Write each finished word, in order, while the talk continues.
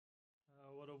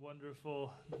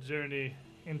wonderful journey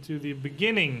into the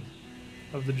beginning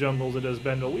of the jungles it has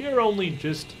been. But we are only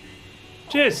just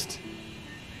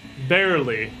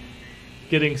barely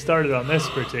getting started on this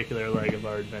particular leg of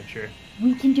our adventure.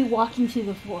 We can do walking through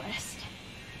the forest.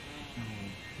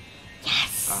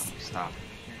 Yes! Stop.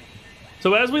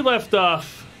 So as we left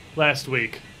off last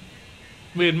week,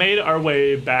 we had made our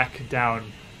way back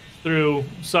down through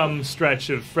some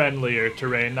stretch of friendlier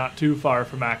terrain, not too far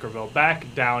from Ackerville,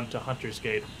 back down to Hunter's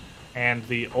Gate and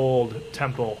the old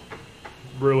temple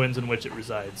ruins in which it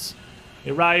resides.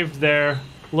 We arrived there,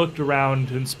 looked around,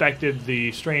 inspected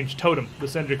the strange totem the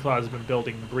Cinderclaw has been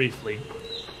building briefly,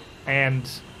 and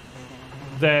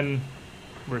then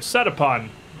were set upon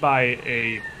by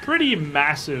a pretty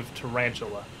massive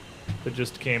tarantula that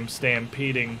just came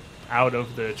stampeding out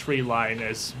of the tree line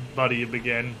as Buddy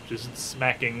began just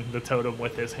smacking the totem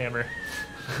with his hammer,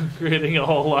 creating a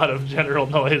whole lot of general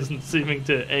noise and seeming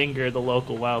to anger the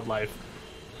local wildlife.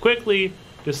 Quickly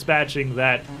dispatching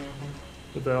that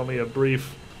with only a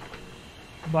brief,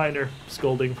 minor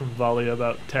scolding from Volley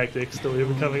about tactics that we are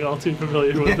becoming all too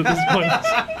familiar with at this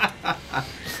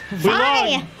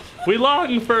point. We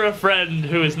long for a friend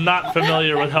who is not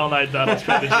familiar with Hell Knight battle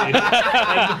strategy.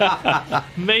 And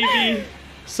maybe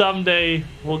someday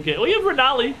we'll get... We have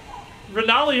Renali.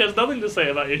 Renali has nothing to say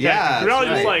about your tactics. Renali's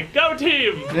right. just like, go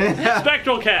team!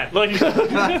 Spectral Cat! Like,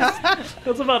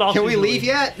 that's about all. Can we she's leave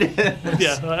doing. yet?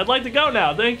 Yeah, I'd like to go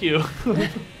now. Thank you.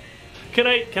 Can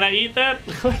I eat that?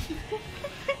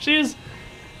 She's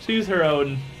her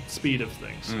own speed of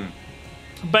things.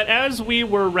 But as we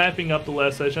were wrapping up the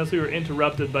last session, as we were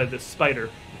interrupted by this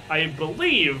spider, I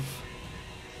believe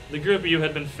the group of you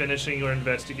had been finishing your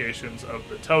investigations of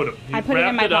the totem. You I put it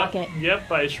in my pocket. Yep,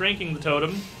 by shrinking the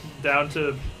totem down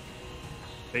to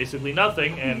basically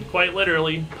nothing, and quite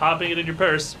literally popping it in your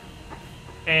purse.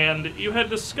 And you had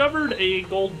discovered a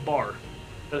gold bar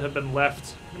that had been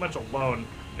left pretty much alone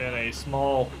in a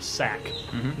small sack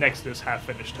next to this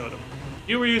half-finished totem.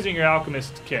 You were using your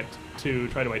alchemist kit to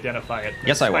try to identify it.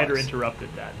 Yes, I was. The spider interrupted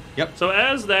that. Yep. So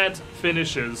as that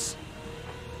finishes,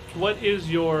 what is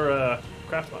your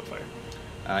craft modifier?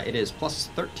 It is plus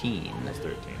 13. That's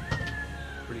 13.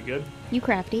 Pretty good. You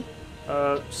crafty.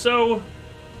 So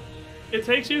it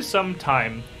takes you some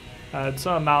time,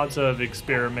 some amounts of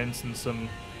experiments and some,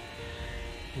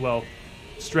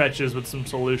 stretches with some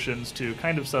solutions to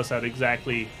kind of suss out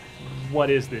exactly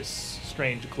what is this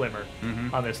strange glimmer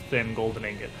on this thin golden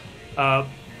ingot.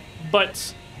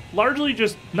 But largely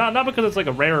just, not because it's like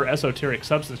a rare esoteric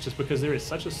substance, just because there is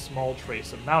such a small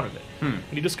trace amount of it. And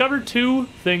you discover two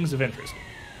things of interest.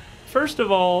 First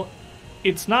of all,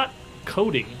 it's not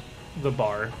coating the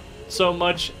bar so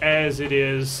much as it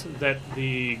is that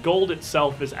the gold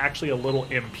itself is actually a little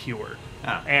impure.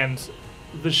 And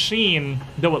the sheen,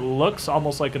 though it looks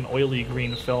almost like an oily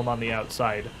green film on the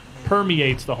outside,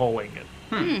 permeates the whole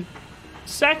ingot.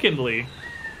 Secondly,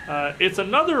 it's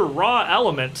another raw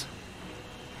element,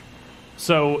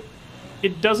 so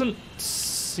it doesn't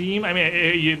seem... I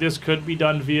mean, this could be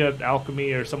done via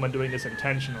alchemy or someone doing this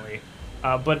intentionally,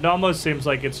 but it almost seems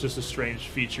like it's just a strange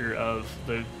feature of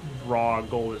the raw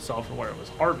gold itself and where it was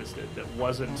harvested that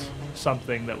wasn't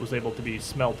something that was able to be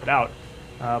smelted out.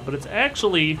 But it's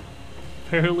actually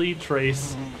fairly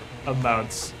trace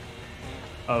amounts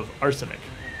of arsenic.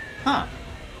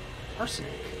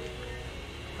 Arsenic.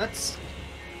 That's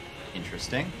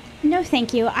interesting. No,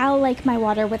 thank you. I'll like my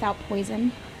water without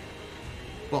poison.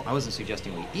 Well, I wasn't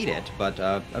suggesting we eat it, but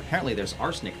apparently there's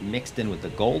arsenic mixed in with the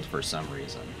gold for some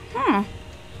reason.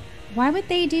 Why would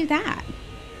they do that?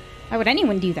 Why would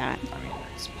anyone do that? I mean,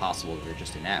 it's possible they're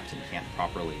just inept and can't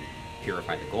properly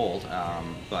purify the gold,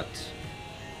 but...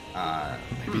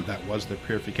 Maybe that was the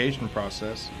purification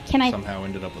process. Can I somehow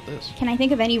ended up with this? Can I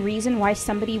think of any reason why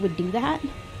somebody would do that?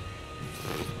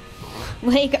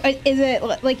 Like, is it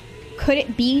like? Could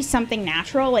it be something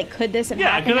natural? Like, could this have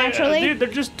happened naturally? They're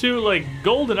just two, like,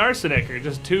 gold and arsenic are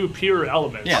just two pure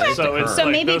elements. Yeah, so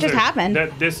maybe it just happened.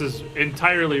 This is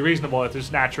entirely reasonable if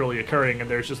it's naturally occurring and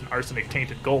there's just an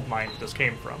arsenic-tainted gold mine that this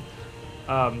came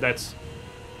from. That's,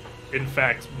 in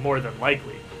fact, more than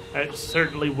likely. It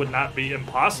certainly would not be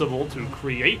impossible to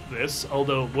create this,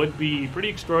 although it would be pretty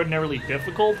extraordinarily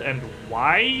difficult. And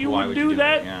why you would do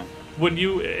that? Yeah. When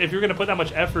if you're going to put that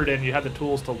much effort in, you have the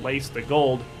tools to lace the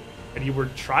gold, and you were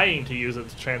trying to use it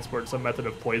to transport some method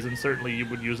of poison, certainly you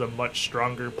would use a much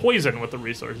stronger poison with the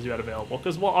resources you had available.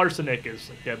 Because while arsenic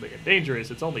is deadly and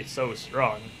dangerous, it's only so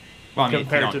strong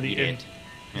compared to the it.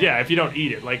 Yeah, if you don't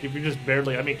eat it. Like, if you just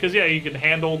barely... I mean, because, you can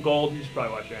handle gold. You should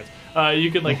probably wash your hands.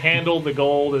 You can, handle the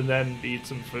gold and then eat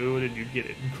some food, and you'd get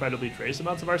incredibly trace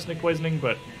amounts of arsenic poisoning,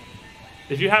 but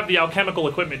If you have the alchemical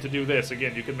equipment to do this,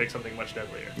 again, you can make something much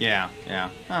deadlier. Yeah, yeah.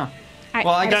 Huh. I,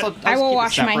 Well, I guess I, I'll I just will keep it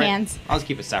wash my separate. hands. I'll just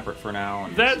keep it separate for now.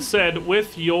 And That said,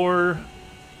 with your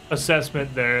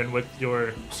assessment there and with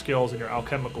your skills and your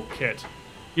alchemical kit,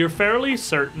 you're fairly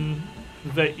certain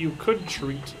that you could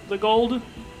treat the gold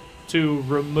to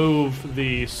remove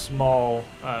the small,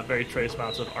 very trace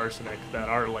amounts of arsenic that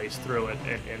are laced through it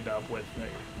and end up with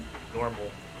a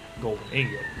normal golden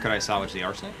ingot. Could I salvage the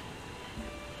arsenic?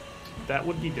 That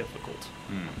would be difficult.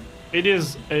 Hmm. It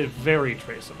is a very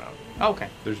trace amount. Okay.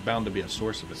 There's bound to be a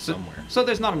source of it So, somewhere. so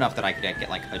there's not enough that I could get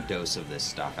like a dose of this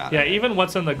stuff out Yeah, of it. even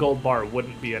what's in the gold bar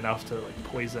wouldn't be enough to like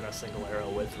poison a single arrow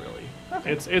with, really.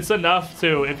 Okay. It's enough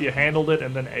to, if you handled it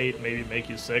and then ate, maybe make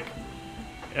you sick.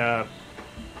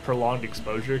 Prolonged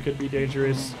exposure could be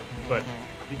dangerous, but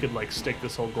you could like stick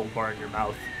this whole gold bar in your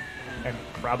mouth and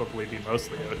probably be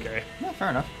mostly okay. Yeah, fair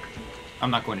enough. I'm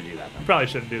not going to do that You then. probably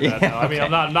shouldn't do that. Yeah, though. I mean,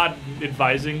 okay. I'm not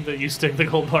advising that you stick the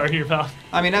gold bar in your mouth.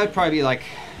 I mean, that would probably be like,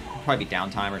 probably be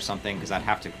downtime or something, because I'd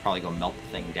have to probably go melt the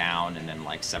thing down and then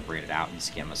like separate it out and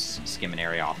skim an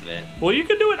area off of it. Well, you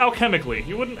could do it alchemically.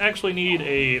 You wouldn't actually need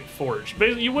a forge.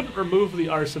 Basically, you wouldn't remove the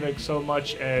arsenic so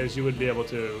much as you would be able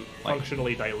to Like-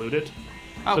 functionally dilute it to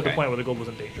the Okay. point where the gold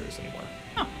wasn't dangerous anymore.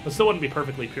 It still wouldn't be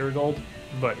perfectly pure gold,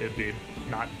 but it'd be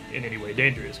not in any way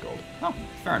dangerous gold. Oh,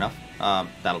 fair enough.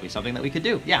 That'll be something that we could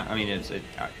do. Yeah, I mean,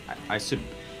 I should.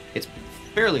 It's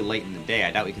fairly late in the day.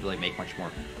 I doubt we could really make much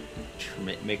more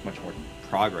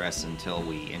progress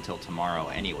until tomorrow.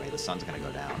 Anyway, the sun's gonna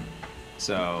go down.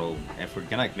 So if we're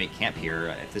gonna make camp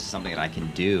here, if this is something that I can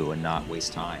do and not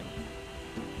waste time.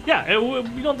 Yeah,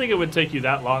 we don't think it would take you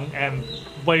that long, and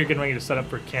while you're getting ready to set up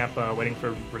for camp, waiting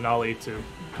for Renali to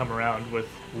come around with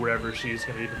wherever she's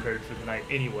going to be prepared for the night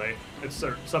anyway, it's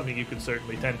something you could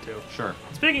certainly tend to. Sure.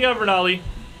 Speaking of Renali,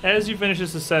 as you finish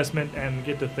this assessment and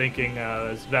get to thinking,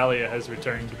 as Valia has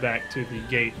returned back to the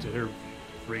gate to her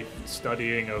brief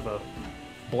studying of a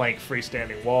blank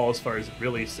freestanding wall, as far as it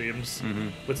really seems,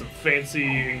 with some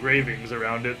fancy engravings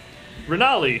around it,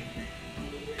 Renali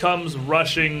comes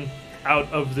rushing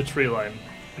out of the tree line.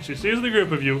 And she sees the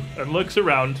group of you and looks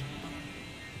around,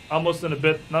 almost in a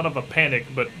bit, not of a panic,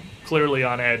 but clearly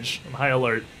on edge, on high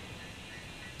alert.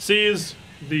 Sees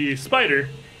the spider,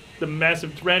 the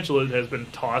massive tarantula that has been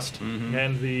tossed,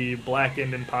 and the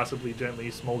blackened and possibly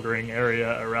gently smoldering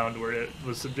area around where it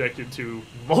was subjected to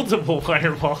multiple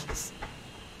fireballs.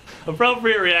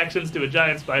 Appropriate reactions to a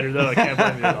giant spider, though, I can't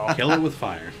blame you at all. Kill it with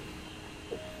fire.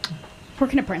 We're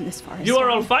gonna burn this forest. You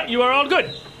are all fine. You are all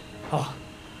good. Oh,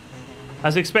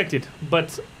 as expected.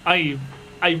 But I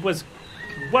was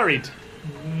worried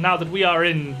now that we are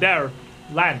in their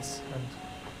lands, and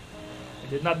I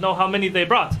did not know how many they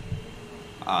brought.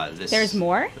 There's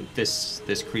more? This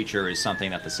creature is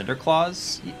something that the Cinder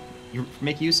Claws you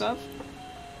make use of.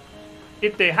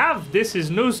 If they have, this is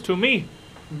news to me.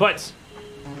 But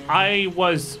I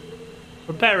was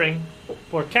preparing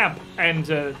for camp, and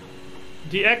the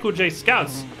Ekuj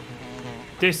scouts,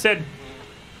 they said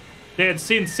they had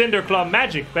seen Cinderclaw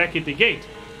magic back at the gate.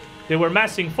 They were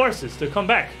massing forces to come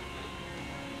back.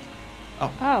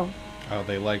 Oh. Oh,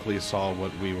 they likely saw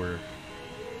what we were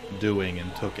doing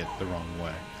and took it the wrong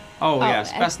way. Oh, yeah, Oh, it's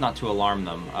and- best not to alarm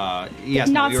them. Yes,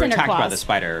 no, Not we were attacked by Cinderclaws. the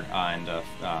spider, and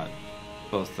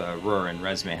both Rur and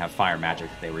Resme have fire magic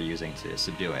that they were using to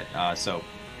subdue it. So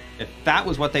if that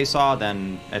was what they saw,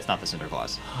 then it's not the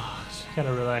Cinderclaws. She kind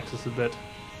of relaxes a bit.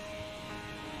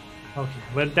 Okay,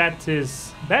 well, that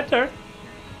is better,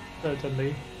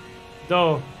 certainly.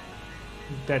 Though,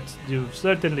 that you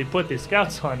certainly put the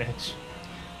scouts on edge.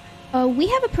 We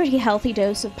have a pretty healthy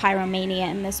dose of pyromania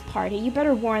in this party. You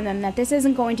better warn them that this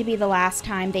isn't going to be the last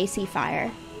time they see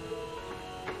fire.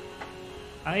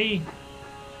 I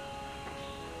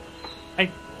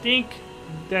think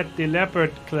that the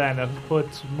Leopard clan have put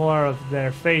more of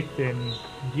their faith in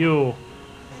you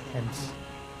and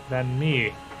than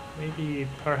me. Maybe,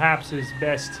 perhaps, is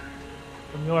best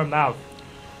from your mouth.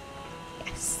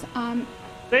 Yes.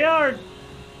 They are.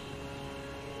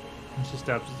 And she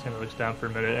stops and kind of looks down for a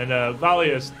minute, and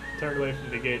Valia's turned away from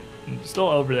the gate, and still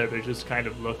over there, but just kind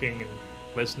of looking and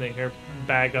listening. Her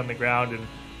bag on the ground and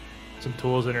some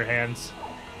tools in her hands.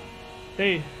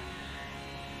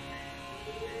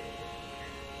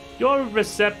 Your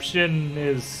reception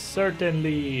is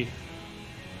certainly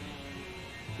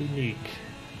unique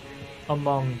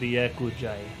among the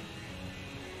Ekujai.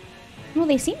 Well,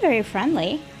 they seem very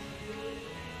friendly.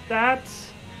 That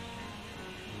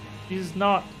is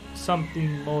not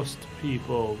something most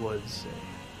people would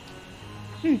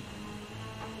say.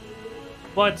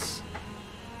 But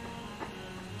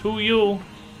to you,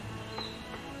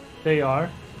 they are,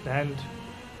 and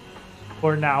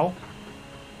For now,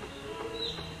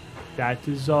 that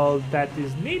is all that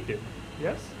is needed.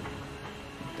 Yes?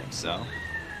 I think so.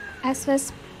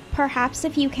 Esphus, perhaps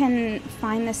if you can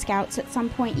find the scouts at some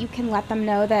point, you can let them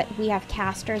know that we have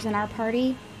casters in our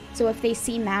party. So if they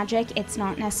see magic, it's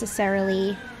not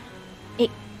necessarily...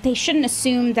 They shouldn't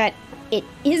assume that it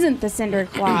isn't the Cinder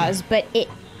Claws, but it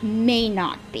may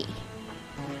not be.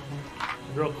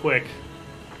 Real quick,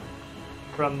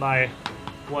 from my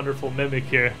wonderful mimic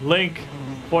here, Link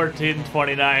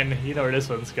 1429. You know where this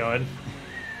one's going.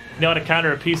 You know how to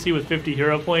counter a PC with 50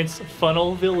 hero points?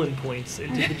 Funnel villain points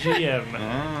into the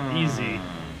GM. Easy.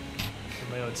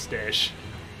 For my own stash.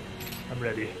 I'm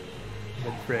ready. I'm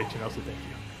ready for action. Also, thank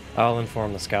you. I'll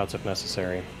inform the scouts if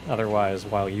necessary. Otherwise,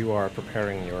 while you are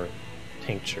preparing your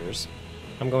tinctures,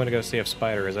 I'm going to go see if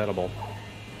Spider is edible.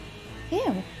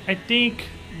 Ew. I think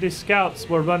the scouts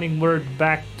were running word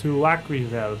back to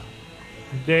Acrivel.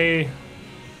 They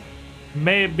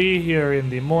may be here in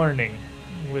the morning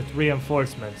with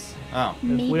reinforcements. Oh.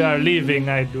 If we are leaving,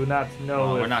 I do not know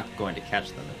Well, if... we're not going to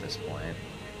catch them at this point.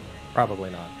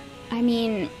 Probably not. I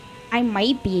mean, I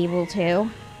might be able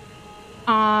to.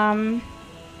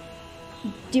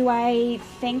 Do I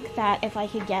think that if I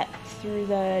could get through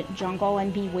the jungle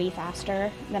and be way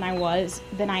faster than I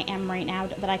am right now,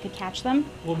 that I could catch them?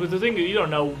 Well, but the thing is, you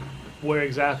don't know where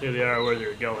exactly they are or where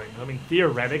they're going. I mean,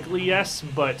 theoretically, yes,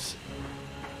 but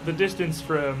the distance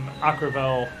from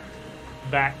Acrivel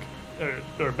back,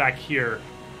 or back here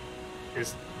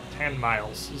is 10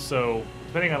 miles. So,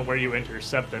 depending on where you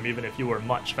intercept them, even if you were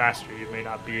much faster, you may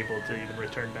not be able to even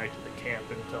return back to the camp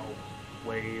until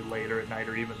way later at night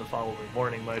or even the following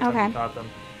morning by the time you caught them.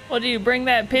 Well, do you bring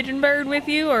that pigeon bird with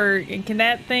you, or can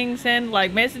that thing send,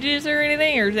 like, messages or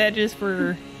anything, or is that just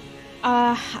for...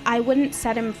 I wouldn't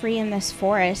set him free in this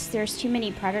forest. There's too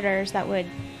many predators that would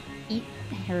eat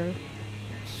her.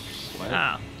 What?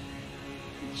 Oh.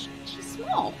 She's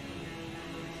small.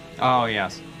 Oh,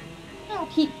 yes.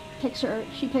 She picks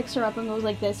her up and goes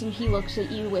like this, and he looks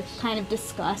at you with kind of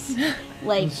disgust.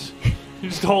 Like...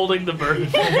 Just holding the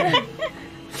bird.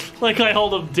 Like I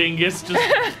hold a dingus,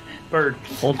 just bird.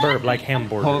 Old burb like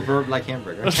hamburger. Whole verb like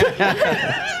hamburger.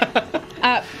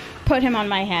 Put him on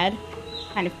my head.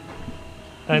 Kind of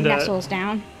And, nestles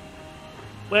down.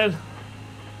 Well,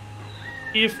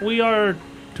 if we are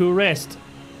to rest,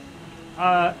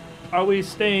 are we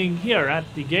staying here at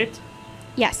the gate?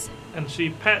 Yes. And she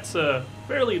pats a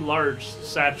fairly large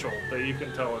satchel that you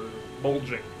can tell is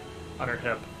bulging on her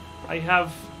hip. I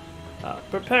have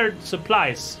prepared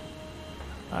supplies,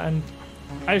 and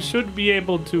I should be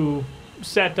able to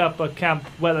set up a camp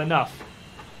well enough.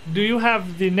 Do you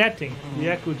have the netting the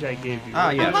Ekuj I gave you?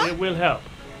 Ah, yes. It will help.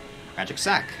 Magic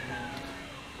sack.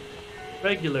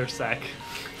 Regular sack.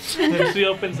 And she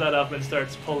opens that up and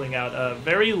starts pulling out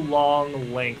very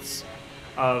long lengths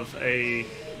of a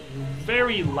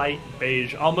very light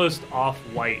beige, almost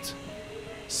off-white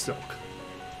silk.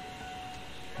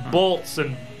 Bolts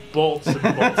and bolts and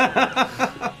bolts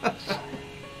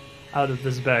out of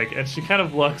this bag. And she kind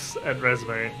of looks at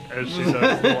Resume as she does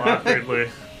a little awkwardly.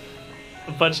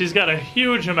 But she's got a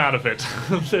huge amount of it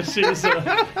that she's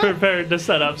prepared to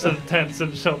set up some tents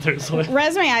and shelters with.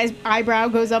 Resume's eyebrow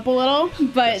goes up a little,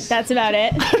 but that's about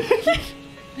it.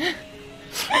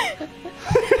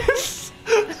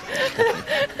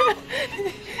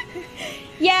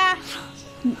 Yeah,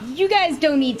 you guys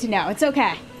don't need to know. It's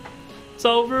okay.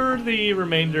 So over the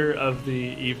remainder of the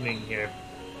evening here,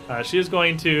 she is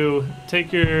going to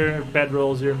take your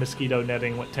bedrolls, your mosquito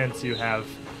netting, what tents you have,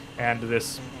 and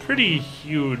this pretty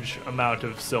huge amount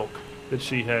of silk that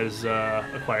she has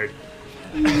acquired.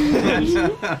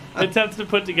 Attempts to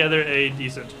put together a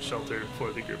decent shelter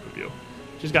for the group of you.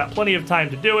 She's got plenty of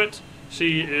time to do it.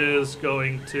 She is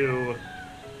going to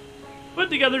put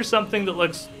together something that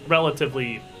looks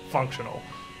relatively functional.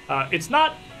 It's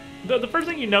not... The first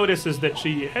thing you notice is that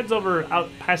she heads over out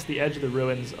past the edge of the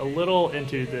ruins a little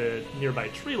into the nearby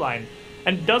tree line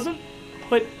and doesn't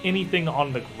put anything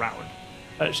on the ground.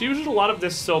 She uses a lot of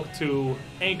this silk to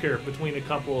anchor between a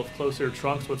couple of closer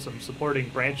trunks with some supporting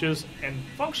branches and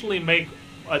functionally make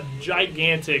a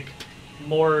gigantic,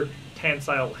 more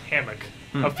tensile hammock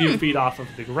a few feet off of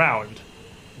the ground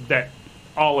that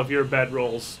all of your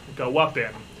bedrolls go up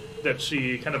in, that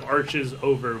she kind of arches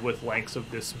over with lengths of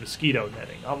this mosquito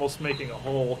netting, almost making a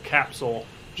whole capsule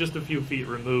just a few feet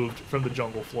removed from the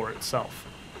jungle floor itself.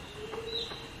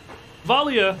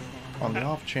 Valia... On the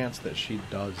off chance that she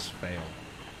does fail,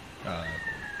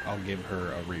 I'll give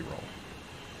her a reroll.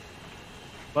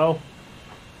 Well,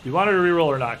 you want her to reroll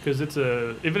or not? Because it's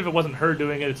even if it wasn't her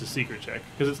doing it, it's a secret check.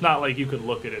 Because it's not like you could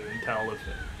look at it and tell if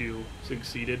you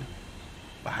succeeded.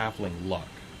 halfling luck.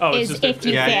 Oh, Is it's just if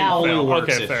you Yeah, fail. it only Fail.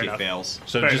 works Okay, if fair she enough. fails.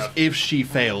 So Fair just enough. if she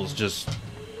fails, just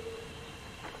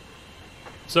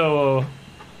So,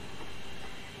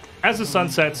 as the sun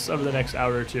sets over the next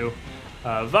hour or two,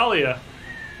 Valia,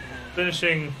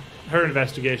 finishing her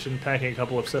investigation, packing a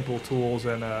couple of simple tools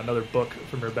and another book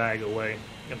from her bag away,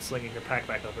 and slinging her pack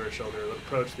back over her shoulder, will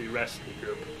approach the rest of the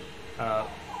group.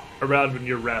 Around when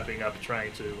you're wrapping up,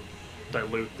 trying to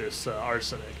dilute this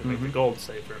arsenic and make the gold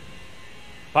safer.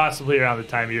 Possibly around the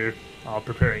time you're all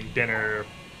preparing dinner or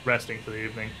resting for the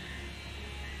evening.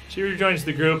 She rejoins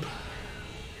the group.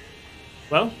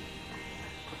 Well,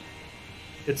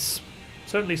 it's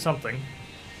certainly something.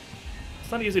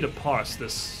 It's not easy to parse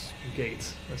this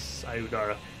gate, this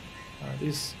Ayudara.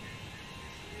 These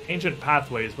ancient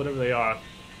pathways, whatever they are,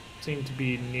 seem to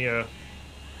be near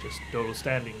just total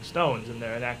standing stones in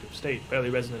their inactive state, barely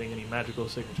resonating any magical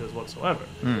signatures whatsoever.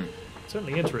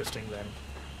 Certainly interesting, then.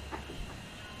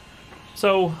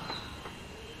 So,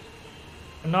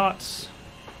 I'm not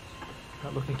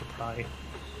looking to pry,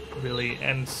 really,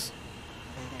 and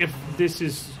if this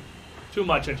is too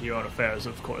much into your own affairs,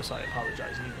 of course, I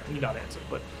apologize, you need not answer,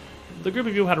 but the group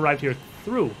of you had arrived here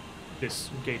through this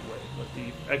gateway, what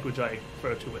the Equigi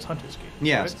refer to as Hunter's Gate.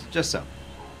 Yes, correct? just so.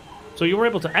 So you were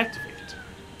able to activate it.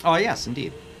 Oh, yes,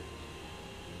 indeed.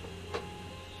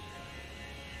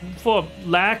 For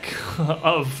lack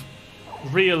of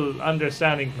real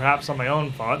understanding, perhaps on my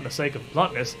own part, and the sake of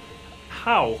bluntness,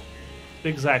 how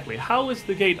exactly? How is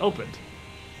the gate opened?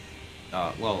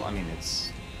 Well, I mean,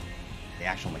 it's the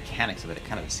actual mechanics of it. It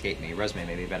kind of escaped me. Resume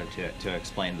may be better to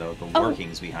explain the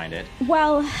workings behind it.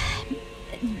 Well,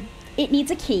 it needs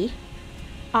a key.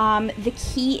 The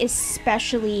key is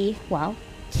specially,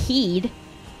 keyed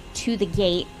to the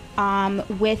gate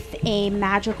with a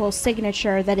magical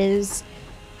signature that is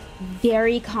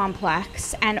very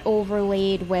complex and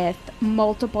overlaid with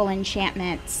multiple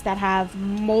enchantments that have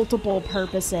multiple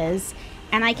purposes.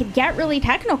 And I could get really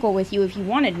technical with you if you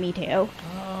wanted me to.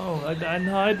 Oh, I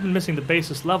know I'd been missing the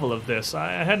basis level of this.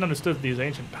 I hadn't understood these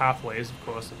ancient pathways, of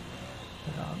course.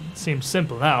 It seems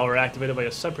simple now, or activated by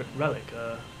a separate relic.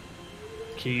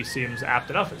 Key seems apt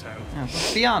enough at times. Yeah,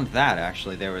 but beyond that,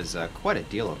 actually, there was quite a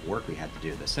deal of work we had to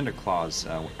do. The Cinder Claws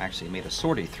actually made a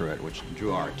sortie through it, which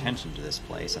drew our attention to this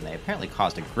place, and they apparently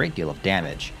caused a great deal of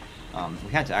damage.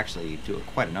 We had to actually do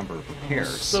quite a number of repairs.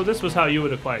 So this was how you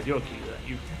had acquired your key, then?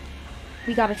 You,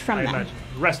 We got it from I them. imagine,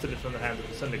 wrested it from the hands of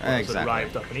the Syndicate that Exactly.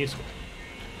 arrived up in Eastwood.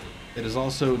 it is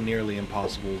also nearly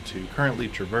impossible to currently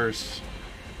traverse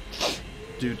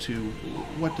due to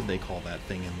what did they call that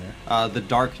thing in there? The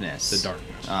darkness. The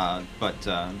darkness.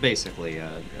 But basically,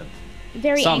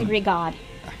 Very some- angry god.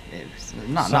 it's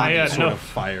not So, yeah, not Sort no. of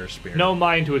fire spirit. No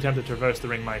mind to attempt to traverse the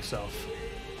ring myself.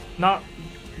 Not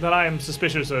that I am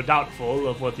suspicious or doubtful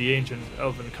of what the ancient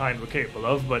elven kind were capable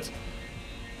of, but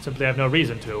simply have no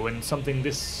reason to. And something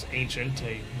this ancient,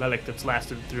 a relic that's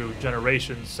lasted through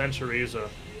generations, centuries, or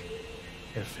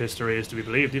if history is to be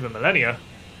believed, even millennia,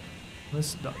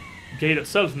 this gate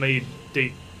itself may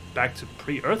date back to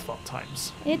pre-Earthfall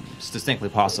times. It's distinctly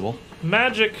possible.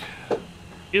 Magic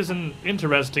is an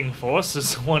interesting force,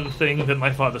 is one thing that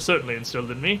my father certainly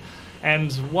instilled in me,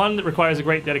 and one that requires a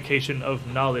great dedication of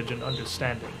knowledge and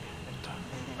understanding.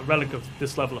 And a relic of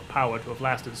this level of power to have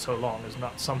lasted so long is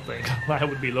not something I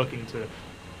would be looking to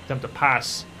attempt to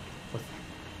pass with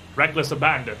reckless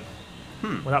abandon,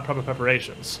 without proper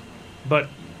preparations. But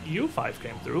you five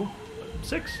came through.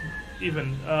 6,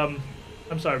 even.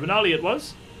 I'm sorry, Renali it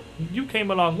was? You came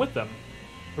along with them,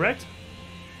 correct?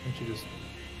 And she just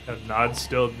kind of nods,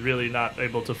 still really not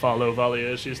able to follow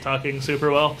Valia as she's talking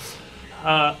super well.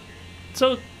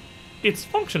 So it's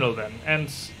functional then,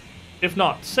 and if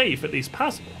not safe, at least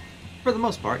passable. For the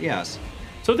most part, yes.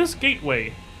 So this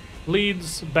gateway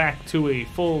leads back to a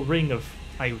full ring of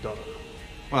Ayudara.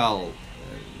 Well,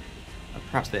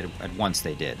 perhaps they at once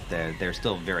they did. They're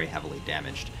still very heavily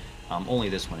damaged. Only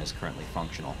this one is currently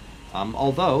functional.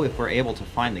 Although, if we're able to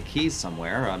find the keys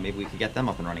somewhere, maybe we could get them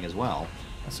up and running as well.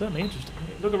 That's certainly interesting.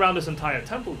 Look around this entire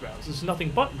temple grounds. There's nothing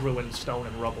but ruined stone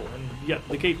and rubble, and yet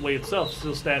the gateway itself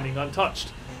still standing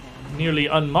untouched, nearly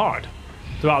unmarred.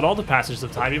 Throughout all the passages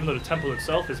of time, even though the temple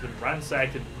itself has been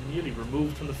ransacked and nearly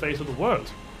removed from the face of the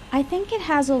world. I think it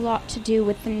has a lot to do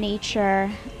with the nature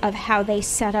of how they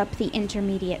set up the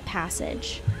intermediate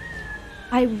passage.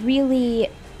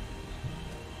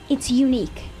 It's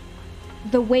unique.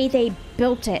 The way they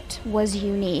built it was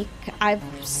unique. I've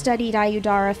studied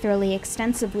Ayudara fairly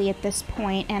extensively at this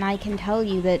point, and I can tell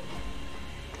you that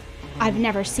I've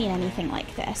never seen anything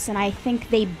like this, and I think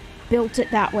they built it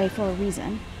that way for a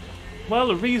reason. Well,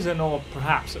 a reason, or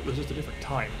perhaps it was just a different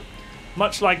time.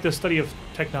 Much like the study of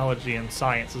technology and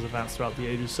science has advanced throughout the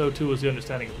ages, so too has the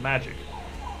understanding of magic.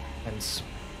 And,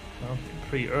 well,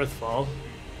 pre-Earthfall,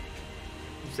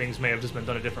 things may have just been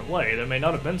done a different way. There may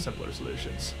not have been simpler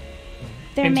solutions.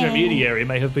 Intermediary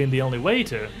may have been the only way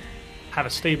to have a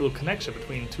stable connection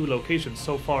between two locations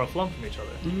so far aflung from each other.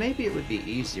 Maybe it would be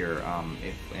easier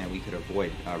and we could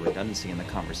avoid redundancy in the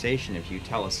conversation if you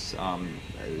tell us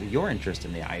your interest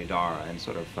in the Ayudara and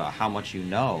sort of how much you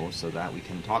know so that we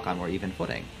can talk on more even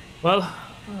footing. Well,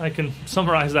 I can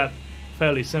summarize that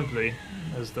fairly simply.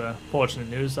 As the fortunate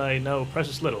news, I know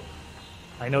precious little.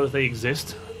 I know that they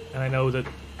exist, and I know that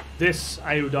this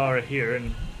Ayudara here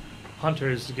in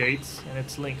Hunter's Gates and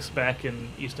its links back in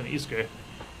Eastern Isker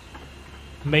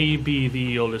may be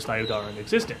the oldest Ayudara in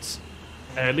existence.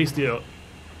 At least the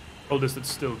oldest that's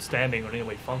still standing or in any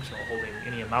way functional, holding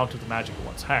any amount of the magic it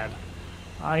once had.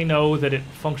 I know that it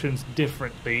functions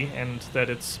differently and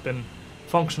that it's been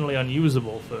functionally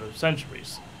unusable for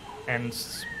centuries. And,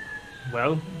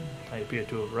 well, I appear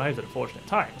to have arrived at a fortunate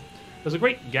time. There's a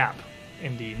great gap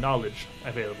in the knowledge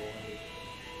available in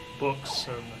the books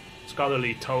and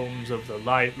scholarly tomes of the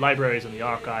libraries and the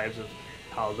archives of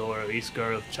Haldor, of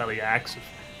Isker, of Cheliax, of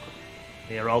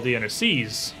the Heraldian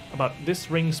Seas, about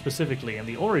this ring specifically and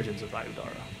the origins of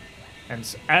Ayudara.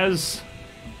 And as,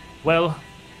 well,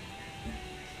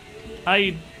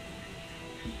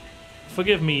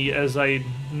 forgive me as I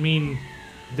mean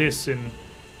this in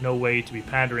no way to be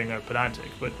pandering or pedantic,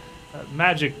 but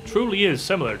magic truly is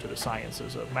similar to the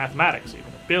sciences of mathematics even.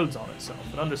 It builds on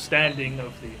itself. An understanding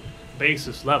of the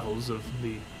basis levels of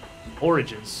the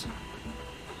origins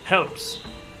helps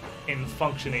in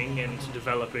functioning and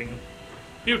developing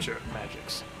future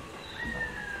magics.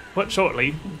 But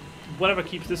shortly, whatever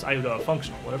keeps this Ayudara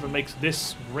functional, whatever makes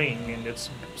this ring and its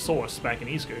source back in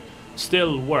Isker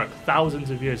still work thousands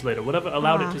of years later, whatever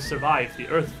allowed it to survive the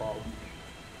Earthfall,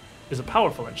 is a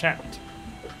powerful enchantment.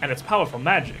 And it's powerful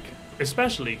magic,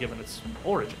 especially given its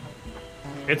origin.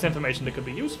 It's information that could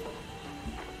be useful.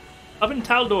 Up in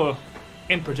Taldor,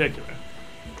 in particular,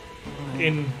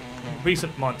 in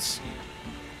recent months,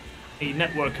 a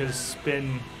network has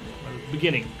been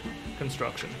beginning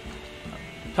construction.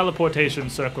 Teleportation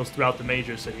circles throughout the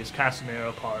major cities,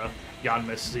 Casimir, Opara,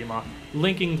 Yanmis, Zima,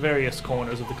 linking various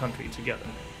corners of the country together.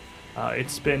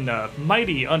 It's been a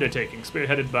mighty undertaking,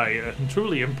 spearheaded by a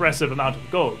truly impressive amount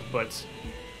of gold, but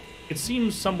it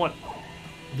seems somewhat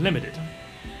limited.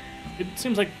 It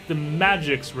seems like the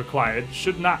magics required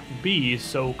should not be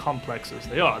so complex as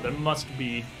they are. There must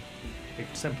be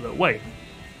a simpler way,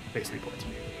 basically put.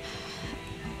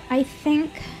 I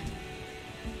think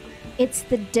it's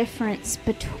the difference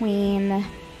between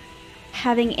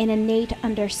having an innate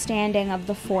understanding of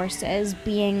the forces,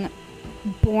 being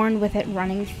born with it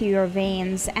running through your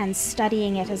veins, and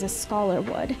studying it as a scholar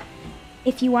would.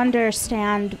 If you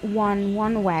understand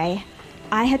one way,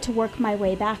 I had to work my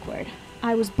way backward.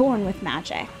 I was born with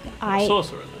magic.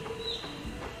 Sorcerer.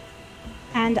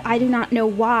 And I do not know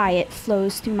why it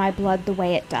flows through my blood the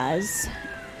way it does.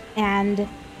 And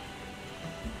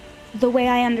the way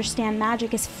I understand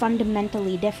magic is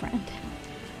fundamentally different.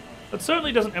 It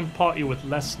certainly doesn't impart you with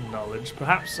less knowledge,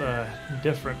 perhaps a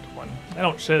different one. I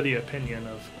don't share the opinion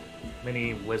of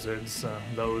many wizards,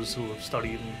 those who have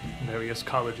studied in various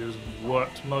colleges and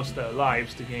worked most of their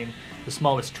lives to gain the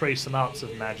smallest trace amounts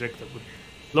of magic that would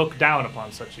look down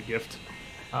upon such a gift.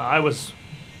 I was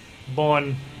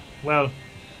born, well,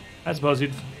 I suppose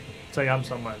you'd say I'm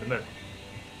somewhere in the middle.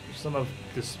 Some of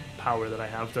this power that I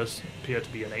have does appear to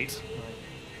be innate.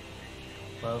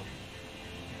 Well,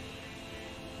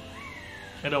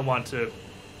 I don't want to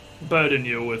burden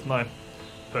you with my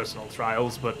personal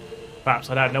trials, but perhaps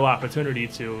I'd had no opportunity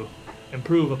to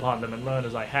improve upon them and learn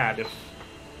as I had if,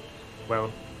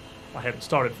 well, I hadn't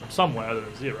started from somewhere other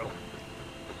than zero.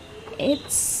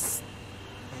 It's...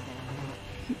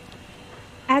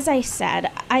 As I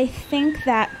said, I think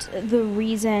that the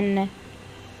reason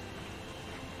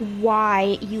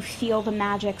why you feel the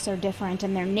magics are different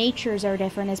and their natures are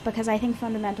different is because I think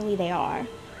fundamentally they are.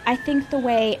 I think the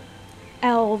way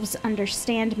elves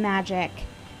understand magic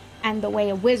and the way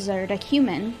a wizard, a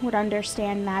human, would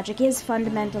understand magic is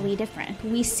fundamentally different.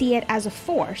 We see it as a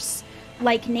force,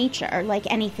 like nature,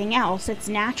 like anything else. It's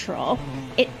natural.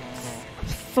 It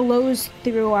flows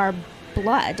through our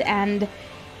blood, and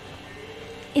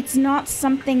it's not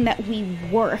something that we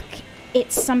work.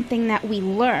 It's something that we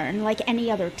learn, like any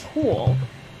other tool,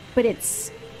 but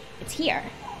it's here.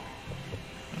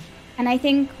 And I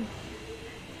think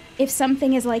if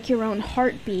something is like your own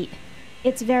heartbeat,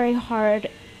 it's very hard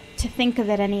to think of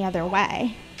it any other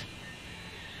way.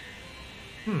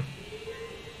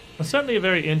 It's certainly a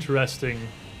very interesting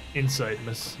insight,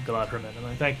 Miss Galadherman, and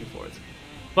I thank you for it.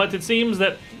 But it seems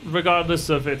that, regardless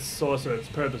of its source or its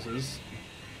purposes,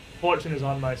 fortune is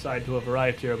on my side to have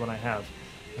arrived here when I have.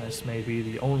 This may be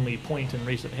the only point in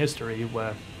recent history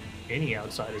where any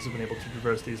outsiders have been able to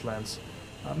traverse these lands.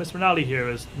 Miss Renali here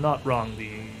is not wrong.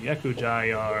 The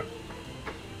Ekujai are,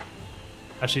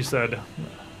 as she said,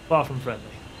 far from friendly.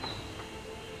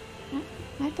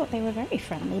 I thought they were very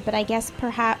friendly, but I guess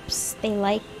perhaps they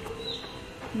like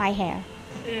my hair.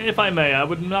 If I may, I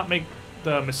would not make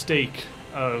the mistake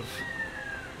of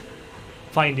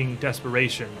finding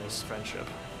desperation as friendship.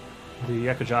 The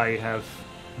Ekujai have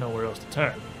nowhere else to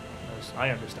turn, as I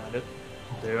understand it.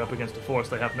 They're up against a force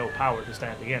they have no power to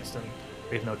stand against, and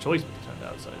they have no choice but to turn to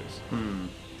outsiders.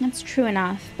 That's true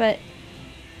enough, but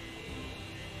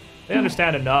They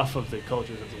understand enough of the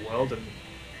cultures of the world and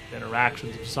the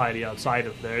interactions of society outside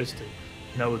of theirs to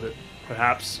know that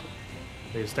perhaps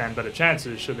they stand better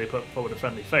chances should they put forward a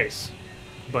friendly face.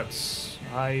 But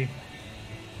I,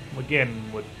 again,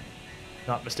 would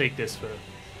not mistake this for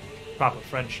proper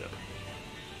friendship.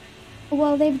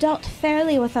 well, they've dealt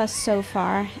fairly with us so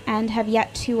far and have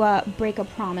yet to break a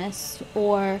promise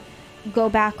or go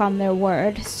back on their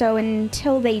word. So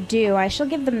until they do, I shall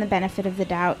give them the benefit of the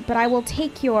doubt, but I will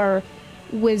take your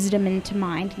wisdom into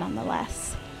mind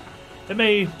nonetheless. It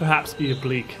may perhaps be a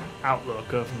bleak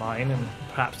outlook of mine, and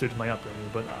perhaps due to my upbringing,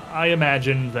 but I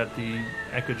imagine that the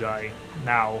Ekujai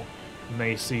now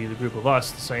may see the group of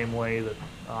us the same way that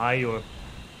I or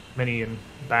many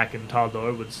back in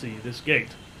Taldor would see this gate.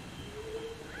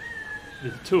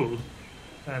 It's a tool,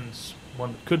 and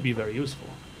one that could be very useful.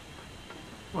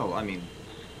 Well, I mean,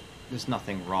 there's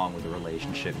nothing wrong with a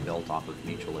relationship built off of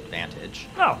mutual advantage.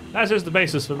 No, as is the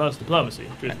basis for most diplomacy,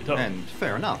 truth be told. And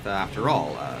fair enough. After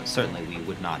all, certainly we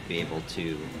would not be able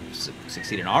to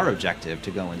succeed in our objective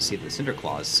to go and see the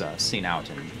Cinderclaws seen out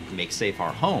and make safe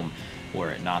our home,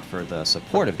 were it not for the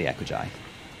support of the Ekujai.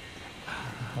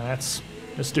 That's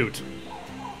astute.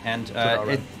 And all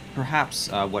right. perhaps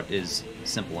what is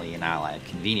simply an allied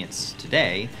convenience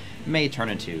today may turn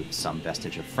into some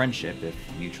vestige of friendship if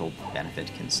mutual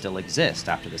benefit can still exist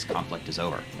after this conflict is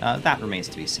over. That remains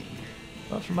to be seen.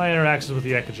 Well, from my interactions with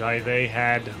the Ekujai, they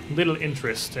had little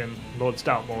interest in Lord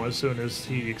Stoutmore as soon as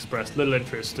he expressed little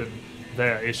interest in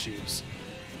their issues.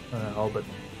 All but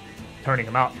turning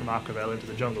him out from Akravel into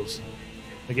the jungles.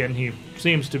 Again, he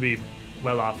seems to be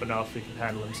well off enough he can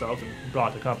handle himself and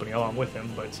brought the company along with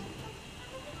him, but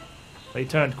they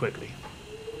turned quickly.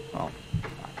 Well,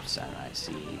 I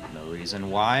see no reason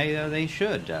why they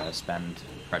should spend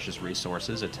precious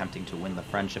resources attempting to win the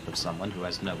friendship of someone who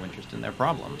has no interest in their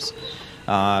problems.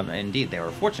 Indeed, they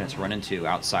were fortunate to run into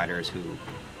outsiders who,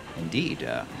 indeed,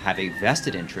 have a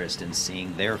vested interest in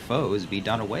seeing their foes be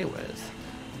done away with.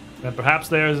 And perhaps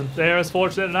they're as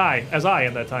fortunate as I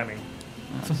in their timing.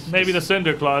 Maybe the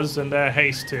Cinderclaws, in their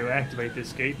haste to activate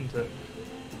this gate and to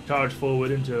charge forward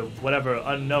into whatever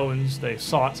unknowns they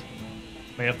sought,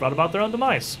 may have brought about their own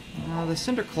demise. The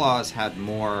Cinderclaws had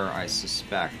more, I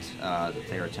suspect, that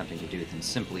they were attempting to do than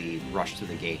simply rush through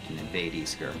the gate and invade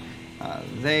Isker.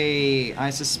 I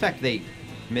suspect they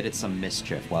committed some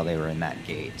mischief while they were in that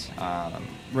gate.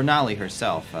 Renali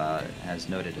herself has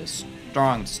noted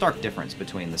a stark difference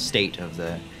between the state of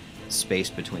the space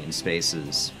between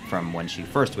spaces from when she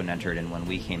first entered and when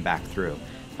we came back through.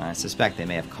 I suspect they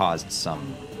may have caused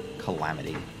some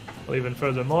calamity. Well, even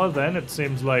furthermore, then, it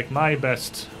seems like my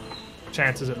best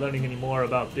chances at learning any more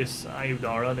about this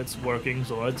Ayudara and its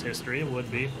workings or its history would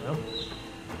be, well,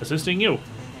 assisting you.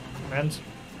 And,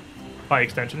 by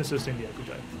extension, assisting the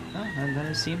Ekujai. And then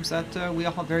it seems that we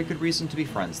all have very good reason to be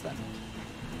friends then.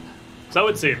 So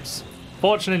it seems.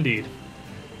 Fortune indeed.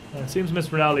 It seems Miss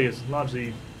Renali is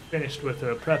largely finished with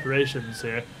her preparations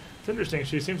here. It's interesting,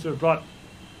 she seems to have brought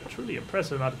a truly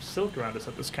impressive amount of silk around us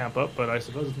at this camp up, but I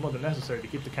suppose it's more than necessary to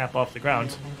keep the camp off the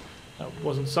ground. That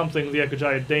wasn't something the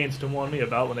Ekujai had deigned to warn me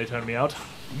about when they turned me out.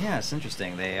 Yeah, it's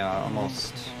interesting. They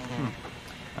almost...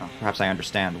 Well, perhaps I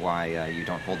understand why you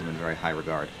don't hold them in very high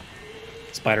regard.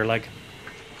 Spider leg.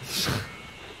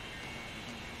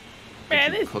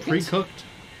 Man, Did you this cook it? Pre-cooked?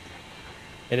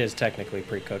 It is technically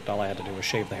pre-cooked. All I had to do was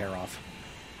shave the hair off.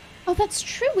 Oh, that's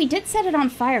true. We did set it on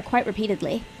fire quite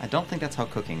repeatedly. I don't think that's how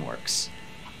cooking works.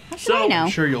 How should I So- know? I'm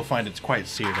sure you'll find it's quite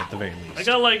seared at the very I least.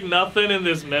 got like nothing in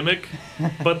this mimic,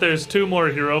 but there's 2 more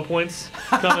hero points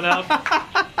coming out.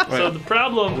 So the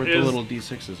problem Where'd the is, little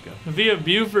D6s go? via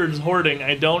Buford's hoarding,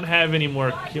 I don't have any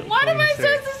more What am I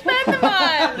supposed to spend them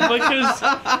on?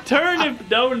 Because Turnip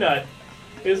Donut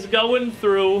is going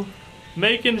through,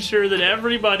 making sure that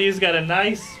everybody's got a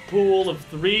nice pool of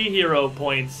 3 hero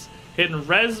points hitting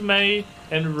Resme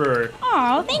and Rur.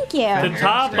 Oh, thank you. To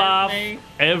top off Resme.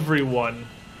 everyone.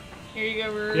 Here you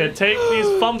go, Ruru. Yeah, take these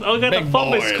we got Big the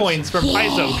Fumbus boys. coins from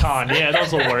PaizoCon. Yeah,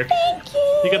 those will work. Thank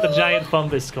you. You got the giant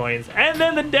Fumbus coins. And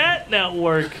then the Dat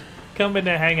Network coming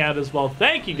to hang out as well.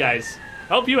 Thank you guys.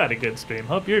 Hope you had a good stream.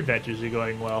 Hope your adventures are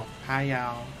going well. Hi,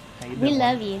 y'all. How you We doing?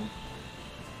 love you.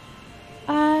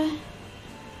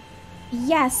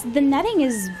 Yes, the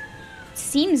netting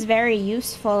seems very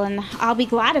useful, and I'll be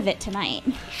glad of it tonight.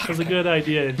 That was a good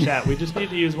idea in chat. We just need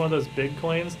to use one of those big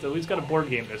coins. We just got to board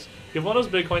game this. Give one of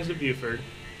those big coins to Buford.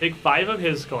 Take 5 of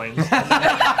his coins. Chat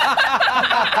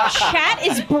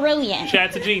is brilliant.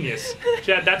 Chat's a genius.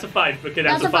 Chat, that's a 5. Okay,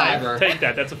 That's that's, a a 5. fiver. Take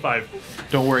that. That's a 5.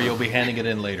 Don't worry, you'll be handing it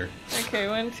in later. Okay,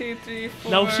 1, 2, 3,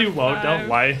 4. No, she won't. 5. Don't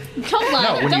lie. Don't lie.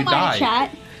 No, when Don't you lie, die.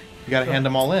 chat. You gotta hand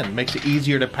them all in. Makes it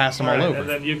easier to pass them all Alright, over. and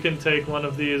then you can take one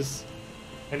of these,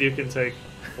 and you can take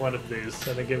one of these,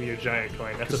 and then give me a giant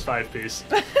coin. That's a 5 piece.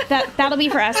 That'll be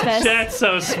for Espus. Chat's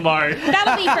so smart.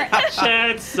 That'll be for.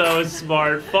 Chat's so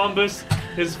smart. Fumbus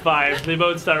is 5. They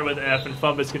both start with F, and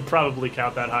Fumbus can probably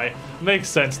count that high. Makes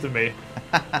sense to me.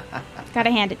 Gotta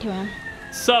hand it to him.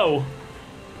 So,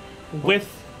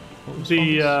 with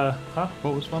the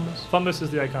What was Fumbus? Fumbus is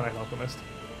the iconic alchemist.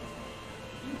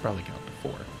 Probably count to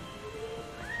 4.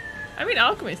 I mean,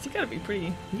 Alchemist, you gotta be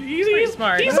pretty. He's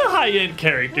smart. He's a high-end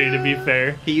character, to be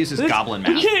fair. He uses goblin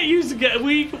math. We can't use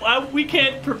we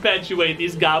can't perpetuate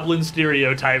these goblin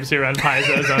stereotypes here on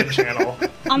Paizo's own channel.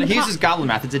 On the He top- uses goblin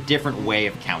math. It's a different way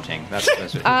of counting. That's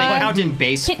they count in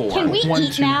base can- 4. can we- 1,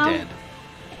 eat 2 now? dead.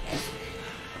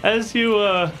 As you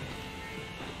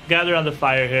gather on the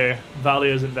fire here,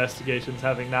 Valio's investigations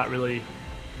having not really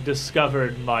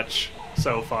discovered much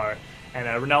so far, and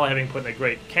Renella having put in a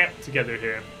great camp together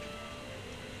here.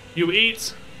 You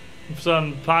eat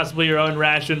some possibly your own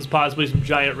rations, possibly some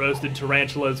giant roasted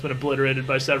tarantula that's been obliterated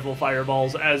by several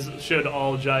fireballs, as should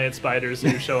all giant spiders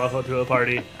who show up onto a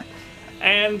party.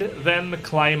 And then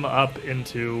climb up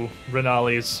into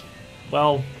Renali's,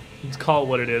 well, let's call it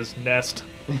what it is, nest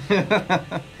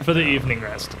for the evening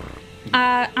rest.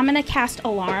 I'm gonna cast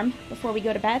Alarm before we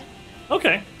go to bed.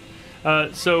 Okay.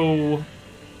 So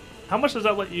how much does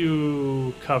that let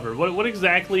you cover? What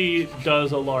exactly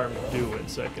does Alarm do in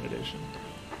second edition?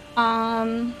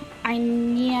 I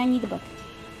need the book.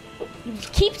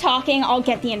 Keep talking. I'll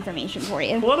get the information for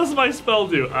you. What does my spell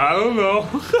do? I don't know.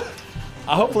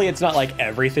 Hopefully it's not like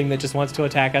everything that just wants to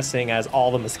attack us, seeing as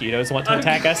all the mosquitoes want to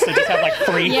attack us. They just have like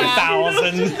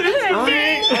 3,000.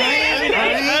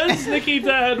 As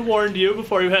Nikita had warned you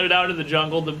before you headed out of the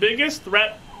jungle, the biggest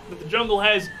threat that the jungle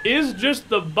has is just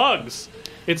the bugs.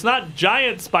 It's not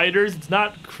giant spiders, it's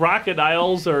not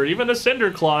crocodiles or even the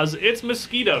cinder claws, it's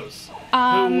mosquitoes.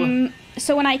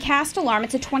 So when I cast Alarm,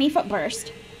 it's a 20-foot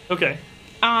burst. Okay.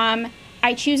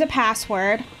 I choose a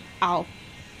password. I'll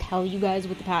tell you guys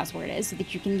what the password is so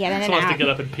that you can get in and Someone has to out. get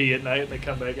up and pee at night and they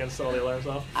come back and set all the alarms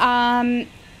off.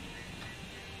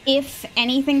 If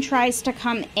anything tries to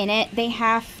come in it, they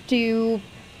have to.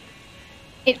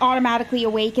 It automatically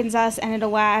awakens us, and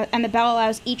the bell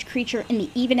allows each creature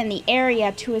even in the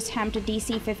area to attempt a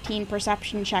DC 15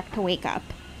 perception check to wake up.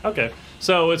 Okay.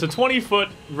 So it's a 20-foot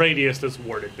radius that's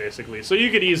warded, basically. So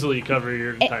you could easily cover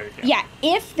your entire camp. Yeah,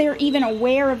 if they're even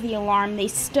aware of the alarm, they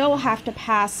still have to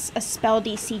pass a spell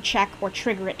DC check or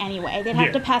trigger it anyway. They'd have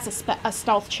Yeah. to pass a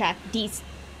stealth check, DC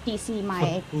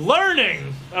my.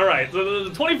 Learning! Alright, the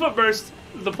 20-foot burst,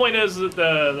 the point is that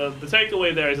the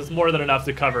takeaway there is it's more than enough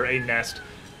to cover a nest,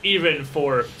 even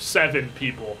for 7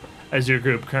 people, as your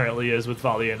group currently is with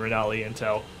Vali and Renali and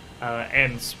Tel,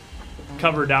 and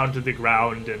cover down to the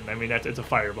ground, and I mean, it's a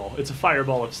fireball. It's a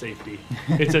fireball of safety.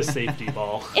 It's a safety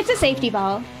ball. It's a safety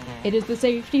ball. It is the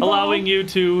safety ball. Allowing you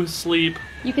to sleep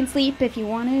You can sleep if you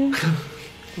want to. You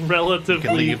can relatively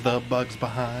leave the bugs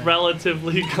behind.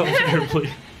 relatively comfortably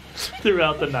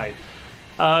throughout the night.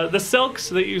 The silks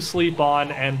that you sleep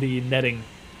on and the netting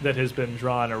that has been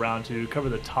drawn around to cover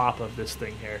the top of this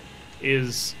thing here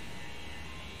is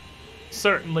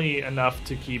certainly enough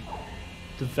to keep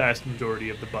the vast majority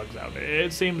of the bugs out.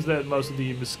 It seems that most of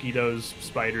the mosquitoes,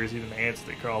 spiders, even ants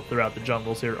that crawl throughout the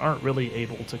jungles here aren't really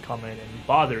able to come in and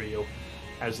bother you,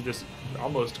 as this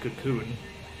almost cocoon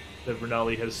that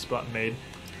Renali has made.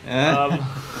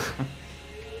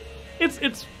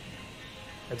 It's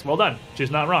well done.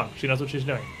 She's not wrong. She knows what she's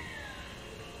doing.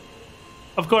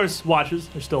 Of course, watches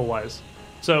are still wise.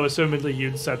 So assumedly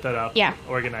you'd set that up, Yeah.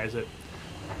 organize it.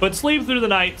 But sleep through the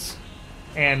nights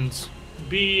and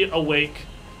be awake,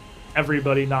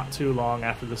 everybody, not too long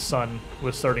after the sun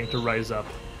was starting to rise up.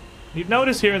 You'd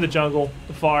notice here in the jungle,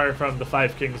 far from the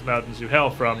Five Kings Mountains you hail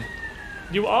from,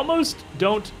 you almost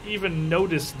don't even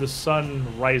notice the sun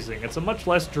rising. It's a much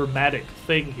less dramatic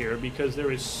thing here because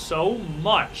there is so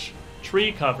much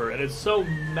tree cover and it's so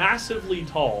massively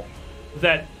tall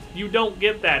that you don't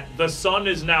get that the sun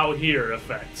is now here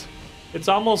effect. It's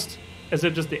almost as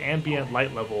if just the ambient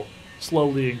light level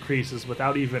slowly increases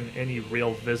without even any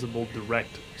real visible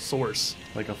direct source.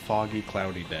 Like a foggy,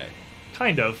 cloudy day.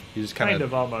 Kind of. You just kind kinda-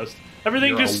 of almost. Everything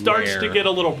you're just starts to aware. get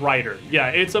a little brighter. Yeah,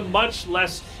 it's a much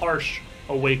less harsh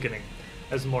awakening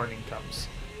as morning comes.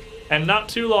 And not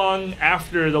too long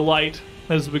after the light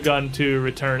has begun to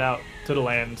return out to the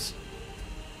lands,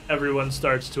 everyone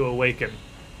starts to awaken.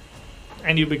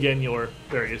 And you begin your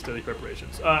various daily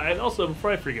preparations. And also,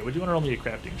 before I forget, would you want to roll me a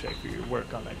crafting check for your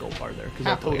work on that gold bar there? 'Cause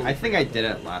Happily. I think I did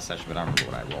it last session, but I don't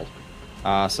remember what I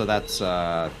rolled. So that's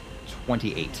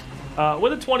 28.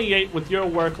 With a 28, with your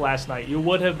work last night, you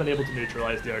would have been able to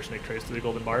neutralize the arsenic trace to the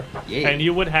golden bar. Yay. And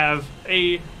you would have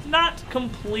a not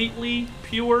completely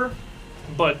pure,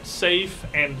 but safe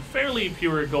and fairly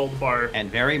pure gold bar. And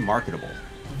very marketable.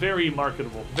 Very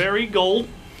marketable. Very gold,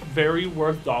 very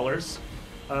worth dollars.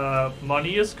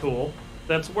 Money is cool.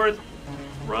 That's worth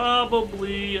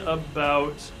probably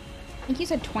about I think you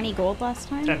said 20 gold last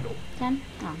time. 10 gold. 10?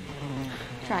 Oh.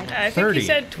 Tried. I think 30. he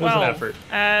said It was an 12. effort.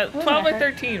 12 or effort.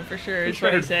 13 for sure. You Is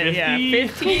what he tried said. Yeah, 50?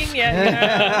 15.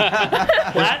 Yeah.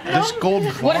 Platinum? This gold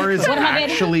bar is what am I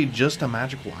getting? actually just a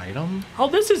magical item? Oh,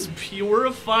 this is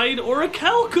purified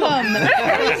orichalcum.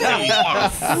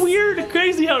 Crazy. Weird,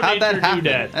 crazy how How'd that nature do happen?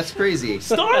 that. That's crazy.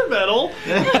 Star metal.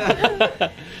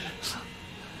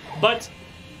 But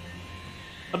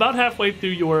about halfway through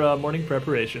your morning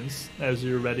preparations, as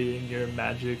you're readying your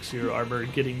magics, your armor,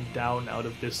 getting down out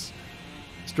of this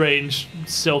strange,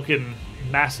 silken,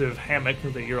 massive hammock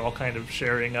that you're all kind of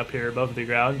sharing up here above the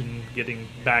ground and getting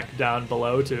back down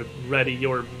below to ready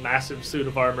your massive suit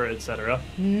of armor, etc.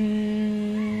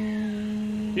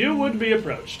 You would be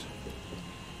approached.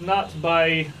 Not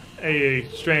by a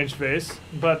strange face,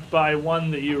 but by one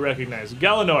that you recognize.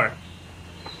 Galanor,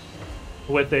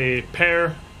 with a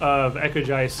pair of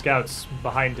Ekajai scouts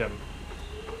behind him,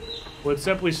 would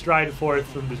simply stride forth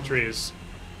from the trees.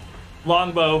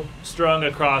 Longbow strung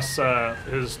across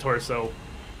his torso,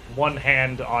 one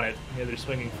hand on it, the other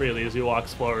swinging freely as he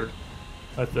walks forward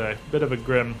with a bit of a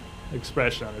grim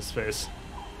expression on his face.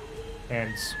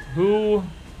 And who...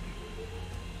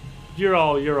 You're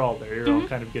all there. You're all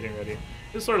kind of getting ready.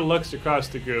 Just sort of looks across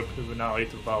the group of Anali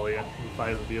to Valia, the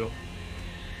five of you.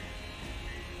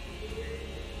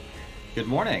 Good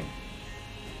morning.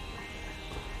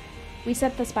 We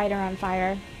set the spider on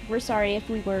fire. We're sorry if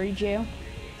we worried you.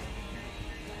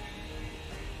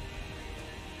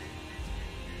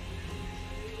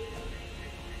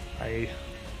 I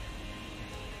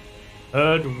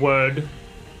heard word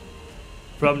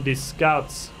from the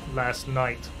scouts last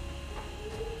night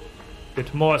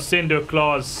that more Cinder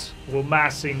Claws were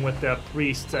massing with their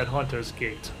priests at Hunter's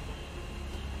Gate.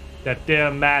 That their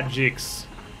magics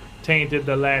tainted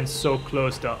the land so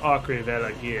close to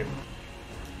Arkrivel again.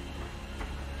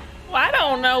 Well, I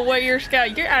don't know what your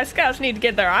scouts need to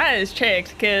get their eyes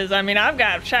checked, because, I mean, I've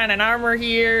got shining armor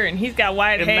here, and he's got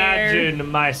white hair. Imagine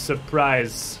my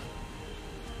surprise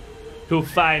to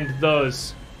find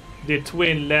those the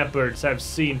twin leopards have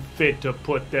seen fit to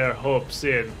put their hopes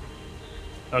in.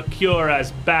 A cure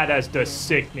as bad as the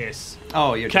sickness,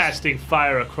 Oh, you're casting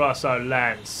fire across our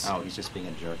lands. Just... Oh, he's just being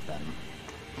a jerk then.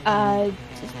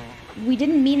 We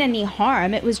didn't mean any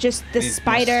harm. It was just the We most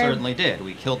spider. certainly did.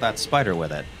 We killed that spider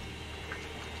with it.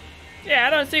 Yeah, I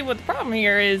don't see what the problem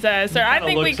here is, sir. I kinda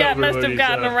think we looks over must at have his,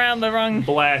 gotten around the wrong...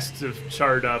 Blasts have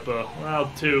charred up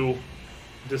two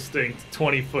distinct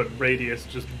 20-foot radius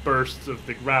just bursts of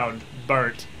the ground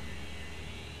burnt.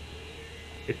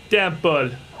 The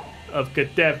temple of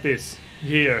Catepis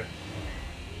here.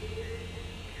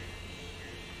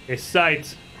 A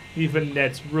site even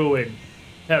that's ruined,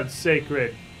 held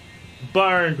sacred,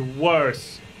 burned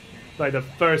worse by the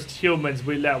first humans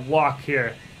we let walk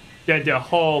here than the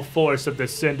whole force of the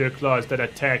Cinder Claws that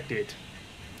attacked it.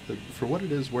 For what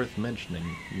it is worth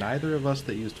mentioning, neither of us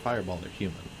that used Fireball are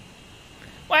human.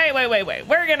 Wait.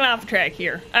 We're getting off track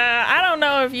here. I don't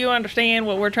know if you understand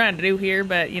what we're trying to do here,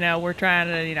 but, we're trying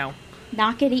to,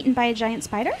 Not get eaten by a giant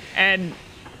spider? and...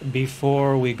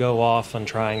 Before we go off on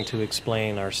trying to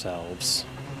explain ourselves,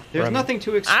 There's nothing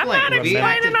to explain. I'm not We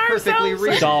acted explaining perfectly ourselves.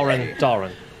 reasonably.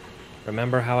 Dalrin,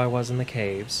 remember how I was in the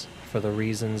caves for the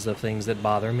reasons of things that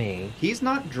bother me? He's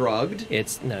not drugged.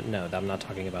 It's no, I'm not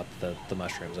talking about the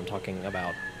mushrooms. I'm talking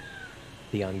about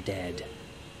the undead.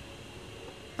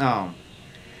 Oh.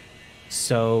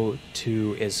 So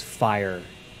too is fire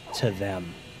to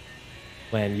them.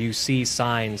 when you see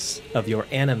signs of your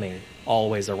enemy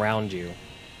always around you,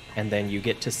 and then you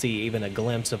get to see even a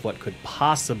glimpse of what could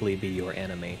possibly be your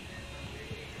enemy,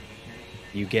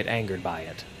 you get angered by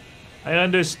it. I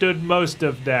understood most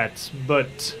of that,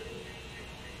 but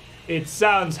it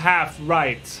sounds half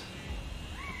right.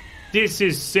 This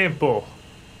is simple.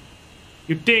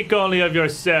 You think only of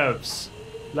yourselves,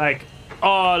 like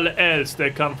all else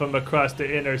that come from across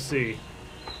the inner sea.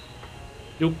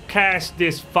 You cast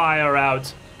this fire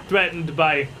out, threatened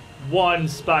by one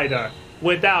spider,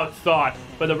 without thought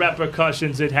for the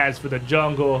repercussions it has for the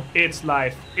jungle, its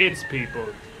life, its people.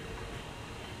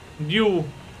 You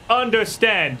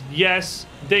understand, yes?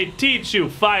 They teach you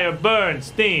fire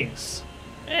burns things.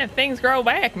 Yeah, things grow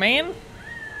back, man.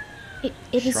 It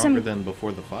was Stronger some. than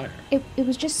before the fire. It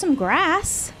was just some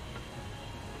grass.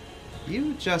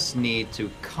 You just need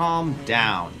to calm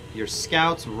down. Your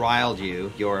scouts riled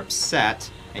you, you're upset,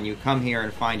 and you come here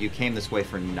and find you came this way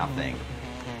for nothing.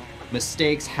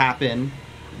 Mistakes happen.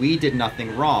 We did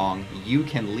nothing wrong. You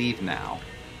can leave now.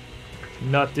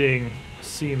 Nothing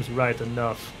seems right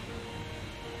enough.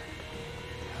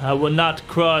 I will not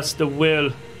cross the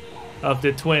will of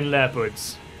the twin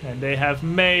leopards, and they have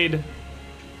made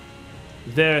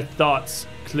their thoughts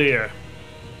clear.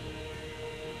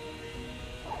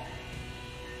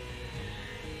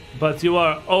 But you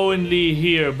are only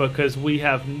here because we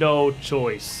have no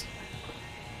choice.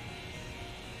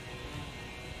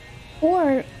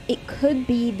 Or it could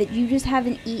be that you just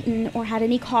haven't eaten or had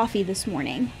any coffee this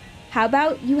morning. How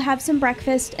about you have some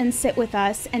breakfast and sit with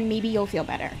us, and maybe you'll feel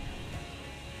better.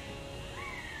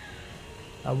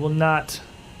 I will not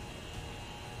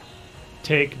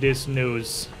take this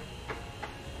news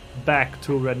back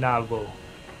to Renavo.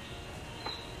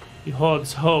 He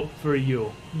holds hope for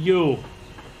you. You,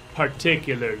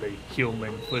 particularly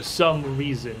human, for some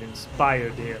reason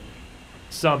inspired him.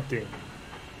 Something.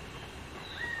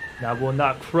 And I will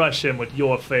not crush him with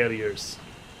your failures.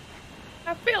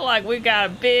 I feel like we got a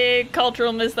big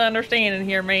cultural misunderstanding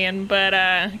here, man.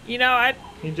 But, you know,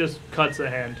 He just cuts a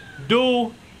hand.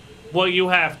 Do what you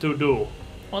have to do.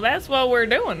 well, that's what we're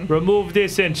doing. Remove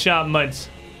this enchantment.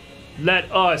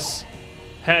 Let us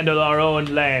handle our own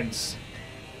lands.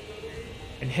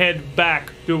 And head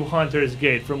back through Hunter's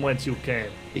Gate from whence you came.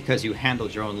 Because you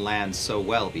handled your own land so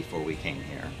well before we came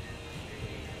here.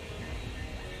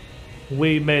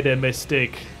 We made a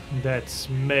mistake that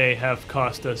may have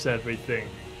cost us everything.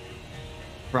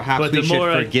 Perhaps But we the should more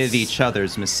I- forgive each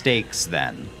other's mistakes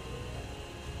then.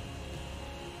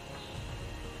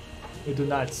 We do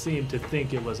not seem to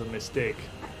think it was a mistake.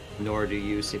 Nor do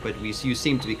you see, but you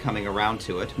seem to be coming around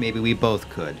to it. Maybe we both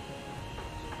could.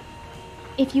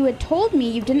 If you had told me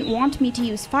you didn't want me to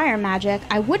use fire magic,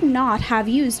 I would not have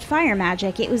used fire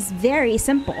magic. It was very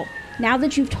simple. Now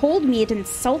that you've told me it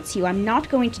insults you, I'm not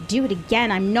going to do it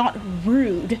again. I'm not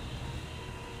rude.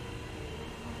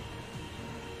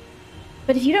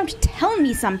 But if you don't tell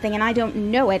me something and I don't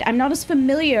know it, I'm not as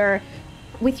familiar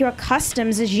with your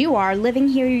customs as you are, living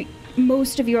here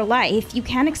most of your life. You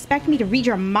can't expect me to read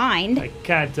your mind. I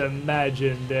can't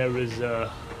imagine there is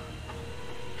a...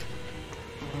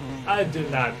 I do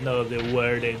not know the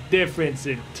word. A difference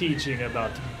in teaching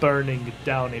about burning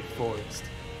down a forest.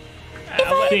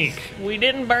 I think. We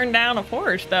didn't burn down a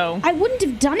forest, though. I wouldn't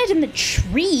have done it in the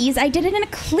trees. I did it in a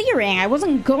clearing. I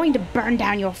wasn't going to burn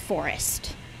down your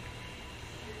forest.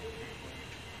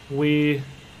 We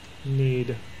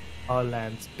need our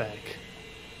lands back.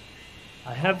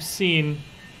 I have seen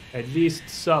at least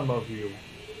some of you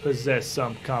possess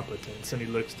some competence, and he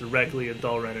looks directly at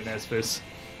Dalren and Esphis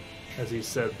as he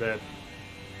said that.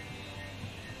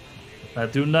 I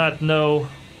do not know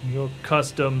your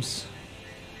customs,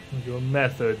 your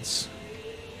methods,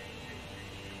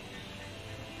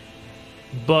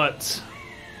 but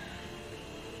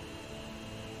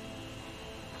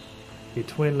the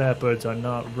twin leopards are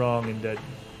not wrong in that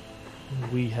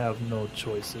we have no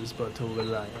choices but to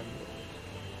rely on you.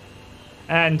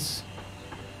 And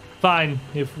fine,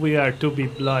 if we are to be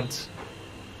blunt,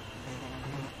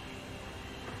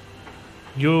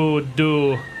 you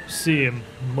do seem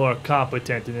more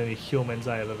competent than any humans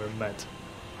I have ever met.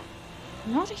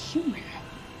 I'm not a human.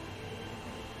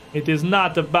 It is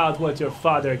not about what your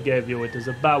father gave you, it is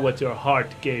about what your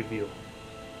heart gave you.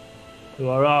 You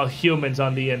are all humans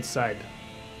on the inside.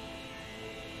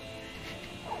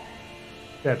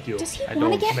 Except you. Does he I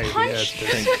want to don't get maybe punched?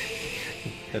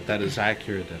 think that is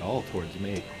accurate at all towards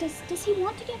me. Does he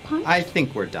want to get punched? I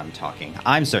think we're done talking.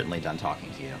 I'm certainly done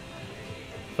talking to you.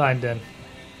 Fine then.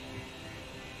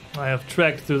 I have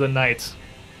trekked through the night,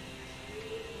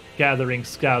 gathering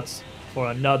scouts for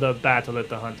another battle at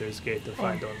the Hunter's Gate to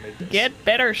find only this. Get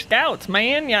better scouts,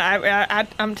 man. Yeah,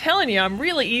 I'm telling you, I'm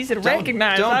really easy to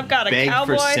recognize. Don't I've got a beg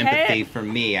cowboy for sympathy hat.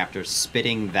 from me after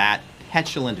spitting that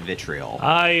petulant vitriol.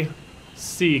 I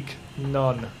seek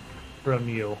none from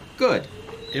you. Good.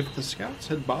 If the scouts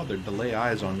had bothered to lay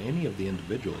eyes on any of the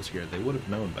individuals here, they would have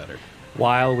known better.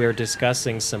 While we're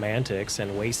discussing semantics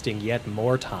and wasting yet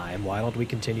more time, why don't we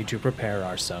continue to prepare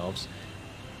ourselves?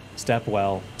 Step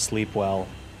well, sleep well.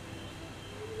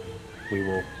 We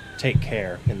will take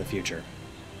care in the future.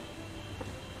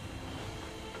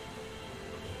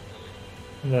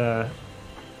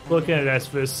 Looking at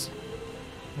Esphus,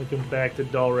 looking back to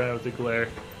Dalran with the glare,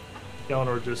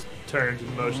 Yelnor just turns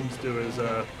and motions to his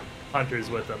hunters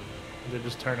with him. They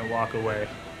just turn and walk away.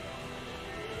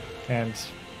 And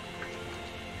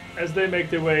as they make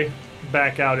their way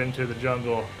back out into the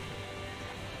jungle,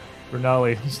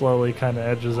 Renali slowly kind of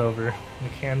edges over,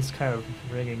 like hands kind of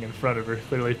ringing in front of her,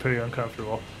 clearly pretty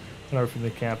uncomfortable, and over from the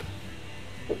camp.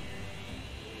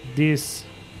 This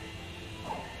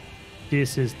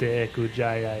is the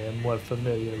Ekujai I am more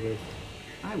familiar with.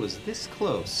 I was this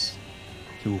close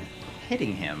to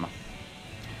hitting him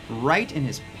right in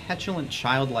his petulant,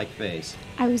 childlike face.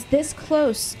 I was this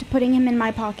close to putting him in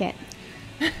my pocket.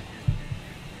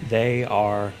 They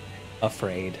are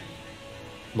afraid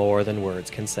more than words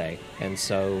can say. And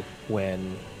so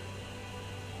when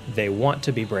they want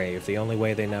to be brave, the only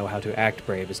way they know how to act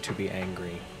brave is to be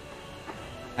angry.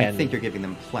 I And- think you're giving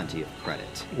them plenty of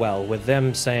credit. Well, with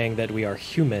them saying that we are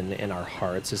human in our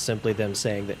hearts is simply them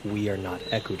saying that we are not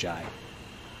Ekujai.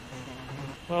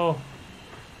 Well,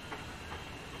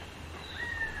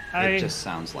 It I just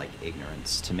sounds like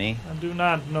ignorance to me. do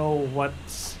not know what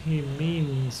he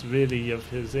means really of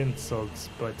his insults,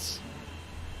 but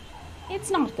It's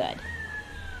not good.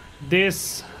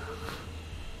 this,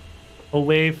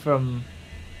 away from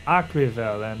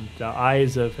Akrivel and the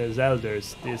eyes of his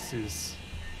elders, this is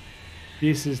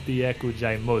the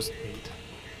Ekujai most need.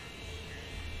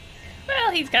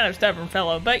 Well, he's kind of a stubborn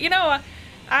fellow, but you know,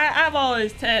 I've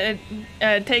always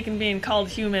taken being called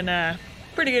human a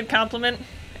pretty good compliment,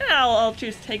 and I'll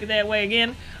choose to take it that way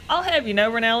again. I'll have you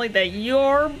know, Renelli, that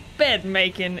your bed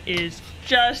making is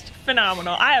just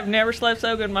phenomenal. I have never slept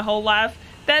so good in my whole life.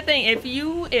 That thing,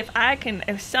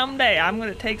 if someday I'm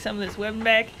gonna take some of this weapon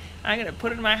back, I'm gonna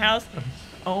put it in my house.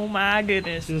 Oh my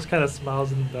goodness. She just kind of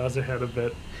smiles and bows her head a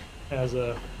bit as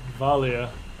Valia.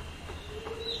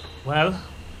 Well,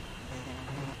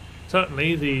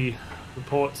 certainly the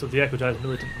reports of the Ekujai's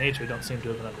militant nature don't seem to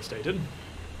have been understated.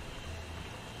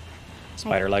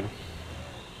 Spider leg.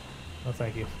 No,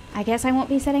 thank you. I guess I won't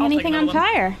be setting I'll take anything on another one.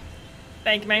 fire.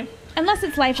 Thank you, man. Unless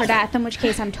it's life or death, in which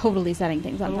case I'm totally setting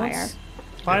things on fire.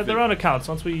 By their own accounts,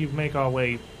 once we make our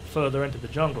way further into the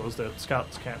jungles, the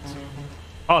scouts can't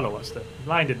follow us. They're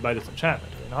blinded by this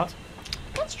enchantment, are they not?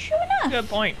 That's true enough. Good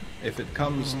point. If it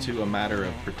comes to a matter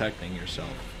of protecting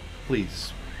yourself,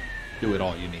 please do it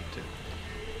all you need to.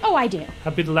 Oh, I do.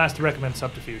 I'd be the last to recommend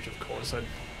subterfuge, of course. I'd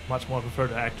much more prefer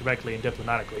to act directly and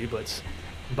diplomatically, but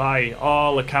by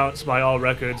all accounts, by all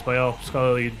records, by all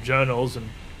scholarly journals and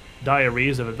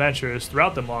diaries of adventurers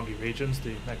throughout the Mongi regions,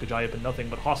 the Ekujai have been nothing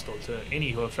but hostile to any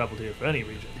who have traveled here for any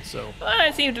region, so... Well,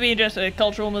 it seems to be just a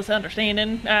cultural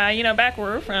misunderstanding. Back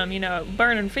where we're from,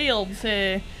 burning fields,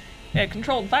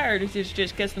 controlled fire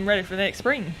just gets them ready for the next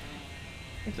spring.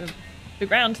 The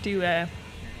ground's too,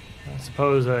 I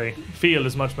suppose a field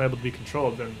is much more able to be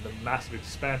controlled than the massive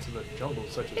expanse of the jungle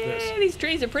such as this. these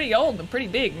trees are pretty old and pretty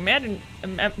big. Imagine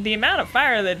the amount of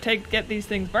fire that'd take to get these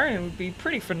things burning would be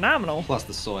pretty phenomenal. Plus,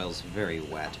 the soil's very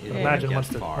wet. It won't Imagine get once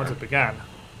far. it began.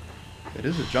 It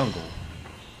is a jungle.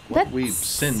 What we That's-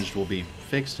 singed will be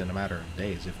fixed in a matter of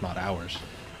days, if not hours.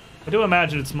 I do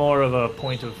imagine it's more of a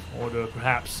point of order,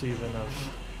 perhaps even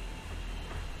of...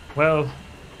 Well,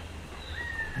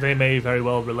 they may very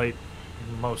well relate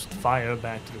most fire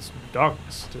back to this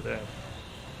darkness, to their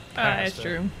That's past,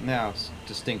 true. Now, it's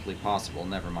distinctly possible,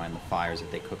 never mind the fires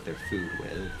that they cook their food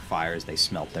with, fires they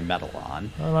smelt their metal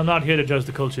on. Well, I'm not here to judge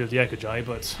the culture of the Ekujai,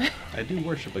 but I do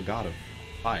worship a god of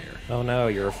fire. Oh no,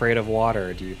 you're afraid of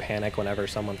water. Do you panic whenever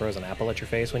someone throws an apple at your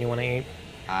face when you want to eat?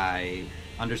 I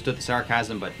understood the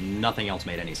sarcasm, but nothing else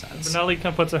made any sense. Benelli kind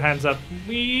of puts her hands up.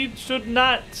 We should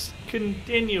not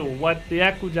continue what the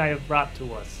Ekujai have brought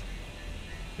to us.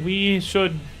 We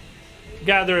should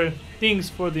gather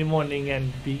things for the morning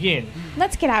and begin.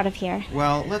 Let's get out of here.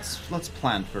 Well, let's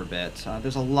plan for a bit.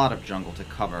 There's a lot of jungle to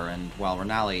cover, and while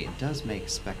Renali does make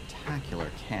spectacular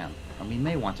camp, we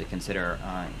may want to consider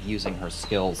using her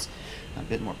skills a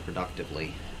bit more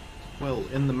productively. Well,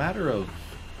 in the matter of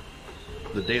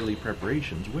the daily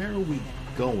preparations, where are we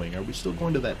going? Are we still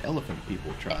going to that elephant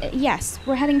people tribe? Yes,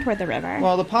 we're heading toward the river.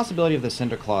 Well, the possibility of the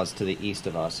Cinder Claws to the east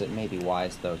of us, it may be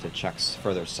wise, though, to check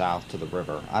further south to the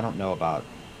river. I don't know about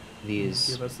these...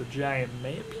 Give us a giant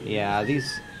map here. Yeah,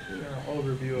 these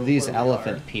Overview of these where we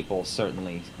elephant are. people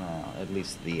certainly, at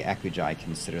least the Ekujai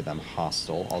consider them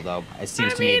hostile, although it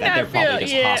seems I to me mean, that they're I probably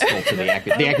feel- just hostile to the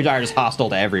Ekujai. The Ekujai are just hostile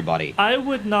to everybody. I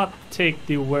would not take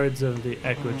the words of the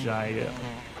Ekujai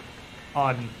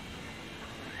on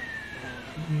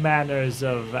manners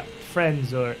of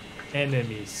friends or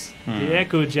enemies. The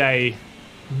Ekujai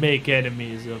make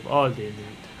enemies of all they need.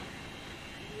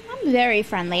 I'm very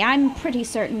friendly. I'm pretty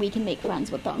certain we can make friends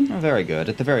with them. Very good.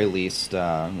 At the very least,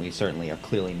 we certainly are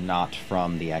clearly not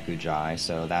from the Ekujai,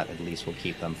 so that at least will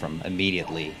keep them from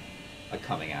immediately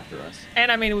coming after us.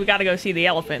 And I mean, we got to go see the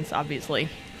elephants, obviously.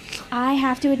 I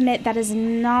have to admit that is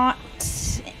not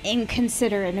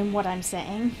inconsiderate in what I'm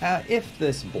saying. If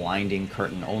this blinding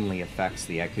curtain only affects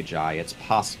the Ekujai, it's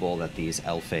possible that these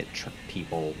Elfit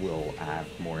people will have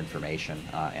more information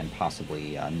and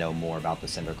possibly know more about the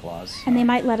Cinder Claws. And they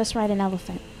might let us ride an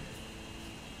elephant.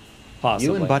 Possibly.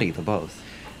 You and Buddy, the both.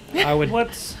 I would.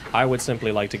 What's I would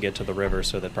simply like to get to the river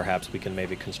so that perhaps we can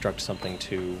maybe construct something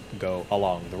to go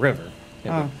along the river. It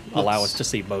would allow us to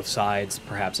see both sides,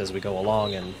 perhaps as we go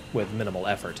along, and with minimal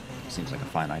effort. Seems like a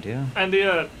fine idea. and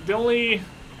the only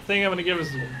thing I'm going to give as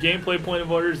a gameplay point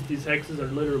of order is these hexes are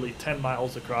literally 10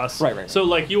 miles across. Right. So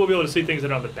like you will be able to see things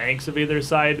that are on the banks of either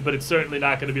side, but it's certainly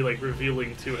not going to be like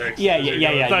revealing two hexes. Yeah, as yeah, you yeah,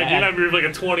 go. yeah, It's not- yeah. You're not going to be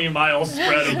like a 20-mile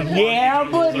spread of the Yeah,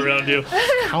 jungles but- around you.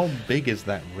 How big is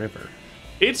that river?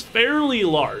 It's fairly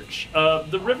large.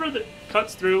 The river that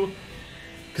cuts through,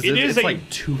 Because It is it's a- like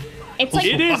two. It's like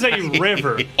it is a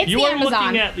river. It's you the are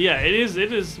Amazon. looking at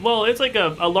it is well, it's like a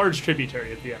large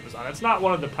tributary of the Amazon. It's not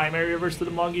one of the primary rivers to the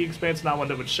Mongi Expanse, not one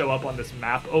that would show up on this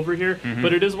map over here,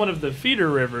 but it is one of the feeder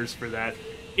rivers for that.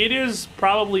 It is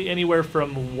probably anywhere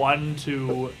from 1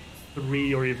 to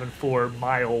 3 or even 4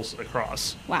 miles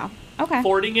across. wow. Okay.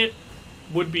 Fording it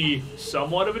would be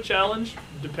somewhat of a challenge,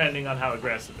 depending on how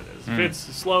aggressive it is. If it's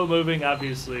slow moving,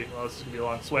 obviously, well, this is gonna be a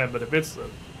long swim. But if it's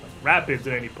rapids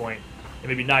at any point, it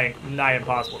may be nigh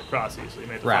impossible to cross easily. You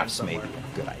may have to find Rafts may somewhere.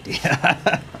 be a good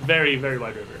idea. Very, very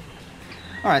wide river.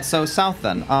 All right, so south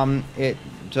then. It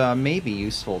may be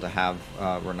useful to have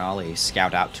Renali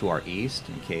scout out to our east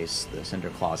in case the Cinder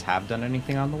Claws have done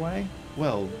anything on the way.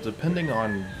 Well, depending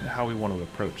on how we want to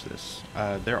approach this,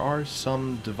 there are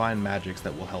some divine magics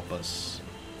that will help us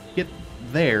get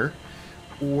there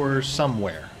or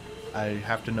somewhere. I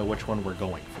have to know which one we're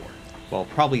going for. Well,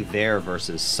 probably there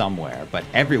versus somewhere, but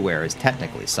everywhere is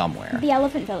technically somewhere. The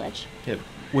Elephant Village.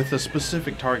 With a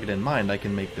specific target in mind, I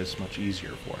can make this much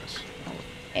easier for us.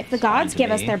 If the It's fine gods to give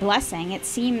us me. their blessing, it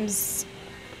seems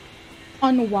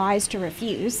unwise to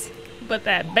refuse. But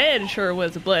that bed sure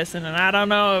was a blessing, and I don't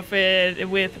know if it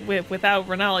without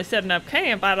Renali setting up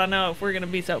camp, I don't know if we're gonna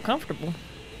be so comfortable.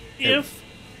 If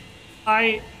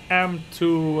I am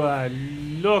to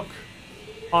look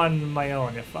on my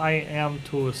own, if I am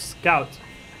to scout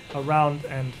around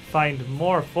and find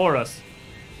more for us,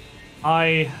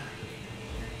 I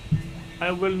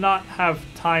will not have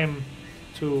time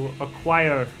to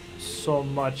acquire so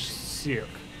much silk.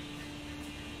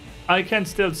 I can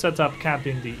still set up camp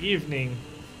in the evening,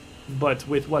 but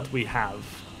with what we have.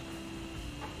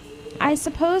 I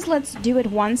suppose let's do it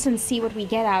once and see what we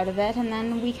get out of it, and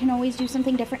then we can always do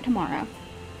something different tomorrow.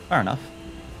 Fair enough.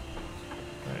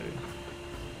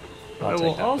 I I'll will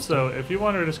take that, also, if you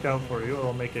want her to scout for you, I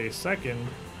will make a second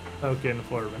token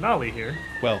for Renali here.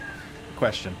 Well,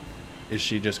 question. Is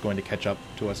she just going to catch up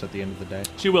to us at the end of the day?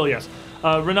 She will, yes.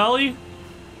 Renali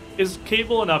is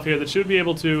capable enough here that she would be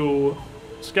able to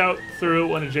scout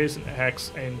through an adjacent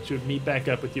hex, and she would meet back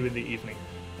up with you in the evening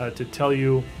to tell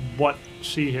you what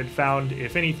she had found,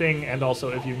 if anything, and also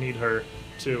if you need her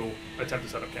to attempt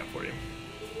to set up camp for you.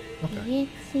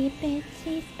 Itsy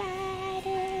bitsy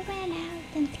spider went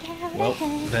out and scouted Well,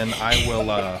 ahead. then I will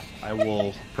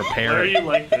Why prepare. are you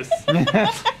like this?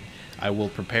 I will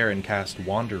prepare and cast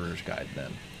Wanderer's Guide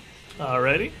then.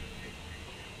 Alrighty.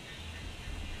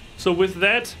 So with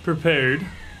that prepared,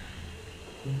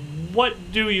 what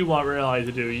do you want Renali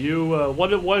to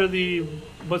do?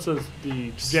 What's the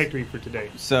trajectory for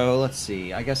today? So let's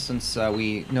see. I guess since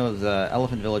we know the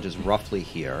Elephant Village is roughly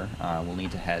here, we'll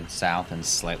need to head south and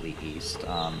slightly east.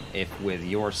 If with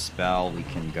your spell we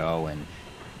can go and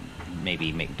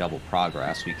maybe make double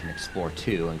progress, we can explore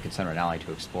 2 and can send an ally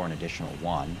to explore an additional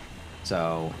 1.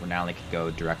 So Renali could go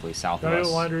directly south Tell of me us.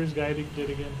 what Wanderer's Guide did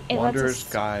again. It lets Wanderer's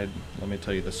us- Guide. Let me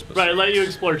tell you the specifics. Right, let you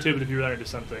explore too, but if you run into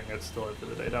something, that's still it for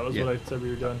the day. That was Yeah. what I said we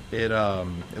were doing. It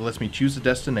lets me choose a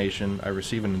destination. I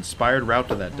receive an inspired route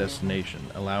to that destination,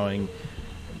 allowing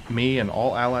me and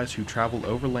all allies who travel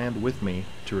overland with me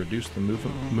to reduce the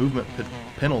movement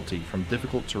penalty from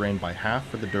difficult terrain by half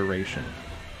for the duration.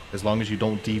 As long as you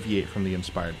don't deviate from the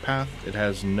inspired path, it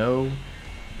has no.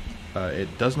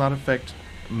 It does not affect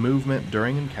movement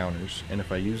during encounters, and if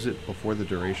I use it before the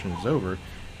duration is over,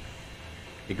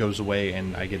 it goes away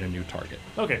and I get a new target.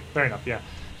 Okay, fair enough, yeah.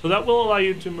 So that will allow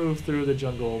you to move through the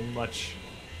jungle much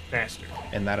faster.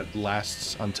 And that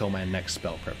lasts until my next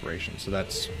spell preparation. So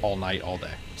that's all night, all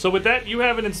day. So with that, you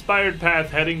have an inspired path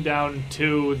heading down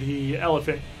to the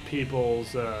elephant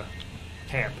people's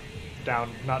camp,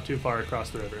 down not too far across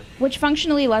the river. Which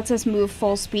functionally lets us move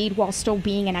full speed while still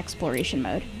being in exploration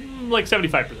mode. Like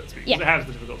 75% speed. Yeah. It has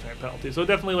the difficult terrain penalty, so it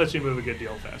definitely lets you move a good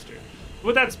deal faster.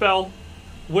 With that spell,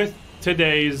 with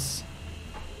today's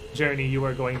journey, you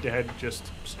are going to head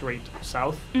just straight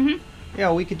south.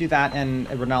 Yeah, we could do that, and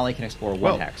Renali can explore one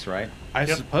Well- hex, right? I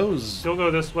Yep. suppose You'll go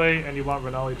this way, and you want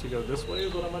Renali to go this way,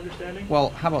 is what I'm understanding? Well,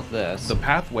 how about this? the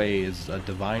pathway is a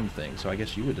divine thing, so I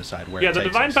guess you would decide where Yeah, it the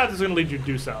takes divine us. path is going to lead you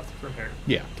due south from here.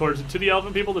 Yeah. To the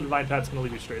elephant people, the divine path is going to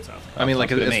lead you straight south. I mean, like,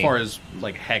 Sounds good to as me. far as,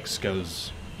 like, hex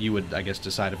goes, you would, I guess,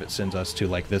 decide if it sends us to,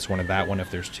 like, this one or that one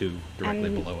if there's two directly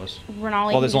And- below us.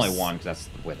 Renali Well, there's can only just- one, because that's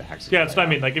the way the hex is. Yeah, that's what I laid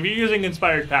mean. out. Like, if you're using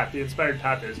inspired path, the inspired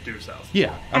path is due south.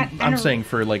 Yeah, And I'm a- saying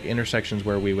for, like, intersections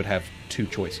where we would have two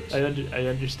choices. I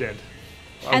understand.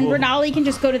 And will- Renali can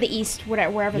just go to the east,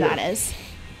 wherever that is.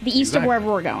 The east Exactly. of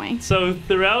wherever we're going. So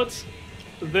throughout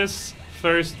this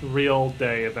first real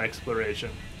day of exploration,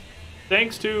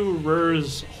 thanks to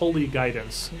Rur's holy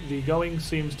guidance, the going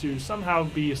seems to somehow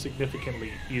be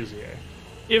significantly easier,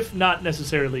 if not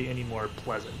necessarily any more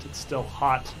pleasant. It's still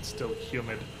hot, it's still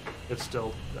humid, it's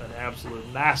still an absolute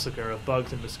massacre of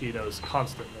bugs and mosquitoes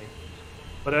constantly.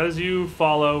 But as you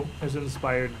follow his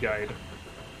inspired guide,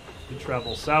 you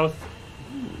travel south,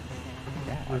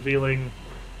 revealing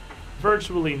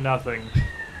virtually nothing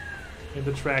in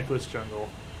the trackless jungle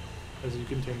as you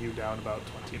continue down about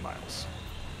 20 miles,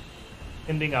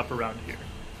 ending up around here.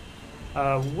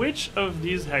 Which of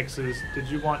these hexes did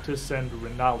you want to send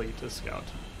Renali to scout?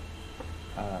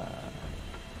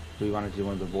 Do we want to do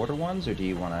one of the border ones, or do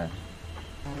you want to?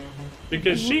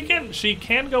 Because she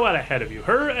can go out ahead of you.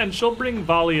 Her, and she'll bring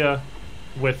Valia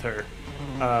with her.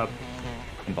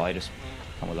 Can Volley just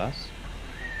come with us?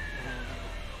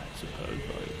 I suppose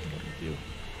Valia can come with you.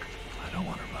 I don't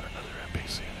want to run another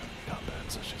NPC in combat,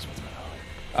 so she's with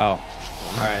Renali. Oh,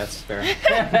 all right, that's fair.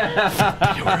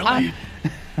 Purely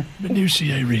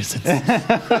minutiae reasons.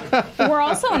 We're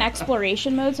also in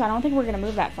exploration mode, so I don't think we're going to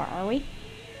move that far, are we?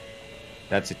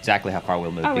 That's exactly how far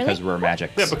we'll move Oh, really? because we're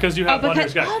magic. Yeah, because you have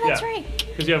Wanderer's Guide. Oh, that's yeah. right.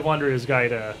 Because you have Wanderer's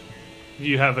Guide,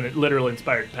 you have a literal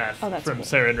inspired path Oh, that's from cool.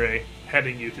 Saren Ray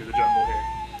heading you through the jungle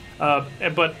here.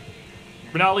 But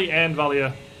Renali and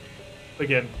Valia,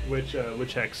 again, which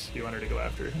hex do you want her to go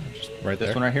after? Right This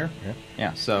there. one right here. Yeah.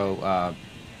 Yeah. So,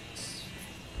 it's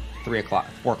 4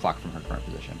 o'clock from her current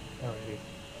position. Alrighty.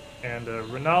 And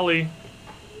Renali,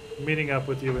 meeting up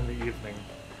with you in the evening,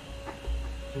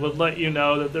 would let you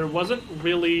know that there wasn't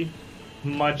really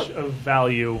much of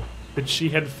value that she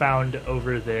had found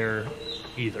over there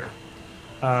either.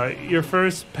 Your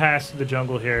first pass to the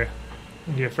jungle here,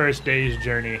 your first day's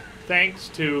journey, thanks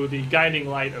to the guiding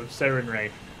light of Saren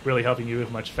Ray really helping you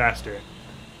move much faster.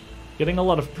 Getting a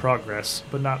lot of progress,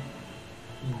 but not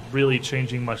really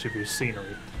changing much of your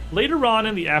scenery. Later on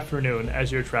in the afternoon,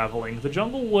 as you're traveling, the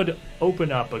jungle would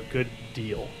open up a good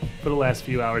deal for the last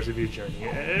few hours of your journey.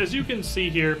 As you can see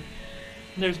here,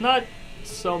 there's not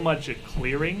so much a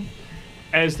clearing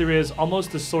as there is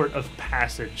almost a sort of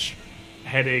passage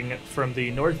heading from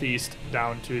the northeast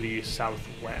down to the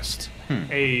southwest.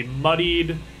 A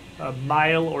muddied, a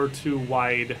mile or two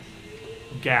wide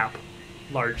gap,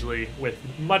 largely, with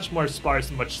much more sparse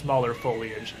and much smaller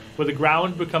foliage, where the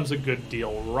ground becomes a good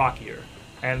deal rockier,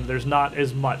 and there's not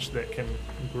as much that can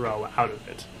grow out of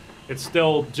it. It's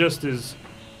still just as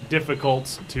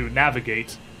difficult to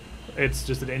navigate. It's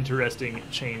just an interesting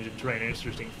change in terrain, an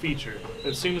interesting feature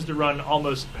that seems to run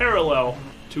almost parallel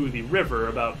to the river,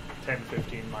 about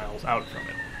 10-15 miles out from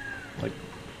it. Like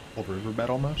Old Riverbed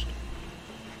almost.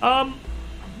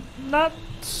 Not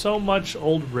so much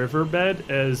old riverbed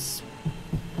as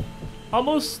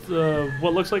almost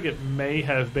what looks like it may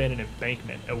have been an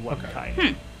embankment of one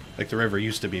kind. Like the river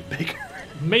used to be bigger.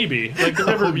 maybe. Like the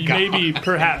river Oh, God. maybe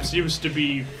perhaps used to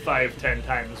be 5-10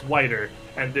 times wider,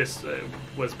 and this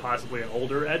was possibly an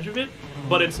older edge of it.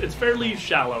 But it's fairly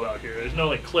shallow out here. There's no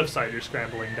like cliffside you're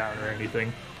scrambling down or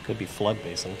anything. Could be flood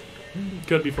basin.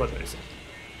 Could be flood basin.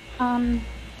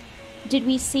 Did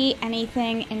we see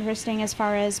anything interesting as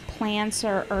far as plants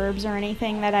or herbs or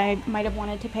anything that I might have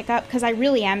wanted to pick up? Because I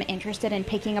really am interested in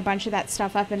picking a bunch of that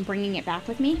stuff up and bringing it back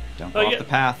with me. Don't go off yeah. the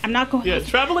path. I'm not going. Yeah,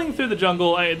 traveling through the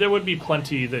jungle, there would be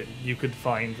plenty that you could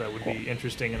find that would be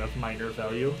interesting and of minor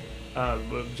value,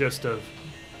 just of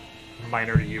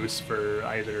minor use for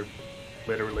either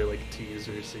literally like teas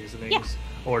or seasonings,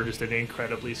 Yeah. or just an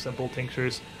incredibly simple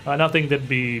tinctures. Nothing that'd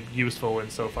be useful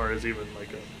insofar as even like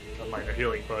a minor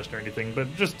healing potion or anything,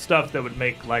 but just stuff that would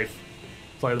make life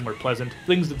slightly more pleasant.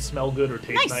 Things that smell good or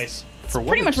taste Nice. nice. For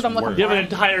pretty much it's what I'm looking worth, You have an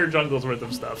entire jungle's worth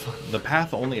of stuff. The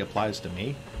path only applies to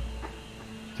me.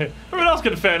 Everyone else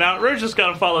can fan out. We're just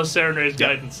gotta follow Serenay's Yep.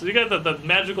 guidance. You got the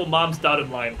magical mom's dotted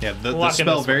line. Yeah, the Walk in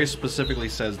spell this very specifically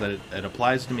says that it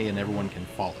applies to me and everyone can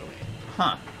follow me.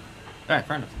 Huh. All right,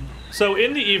 fair enough. So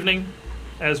in the evening,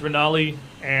 as Renali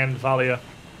and Valia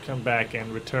come back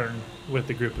and return with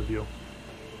the group of you,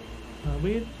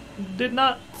 we did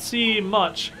not see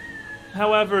much.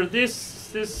 However, this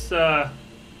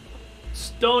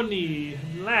stony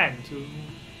land,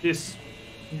 this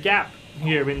gap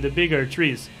here in the bigger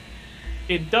trees,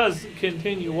 it does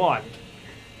continue on.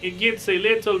 It gets a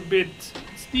little bit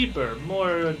steeper,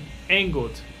 more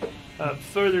angled.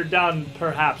 Further down,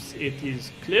 perhaps it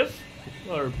is cliff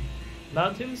or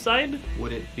mountainside.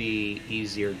 Would it be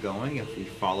easier going if we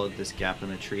followed this gap in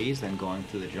the trees than going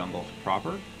through the jungle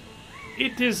proper?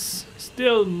 It is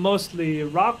still mostly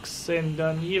rocks and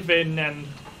uneven and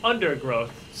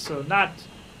undergrowth, so not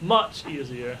much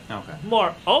easier. Okay.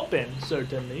 More open,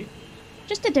 certainly,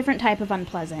 Just a different type of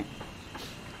unpleasant.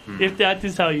 if that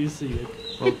is how you see it.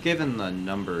 Well, given the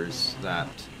numbers that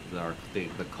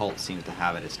the cult seems to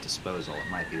have at its disposal, it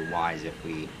might be wise if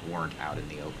we weren't out in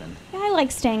the open. Yeah, I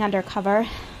like staying under cover.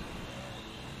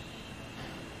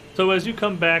 So as you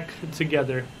come back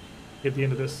together at the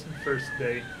end of this first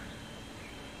day,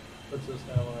 what's this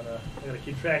now on? I gotta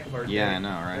keep track of our Yeah, day. I know,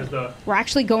 right? As the We're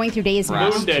actually going through days now.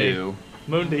 Round Moon Day. 2.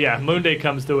 Moon Day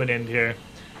comes to an end here.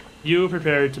 You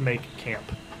prepare to make camp.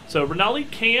 So Renali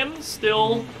can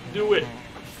still do it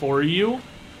for you.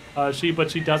 But she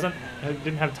doesn't.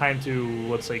 Didn't have time to,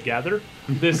 let's say, gather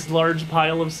this large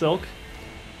pile of silk.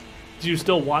 Do you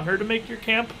still want her to make your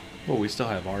camp Well, we still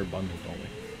have our bundle, don't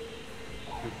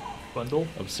we? bundle?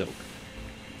 Of silk.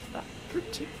 Not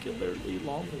particularly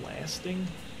long lasting.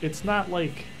 It's not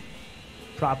like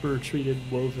proper treated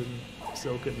woven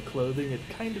silk and clothing. It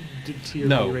kind of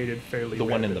deteriorated fairly. The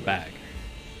one in the rapidly. bag.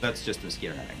 That's just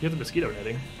mosquito netting. You have the mosquito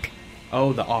netting.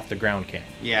 Oh, the off the ground camp.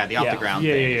 Yeah, the off Yeah. the ground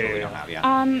Yeah, thing yeah, is what yeah, we yeah. don't have.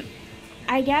 Yeah.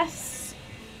 I guess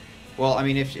Well, I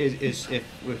mean, if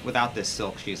without this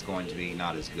silk, she's going to be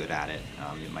not as good at it.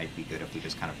 It might be good if we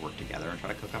just kind of work together and try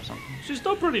to cook up something. She's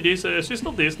still pretty decent. She's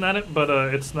still decent at it, but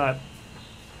it's not.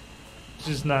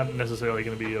 She's not necessarily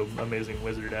going to be an amazing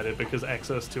wizard at it because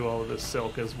access to all of this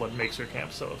silk is what makes her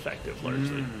camp so effective,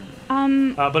 largely.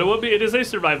 But it will be. It is a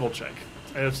survival check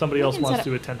if somebody We else can wants set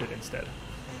to attempt it instead.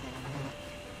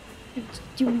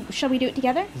 shall we do it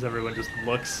together? Because everyone just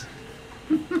looks.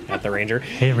 At the ranger.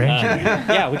 Hey, Ranger.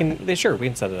 Yeah, we can. Sure, we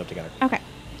can set it up together. Okay.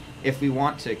 If we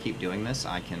want to keep doing this,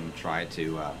 I can try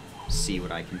to see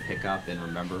what I can pick up and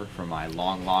remember from my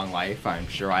long, long life. I'm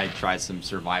sure I tried some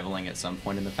survivaling at some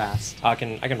point in the past. I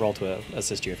can roll to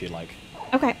assist you if you'd like.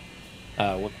 Okay.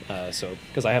 So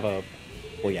because I have a.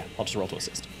 Well, yeah, I'll just roll to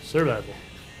assist. Survival.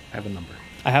 I have a number.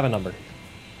 I have a number.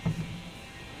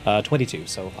 22,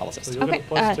 so I'll assist. So you'll Okay. get a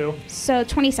plus 2. So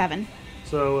 27.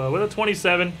 So with a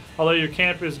 27, although your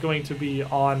camp is going to be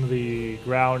on the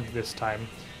ground this time,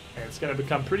 and it's going to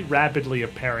become pretty rapidly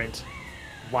apparent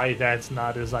why that's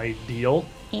not as ideal.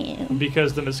 Ew.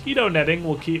 Because the mosquito netting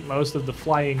will keep most of the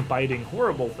flying, biting,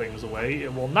 horrible things away.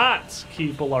 It will not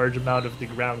keep a large amount of the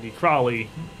groundy, crawly,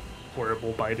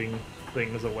 horrible, biting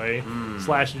things away,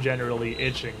 / generally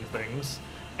itching things.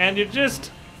 And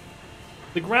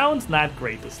the ground's not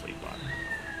great to sleep on.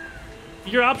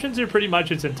 Your options are pretty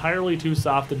much it's entirely too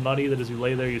soft and muddy that as you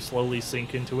lay there you slowly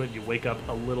sink into it and you wake up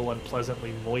a little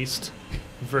unpleasantly moist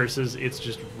versus it's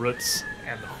just roots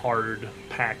and hard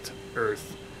packed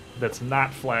earth that's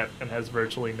not flat and has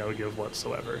virtually no give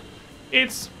whatsoever.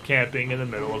 It's camping in the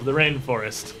middle of the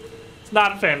rainforest. It's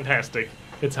not fantastic.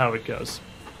 It's how it goes.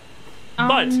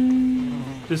 But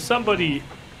does somebody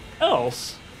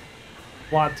else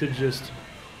want to just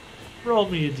roll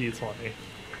me a d20?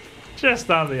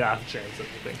 Just on the off chance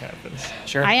anything happens.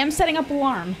 Sure. I am setting up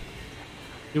alarm.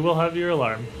 You will have your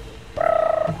alarm.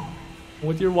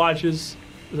 With your watches,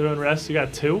 their own rest, you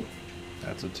got 2.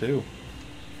 That's a 2.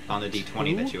 On the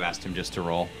d20 that you asked him just to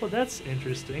roll. Well, that's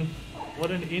interesting.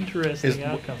 What an interesting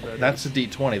outcome That's a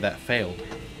d20 that failed.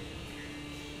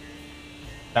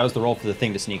 That was the roll for the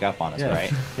thing to sneak up on us, right?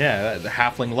 Yeah, the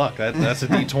halfling luck. That's a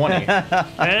d20.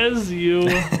 As you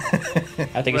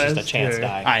I think it's just a Rest chance here.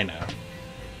 die. I know.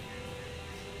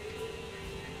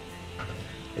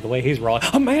 The way he's rolling,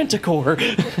 a manticore.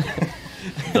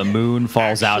 The moon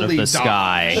falls out of Actually, the Doc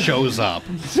sky. shows up.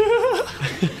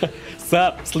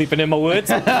 Sup? Sleeping in my woods?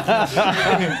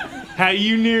 how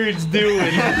you nerds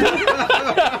doing?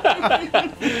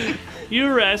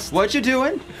 You rest. What you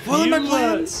doing? Following my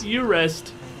plans. You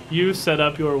rest. You set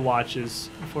up your watches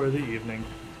for the evening.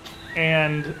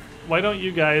 And why don't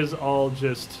you guys all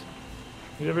just...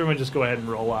 Everyone just go ahead and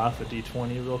roll off a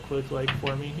d20 real quick, like,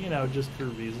 for me. You know, just for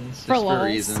reasons. For Just for lulz.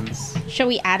 reasons. Shall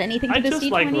we add anything to I this just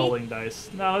D20? like rolling dice.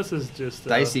 No, this is just...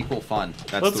 Dice equal fun.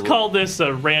 That's let's the call rule. this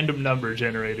a random number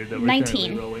generator that we're 19.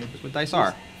 currently rolling. That's what dice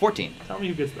are. 14. Tell me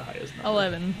who gets the highest number.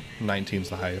 11. 19's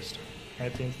the highest.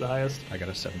 19's the highest. I got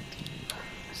a 17.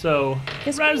 So,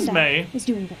 This green Resme... die is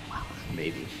doing very well.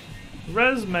 Maybe.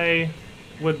 Resme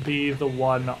would be the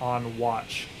one on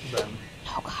watch then.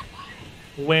 Oh god,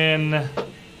 why? When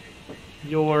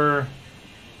your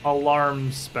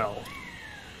alarm spell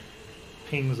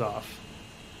pings off.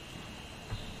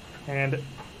 And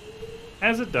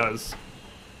as it does,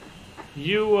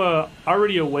 you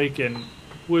already awaken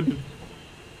would...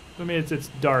 I mean, it's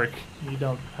dark. You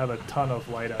don't have a ton of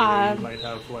light out here. You might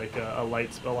have like a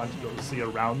light spell on to be able to see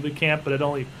around the camp, but it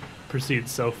only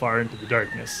proceeds so far into the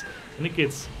darkness. And it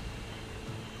gets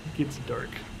dark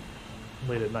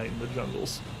late at night in the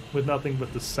jungles with nothing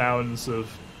but the sounds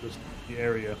of just the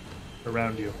area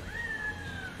around you.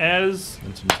 As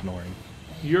And some snoring.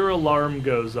 your alarm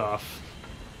goes off,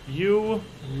 you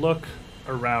look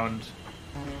around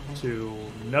to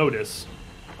notice,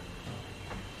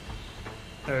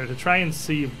 or to try and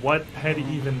see what had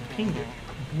even pinged it.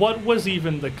 What was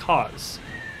even the cause?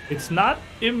 It's not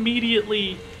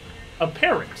immediately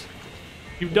apparent.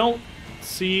 You don't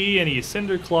see any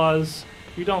cinder claws.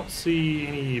 You don't see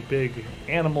any big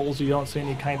animals. You don't see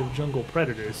any kind of jungle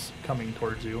predators coming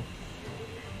towards you.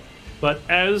 But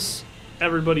as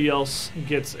everybody else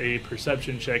gets a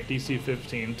perception check, DC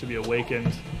 15, to be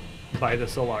awakened by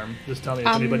this alarm. Just tell me if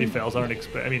anybody fails. I don't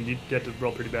expect. I mean, you have to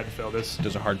roll pretty bad to fail this.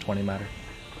 Does a hard 20 matter?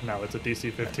 No, it's a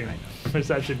DC 15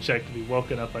 perception check to be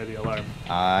woken up by the alarm.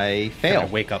 I Gotta fail.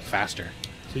 wake up faster.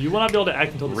 So you will not be able to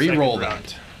act until the Reroll second round.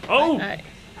 that. Oh, Aye.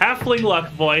 halfling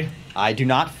luck, boy. I do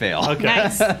not fail. Okay.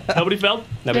 Nice. Nobody failed?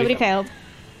 Nobody failed.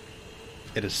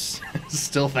 It is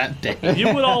still that day.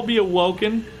 You would all be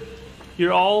awoken.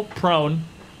 You're all prone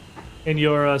in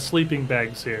your sleeping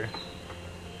bags here.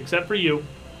 Except for you,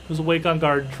 who's awake on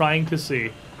guard, trying to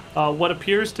see what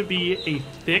appears to be a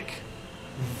thick,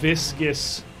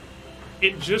 viscous...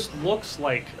 It just looks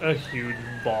like a huge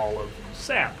ball of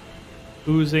sap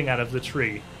oozing out of the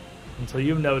tree until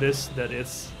you notice that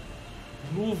it's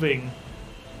moving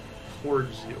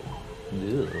towards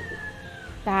you.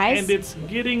 Guys, And it's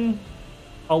getting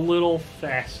a little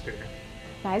faster.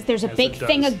 there's a as big it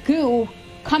thing does. of goo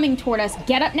coming toward us.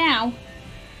 Get up now.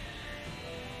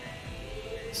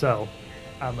 So,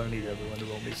 I'm gonna need everyone to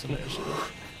roll me some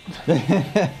initiative.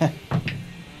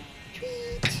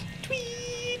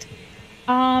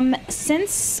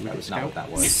 Since That's not what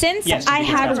that was. since Yes, I you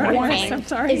can had cast it. warning, I'm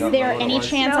sorry. is there any Otherwise-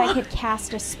 chance No. I could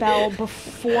cast a spell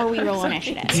before we roll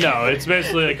initiative? No, it's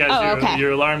basically like as Oh, okay.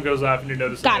 your alarm goes off and you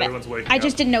notice that Got it. everyone's waking I up.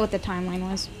 just didn't know what the timeline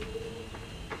was.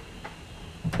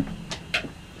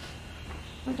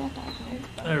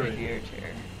 All right.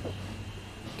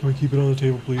 Can we keep it on the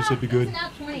table, please? That'd be good.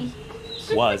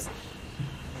 Was.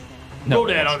 Roll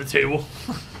that on the table.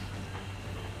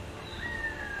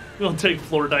 We don't take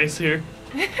floor dice here.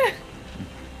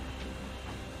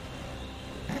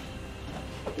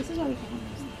 This is why we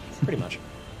can. Pretty much.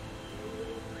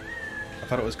 I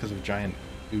thought it was because of giant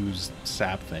ooze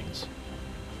sap things.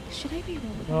 Should I be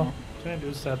rolling? Well, trying to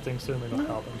do sad things certainly don't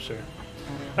help, I'm sure.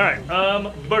 All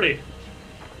right, Birdie.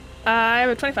 I have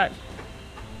a 25.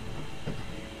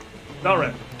 All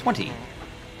right. 20.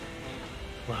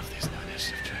 Love these new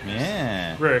initiative checks.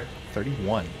 Yeah. Rare.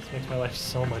 31. This makes my life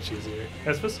so much easier.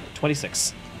 Espus?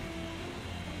 26.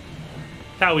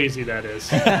 How easy that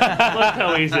is. Look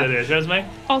how easy that is. Resume?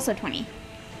 Also 20.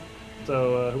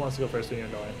 So, who wants to go first in your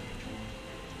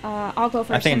line? I'll go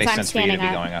first I think it since makes I'm sense for you to standing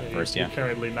be up. going up first, You're yeah.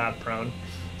 currently not prone.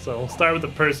 So we'll start with the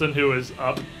person who is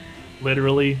up,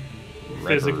 literally,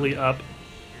 physically up.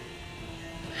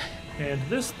 And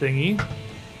this thingy,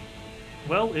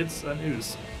 well, it's an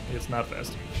ooze. It's not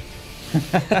fast.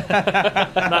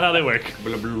 Not how they work.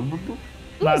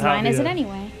 Whose line is it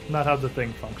anyway? Not how the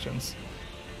thing functions.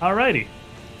 Alrighty.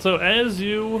 So as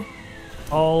you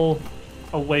all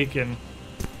awaken,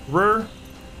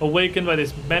 awakened by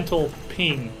this mental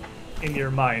ping in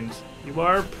your mind. You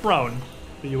are prone,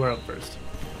 but you are up first.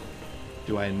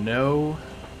 Do I know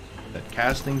that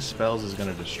casting spells is going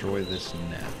to destroy this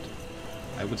net?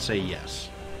 I would say yes.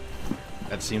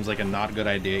 That seems like a not good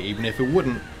idea, even if it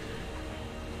wouldn't.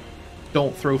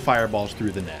 Don't throw fireballs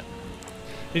through the net.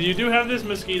 And you do have this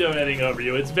mosquito netting over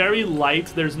you. It's very light.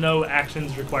 There's no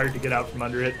actions required to get out from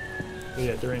under it. But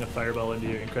yeah, throwing a fireball into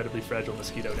your incredibly fragile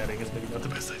mosquito netting is maybe not the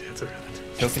best idea to do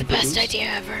it. Token for ooze? idea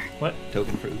ever. What?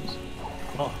 Token for ooze.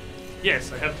 Oh,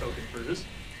 yes, I have token for this.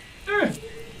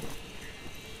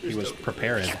 He was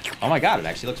prepared. Oh my god, it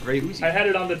actually looks very oozy. I had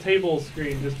it on the table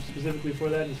screen just specifically for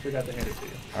that and just forgot to hand it to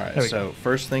you. All right, There we so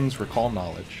first things, recall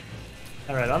knowledge.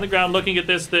 All right, on the ground looking at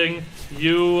this thing,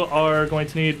 you are going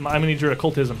to need, I'm going to need your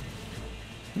occultism.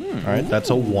 All right, that's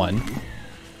a 1.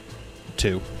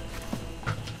 2.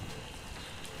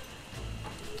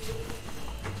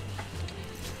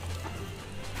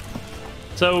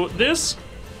 So this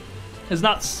is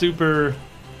not super,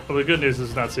 well, the good news is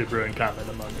it's not super uncommon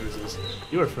among oozes.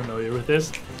 You are familiar with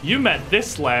this. You met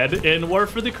this lad in War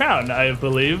for the Crown, I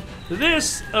believe.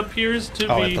 This appears to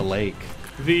Oh, be at the lake.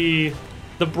 the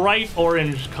bright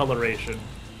orange coloration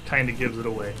kind of gives it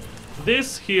away.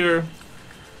 This here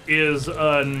is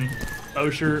an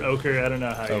ochre, I don't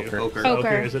know how Ochre. you... Ochre.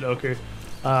 Ochre. Is it ochre?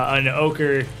 An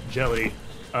ochre jelly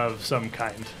of some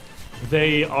kind.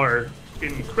 They are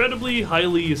incredibly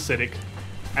highly acidic,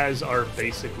 as are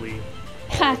basically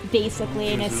Basically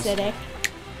an Oozes. acidic.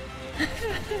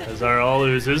 as are all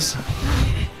oozes.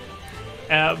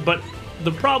 But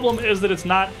the problem is that it's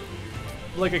not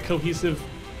like a cohesive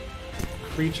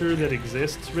creature that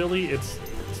exists, really. It's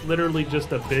literally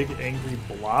just a big angry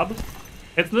blob.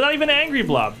 It's not even an angry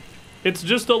blob. It's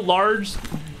just a large,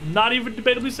 not even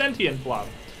debatably sentient blob.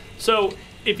 So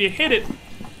if you hit it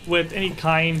with any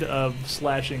kind of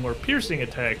slashing or piercing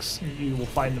attacks, you will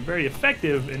find them very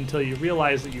effective until you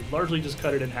realize that you've largely just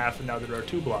cut it in half and now there are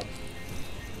 2 blobs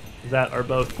that are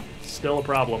both still a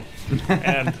problem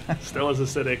and still as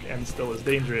acidic and still as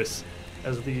dangerous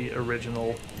as the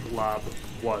original blob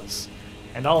was.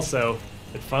 And also,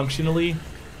 that functionally,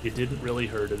 you didn't really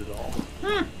hurt it at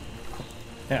all.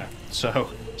 Yeah. So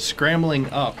scrambling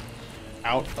up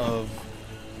out of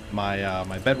my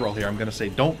my bedroll here, I'm gonna say,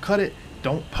 don't cut it,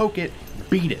 don't poke it,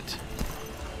 beat it.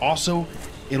 Also,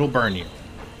 it'll burn you.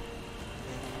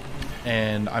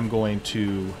 And I'm going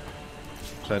to.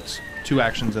 So that's 2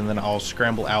 actions, and then I'll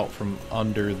scramble out from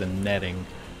under the netting,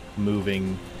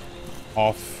 moving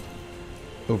off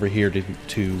over here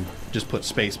to just put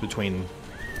space between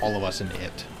all of us and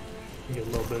it. You get a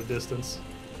little bit of distance.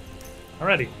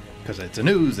 Alrighty. Because it's a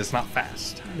ooze, it's not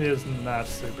fast. It is not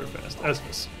super fast.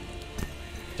 Espus.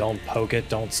 Don't poke it,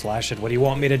 don't slash it. What do you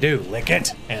want me to do? Lick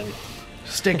it? And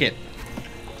Stick it.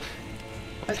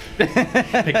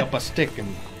 Pick up a stick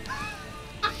and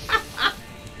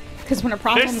Because when a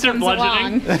problem Fists are comes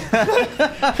along,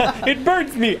 bludgeoning. it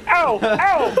burns me! Ow!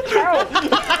 Ow! Ow!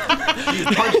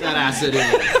 Punch that acid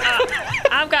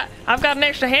in. I've got an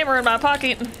extra hammer in my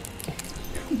pocket.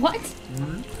 what?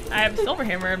 I have a silver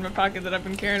hammer in my pocket that I've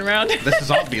been carrying around. this is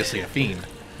obviously a fiend.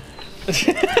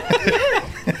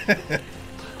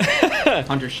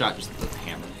 Hunter shot just the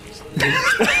hammer.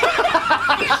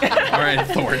 All right,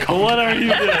 Thor. What are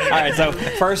you doing? All right, so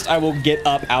first I will get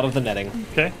up out of the netting,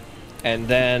 Okay. and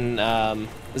then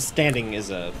standing is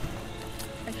an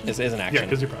action. Yeah,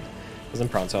 because you're prone. Because I'm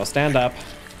prone, so I'll stand up.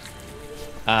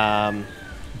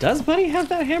 Does Buddy have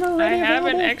that hammer I ready? have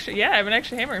an available? extra. Yeah, I have an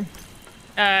extra hammer.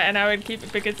 And I would keep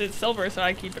it because it's silver, so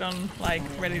I keep it on like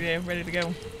ready to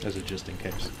go. As a just in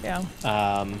case. Yeah.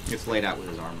 It's laid out with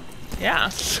his armor. Yeah.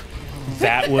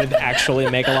 That would actually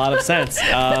make a lot of sense.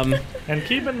 And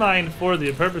keep in mind, for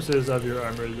the purposes of your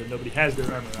armor, that nobody has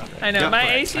their armor on. I know. Yeah, my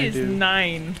correct. AC I is do.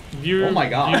 9. Oh my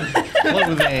god.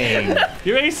 Clothing.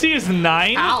 Your AC is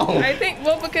 9? Ow! I think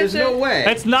well because There's no way.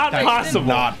 That's not That's possible.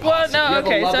 Not Well, possible. no. You have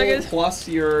Okay, a so I level guess. plus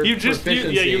your You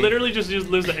proficiency. you literally just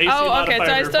lose the AC Oh, modifier. okay, so I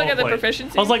of your still full get the plate.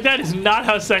 proficiency? I was like, that is not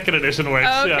how second edition works.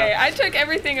 Oh, okay, Yeah. I took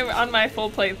everything on my full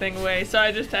plate thing away, so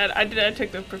I took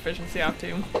the proficiency off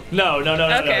too. No.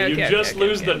 Okay, You okay, just okay,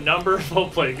 lose okay. the number full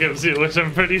plate gives you, which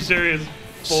I'm pretty sure is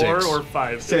 4 6. or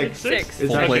 5. Six. Six. It's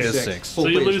Full Okay. plate actually is six. 6. So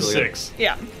Full you plate is lose really 6.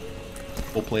 Yeah.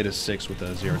 Full plate is 6 with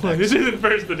a 0 Well, dex. this isn't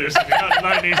first edition. You're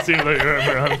not needs to later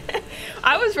armor on.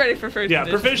 I was ready for first Yeah,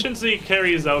 edition. proficiency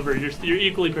carries over. You're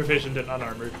equally proficient in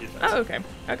unarmored defense. Oh, okay.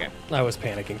 Okay. I was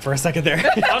panicking for a second there.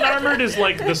 Unarmored is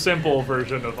like the simple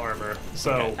version of armor.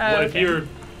 So Okay. Oh, if okay. you're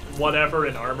whatever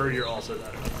in armor, you're also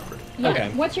that in unarmored. Yeah. Okay.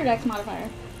 What's your dex modifier?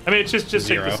 I mean, it's just take the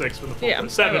 0. 6 from the full Yeah,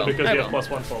 plate. 7 I will, because I you have will.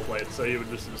 +1 full plate, so you would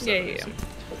just do 7. Yeah, yeah,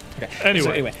 yeah.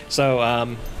 Okay. So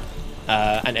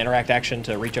an interact action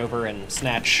to reach over and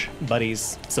snatch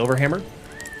Buddy's silver hammer.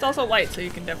 It's also light, so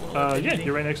you can definitely. Yeah,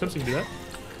 you're right next to him, so you can do that.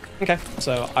 Okay.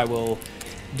 So I will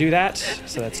do that.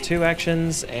 So that's 2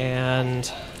 actions,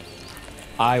 and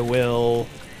I will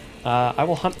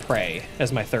hunt prey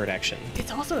as my 3rd action.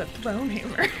 It's also a throne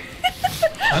hammer.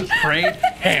 Unprayed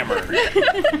hammer.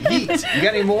 Yeet. You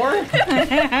got any more?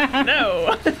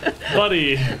 No.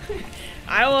 Buddy,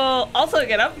 I will also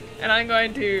get up, and I'm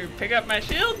going to pick up my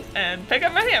shield and pick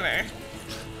up my hammer.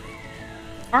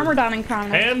 Armor donning chrono.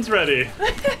 hands ready.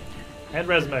 And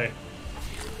resume.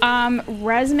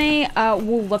 Resume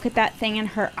will look at that thing and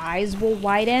her eyes will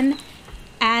widen,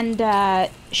 and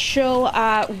she'll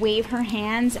wave her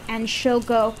hands and she'll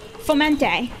go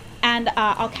Fomente, and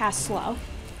I'll cast slow.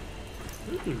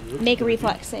 Make a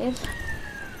reflex save.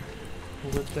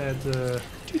 With that,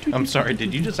 I'm sorry,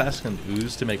 did you just ask an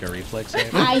ooze to make a reflex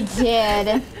save? I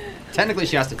did. Technically,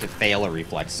 she has to fail a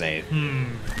reflex save.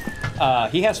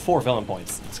 He has 4 villain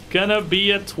points. it's gonna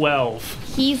be a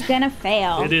 12. He's gonna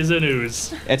fail. It is an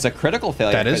ooze. It's a critical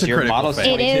failure. That is because a your critical model's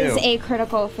fail. It 22. is a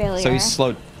critical failure. So he's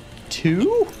slowed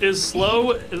 2? Is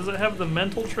slow, does it have the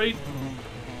mental trait?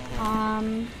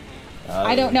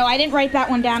 I don't know. I didn't write that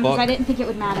one down because Well- I didn't think it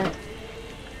would matter.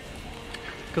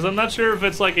 Because I'm not sure if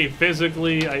it's like a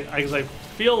physically, I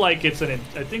feel like it's I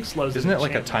think slow's Isn't an it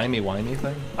like a enchantment. timey-wimey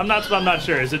thing? I'm not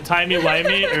sure. Is it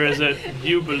timey-wimey or is it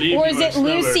you believe Or you is are it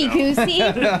slower loosey now? goosey?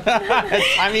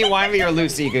 Timey-wimey or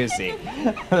loosey-goosey.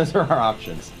 Those are our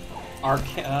options.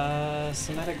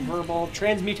 Somatic verbal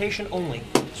transmutation only.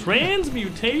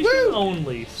 Transmutation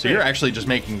only. So you're actually just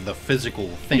making the physical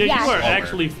thing Yeah, Yeah. you are slower.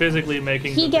 actually physically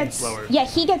making He the thing gets slower.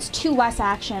 he gets 2 less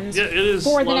actions. Yeah, it is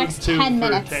for the slowed next to 10 for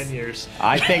minutes. 10 years.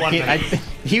 I think 1 minute.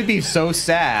 he would be so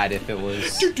sad if it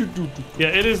was. Yeah,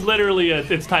 it is literally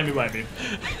it's timey-wimey.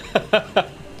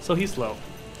 So he's slow.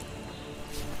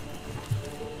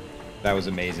 That was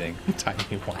amazing.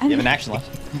 Timey-wimey. You have an action left.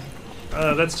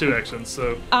 That's 2 actions.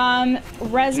 So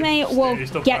Resume will you're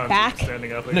still get conscious, back.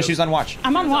 standing up. I No, guess. she's on watch.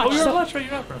 I'm on watch. Oh, you're so on watch, right?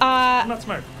 You're up. I'm not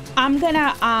smart. I'm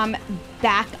gonna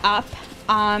back up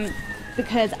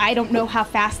because I don't know how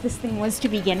fast this thing was to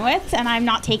begin with, and I'm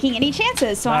not taking any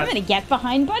chances. So I'm Not- gonna get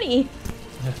behind Buddy.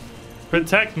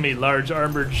 Protect me, large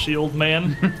armored shield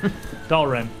man.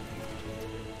 Dalren.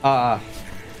 Oh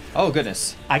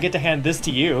goodness. I get to hand this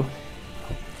to you.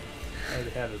 I already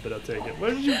have it, but I'll take it.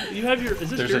 Where did you have your? Is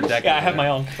this There's yours? a deck. Yeah, I over have there. my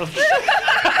own.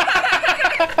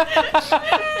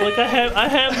 Look, I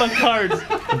have my cards.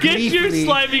 Get your Gleefully.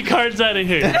 slimy cards out of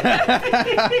here.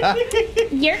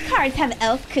 Your cards have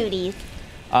elf cooties.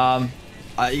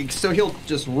 So he'll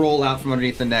just roll out from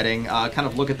underneath the netting, kind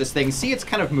of look at this thing, see it's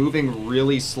kind of moving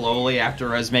really slowly after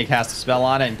Resme casts a spell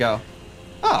on it, and go,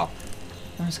 oh.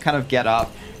 I'll just kind of get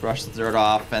up, brush the dirt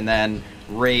off, and then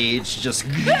rage just.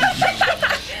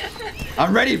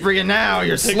 I'm ready for you now.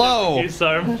 You're slow.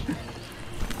 Disarm.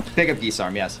 Pick up geese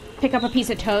arm, yes. Pick up a piece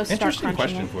of toast. Start Interesting crunching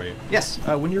question it. for you. Yes.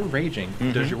 When you're raging,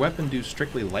 does your weapon do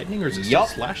strictly lightning or is it Yup.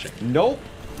 still slashing? Nope.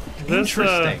 This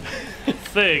Interesting.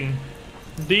 thing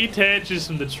detaches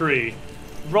from the tree,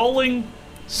 rolling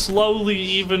slowly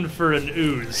even for an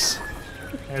ooze,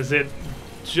 as it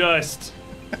just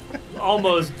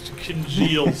almost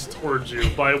congeals towards you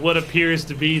by what appears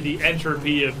to be the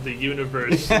entropy of the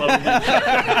universe slowly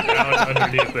down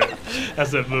underneath it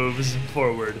as it moves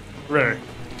forward. Rare.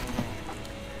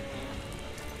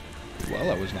 Well,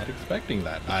 I was not expecting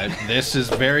that. This is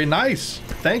very nice.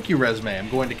 Thank you, Resme. I'm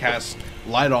going to cast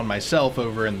light on myself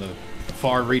over in the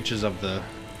far reaches of the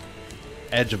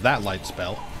edge of that light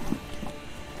spell.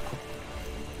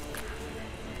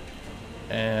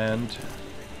 And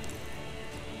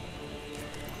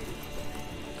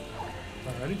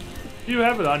Alrighty. You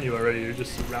have it on you already. You're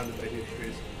just surrounded by huge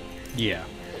trees. yeah.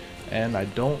 And I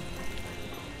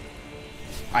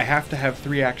have to have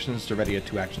 3 actions to ready a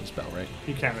 2-action spell, right?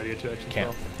 You can't ready a 2-action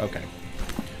Can't. spell. Okay.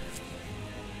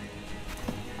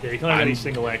 Yeah, you can only ready I'm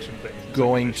single action things.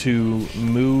 Going to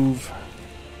move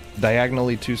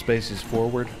diagonally 2 spaces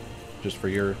forward, just for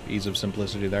your ease of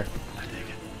simplicity there.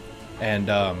 And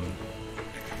I'm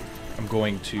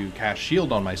going to cast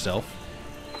shield on myself.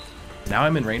 Now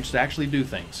I'm in range to actually do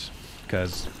things,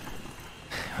 because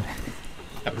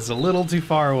That was a little too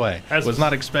far away. That's- Was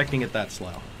not expecting it that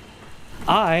slow.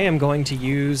 I am going to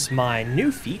use my new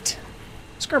feat,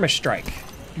 Skirmish Strike,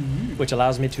 which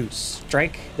allows me to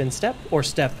strike, then step, or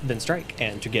step, then strike.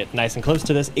 And to get nice and close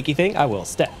to this icky thing, I will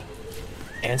step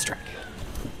and strike.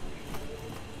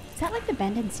 Is that like the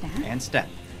bend and snap? And step.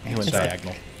 He went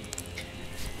diagonal.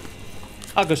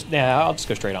 I'll just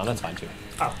go straight on. That's fine too.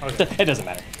 Oh, okay. It doesn't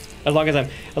matter, as long as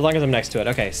I'm next to it.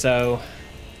 Okay, so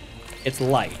it's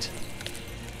light.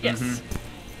 Yes.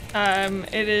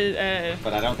 It is.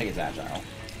 But I don't think it's agile.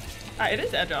 It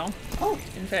is agile. Oh,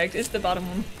 in fact, it's the bottom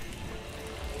one.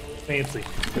 Fancy.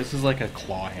 This is like a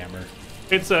claw hammer.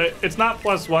 It's not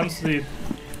 +1, so the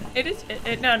It is.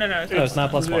 No. No, it's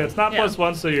not +1. It's not Yeah.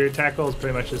 +1, so your tackle is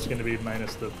pretty much just going to be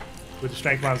minus the with the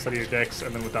strength mod instead of your dex,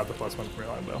 and then without the +1 from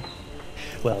your longbow.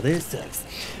 Well, this sucks.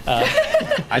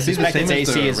 I see the suspect same its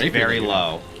as the AC is rapier very that you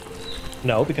low,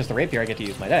 No, because the rapier I get to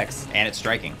use my dex. and it's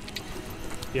striking.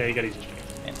 Yeah, you got to use your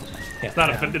strength. And it's- Yeah.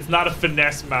 It's not a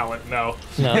finesse mallet. No.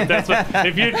 No. That's what,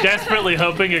 if you're desperately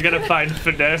hoping you're gonna find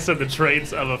finesse and the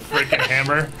traits of a freaking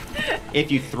hammer, If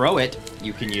you throw it,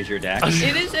 you can use your dex.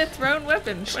 It is a thrown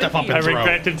weapon. Step What up if I you- Throw.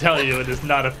 regret to tell you it is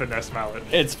not a finesse mallet.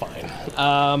 It's fine.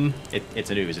 It's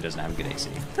an ooze. It doesn't have a good AC.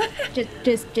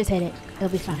 Just hit it. It'll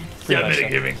be fine. Yeah, much so.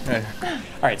 mitigaming. All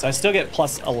right, so I still get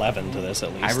 +11 to this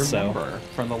at least. I So. remember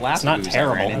from the last It's not ooze I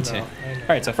terrible. ran I into. know. All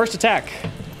right, so first attack,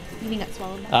 You think got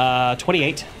swallowed?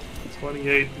 28.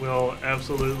 28 will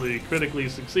absolutely critically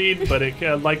succeed, but it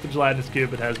can, like the gelatinous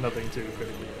cube, it has nothing to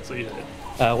critically hit, so you hit it.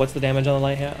 What's the damage on the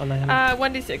light on the hammer?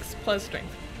 1d6 plus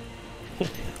strength.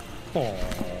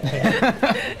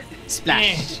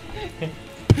 Splash.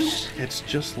 It's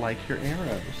just like your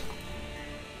arrows.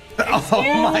 Oh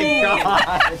my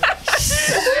god.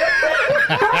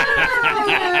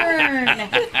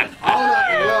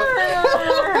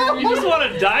 You just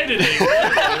want to die today.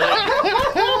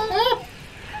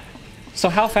 So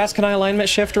how fast can I alignment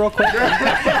shift real quick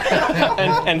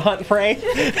and hunt prey?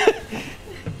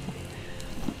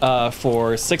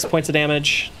 For 6 points of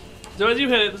damage. So as you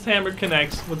hit it, this hammer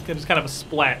connects with just kind of a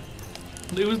splat.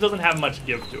 The ooze doesn't have much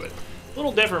give to it. A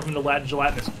little different from the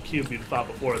gelatinous cube you'd thought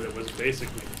before that was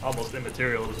basically almost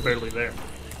immaterial. It was barely there.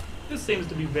 This seems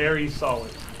to be very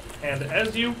solid. And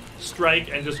as you strike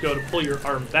and just go to pull your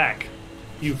arm back,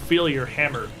 you feel your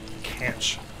hammer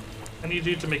catch. I need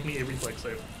you to make me a reflex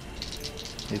save.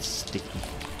 It's sticky.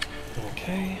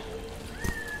 Okay.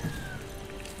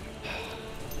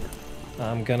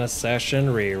 I'm gonna session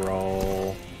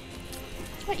reroll.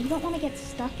 What? You don't want to get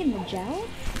stuck in the gel?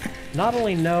 Not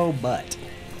only no, but.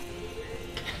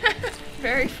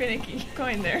 Very finicky.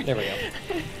 Going there. There we go.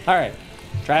 All right,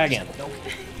 try again.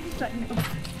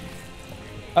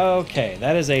 Okay,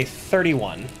 that is a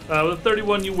 31. With a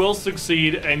 31, you will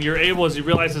succeed, and you're able, as you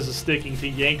realize this is sticking, to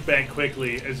yank back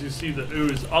quickly as you see the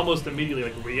ooze almost immediately,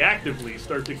 like reactively,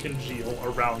 start to congeal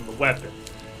around the weapon.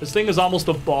 This thing is almost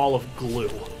a ball of glue.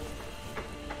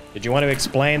 Did you want to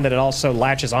explain that it also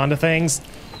latches onto things?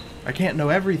 I can't know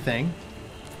everything.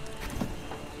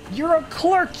 You're a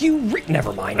clerk, you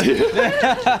never mind.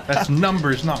 That's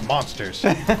numbers, not monsters.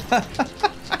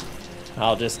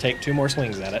 I'll just take 2 more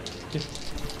swings at it.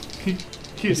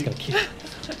 Just gonna keep.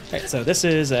 Alright, so this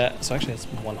is so actually it's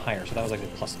one higher, so that was like a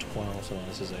 +12, so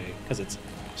this is a, because it's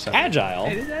Seven. agile,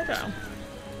 It is agile.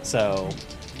 so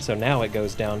now it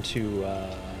goes down to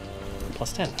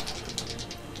 +10.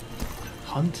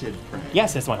 Hunted prey.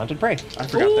 Yes, it's my hunted prey. I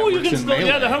forgot that Ooh, you works can in still,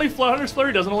 yeah, melee. the Hunter's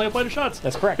Flurry doesn't only apply to shots.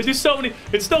 That's correct. It do so many,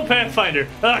 it's still Pathfinder.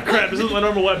 Ah, crap, this isn't my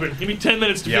normal weapon. Give me 10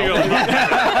 minutes to figure Yep. out.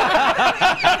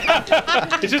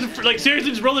 It's just, like,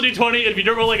 seriously, just roll the d20, and if you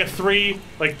don't roll, like, a 3,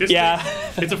 like, this Yeah.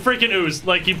 thing, it's a freaking ooze.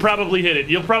 Like, you probably hit it.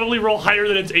 You'll probably roll higher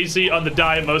than its AC on the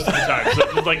die most of the time. So,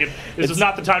 it's like, this is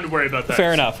not the time to worry about that.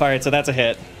 Fair enough. All right, so that's a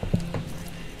hit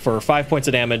for 5 points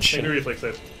of damage. Make a reflex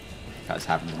save. That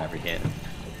happens in every hit.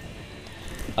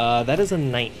 That is a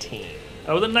 19.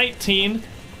 With a 19,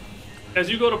 as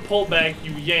you go to pull back,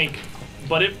 you yank,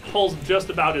 but it pulls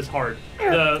just about as hard.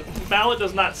 The mallet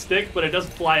does not stick, but it does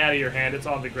fly out of your hand. It's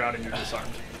on the ground and you're disarmed.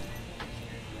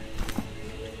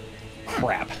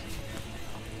 Crap.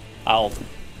 I'm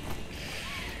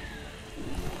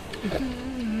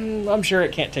sure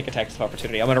it can't take attacks of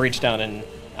opportunity. I'm gonna reach down and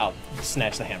I'll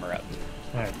snatch the hammer up.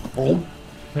 All right.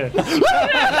 Activate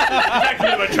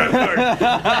my trap card.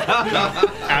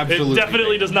 Absolutely. It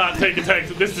definitely does not take attacks.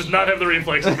 This does not have the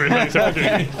reflexes for attacks of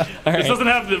opportunity. This doesn't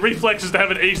have the reflexes to have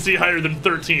an AC higher than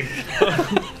 13.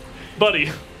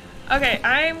 Buddy. Okay,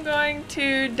 I'm going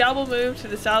to double move to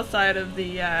the south side of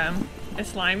the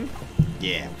slime.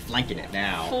 Yeah, we're flanking it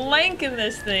now. Flanking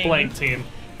this thing. Blank team.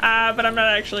 but I'm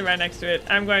not actually right next to it.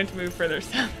 I'm going to move further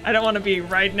south. I don't want to be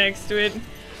right next to it.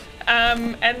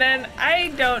 And then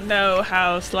I don't know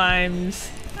how slimes.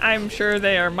 I'm sure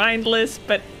they are mindless,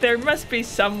 but there must be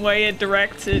some way it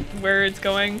directs it where it's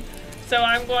going. So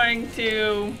I'm going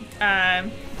to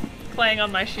clang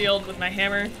on my shield with my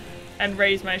hammer and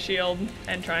raise my shield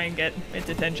and try and get its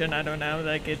attention. I don't know,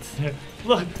 like it's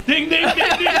Look, ding, ding, ding,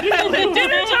 ding, ding.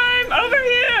 dinner time over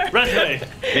here. Resme.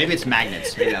 Maybe it's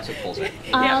magnets. Maybe that's what pulls it.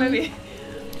 Yeah, maybe.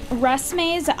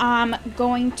 Resme's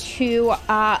going to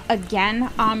again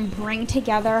bring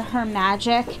together her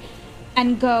magic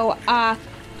and go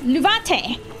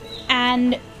Luvate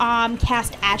and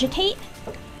cast Agitate.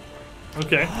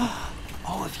 Okay.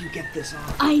 Oh, if you get this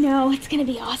off. I know, it's gonna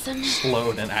be awesome.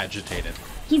 Slowed and agitated.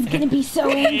 He's gonna be so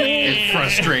angry. It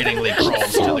frustratingly crawls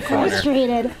to So the corner.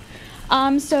 frustrated.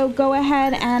 So go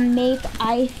ahead and make,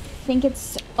 I think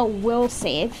it's a will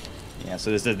save. Yeah,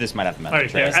 so this might have to All mental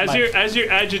right. Yeah, trace. as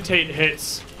your agitate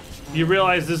hits, you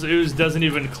realize this ooze doesn't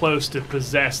even close to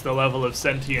possess the level of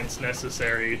sentience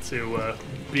necessary to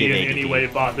be Give in any ADD. way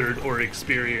bothered or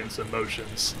experience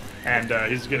emotions, and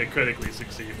he's gonna critically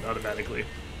succeed automatically.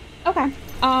 Okay.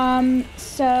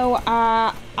 So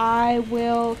I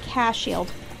will cast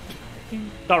shield.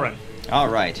 All right. All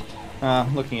right.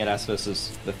 Looking at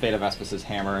Espus's, the fate of Espus's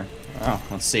hammer. Oh,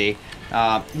 let's see.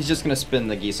 He's just gonna spin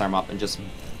the geese arm up and just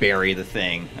bury the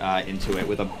thing into it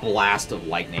with a blast of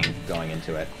lightning going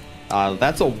into it.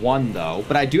 That's a 1 though,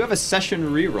 but I do have a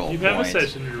session reroll. You have a point.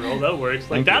 session reroll. That works.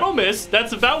 Thank you. That'll miss.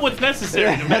 That's about what's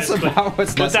necessary to That's miss. about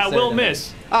what's but that necessary will to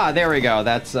miss. There we go.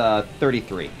 That's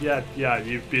 33. Yeah.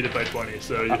 You beat it by 20,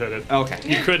 so you hit it. Okay.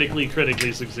 You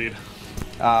critically succeed.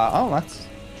 That's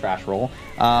trash roll.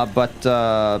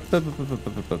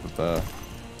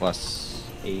 Plus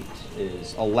 8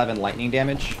 is 11 lightning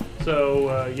damage. So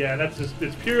that's just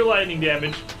it's pure lightning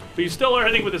damage. But you still are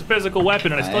hitting with his physical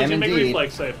weapon, and I still I need you am to make a indeed.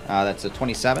 reflex save. That's a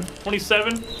 27.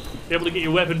 27, able to get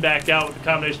your weapon back out with a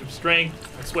combination of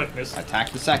strength and swiftness.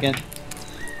 Attack the second.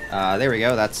 There we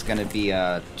go. That's going to be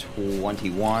a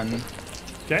 21.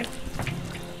 Okay.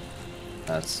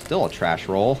 That's still a trash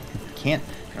roll. Can't.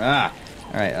 All right.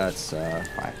 That's 5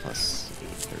 plus 8,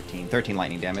 13. 13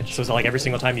 lightning damage. So is it like every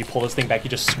single time you pull this thing back, you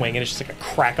just swing and it's just like a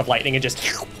crack of lightning and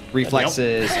just...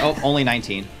 Reflexes. Oh, only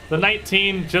 19. The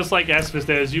 19, just like Espus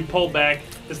did, as you pull back,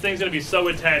 this thing's going to be so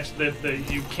attached that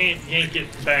you can't yank it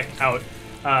back out.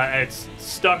 It's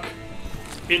stuck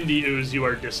in the ooze. You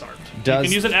are disarmed. You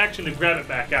can use an action to grab it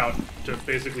back out to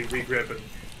basically regrip and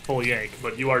full yank,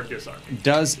 but you are disarmed.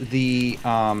 Does the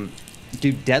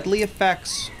do deadly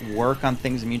effects work on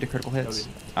things immune to critical hits?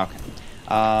 Okay.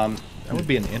 That would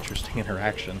be an interesting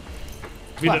interaction.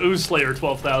 Be the Ooze Slayer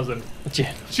 12,000.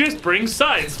 Yeah. Just bring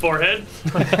science, forehead.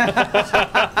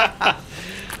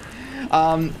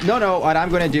 No. What I'm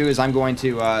going to do is I'm going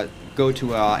to go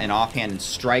to an offhand and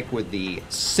strike with the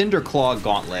Cinderclaw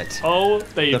Gauntlet. Oh,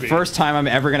 baby. The first time I'm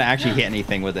ever going to actually hit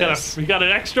anything with this. We got an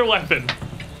extra weapon.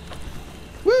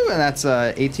 Woo! And that's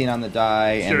 18 on the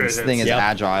die, Sure and this it thing is. is Yep.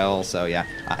 agile, so yeah.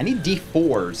 I need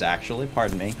D4s, actually.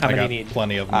 Pardon me. How I many got do you need?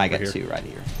 plenty of them I over got here. 2 right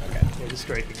here. Yeah, just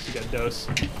striking. You got dose.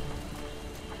 Okay.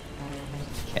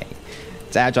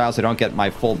 It's agile, so I don't get my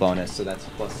full bonus, so that's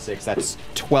plus 6. That's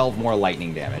 12 more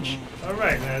lightning damage. All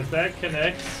right, and as that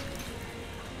connects,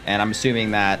 And I'm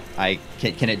assuming that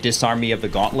can it disarm me of the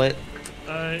gauntlet?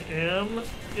 I am,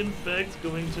 in fact,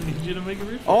 going to need you to make a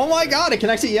reflex. Oh my god, it can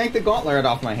actually yank the gauntlet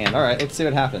off my hand. Alright, let's see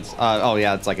what happens. Oh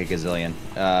yeah, it's like a gazillion.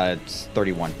 It's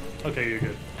 31. Okay, you're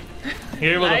good.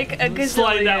 You're able Like a to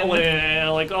slide that gazillion. way,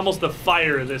 like almost the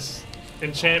fire. This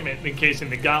enchantment encasing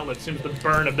the gauntlet seems to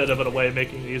burn a bit of it away,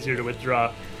 making it easier to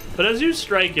withdraw. But as you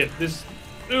strike it, this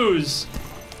ooze,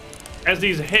 as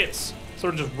these hits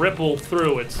sort of just ripple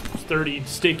through its sturdy,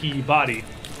 sticky body,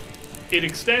 it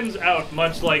extends out,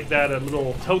 much like that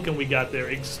little token we got there,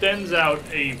 extends out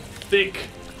a thick,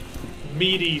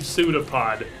 meaty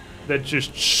pseudopod that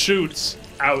just shoots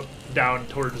out down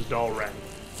towards Dalren.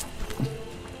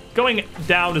 Going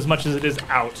down as much as it is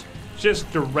out,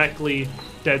 just directly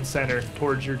dead center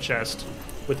towards your chest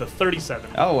with a 37.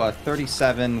 Oh,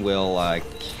 37 will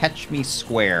catch me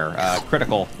square.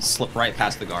 Critical, slip right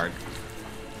past the guard.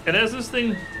 And as this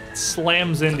thing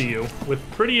slams into you with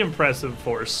pretty impressive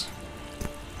force,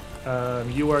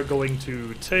 you are going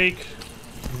to take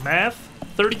math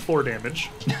 34 damage,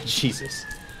 Jesus.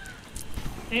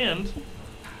 and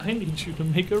I need you to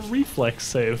make a reflex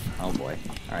save. Oh boy.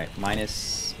 Alright,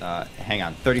 minus, hang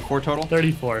on, 34 total?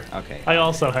 34. Okay. I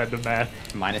also had to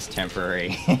math. Minus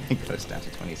temporary. It goes down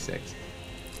to 26.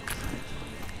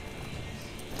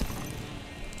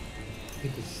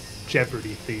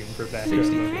 Jeopardy theme for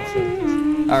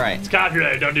background. All right. It's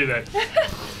copyright. Don't do that.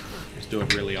 Just do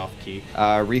it really off key.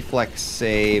 Reflex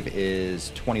save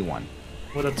is 21.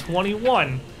 With a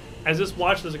 21, as this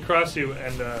watches across you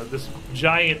and this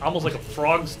giant, almost like a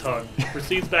frog's tongue,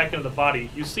 proceeds back into the body,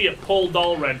 you see it pull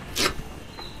Dalren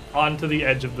onto the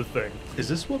edge of the thing. Is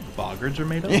this what boggards are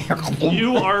made of?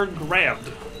 You are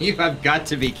grabbed. You have got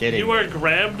to be kidding. You are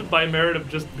grabbed by merit of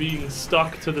just being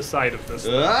stuck to the side of this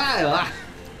thing.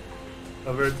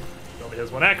 However, it only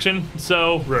has one action,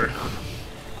 so Rur.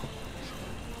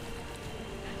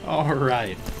 All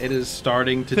right. It is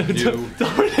starting to do.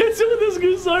 Dalren hits it with his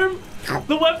goose arm.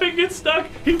 The weapon gets stuck.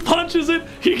 He punches it.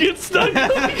 He gets stuck.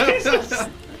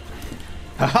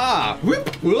 Haha!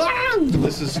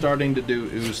 This is starting to do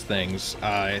ooze things.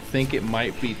 I think it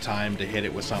might be time to hit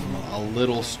it with something a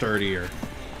little sturdier.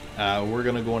 We're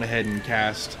gonna go on ahead and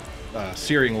cast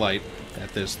Searing Light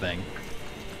at this thing.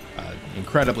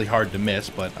 Incredibly hard to miss,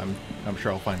 but I'm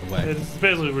sure I'll find a way. It's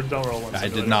basically we're don't roll one. I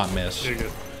did not miss. You're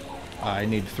good. I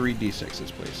need 3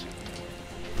 d6s, please.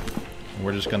 And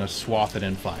we're just gonna swath it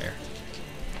in fire.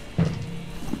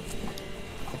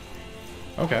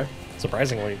 Okay,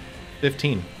 Surprisingly.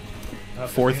 15.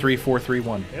 4, 3, 4, 3,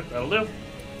 1. Yep, that'll do.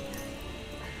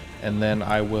 And then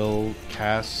I will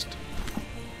cast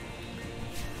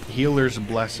Healer's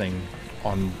Blessing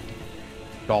on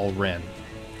Dalren,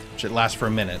 which it lasts for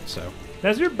a minute, so.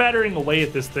 As you're battering away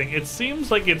at this thing, it seems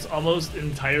like it's almost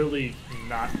entirely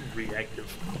not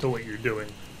reactive to what you're doing.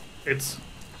 It's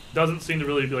doesn't seem to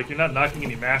really be like you're not knocking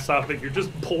any mass off it. You're just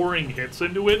pouring hits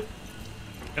into it,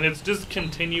 and it's just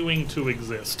continuing to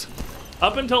exist.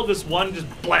 Up until this one just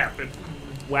blap, it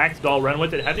whacked Dalren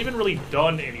with it. It hadn't even really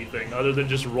done anything other than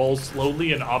just roll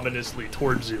slowly and ominously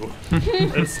towards you.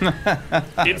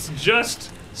 It's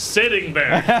just sitting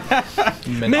there.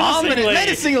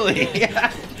 Menacingly!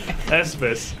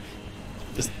 Espis.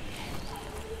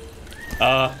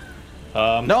 No,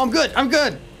 I'm good. I'm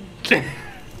good.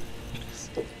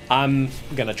 I'm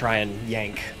gonna try and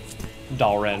yank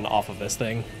Dalren off of this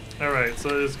thing. Alright,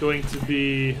 so it's going to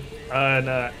be an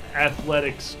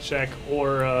athletics check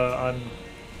or on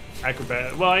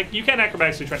acrobat. Well, you can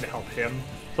acrobatics if you're trying to help him.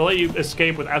 So I'll let you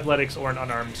escape with athletics or an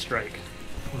unarmed strike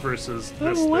versus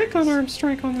this thing.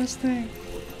 strike on this thing.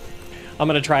 I'm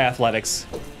gonna try athletics.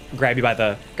 Grab you by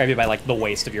like the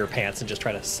waist of your pants and just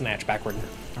try to snatch backward.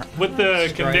 With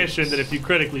the condition that if you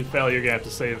critically fail, you're gonna have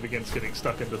to save against getting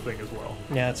stuck in the thing as well.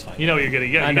 Yeah, that's fine. You know you're gonna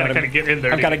get. You gotta kind of get in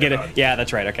there. I've got to get it. out. Yeah,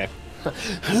 that's right. Okay.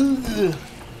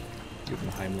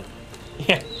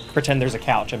 Yeah. Pretend there's a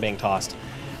couch. I'm being tossed.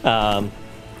 I'm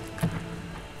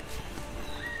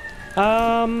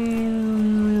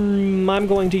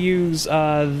going to use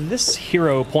this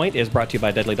hero point is brought to you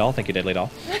by Deadly Doll. Thank you, Deadly Doll.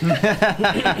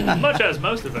 Much as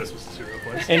most of us with 0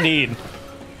 points. Indeed.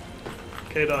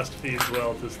 Kados feeds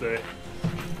well this day.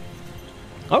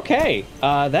 Okay,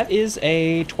 that is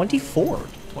a 24.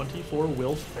 24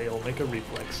 will fail. Make a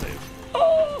reflex save.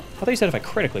 Oh, I thought you said if I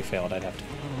critically failed, I'd have to.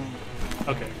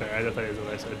 Okay, fair. I thought that was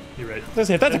what I said. You're right.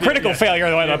 If that's a critical failure,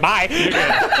 then bye.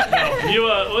 No, you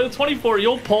with 24,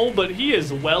 you'll pull, but he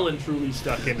is well and truly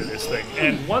stuck into this thing.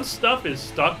 And once stuff is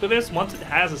stuck to this, once it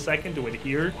has a second to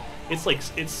adhere, it's like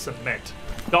it's cement.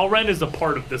 Dalren is a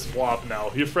part of this blob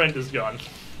now. Your friend is gone.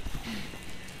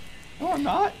 No, I'm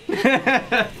not.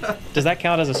 Does that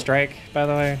count as a strike, by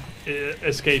the way?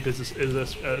 Escape is a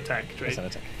attack trait. It's an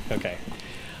attack. Okay.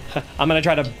 I'm gonna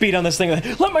try to beat on this thing.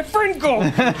 Let my friend go.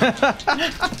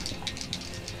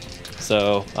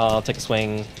 So I'll take a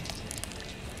swing.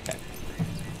 Okay.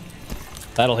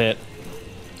 That'll hit.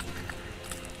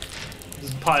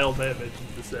 Just pile damage.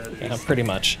 Yeah, pretty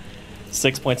much.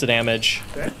 6 points of damage.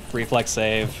 Okay. Reflex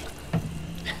save.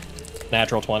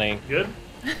 Natural 20. Good.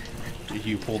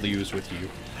 You pull the ooze with you.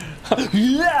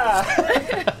 Yeah.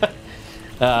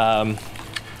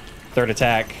 Third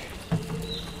attack.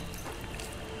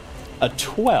 A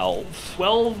 12.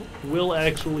 12 will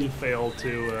actually fail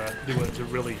to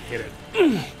really hit it.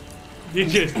 You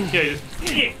just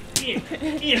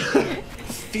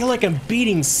Feel like I'm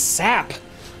beating sap.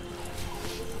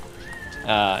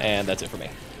 And that's it for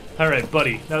me. All right,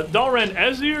 buddy. Now, Dalren,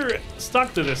 as you're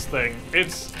stuck to this thing,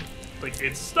 it's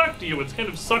stuck to you. It's kind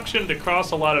of suctioned across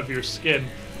a lot of your skin,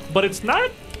 but it's not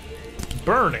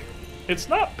burning. It's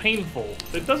not painful.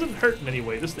 It doesn't hurt in any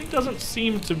way. This thing doesn't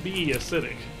seem to be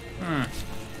acidic.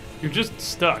 You're just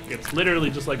stuck. It's literally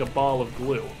just like a ball of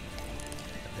glue.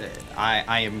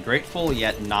 I am grateful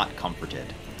yet not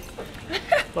comforted.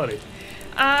 Buddy.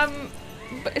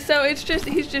 So it's just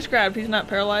he's just grabbed. He's not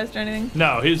paralyzed or anything.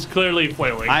 No, he's clearly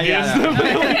flailing. I He is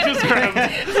literally just grabbed.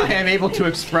 I am able to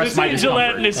express This my is a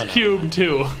discomfort. gelatinous cube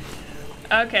too.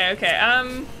 Okay.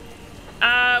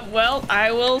 Well,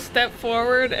 I will step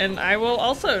forward and I will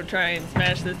also try and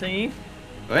smash the thingy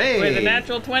Hey! with a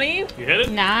natural 20. You hit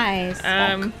it. Nice.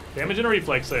 Damage and a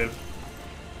reflex save.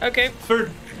 Okay.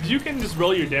 You can just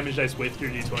roll your damage dice with your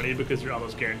d20 because you're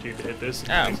almost guaranteed to hit this. It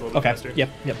Oh. makes it a little Okay. faster. Yep.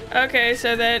 Okay,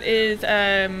 so that is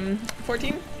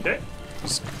 14. Okay.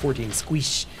 14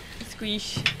 squish.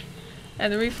 Squeeze.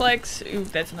 And the reflex. Ooh,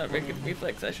 that's not very good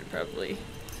reflex. I should probably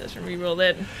session reroll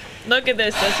that. Look at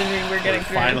this session we're getting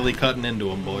through. Finally cutting into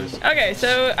them, boys. Okay,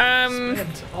 so And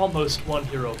almost 1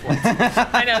 hero point.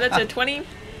 I know that's a 20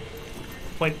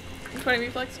 Point.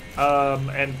 reflex.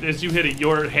 And as you hit it,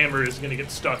 your hammer is going to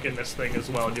get stuck in this thing as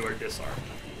well, and you are disarmed.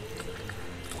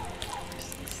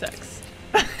 Sucks.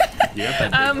 You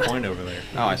got that big point over there.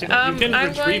 Oh, I see. You can I'm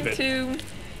retrieve going it. to.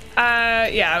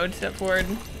 Yeah, I would step forward.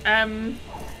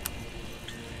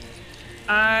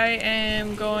 I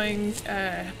am going.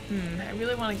 I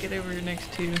really want to get over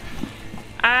next to.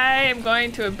 I am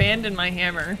going to abandon my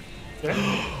hammer.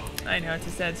 Okay. I know it's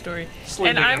a sad story.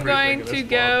 Sleeping And I'm everything going at to this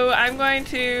go. point. I'm going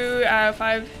to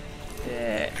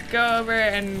go over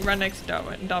and run next to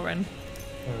Dalrin.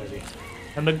 Alrighty.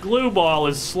 And the glue ball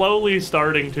is slowly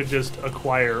starting to just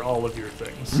acquire all of your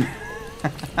things.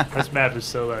 This map is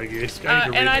so laggy.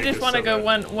 And I just want to go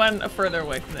one further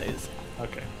away from these.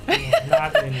 Okay.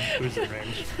 Not in cruising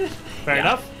range. Fair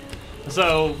enough.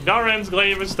 So Dalren's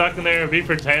glaive is stuck in there.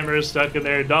 Beeford's hammer is stuck in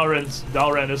there.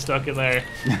 Dalren is stuck in there.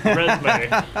 Resume.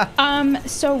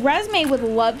 So Resme would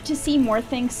love to see more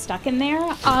things stuck in there.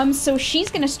 So she's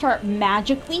gonna start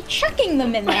magically chucking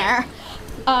them in there.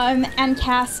 And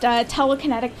cast a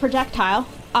telekinetic projectile.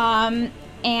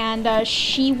 And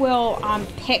she will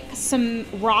pick some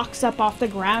rocks up off the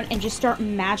ground and just start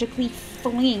magically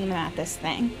flinging them at this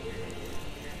thing.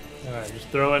 Alright, just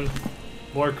throwing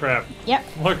more crap. Yep.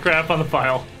 More crap on the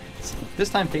pile. This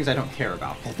time, things I don't care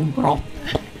about.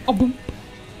 Oh, boom.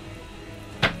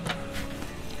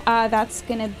 That's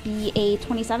gonna be a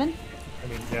 27. I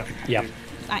mean, yeah. Yeah.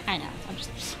 I know. I'm just.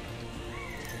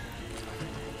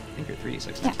 I think you're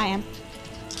 3d6. Yeah, I am.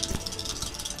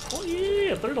 Oh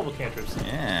yeah, third level cantrips.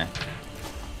 Yeah.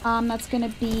 That's gonna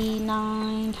be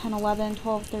 9, 10, 11,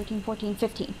 12, 13, 14,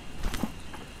 15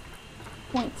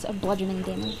 points of bludgeoning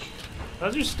damage.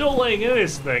 As you're still laying in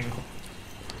this thing,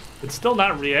 it's still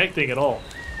not reacting at all.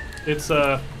 It's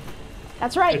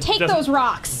That's right. It Take doesn't- those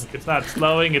rocks. it's not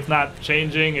slowing, it's not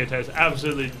changing, it has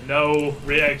absolutely no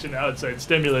reaction to outside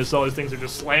stimulus. All these things are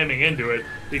just slamming into it.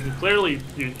 You can clearly,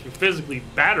 you're physically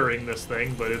battering this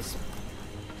thing, but it's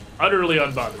utterly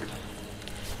unbothered.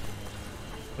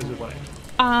 What's it like?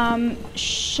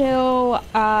 She'll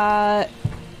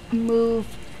move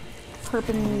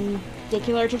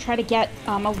perpendicular to try to get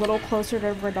a little closer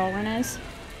to where Dalrin is.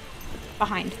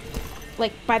 Behind.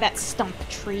 Like by that stump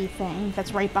tree thing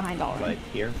that's right behind Dalrin. Right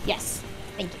here. Yes.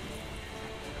 Thank you.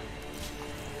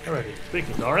 Alrighty,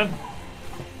 speaking of Dalrin,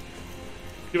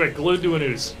 you are glued to an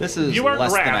ooze. This is you aren't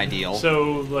less than grabbed, ideal.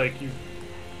 So, like, you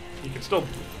can still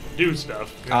do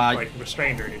stuff. You're not, like,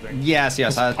 restrained or anything. Yes,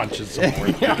 yes. Punches some more.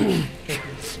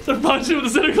 So punch him with a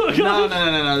cynical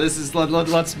No. This is let's I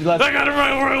got him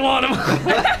right where I want him.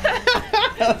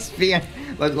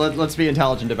 let's be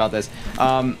intelligent about this.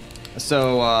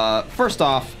 So first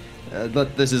off,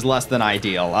 this is less than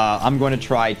ideal. I'm going to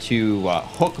try to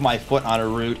hook my foot on a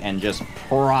root and just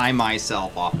pry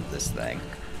myself off of this thing.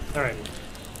 Alright.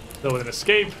 So with an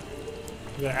escape,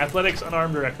 you got athletics,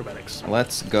 unarmed, or acrobatics.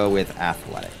 Let's go with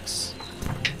athletics.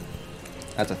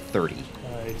 That's a 30.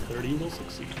 30 will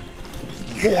succeed.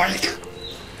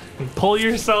 And pull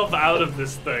yourself out of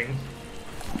this thing.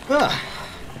 Ugh.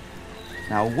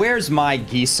 Now, where's my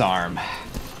geese arm?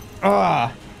 Do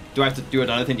I have to do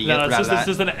another thing to No, get it's out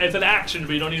just of that? it's an action,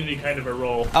 but you don't need any kind of a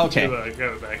roll Okay. to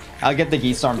go back. I'll get the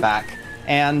geese arm back.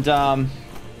 And,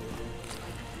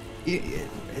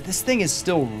 this thing is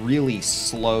still really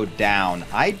slowed down.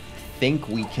 I think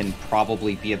we can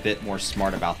probably be a bit more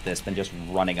smart about this than just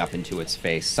running up into its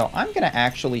face. So I'm going to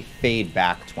actually fade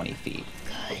back 20 feet.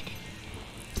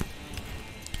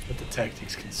 Let the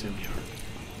tactics consume you.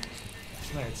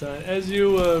 Alright, so as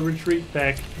you retreat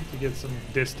back to get some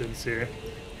distance here,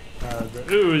 the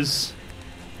ooze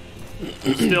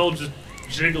still just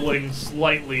jiggling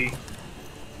slightly,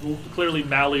 clearly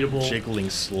malleable, Jiggling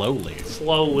slowly.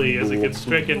 slowly as it gets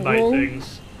stricken by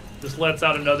things, just lets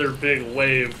out another big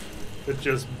wave that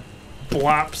just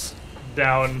blops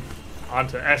down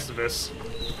onto Estivus,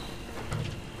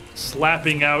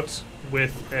 slapping out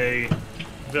with a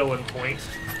villain point,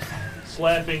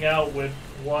 slapping out with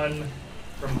one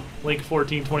from Link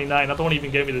 1429, not the one he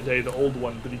even gave me today, the old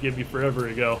one that he gave me forever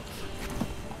ago.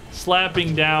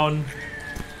 Slapping down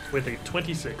with a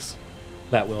 26.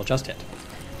 That will just hit.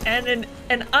 And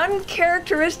an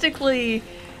uncharacteristically.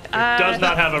 It does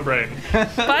not have a brain.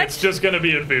 But It's just going to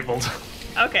be enfeebled.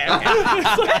 okay.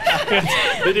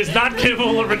 It is not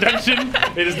capable of redemption.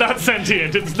 It is not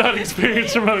sentient. It does not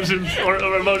experience emotions or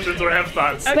have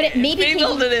thoughts. But it may be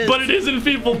Enfeebled it is. But it is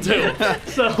enfeebled too.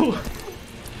 So,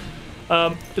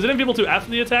 is it enfeebled too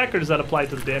after the attack, or does that apply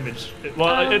to the damage?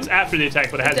 It's after the attack,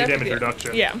 but it has a damage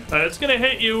reduction. Yeah. It's gonna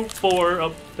hit you for.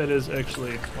 Oh, that is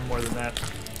actually one more than that.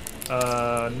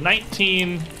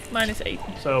 19. -8.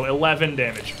 So 11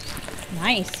 damage.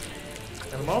 nice.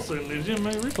 And I'm also gonna lose you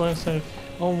my reflex save.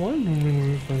 Oh,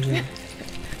 one reflex.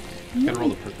 Gotta roll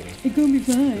the purple. It's gonna be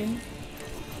fine.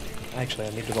 Actually, I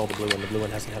need to roll the blue one. The blue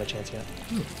one hasn't had a chance yet.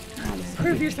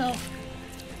 Prove yourself.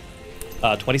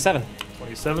 27.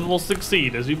 27 will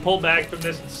succeed. As you pull back from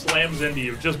this, it slams into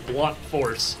you, just blunt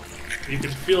force. You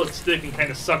can feel it stick and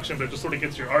kind of suction, but it just sort of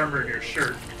gets your armor and your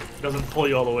shirt. It doesn't pull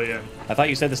you all the way in. I thought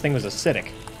you said this thing was acidic.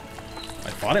 I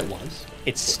thought it was.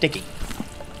 It's sticky.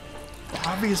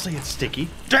 Obviously, it's sticky.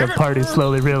 The party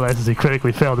slowly realizes he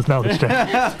critically failed his knowledge check.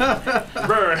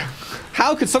 Brr.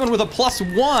 How could someone with a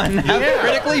 +1 have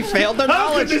critically failed their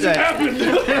How could knowledge this check?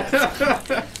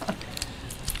 happen?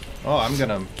 Oh, I'm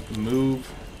gonna move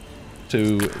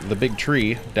to the big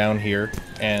tree down here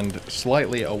and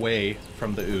slightly away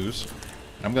from the ooze.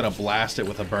 I'm gonna blast it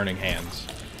with a burning hands,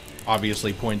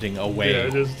 obviously pointing away. Yeah,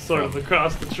 just sort of from-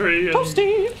 across the tree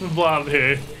and blob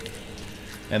here.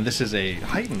 And this is a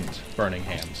heightened burning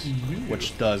hands,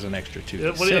 which does an extra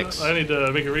Yeah, what do you, 2d6. I need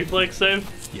to make a reflex save.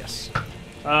 Yes.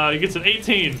 He gets an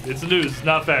 18. It's news,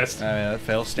 not fast. That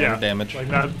fails standard damage. Like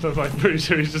not, I'm pretty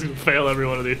sure he's just gonna fail every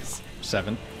one of these.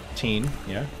 17.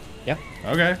 Yeah. Yeah.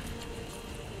 Okay.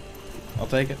 I'll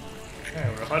take it. Yeah,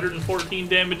 we're 114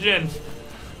 damage in.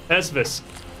 Esvis,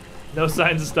 no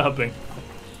signs of stopping.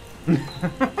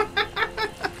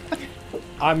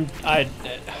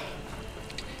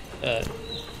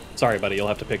 Sorry, buddy, you'll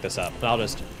have to pick this up. I'll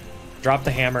just drop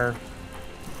the hammer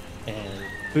and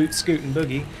boot, scoot, and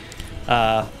boogie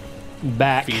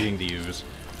back. Feeding the ooze.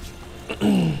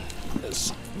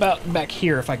 It's about back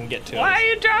here if I can get to Why it.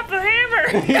 you drop the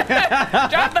hammer?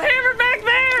 Drop the hammer back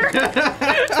there.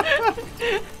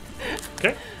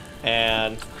 Okay.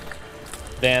 And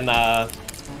then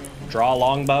draw a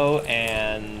longbow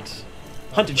and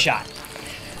hunted shot.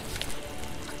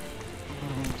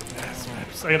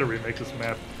 I gotta remake this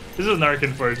map. This is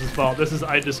Narkin Forge's fault. This is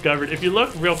I discovered. If you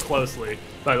look real closely,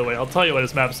 by the way, I'll tell you why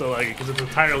this map's so laggy, because it's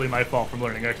entirely my fault from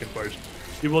learning Narkin Forge.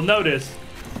 You will notice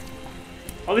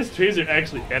all these trees are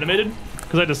actually animated,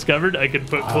 because I discovered I could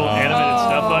put cool animated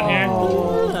stuff on here,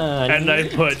 and I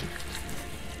put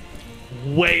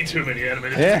way too many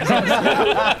animated trees.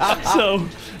 So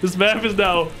this map is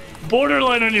now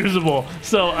borderline unusable.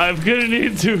 So I'm gonna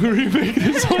need to remake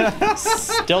this one.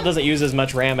 Still doesn't use as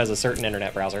much RAM as a certain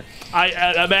internet browser.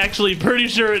 I'm actually pretty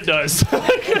sure it does.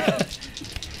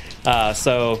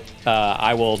 So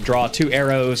I will draw 2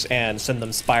 arrows and send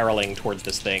them spiraling towards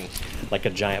this thing like a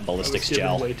giant ballistics Given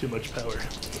gel. way too much power.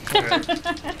 Alright.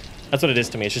 That's what it is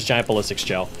to me. It's just giant ballistics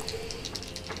gel.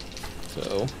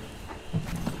 So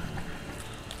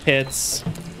hits.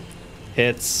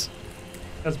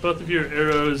 As both of your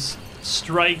arrows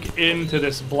strike into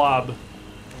this blob,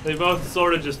 they both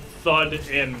sort of just thud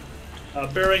in,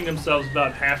 burying themselves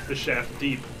about half the shaft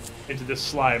deep into this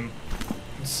slime,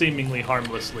 seemingly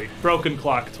harmlessly. Broken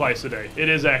clock twice a day. It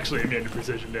is actually immune to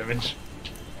precision damage.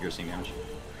 Piercing damage.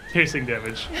 Piercing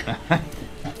damage.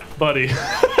 Buddy.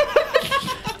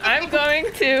 I'm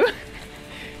going to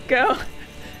go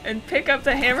and pick up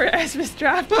the hammer as was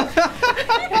dropped.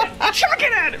 Chuck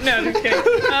it at him! No, I'm just kidding.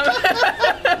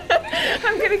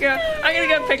 I'm gonna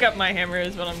go pick up my hammer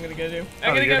is what I'm gonna go do.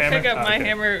 I'm gonna your go pick hammer? up my Okay.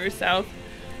 hammer south.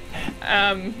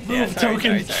 Yeah, Move, sorry.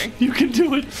 Token. You can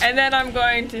do it. And then I'm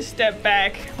going to step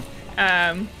back. So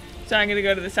I'm gonna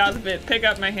go to the south a bit, pick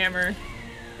up my hammer.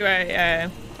 Do I?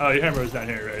 Oh, your hammer was down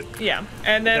here, right? Yeah.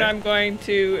 And then Okay. I'm going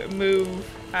to move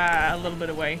a little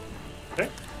bit away. Okay.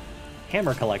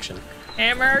 Hammer collection.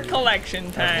 Hammer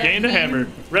collection time. Gained a hammer.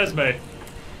 Resume.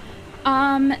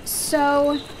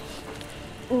 So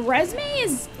Resme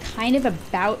is kind of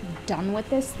about done with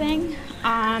this thing.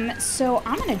 So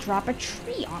I'm gonna drop a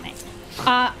tree on it.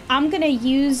 I'm gonna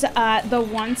use the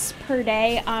once per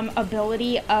day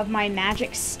ability of my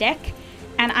magic stick,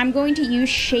 and I'm going to use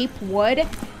shape wood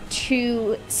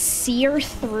to sear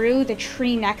through the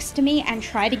tree next to me and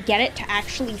try to get it to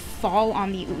actually fall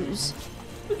on the ooze.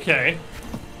 Okay.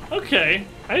 Okay.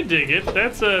 I dig it.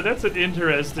 That's an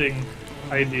interesting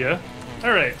idea.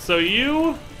 All right. So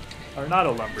you are not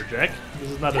a lumberjack.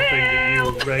 This is not a thing that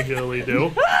you regularly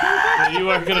do. So you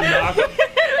are gonna knock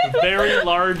a very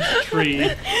large tree. Me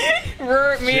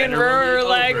and generally Roar are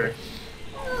like, over.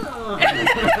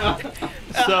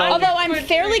 So, Although I'm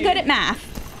fairly good at math.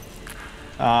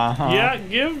 yeah,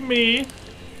 give me.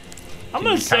 I'm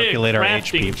gonna you say a calculate our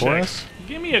crafting HP for check. us?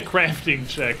 Give me a crafting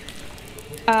check.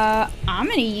 I'm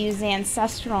gonna use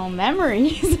ancestral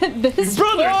memories at this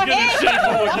Brother's point. gonna shape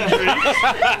a wooden tree.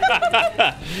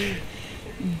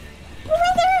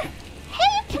 Brother,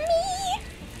 help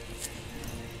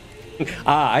me!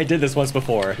 I did this once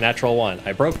before. Natural 1.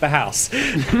 I broke the house.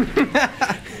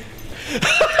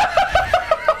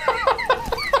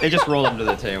 They just rolled under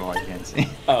the table. I can't see.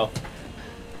 Oh.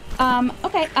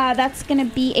 Okay, that's gonna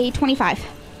be a 25.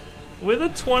 With a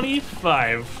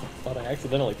 25, Thought I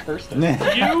accidentally cursed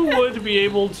it. you would be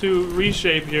able to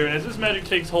reshape here, and as this magic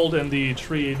takes hold in the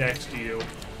tree next to you,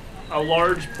 a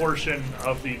large portion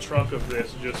of the trunk of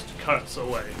this just cuts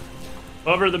away.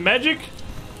 However, the magic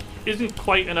isn't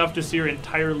quite enough to sear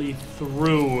entirely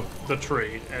through the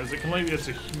tree, as it can only, it's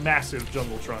a massive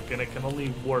jungle trunk, and it can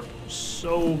only warp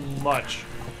so much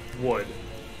wood.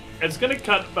 It's going to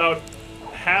cut about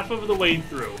half of the way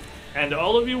through, and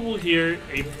all of you will hear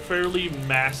a fairly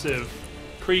massive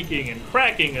creaking and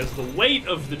cracking as the weight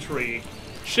of the tree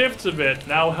shifts a bit,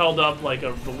 now held up like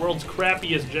the world's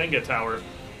crappiest Jenga tower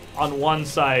on one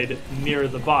side near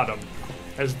the bottom,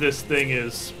 as this thing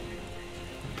is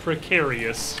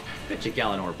precarious. Bet you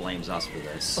Galenor blames us for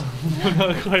this.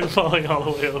 Not quite falling all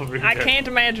the way over here. I can't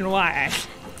imagine why.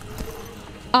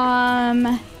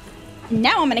 Now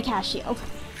I'm gonna cast shield.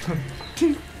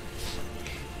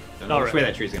 Don't know which way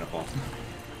that tree's gonna fall.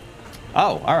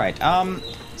 Oh, all right.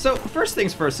 So first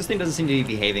things first. This thing doesn't seem to be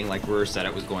behaving like Ruhr said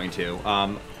it was going to.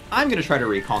 I'm gonna try to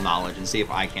recall knowledge and see if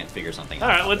I can't figure something out. All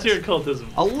right, about what's this. your occultism?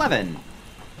 11.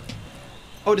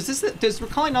 Oh, does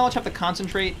recalling knowledge have the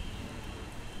concentrate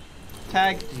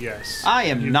tag? Yes. I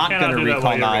am You not cannot gonna do that recall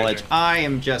while you're knowledge. raging. I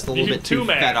am just a little You're bit too too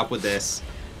mad. fed up with this.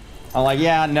 I'm like,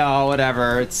 yeah, no,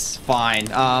 whatever, it's fine.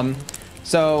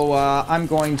 So I'm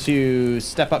going to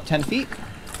step up 10 feet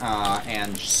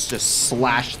and just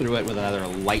slash through it with another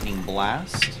lightning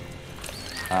blast.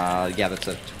 Yeah, that's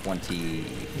a 24.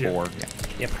 Yeah.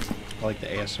 Yep. I like the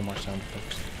ASMR sound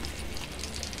effects.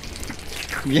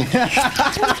 Yeah.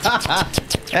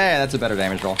 Hey, that's a better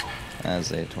damage roll.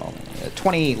 As a 12,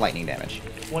 20 lightning damage.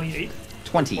 28?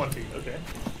 20. 20, okay.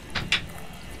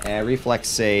 Reflex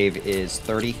save is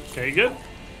 30. Okay, good.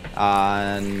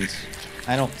 And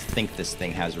I don't think this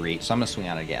thing has reach, so I'm going to swing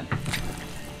on it again.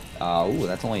 Ooh,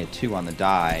 that's only a 2 on the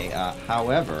die.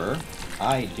 However,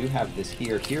 I do have this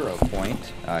here hero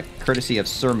point, courtesy of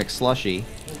Sir McSlushy.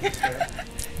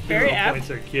 Very Hero apt. points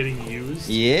are getting used.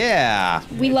 Yeah!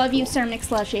 We love you, Sir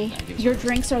McSlushy. Your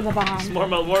drinks are the bomb.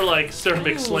 More like Sir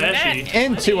McSlashy.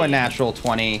 Into a natural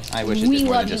 20. I wish it We did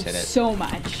more love than you just hit it. so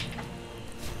much.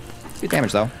 Good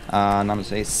damage, though. And I'm going to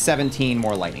say 17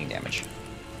 more lightning damage.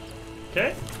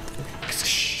 Okay.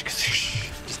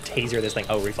 Just taser this thing.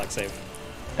 Oh, reflex save.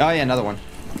 Oh, yeah, another one.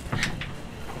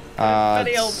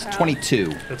 Buddy old It's pal.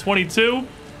 22. The 22.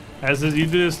 As you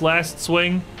do this last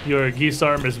swing, your geese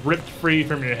arm is ripped free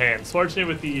from your hands. Fortunately,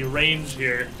 with the range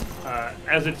here,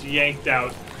 as it's yanked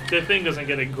out, the thing doesn't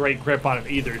get a great grip on it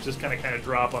either. It's just kind of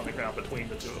drop on the ground between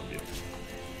the two of you.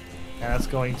 And that's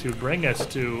going to bring us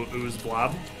to Ooze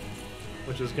Blob,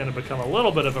 which is going to become a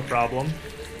little bit of a problem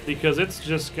because it's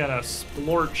just going to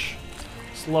splorch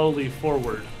slowly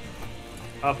forward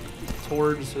up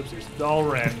towards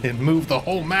Dalren. It moved the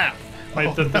whole map.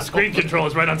 The screen control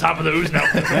is right on top of the ooze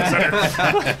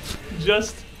now.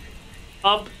 Just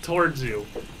up towards you.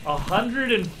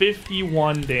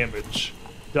 151 damage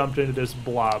dumped into this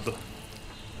blob.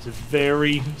 As it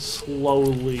very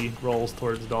slowly rolls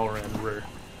towards Dalren rear.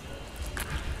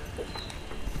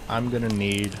 I'm gonna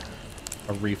need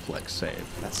a reflex save.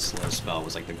 That slow spell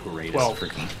was like the greatest 12.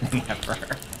 freaking thing ever.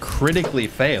 Critically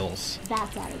fails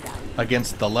That's out of value.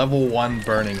 against the level 1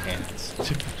 burning hands.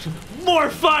 More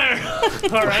fire!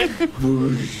 Alright.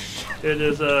 It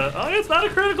is a. Oh, it's not a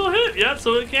critical hit yet,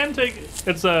 so it can take.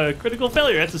 It's a critical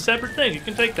failure. It's a separate thing. You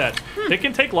can take that. It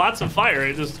can take lots of fire.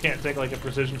 It just can't take like a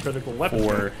precision critical weapon.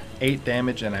 For 8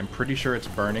 damage, and I'm pretty sure it's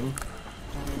burning.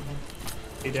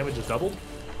 8 damage is doubled?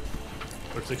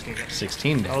 Or 16 damage?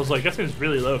 16 I damage. was like, that seems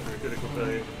really low for a critical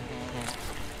failure.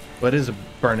 But it is a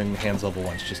burning hands level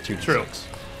 1, it's just 2 to True. 6.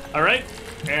 All right,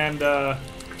 and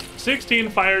 16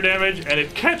 fire damage, and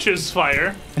it catches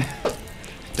fire.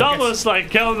 It's almost like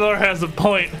Keldor has a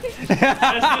point. This is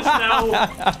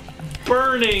now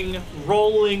burning,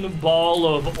 rolling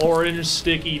ball of orange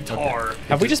sticky tar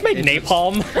Have we just made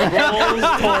napalm?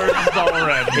 rolls towards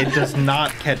Dalren. It does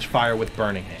not catch fire with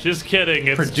burning hands. Just kidding.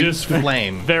 It's Produce just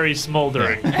flame. very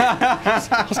smoldering.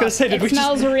 I was gonna say, did It we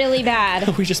smells really bad.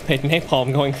 just we just made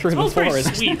napalm going through the Smells very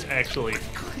forest? sweet, actually.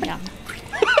 Yeah.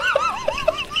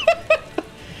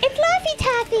 It's Laffy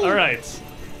Taffy. All right,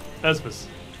 Espus.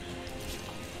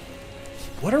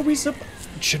 What are we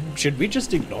should we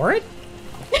just ignore it?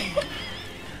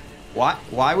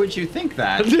 Why would you think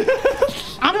that?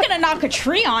 I'm gonna knock a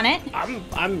tree on it.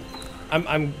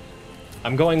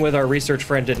 I'm going with our research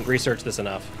friend didn't research this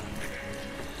enough.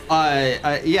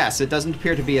 Yes, it doesn't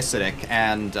appear to be acidic,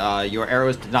 and your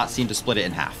arrows did not seem to split it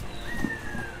in half.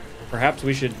 Perhaps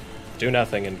we should do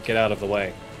nothing and get out of the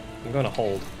way. I'm going to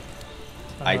hold.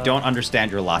 I don't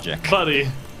understand your logic. Buddy.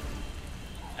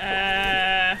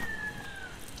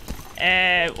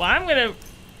 Well, I'm gonna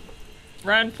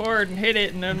run forward and hit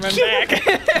it and then run back.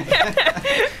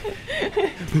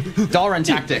 Dalren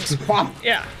tactics. Whomp.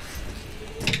 Yeah.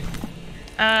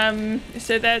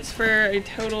 So that's for a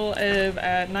total of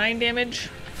 9 damage.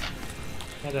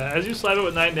 And as you slap it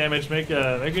with 9 damage, make me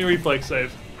a reflex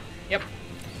save. Yep.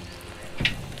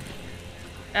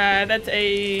 That's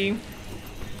a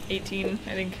 18,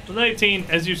 I think. The 19,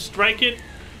 as you strike it,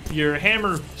 your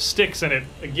hammer sticks in it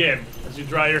again as you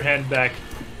draw your hand back,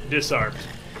 disarmed.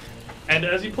 And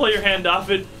as you pull your hand off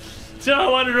it, so I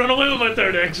wanted to run away with my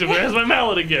third action, but it has my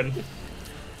mallet again.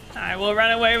 I will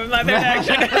run away with my third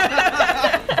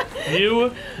action.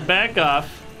 You back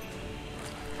off,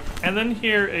 and then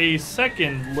hear a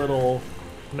second little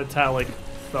metallic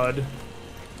thud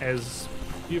as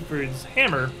Buford's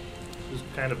hammer just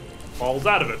kind of falls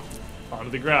out of it onto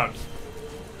the ground.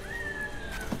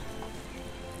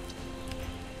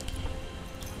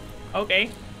 Okay.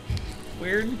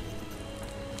 Weird.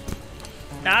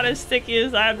 Not as sticky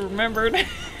as I'd remembered.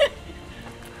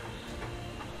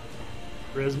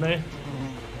 Resume?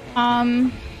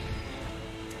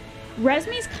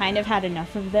 Resme's kind of had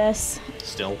enough of this.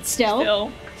 Still.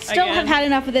 Still Again. have had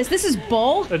enough of this. This is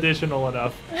bull. Additional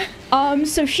enough.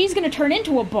 So she's gonna turn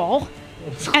into a bull,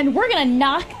 and we're gonna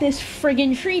knock this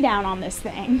friggin' tree down on this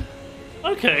thing.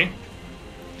 Okay.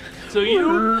 So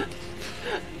you...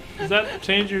 Does that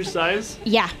change your size?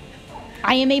 Yeah,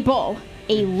 I am a bull,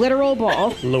 a literal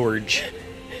bull. Lurge.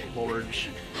 Large.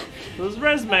 So this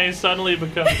resume suddenly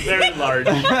becomes very large.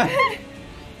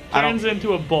 Turns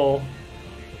into a bull.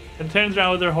 And turns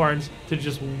around with her horns to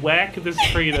just whack this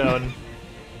tree down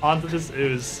onto this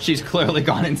ooze. She's clearly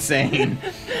gone insane.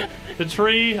 The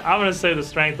tree, I'm going to say the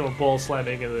strength of a bull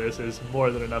slamming into this is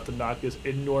more than enough to knock this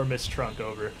enormous trunk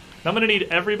over. And I'm going to need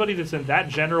everybody that's in that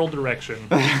general direction.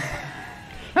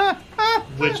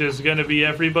 Which is going to be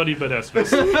everybody but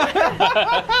Espus.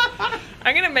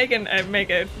 I'm gonna make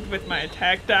it with my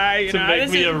attack die. You To know, make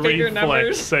this me is a bigger reflex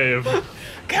numbers. save.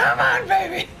 Come on,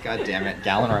 baby. God damn it.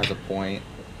 Galliner has a point.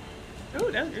 Oh,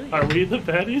 that was really Are we the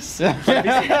baddies?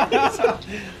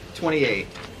 28.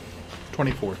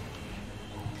 24.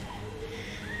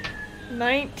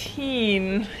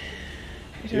 19.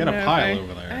 You got a pile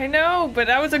over there. I know, but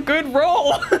that was a good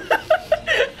roll.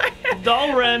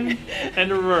 Dalren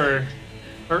and Rur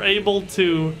are able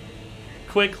to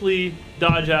quickly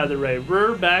dodge out of the way.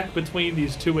 Rur back between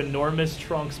these two enormous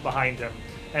trunks behind him,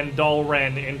 and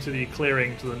Dalren into the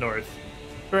clearing to the north.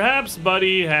 Perhaps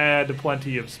Buddy had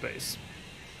plenty of space.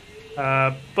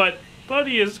 But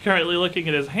Buddy is currently looking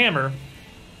at his hammer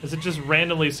as it just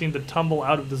randomly seemed to tumble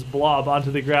out of this blob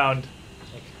onto the ground.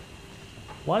 Like,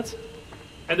 what?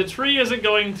 And the tree isn't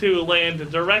going to land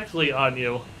directly on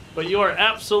you, but you are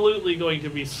absolutely going to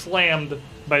be slammed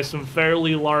by some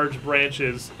fairly large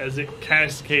branches as it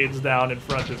cascades down in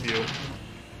front of you,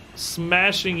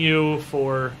 smashing you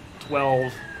for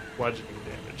 12 bludgeoning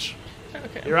damage.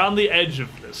 Okay. You're on the edge of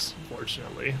this,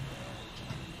 fortunately.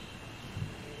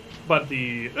 But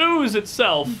the ooze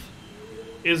itself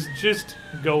is just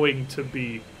going to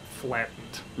be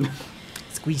flattened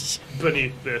Squeeze.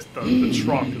 beneath this, the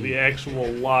trunk, the actual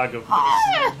log of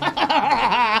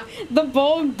this. The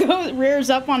bull rears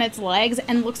up on its legs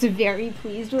and looks very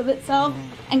pleased with itself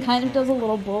and kind of does a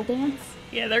little bull dance.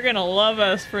 Yeah, they're gonna love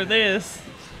us for this.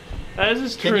 As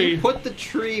this Can tree, you put the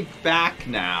tree back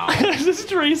now? as this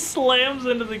tree slams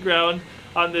into the ground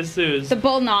on this ooze, The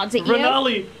bull nods at you.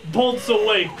 Renali bolts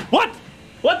away. What?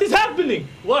 What is happening?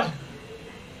 What?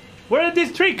 Where did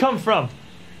this tree come from?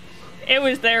 It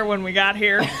was there when we got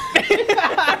here.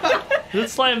 It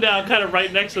slammed down kind of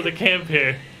right next to the camp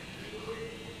here.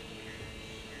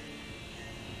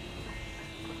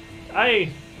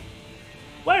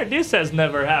 Where this has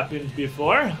never happened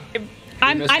before.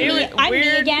 I'm It me. was I'm me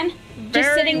weird, again. Just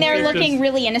very sitting there weird. looking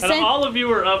really And innocent. all of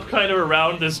you are up kind of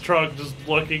around this trunk, just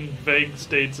looking vague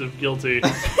states of guilty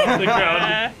on the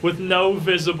ground with no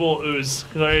visible ooze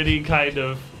or any kind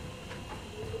of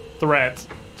threat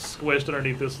squished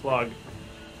underneath this log.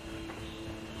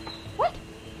 What?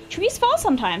 Trees fall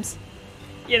sometimes.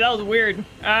 Yeah, that was weird.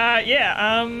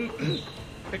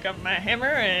 Pick up my hammer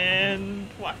and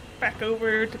walk back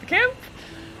over to the camp.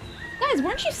 Guys,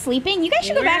 weren't you sleeping? You guys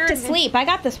should go back to Weird. sleep. I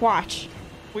got this watch.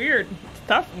 Weird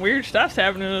stuff's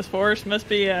happening in this forest. Must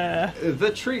be,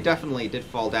 The tree definitely did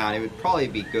fall down. It would probably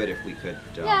be good if we could.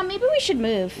 Yeah, maybe we should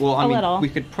move Well, I a mean, little. we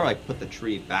could probably put the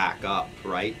tree back up,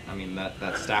 right? I mean,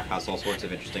 that staff has all sorts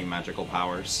of interesting magical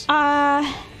powers. Well,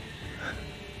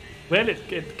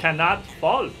 it cannot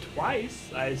fall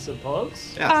twice, I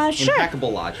suppose. Yes, sure.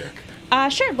 impeccable logic.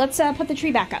 Sure. Let's put the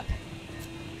tree back up.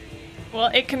 well,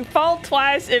 it can fall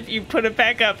twice if you put it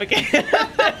back up again.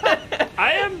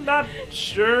 I am not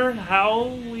sure how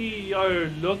we are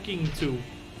looking to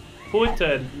put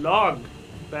a log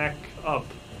back up.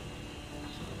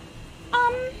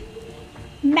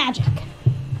 Magic.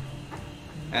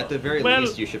 At the very Well-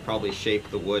 least, you should probably shape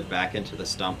the wood back into the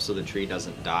stump so the tree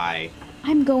doesn't die.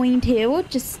 I'm going to.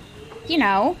 Just, give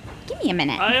me a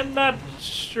minute. I am not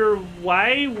sure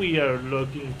why we are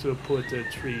looking to put a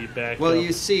tree back Well, up.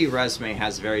 you see, Resme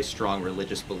has very strong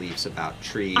religious beliefs about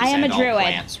trees I am and a all druid.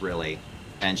 plants, really.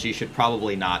 And she should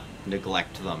probably not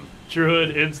neglect them.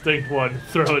 Druid instinct 1,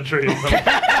 throw a tree.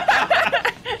 I've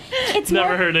It's never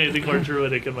more, heard anything more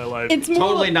druidic in my life. It's more.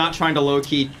 Totally not trying to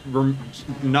low-key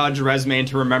nudge Resme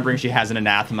into remembering she has an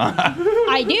anathema.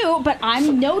 I do, but I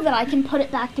know that I can put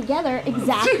it back together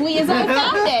exactly as I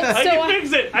found it. I So can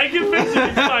fix it. I can fix it.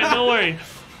 It's fine. Don't worry.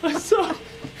 So,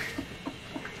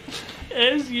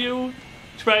 as you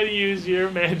try to use your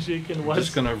magic and I'm what's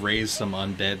just gonna raise some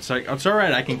undead. So it's all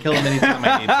right. I can kill him anytime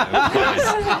I need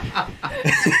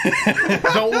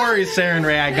to. Don't worry, Saren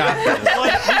Ray. I got this.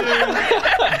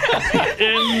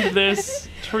 in this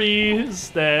tree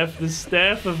staff, the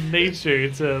staff of nature,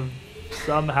 to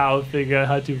somehow figure out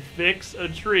how to fix a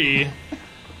tree.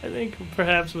 I think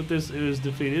perhaps with this ooze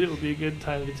defeated, it would be a good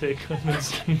time to take a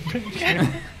missing picture.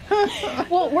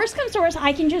 well, worst comes to worst,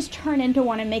 I can just turn into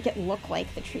one and make it look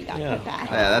like the tree got put back.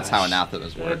 Yeah, that's how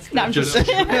anathemas work. That's No, I'm Just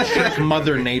trick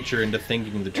Mother Nature into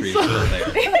thinking the tree's still there.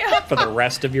 For the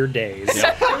rest of your days.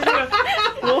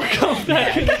 We'll come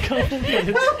back in a couple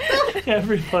minutes,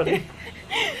 everybody.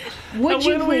 Would And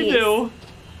you when please? we do,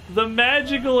 the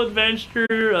magical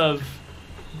adventure of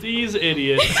these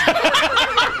idiots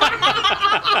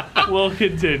will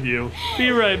continue.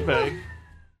 Be right back.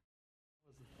 That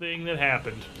was the thing that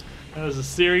happened. That was a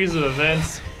series of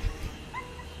events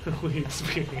that we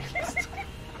experienced.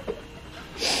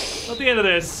 At the end of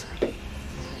this,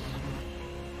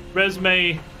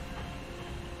 Resme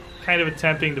kind of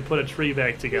attempting to put a tree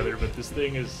back together, but this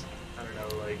thing is, I don't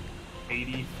know, like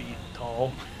 80 feet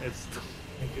tall. It's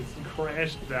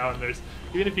crashed down.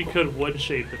 Even if you could wood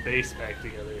shape the base back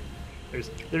together,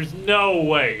 there's no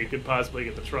way you could possibly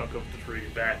get the trunk of the tree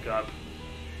back up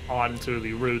onto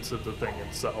the roots of the thing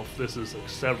itself. This is like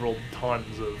several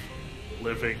tons of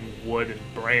living wood and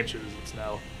branches. It's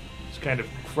now just kind of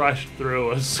crushed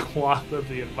through a swath of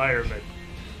the environment.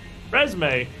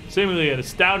 Renali, seemingly an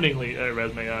astoundingly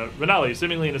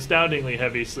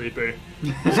heavy sleeper,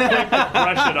 just quick to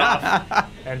brush it off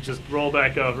and just roll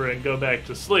back over and go back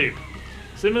to sleep.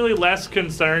 Seemingly less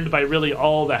concerned by really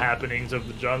all the happenings of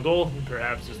the jungle,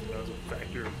 perhaps just as a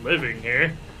factor of living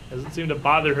here, doesn't seem to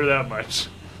bother her that much.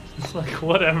 It's like,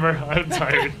 whatever, I'm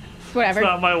tired. Whatever. It's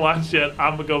not my watch yet,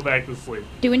 I'm gonna go back to sleep.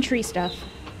 Doing tree stuff.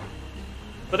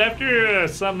 But after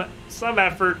some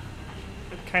effort,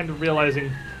 kind of realizing,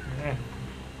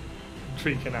 the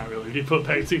tree cannot really be put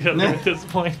back together at this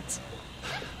point.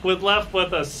 Left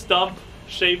with a stump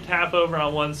shaped half over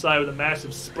on one side with a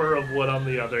massive spur of wood on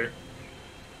the other.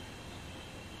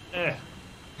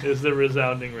 Is the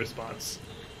resounding response.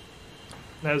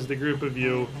 As the group of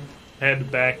you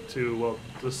head back to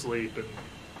sleep and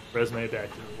Resme back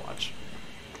to the watch.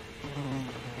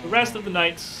 The rest of the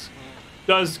night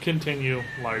does continue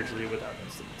largely without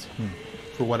incident.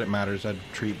 For what it matters, I'd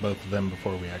treat both of them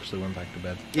before we actually went back to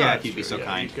bed. Yeah, Oh, if you'd be sure, so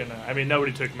kind. You can,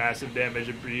 nobody took massive damage.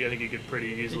 I think you could pretty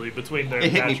easily between their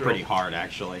It hit natural. me pretty hard,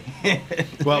 actually.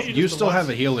 Well, You you just still once. have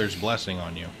a healer's blessing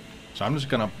on you, so I'm just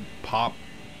gonna pop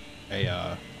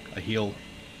a heal,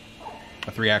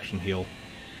 a 3-action heal,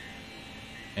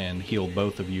 and heal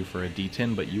both of you for a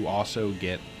D10. But you also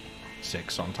get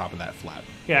 6 on top of that flat.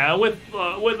 Yeah, with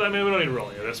I mean, we don't need to roll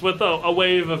any of this. With a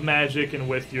wave of magic and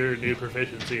with your new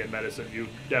proficiency in medicine, you'd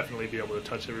definitely be able to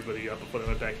touch everybody up before they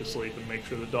went back to sleep and make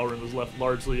sure that Dalrin was left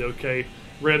largely okay.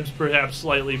 Ribs perhaps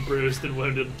slightly bruised and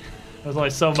wounded. There's only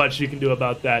so much you can do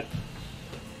about that.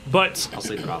 But I'll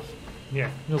sleep it off. yeah,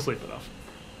 you'll sleep it off.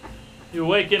 You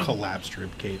awaken Collapsed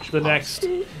rib cage. the pops. next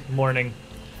morning.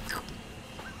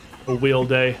 A wheel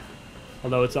day.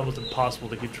 Although it's almost impossible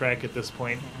to keep track at this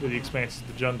point with the expanses of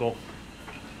the jungle.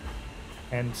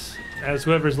 And as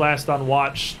whoever's last on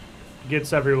watch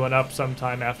gets everyone up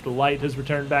sometime after light has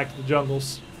returned back to the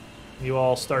jungles, you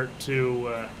all start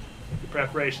to make the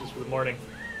preparations for the morning.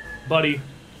 Buddy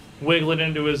wiggling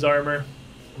into his armor,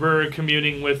 Rur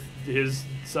communing with his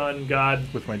son, God,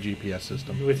 With my GPS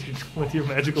system. with your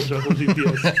magical jungle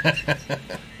GPS.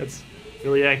 That's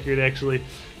really accurate, actually.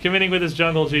 Communing with his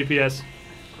jungle GPS.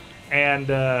 And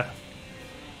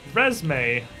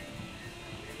Resme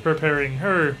preparing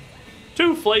her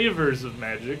 2 flavors of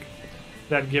magic,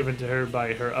 that given to her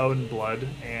by her own blood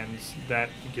and that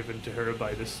given to her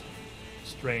by this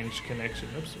strange connection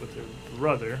with her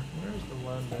brother. Where's the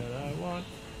one that I want?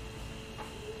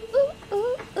 Ooh,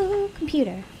 ooh, ooh,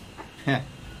 computer. I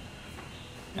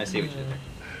see what you did there.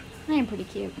 I am pretty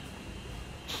cute.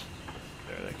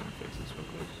 There, that can fix this real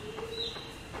quick.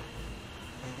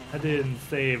 I didn't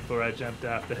save before I jumped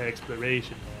off the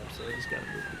exploration map, so I just gotta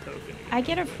move the token again. I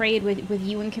get afraid with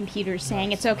you and computers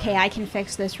saying it's okay, I can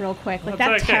fix this real quick. Like,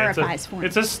 That's that okay. terrifies for me.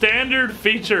 It's a standard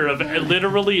feature of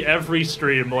literally every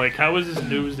stream. Like, how is this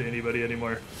news to anybody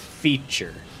anymore?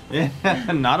 Feature.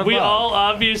 Not a We bug. all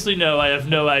obviously know I have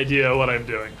no idea what I'm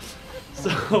doing.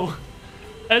 So,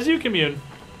 as you commune,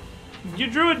 your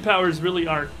druid powers really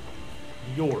aren't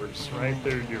yours, right?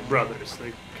 They're your brothers.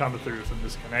 They come through from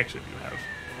this connection you have.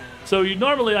 So you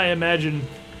normally, I imagine,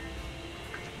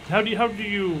 what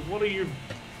are your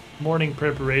morning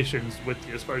preparations with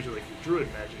you as far as your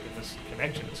druid magic and this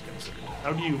connection is concerned?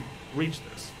 How do you reach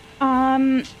this?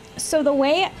 So the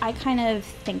way I kind of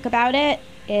think about it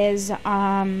is,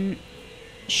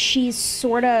 she's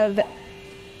sort of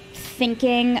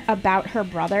thinking about her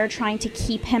brother, trying to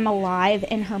keep him alive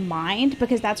in her mind,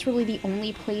 because that's really the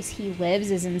only place he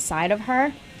lives is inside of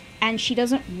her. And she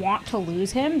doesn't want to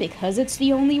lose him because it's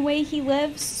the only way he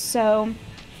lives. So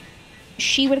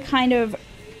she would kind of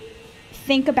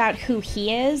think about who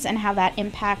he is and how that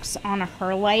impacts on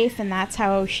her life, and that's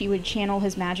how she would channel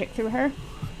his magic through her.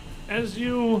 As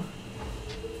you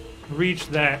reach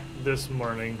that this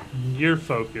morning, your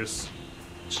focus,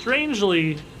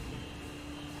 strangely,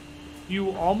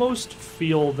 you almost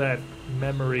feel that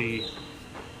memory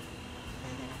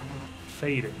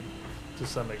fading to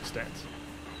some extent.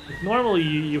 Normally,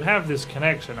 you have this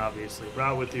connection, obviously,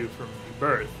 brought with you from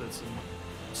birth. It's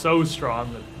so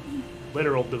strong that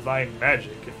literal divine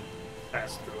magic can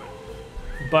pass through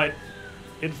it. But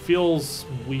it feels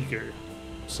weaker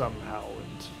somehow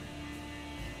and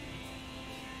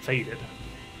faded.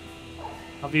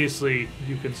 Obviously,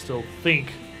 you can still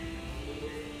think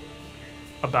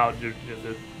about the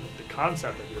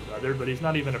concept of your brother, but he's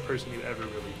not even a person you ever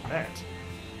really met.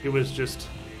 It was just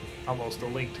almost a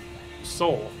linked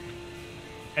soul.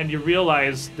 And you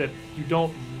realize that you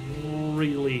don't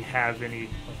really have any,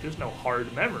 there's no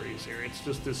hard memories here. It's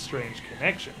just this strange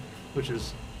connection, which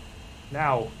is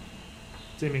now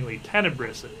seemingly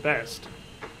tenebrous at best.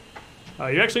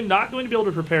 You're actually not going to be able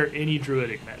to prepare any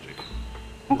druidic magic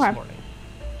this Okay. morning.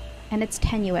 And it's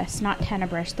tenuous, not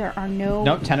tenebrous. There are no...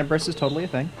 No, tenebrous is totally a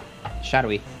thing.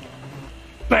 Shadowy.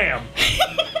 Bam!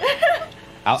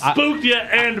 Spooked you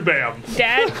and bam!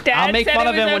 Dad I'll make said fun it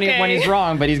of him was when okay. he's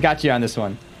wrong, but he's got you on this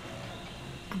one.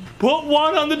 Put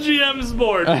 1 on the GM's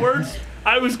board. Words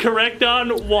I was correct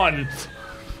on 1.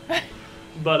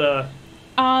 But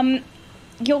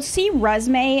You'll see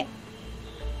Resme,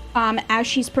 as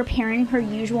she's preparing her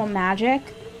usual magic,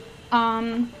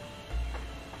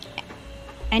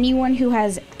 anyone who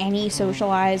has any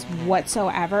social eyes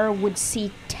whatsoever would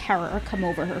see terror come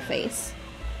over her face.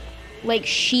 Like,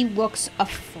 she looks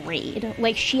afraid.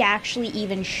 Like, she actually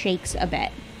even shakes a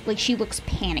bit. Like, she looks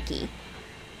panicky.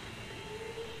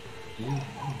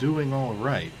 Doing all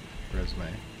right,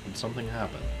 Resume. Did something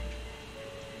happen?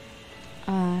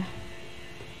 I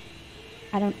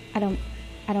don't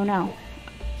know.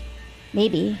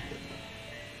 Maybe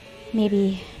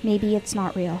it's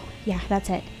not real. Yeah,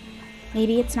 that's it.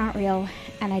 Maybe it's not real,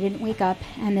 and I didn't wake up,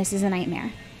 and this is a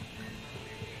nightmare.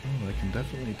 Well, I can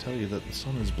definitely tell you that the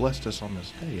sun has blessed us on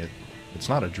this day. It's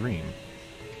not a dream.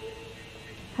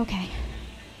 Okay,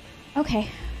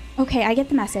 I get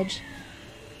the message.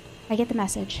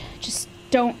 Just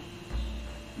don't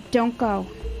go.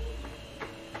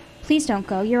 Please don't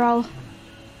go. You're all...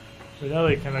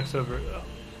 Renali kind of looks over.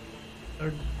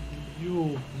 Are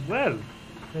you well,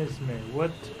 Esme?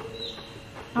 What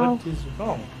I'll- is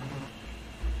wrong?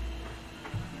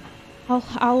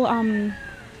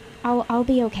 I'll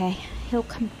be okay. He'll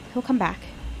come back.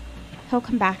 He'll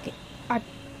come back.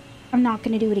 I'm not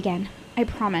gonna do it again. I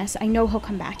promise. I know he'll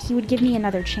come back. He would give me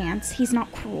another chance. He's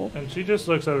not cruel. And she just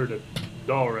looks over to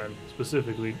Dalren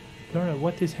specifically. Dora,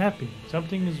 what is happening?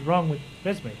 Something is wrong with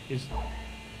Resme.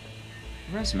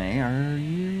 Resme, are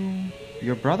you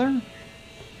your brother?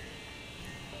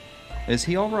 Is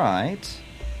he all right?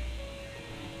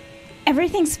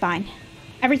 Everything's fine.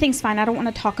 Everything's fine. I don't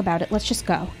want to talk about it. Let's just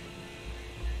go.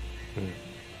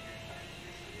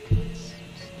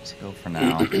 Let's go for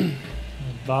now.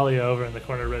 Valia over in the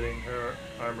corner readying her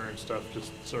armor and stuff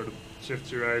just sort of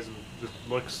shifts her eyes and just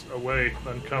looks away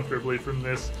uncomfortably from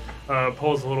this,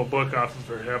 pulls a little book off of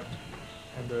her hip,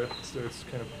 and starts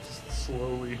kind of just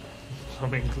slowly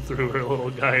thumbing through her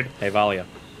little guide. Hey, Valia.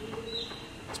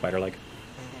 Spider leg.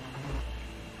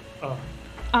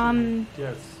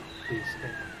 Yes, please.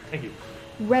 Thank you.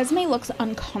 Resme looks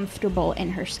uncomfortable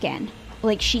in her skin.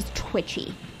 Like she's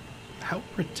twitchy. How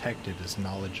protected is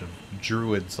knowledge of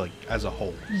druids, like, as a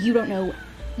whole? You don't know.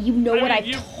 You know I what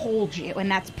mean, I've told you, and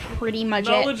that's pretty much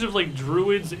Knowledge it. of like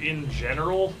druids in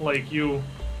general, like you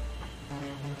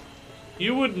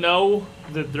would know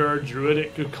that there are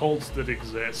druidic cults that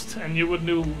exist, and you would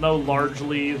know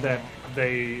largely that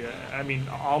they,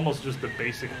 almost just the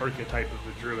basic archetype of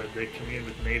the druid. They commune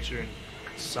with nature in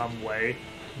some way.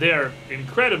 They are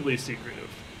incredibly secretive.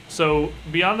 So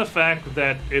beyond the fact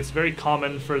that it's very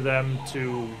common for them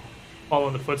to follow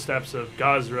in the footsteps of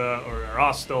Gazra or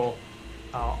Arostel,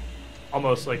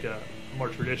 almost like a more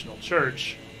traditional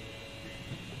church,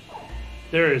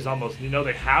 there is almost,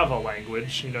 they have a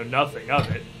language, nothing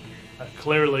of it.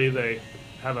 Clearly they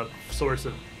have a source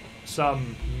of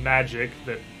some magic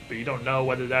but you don't know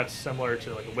whether that's similar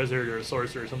to like a wizard or a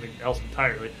sorcerer or something else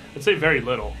entirely. I'd say very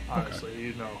little, honestly. Okay.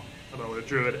 You know about what a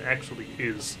druid actually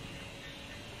is.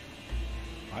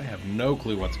 I have no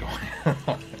clue what's going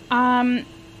on.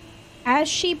 As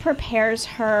she prepares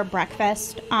her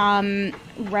breakfast,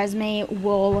 Resme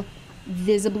will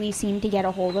visibly seem to get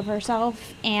a hold of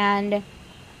herself, and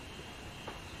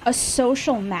a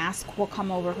social mask will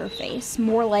come over her face,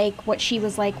 more like what she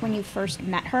was like when you first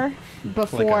met her,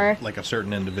 before... Like a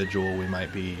certain individual we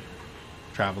might be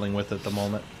traveling with at the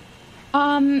moment?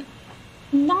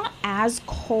 Not as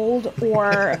cold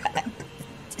or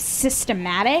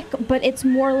systematic, but it's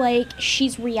more like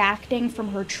she's reacting from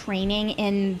her training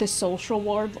in the social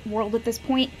world at this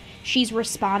point. She's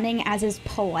responding as is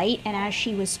polite and as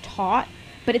she was taught,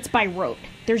 but it's by rote.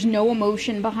 There's no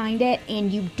emotion behind it,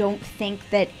 and you don't think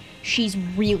that she's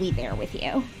really there with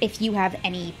you if you have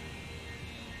any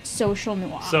social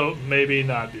nuance. So maybe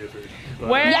not Buford.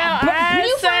 Well, Yeah, but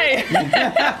I say...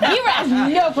 You have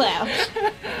no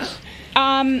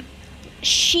clue.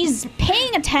 She's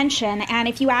paying attention, and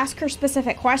if you ask her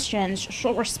specific questions,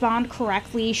 she'll respond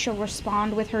correctly. She'll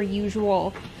respond with her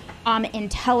usual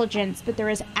intelligence, but there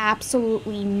is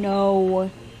absolutely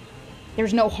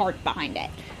there's no heart behind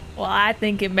it. Well, I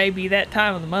think it may be that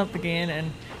time of the month again,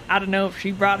 and I don't know if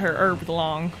she brought her herbs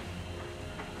along.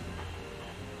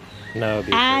 No,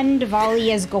 Buford. And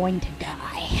Volley is going to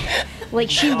die. Like,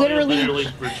 she literally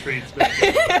retreats back.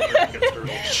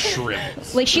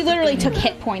 she literally took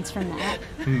hit points from that.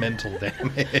 Mental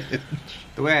damage.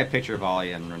 The way I picture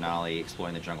Volley and Renali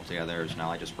exploring the jungle together is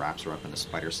Renali just wraps her up in the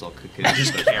spider silk cocoon,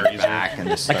 Just carries her. back, and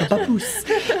just starts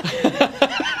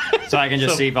So I can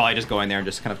just see Volley just going there and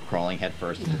just kind of crawling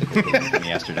headfirst into the cocoon from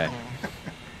yesterday.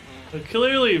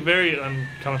 Clearly very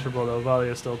uncomfortable, though.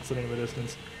 Valia is still sitting in the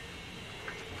distance.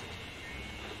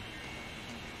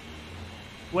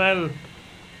 Well,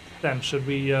 then, should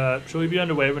we be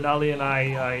underway? Renali and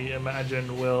I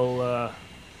imagine, will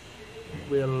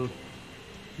be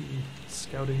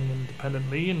scouting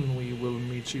independently, and we will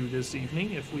meet you this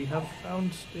evening if we have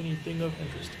found anything of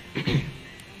interest.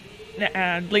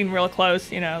 Lean real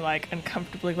close, like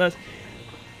uncomfortably close.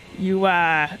 You,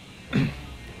 got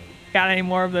any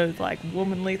more of those, like,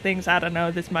 womanly things? I don't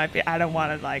know. This might be... I don't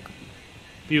want to, like...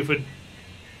 Buford,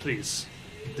 please.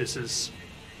 This is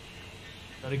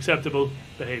unacceptable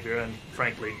behavior and,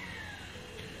 frankly,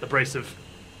 abrasive.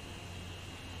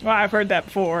 Well, I've heard that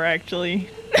before, actually.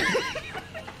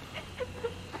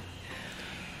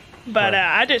 But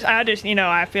I just,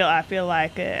 I feel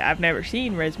like I've never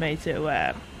seen Resme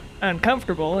so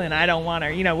uncomfortable, and I don't want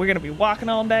her. We're gonna be walking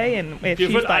all day, and if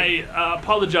Buford, she's like, I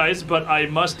apologize, but I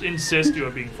must insist you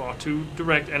are being far too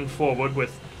direct and forward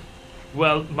with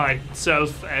well,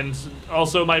 myself and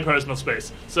also my personal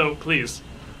space. So please.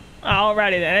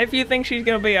 Alrighty then. If you think she's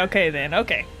gonna be okay, then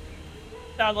okay.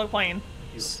 Sounds like a plan.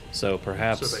 So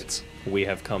perhaps Surveys. we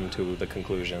have come to the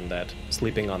conclusion that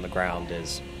sleeping on the ground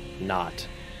is not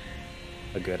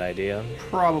a good idea.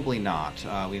 Probably not.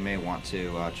 We may want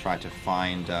to try to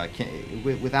find.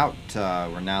 Without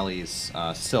Renali's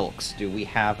silks, do we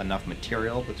have enough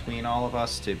material between all of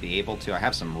us to be able to? I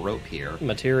have some rope here.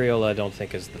 Material, I don't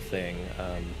think is the thing.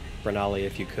 Renali,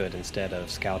 if you could, instead of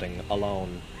scouting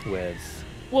alone with...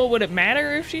 Well, would it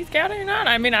matter if she's scouting or not?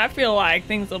 I mean, I feel like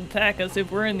things will attack us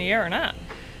if we're in the air or not.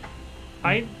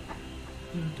 I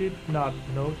did not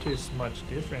notice much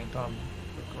different on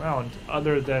the ground,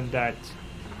 other than that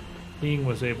Ling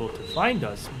was able to find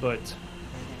us, but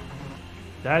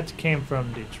that came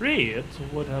from the tree. It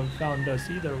would have found us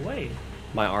either way.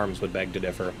 My arms would beg to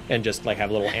differ, and just like have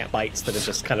little ant bites that is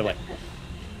just kind of like...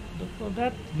 Well,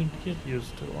 that you'd get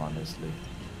used to, honestly.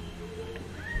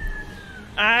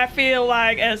 I feel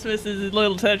like Esmus is a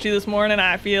little touchy this morning.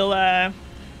 I feel,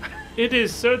 It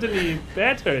is certainly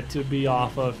better to be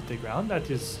off of the ground.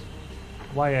 That is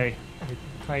why I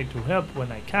try to help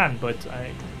when I can, but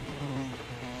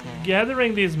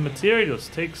gathering these materials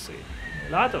takes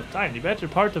a lot of time, the better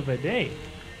part of a day.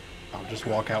 I'll just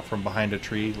walk out from behind a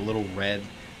tree, little red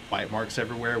bite marks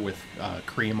everywhere with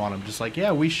cream on them. Just like,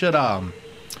 yeah, we should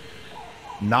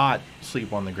not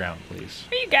sleep on the ground, please.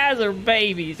 you guys are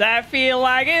babies. I feel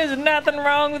like there's nothing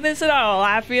wrong with this at all.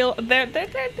 I feel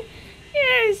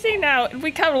yeah, see now,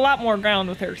 we covered a lot more ground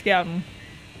with her scouting.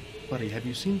 Buddy, have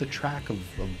you seen the track of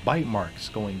bite marks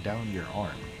going down your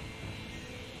arm?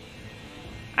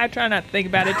 I try not to think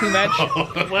about it too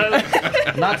much.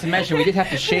 Well, Not to mention, we did have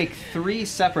to shake 3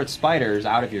 separate spiders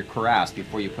out of your cuirass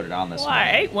before you put it on this Well, I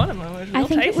one. ate one of them. It was real I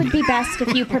think tasty. it would be best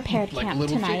if you prepared Like camp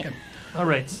little tonight. chicken. all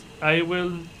right. I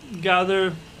will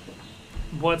gather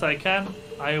what I can.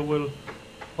 I will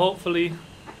hopefully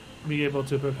be able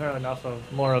to prepare enough of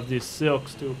more of these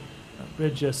silks to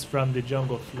bridge us from the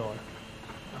jungle floor.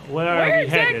 Where are Where we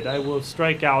exact- headed? I will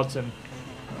strike out, and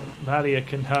Maria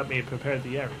can help me prepare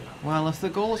the area. Well, if the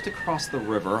goal is to cross the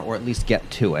river, or at least get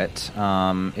to it,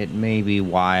 it may be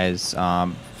wise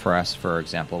for us, for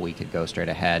example, we could go straight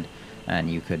ahead, and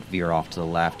you could veer off to the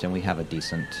left, and we have a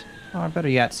decent... Or better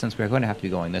yet, since we're going to have to be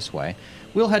going this way,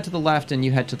 we'll head to the left and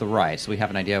you head to the right, so we have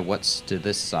an idea of what's to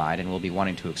this side, and we'll be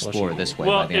wanting to explore this way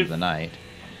Well, by the end if- of the night.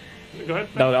 Go ahead.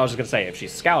 No, I was just going to say, if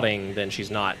she's scouting, then she's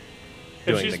not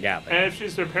doing the gathering. And if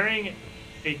she's preparing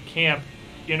a camp,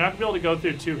 you're not gonna be able to go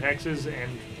through 2 hexes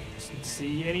and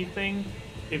see anything.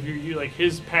 If you like,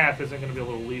 his path isn't gonna be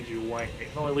able to lead you away.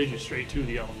 It can only lead you straight to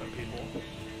the elephant people.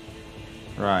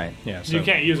 Right. Yeah, So you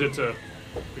can't use it to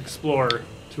explore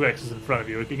 2 hexes in front of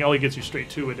you. It can only get you straight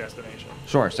to a destination.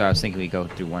 Sure, so I was thinking we go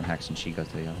through one hex and she goes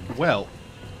to the other. Well,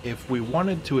 if we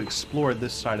wanted to explore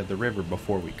this side of the river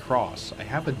before we cross, I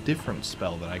have a different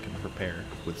spell that I can prepare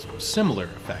with similar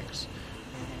effects.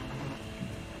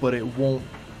 But it won't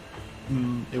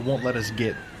let us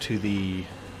get to the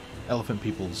elephant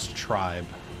people's tribe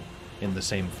in the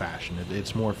same fashion.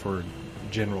 It's more for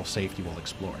general safety while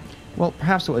exploring. Well,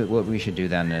 perhaps what we should do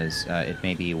then is it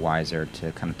may be wiser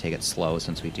to kind of take it slow,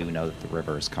 since we do know that the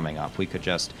river is coming up. We could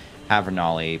just have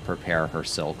Renali prepare her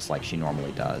silks like she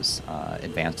normally does,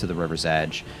 advance to the river's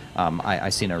edge. I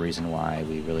see no reason why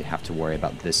we really have to worry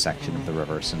about this section of the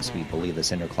river, since we believe the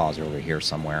Cinder Claws are over here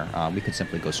somewhere. We could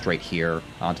simply go straight here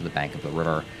onto the bank of the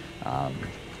river,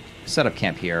 set up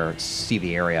camp here, see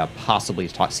the area, possibly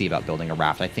see about building a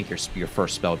raft. I think your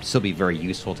first spell would still be very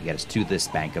useful to get us to this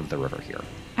bank of the river here.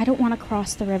 I don't want to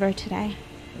cross the river today.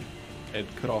 It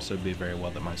could also be very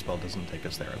well that my spell doesn't take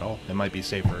us there at all. It might be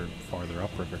safer farther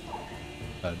upriver.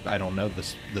 I don't know.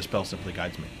 The spell simply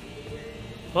guides me.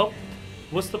 Well,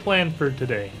 what's the plan for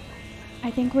today? I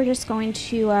think we're just going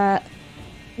to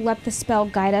let the spell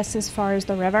guide us as far as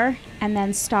the river, and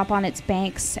then stop on its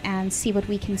banks and see what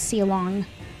we can see along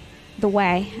the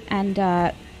way. And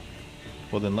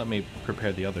Well, then let me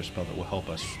prepare the other spell that will help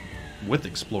us with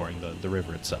exploring the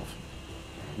river itself,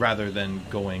 rather than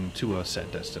going to a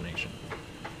set destination.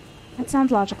 that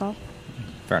sounds logical.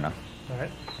 Fair enough. All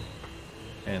right.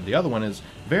 And the other one is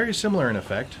very similar in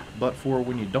effect, but for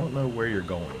when you don't know where you're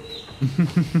going.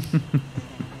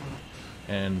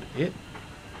 And it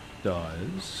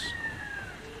does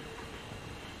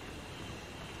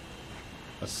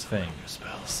a thing.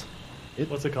 Spells. It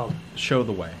What's it called? show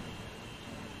the way.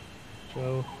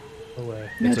 Show away.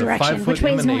 No It's direction. a 5-foot Which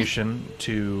way is north? emanation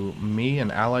to me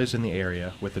and allies in the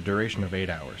area with a duration of 8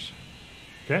 hours.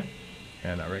 Okay.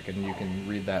 And I reckon you can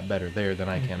read that better there than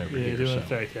I can over Yeah, here. doing So.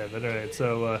 effect, yeah. But all right.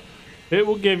 So It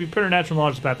will give you preternatural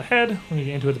knowledge of the path ahead. When you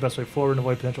get into it, the best way forward and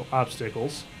avoid potential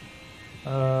obstacles.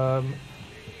 It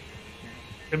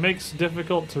makes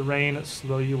difficult terrain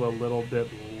slow you a little bit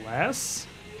less.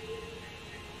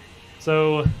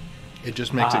 So It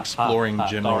just makes exploring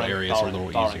general areas a little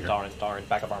easier. Darn.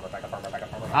 Back of armor.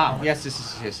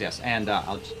 Yes. And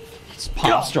I'll just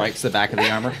palm strikes the back of the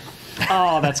armor.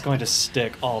 Oh, that's going to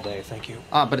stick all day. Thank you.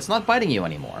 But it's not biting you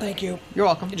anymore. Thank you. You're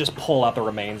welcome. You just pull out the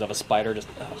remains of a spider.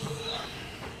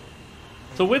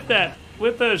 So with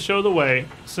the show the way,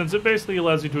 since it basically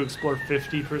allows you to explore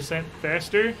 50%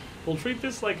 faster, we'll treat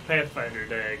this like Pathfinder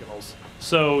diagonals.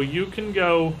 So you can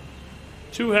go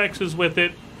 2 hexes with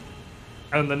it,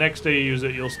 and the next day you use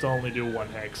it, you'll still only do 1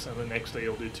 hex, and the next day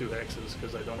you'll do 2 hexes,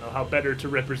 because I don't know how better to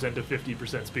represent a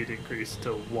 50% speed increase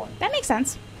to 1. That makes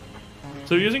sense.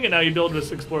 So using it now, you'd be able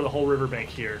to explore the whole riverbank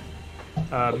here.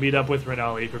 Meet up with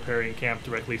Renali, preparing camp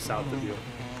directly south of you.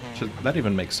 So that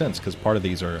even makes sense, because part of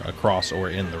these are across or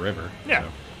in the river. Yeah.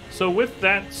 So with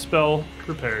that spell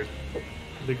prepared,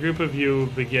 the group of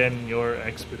you begin your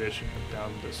expedition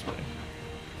down this way.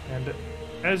 And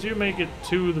as you make it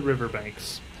to the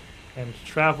riverbanks and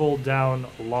travel down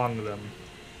along them,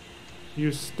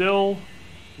 you still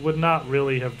would not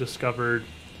really have discovered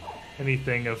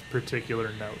anything of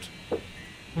particular note.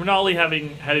 Renali,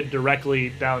 having headed directly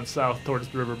down south towards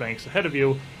the riverbanks ahead of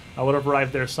you, would have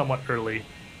arrived there somewhat early,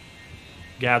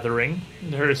 gathering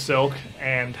her silk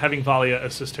and having Valia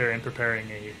assist her in preparing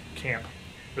a camp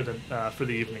for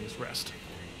the evening's rest.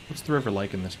 What's the river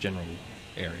like in this general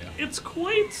area? It's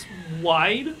quite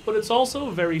wide, but it's also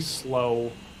a very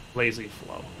slow, lazy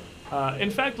flow. In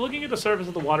fact, looking at the surface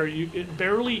of the water, it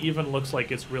barely even looks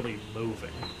like it's really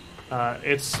moving.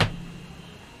 It's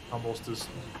almost as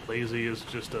lazy as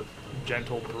just a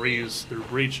gentle breeze through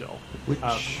Breachill.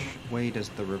 Which way does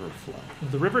the river flow?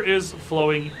 The river is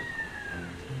flowing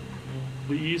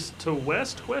east to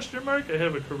west, question mark? I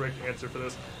have a correct answer for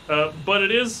this. But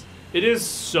it is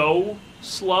so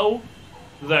slow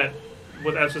that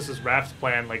with Epsis's raft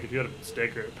plan, like if you had a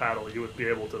stick or a paddle, you would be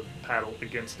able to paddle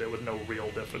against it with no real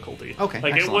difficulty. Okay,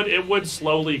 like excellent. it would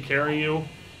slowly carry you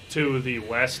to the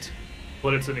west,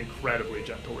 but it's an incredibly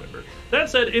gentle river. That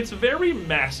said, it's very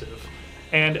massive,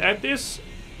 and at this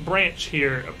branch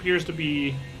here appears to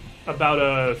be about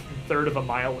a third of a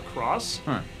mile across,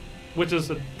 which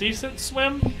is a decent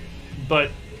swim,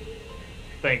 but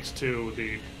thanks to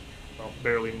the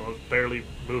barely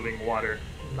moving water,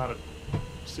 not a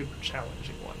super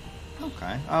challenging one.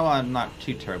 Okay. Oh, I'm not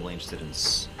too terribly interested in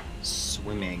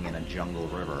swimming in a jungle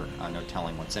river. No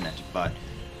telling what's in it, but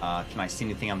can I see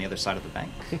anything on the other side of the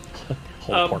bank?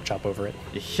 Whole pork chop over it.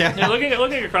 Yeah,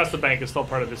 looking across the bank is still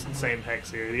part of this insane hex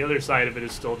here. The other side of it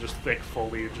is still just thick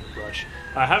foliage and brush.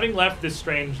 Having left this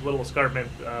strange little escarpment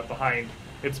behind,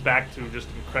 it's back to just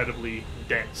incredibly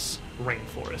dense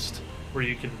rainforest, where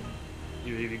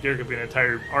there could be an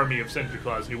entire army of sentry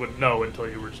claws you wouldn't know until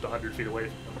you were just 100 feet away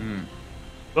from them.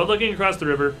 But looking across the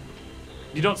river,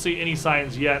 you don't see any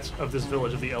signs yet of this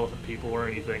village of the elephant people or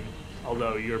anything,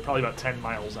 although you're probably about 10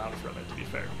 miles out from it, to be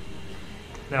fair.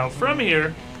 Now, from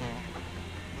here,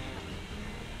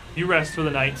 you rest for the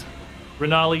night.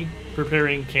 Renali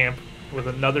preparing camp with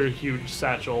another huge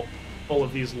satchel full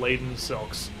of these laden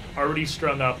silks, already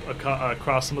strung up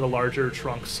across some of the larger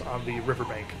trunks on the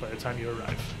riverbank by the time you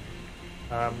arrive.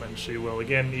 And she will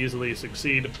again easily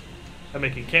succeed at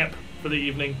making camp for the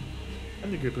evening,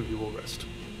 and the group of you will rest.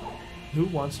 Who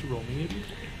wants to roll me a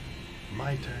d20?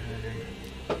 My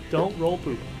turn. Don't roll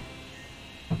poop.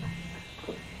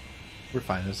 We're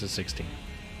fine. This is 16.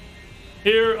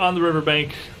 Here on the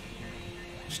riverbank,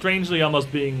 strangely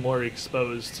almost being more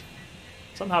exposed,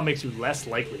 somehow makes you less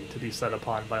likely to be set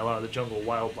upon by a lot of the jungle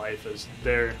wildlife, as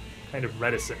they're kind of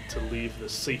reticent to leave the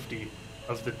safety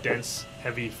of the dense,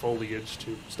 heavy foliage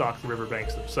to stalk the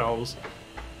riverbanks themselves.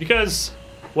 Because,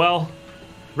 well,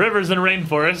 rivers and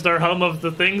rainforest are home of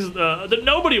the things that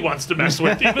nobody wants to mess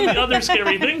with, even the other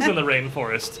scary things in the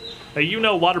rainforest.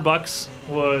 Water bucks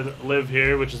would live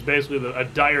here, which is basically a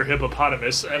dire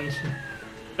hippopotamus, and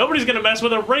nobody's going to mess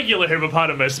with a regular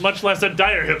hippopotamus, much less a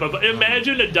dire hippopotamus.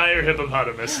 Imagine a dire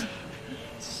hippopotamus.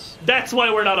 That's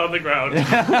why we're not on the ground.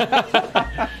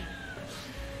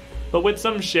 But with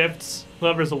some shifts,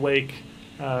 whoever's awake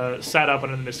sat up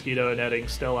under the mosquito netting,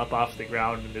 still up off the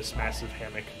ground in this massive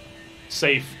hammock,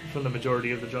 safe from the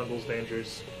majority of the jungle's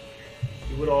dangers.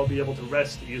 You would all be able to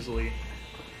rest easily.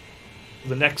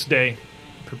 The next day,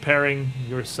 preparing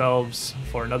yourselves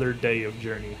for another day of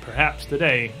journey. Perhaps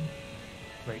today,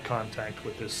 make contact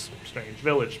with this strange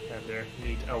village and their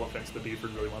neat elephants that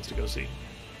Beeford really wants to go see.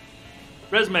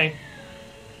 Resume.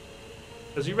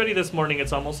 As you ready this morning,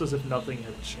 it's almost as if nothing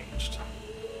had changed.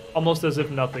 Almost as if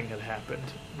nothing had happened.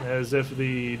 As if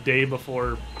the day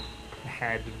before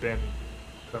had been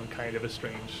some kind of a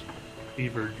strange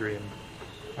fever dream.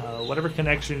 Whatever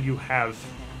connection you have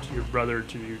to your brother,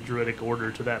 to your druidic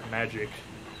order, to that magic,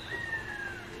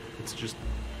 it's just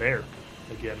there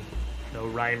again. No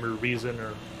rhyme or reason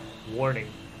or warning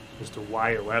as to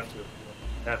why it left it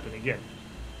happen again.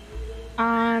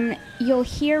 You'll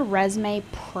hear Resme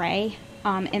pray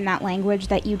in that language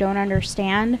that you don't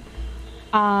understand.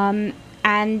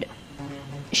 And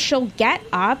she'll get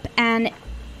up, and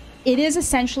it is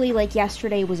essentially like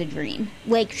yesterday was a dream.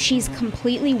 Like, she's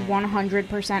completely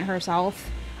 100% herself.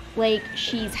 Like,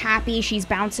 she's happy, she's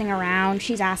bouncing around,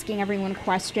 she's asking everyone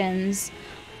questions.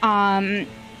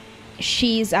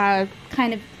 She's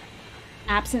kind of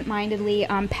absent-mindedly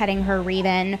petting her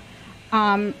raven.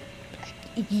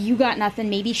 You got nothing.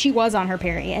 Maybe she was on her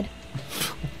period.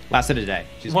 Lasted a day.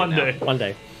 She's One good now. day. One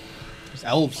day. There's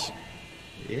elves.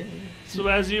 Yeah. So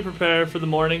as you prepare for the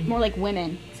morning, More like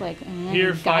women. It's like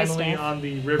here guy finally stuff. on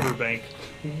the riverbank,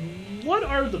 what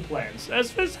are the plans?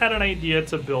 Esphis had an idea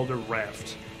to build a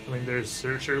raft. I mean, there's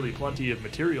surely plenty of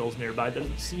materials nearby.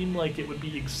 Doesn't seem like it would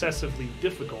be excessively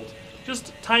difficult,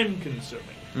 just time-consuming.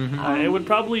 It would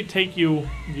probably take you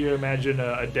imagine,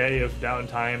 a day of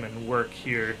downtime and work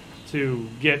here to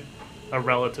get a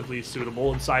relatively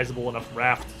suitable and sizable enough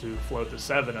raft to float the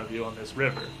 7 of you on this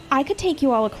river. I could take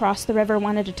you all across the river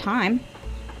one at a time.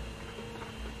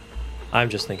 I'm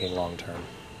just thinking long term.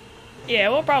 Yeah,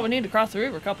 we'll probably need to cross the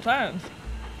river a couple times.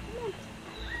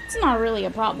 It's not really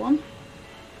a problem.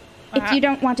 If Uh-huh. you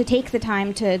don't want to take the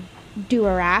time to do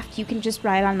a raft, you can just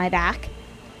ride on my back.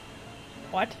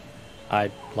 What?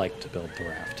 I'd like to build the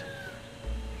raft.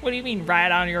 What do you mean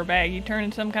ride on your back? You turn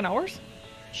into some kind of horse?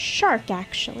 Shark,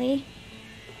 actually.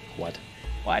 What?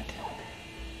 What?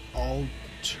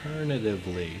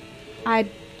 Alternatively, I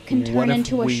can What turn if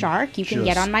into a we shark. You can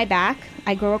get just- on my back.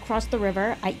 I go across the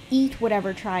river. I eat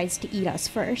whatever tries to eat us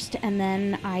first. And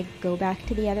then I go back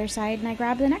to the other side and I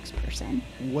grab the next person.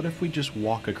 what if we just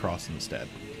walk across instead?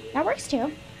 That works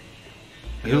too.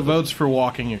 Who votes for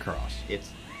walking across?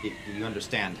 You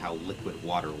understand how liquid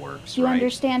water works, Do you right?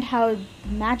 understand how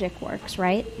magic works,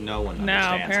 right? No one No,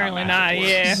 understands apparently how not, magic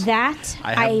yeah. works. That I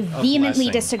have I a vehemently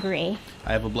blessing. disagree.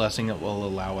 I have a blessing that will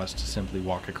allow us to simply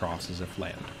walk across as if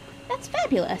land. That's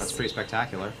fabulous. That's pretty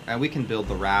spectacular. And we can build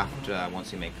the raft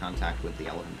once we make contact with the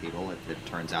elephant people, if it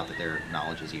turns out that their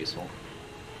knowledge is useful.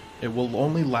 It will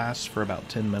only last for about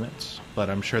 10 minutes, but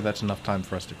I'm sure that's enough time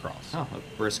for us to cross. Oh,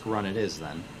 a brisk run it is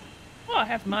then. Well, a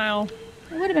half mile.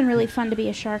 It would have been really fun to be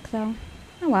a shark, though.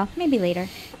 Oh well, maybe later.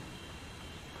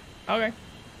 Okay.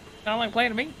 Sound like a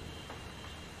plan to me.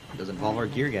 It does involve our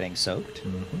gear getting soaked.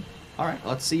 Mm-hmm. All right,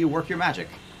 let's see you work your magic.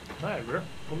 All right, bro.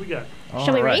 What we got?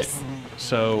 Shall we Alright. race?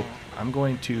 So I'm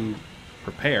going to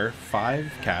prepare 5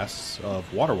 casts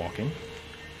of water walking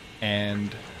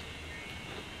and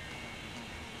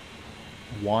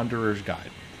Wanderer's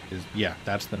Guide.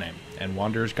 That's the name. And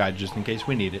Wanderer's Guide, just in case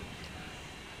we need it.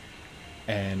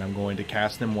 And I'm going to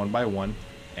cast them one by one,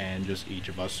 and just each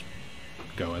of us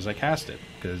go as I cast it,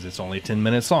 because it's only 10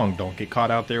 minutes long. Don't get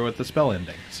caught out there with the spell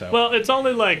ending. So Well, it's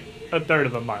only like a third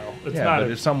of a mile. It's yeah, not but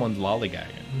a if someone's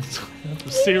lollygagging,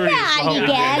 serious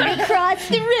holiday. across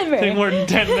the river. Take more than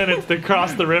 10 minutes to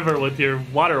cross the river with your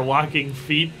water walking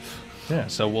feet. yeah.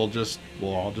 So we'll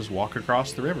all just walk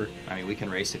across the river. I mean, we can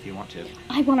race if you want to.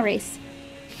 I want to race.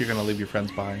 You're gonna leave your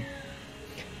friends behind.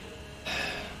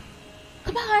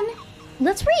 Come on,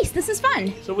 let's race. This is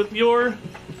fun. So with your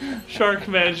shark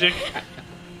magic,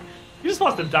 he just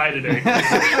wants to die today.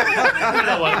 You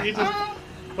know what?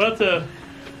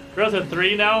 We're up to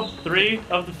 3 now. 3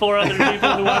 of the 4 other people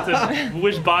who want to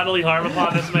wish bodily harm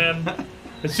upon this man.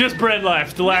 It's just Brent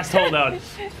left, the last holdout.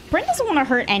 Brent doesn't want to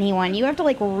hurt anyone. You have to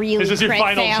really. This is your crit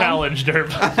final fail. challenge,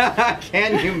 Derp.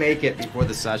 Can you make it before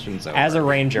the session's over? As a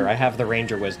ranger, I have the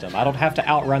ranger wisdom. I don't have to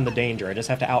outrun the danger. I just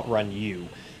have to outrun you.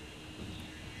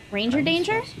 Ranger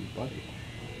danger.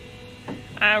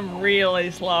 I'm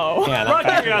really slow. Yeah, Raw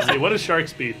that curiosity, what is shark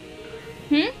speed?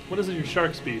 What is your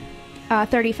shark speed?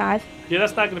 35. Yeah,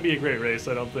 that's not going to be a great race,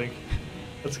 I don't think.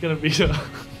 That's going to be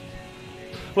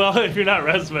well, if you're not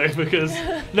Resme, because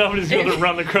nobody's going to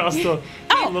run across the...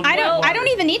 Oh, I don't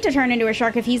even need to turn into a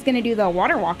shark if he's gonna do the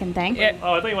water walking thing. Yeah.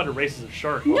 Oh, I thought you wanted to race as a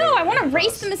shark. No, I want to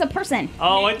race them as a person.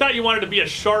 Oh, I thought you wanted to be a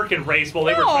shark and race while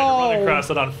they were trying to run across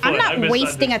it on foot. I'm I not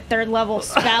wasting a misunderstood. 3rd level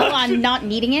spell on not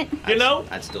needing it. You know?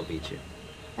 I'd still beat you.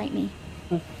 Fight me.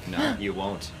 No, you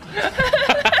won't.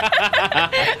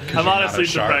 I'm honestly a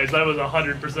shark. surprised. I was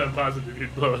 100% positive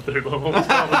you'd blow a third level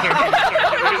spell with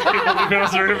people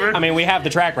across the river. I mean, we have the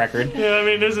track record. Yeah, I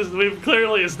mean, we've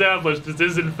clearly established this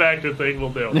is in fact a thing we'll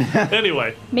do.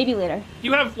 Anyway, Maybe later.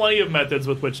 you have plenty of methods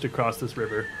with which to cross this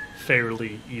river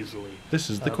fairly easily. This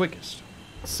is the quickest.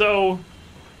 So,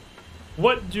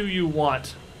 what do you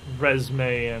want,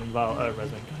 Resme and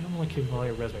Resme? I don't want to keep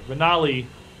calling her Resme. Renali.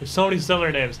 There's so many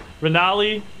similar names.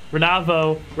 Renali,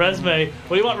 Renavo, Resme. What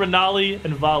do you want Renali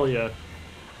and Valia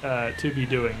to be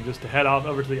doing? Just to head off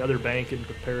over to the other bank and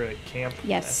prepare a camp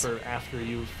Yes. for after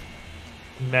you've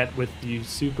met with the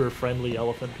super friendly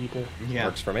elephant people? Yeah.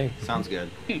 Works for me. Sounds good.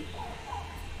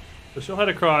 So she'll head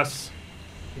across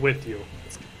with you.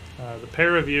 The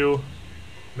pair of you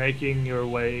making your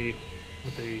way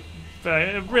with a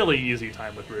really easy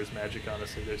time with Ruse Magic,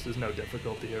 honestly. There's no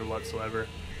difficulty here whatsoever.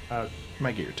 You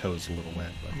might get your toes a little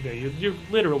wet, but Yeah, you're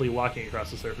literally walking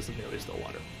across the surface of nearly still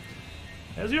water.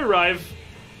 As you arrive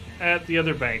at the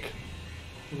other bank,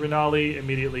 Renali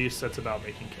immediately sets about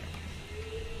making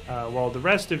camp, while the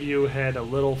rest of you head a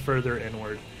little further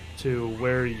inward to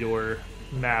where your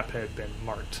map had been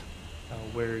marked,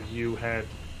 where you had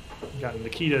gotten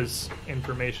Nikita's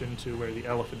information to where the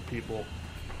elephant people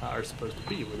are supposed to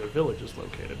be, where their village is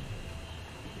located.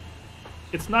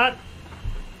 It's not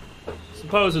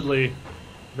supposedly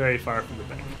very far from the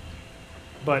bank.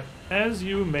 But as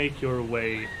you make your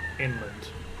way inland,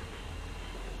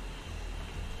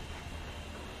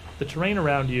 the terrain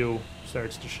around you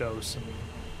starts to show some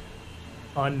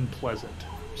unpleasant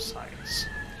signs.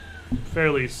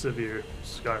 Fairly severe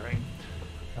scarring.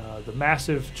 The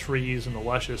massive trees and the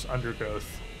luscious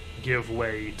undergrowth give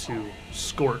way to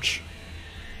scorch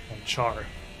and char.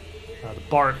 The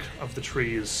bark of the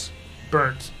trees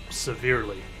burnt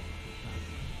severely.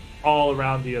 All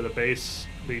around the base,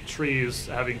 the trees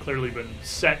having clearly been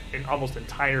set in almost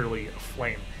entirely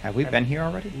aflame. Have we And been here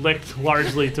already? licked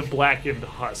largely to blackened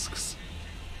husks.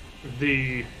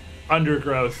 The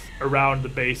undergrowth around the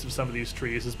base of some of these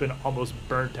trees has been almost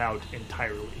burnt out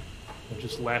entirely and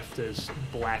just left as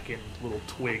blackened little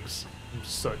twigs and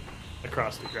soot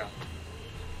across the ground.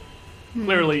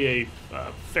 Clearly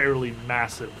a fairly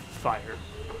massive fire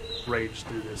raged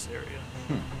through this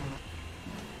area.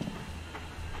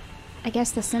 I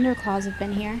guess the Cinder Claws have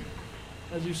been here.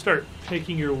 As you start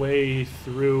making your way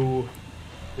through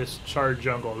this charred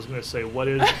jungle, I was going to say, what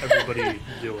is everybody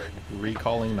doing?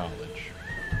 recalling knowledge.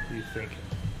 What are you thinking?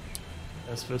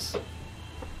 Esphus?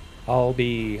 I'll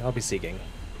be seeking.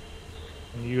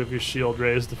 And you have your shield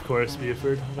raised, of course,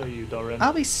 Buford. How about you, Dalren?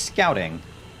 I'll be scouting.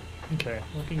 Okay,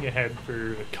 looking ahead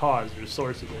for a cause or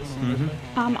source of this.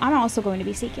 I'm also going to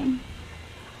be seeking.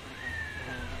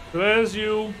 So as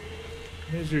your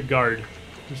guard,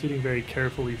 proceeding very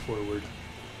carefully forward,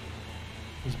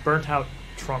 these burnt-out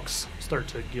trunks start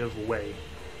to give way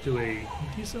to a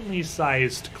decently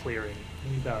sized clearing,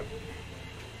 maybe about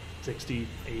 60,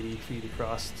 80 feet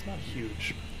across. It's not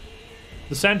huge.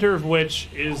 The center of which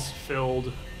is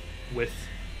filled with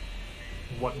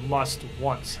what must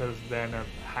once have been a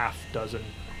half dozen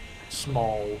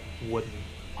small wooden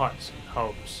huts and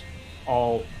homes,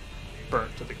 all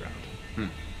burnt to the ground.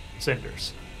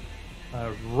 Cinders.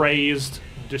 Razed,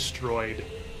 destroyed,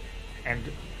 and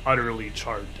utterly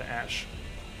charred to ash.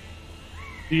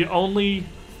 The only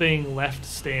thing left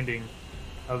standing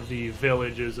of the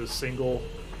village is a single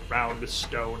round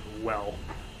stone well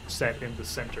set in the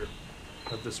center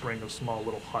of this ring of small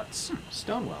little huts.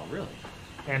 Stonewell, really?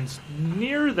 And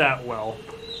near that well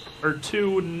are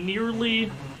two nearly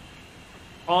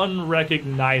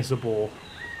unrecognizable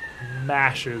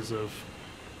mashes of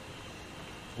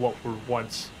what were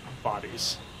once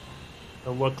bodies.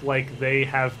 They look like they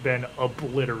have been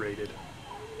obliterated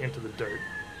into the dirt,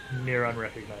 near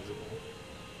unrecognizable.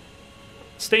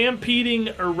 Stampeding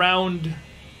around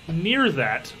near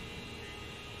that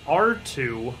are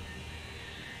two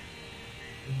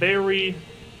very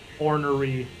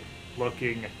ornery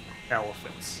looking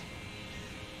elephants.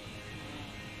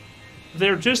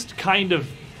 They're just kind of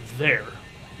there.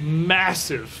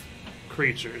 Massive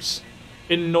creatures.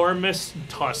 Enormous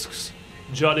tusks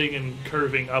jutting and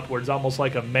curving upwards, almost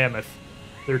like a mammoth.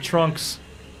 Their trunks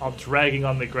all dragging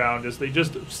on the ground as they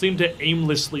just seem to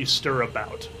aimlessly stir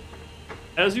about.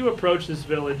 As you approach this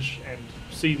village and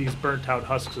see these burnt out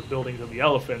husks of buildings of the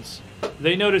elephants,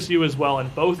 they notice you as well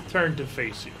and both turn to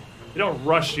face you. They don't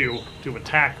rush you to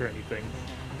attack or anything,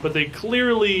 but they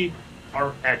clearly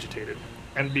are agitated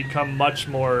and become much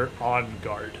more on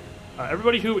guard.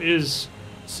 Everybody who is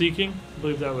seeking, I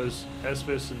believe that was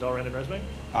Esphus and Dalren and Resme.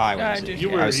 I was, I did. You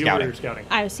were, I was you scouting. were scouting.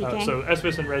 I was seeking. So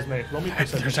Esphus and Resme, roll me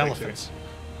perception There's checks here. elephants.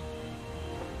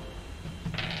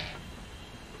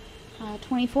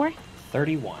 24.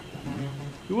 31.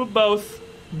 You will both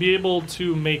be able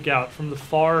to make out from the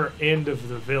far end of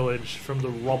the village, from the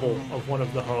rubble of one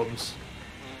of the homes,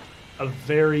 a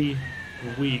very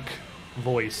weak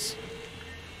voice.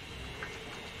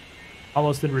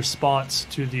 Almost in response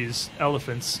to these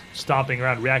elephants stomping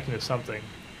around, reacting to something,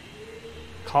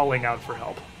 calling out for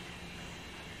help.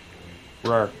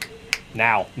 Rur.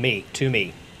 Now, to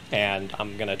me. And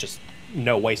I'm gonna just,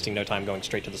 wasting no time, going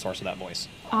straight to the source of that voice.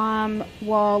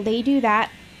 While they do that,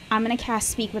 I'm going to cast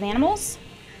Speak with Animals,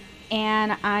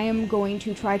 and I am going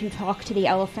to try to talk to the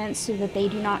elephants so that they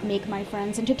do not make my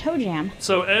friends into toe jam.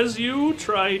 So as you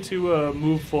try to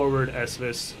move forward,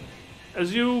 Esvis,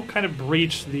 as you kind of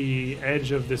breach the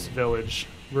edge of this village,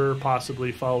 we're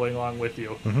possibly following along with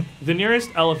you. The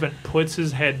nearest elephant puts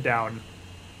his head down,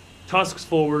 tusks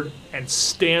forward, and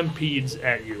stampedes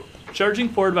at you, charging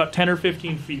forward about 10 or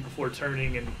 15 feet before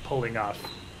turning and pulling off.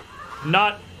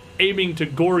 Not aiming to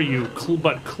gore you,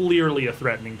 but clearly a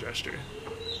threatening gesture.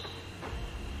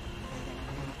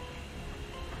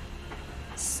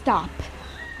 Stop.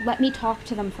 Let me talk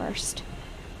to them first.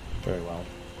 Very well.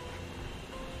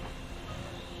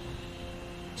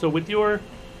 So with your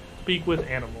Speak with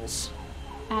Animals,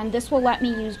 And this will let me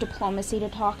use diplomacy to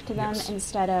talk to them Yes.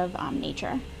 instead of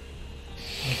nature.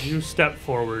 as you step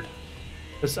forward,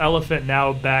 this elephant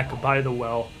now back by the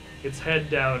well, its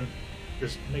head down,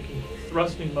 just making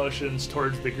thrusting motions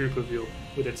towards the group of you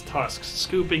with its tusks,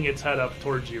 scooping its head up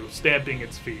towards you, stamping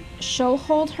its feet. She'll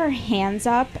hold her hands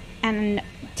up and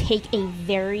take a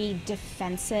very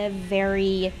defensive,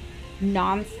 very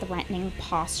non-threatening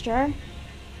posture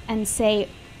and say,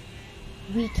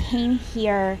 "We came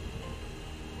here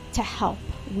to help.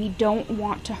 We don't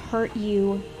want to hurt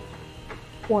you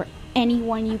or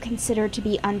anyone you consider to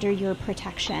be under your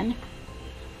protection.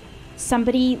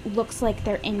 Somebody looks like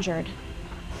they're injured.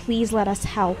 Please let us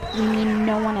help. We mean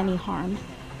no one any harm."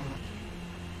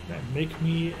 And make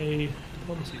me a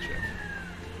diplomacy check.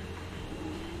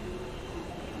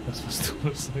 That's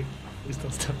what's like, please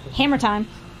don't step up. Hammer time.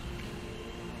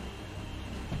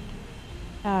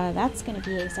 That's going to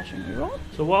be a session reroll.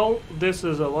 So while this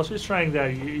is, while she's trying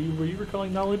that, were you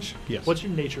recalling knowledge? Yes. What's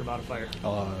your nature modifier?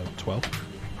 12.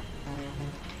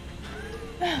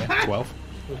 Yeah, 12.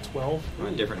 So 12. On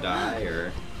a different die,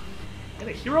 or And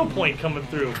a hero point coming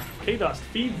through. Kados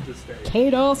feeds this day.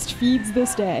 Kados feeds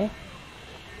this day.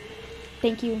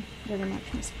 Thank you very much,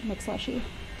 Miss McSlushy.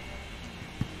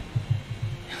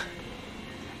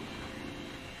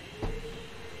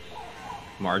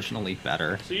 marginally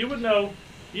better. So you would know.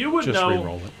 You would Just know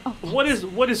re-roll it.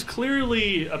 what is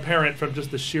clearly apparent from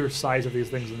just the sheer size of these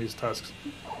things and these tusks.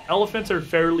 Elephants are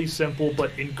fairly simple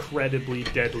but incredibly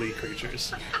deadly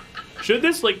creatures. Should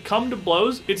this come to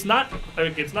blows, it's not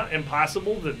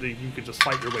impossible that you could just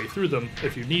fight your way through them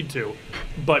if you need to,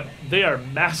 but they are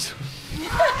massive.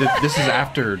 This is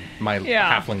after my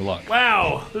Yeah. halfling luck.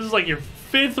 Wow, this is like your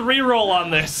 5th reroll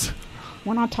on this.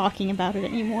 We're not talking about it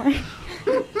anymore.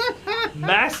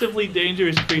 Massively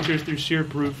dangerous creatures through sheer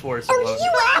brute force alone. me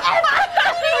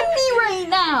right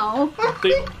now?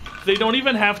 They don't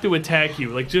even have to attack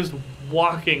you, just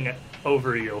walking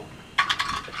over you.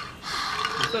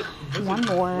 One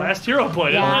more. Last hero point,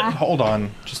 isn't Yeah. it? Hold on.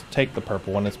 Just take the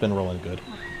purple one. It's been rolling good.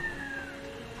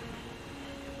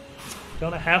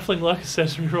 Don't a halfling luck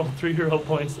says reroll 3 hero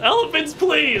points. Elephants,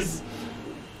 please!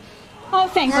 Oh,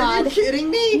 thank God. kidding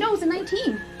me? No, it was a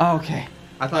 19. Oh, okay.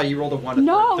 I thought you rolled a 1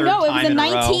 No, third no, it time was a in row.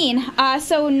 19.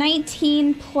 So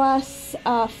 19 plus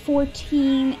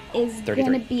 14 is 33.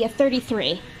 going to be a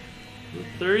 33.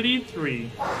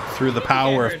 33. Through the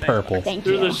power of purple. Thank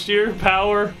Through you. the sheer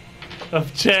power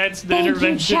of chance Thank you,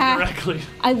 intervention chat. directly.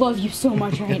 I love you so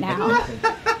much right now.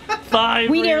 5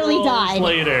 We nearly rerolls died.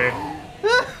 later.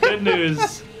 Good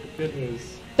news. Good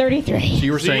news. 33. So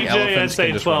you were saying elephants can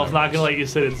ZJSA just 12, run not over gonna let you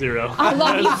sit at 0. I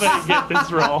love you. Let's make get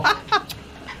this roll.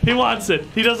 He wants it.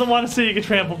 He doesn't want to see you get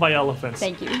trampled by elephants.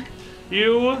 Thank you.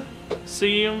 You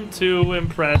seem to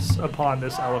impress upon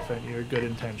this elephant your good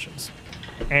intentions.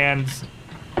 And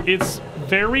it's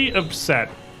very upset.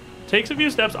 Takes a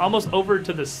few steps almost over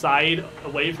to the side,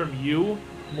 away from you,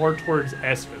 more towards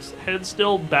Esvis. Head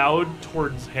still bowed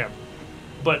towards him,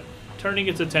 but turning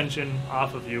its attention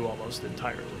off of you almost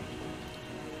entirely.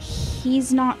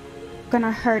 He's not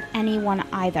gonna hurt anyone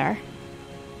either.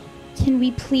 Can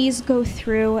we please go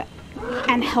through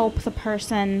and help the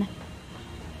person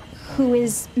who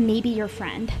is maybe your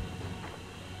friend?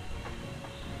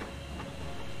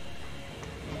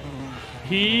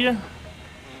 He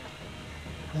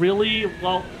really,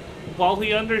 while he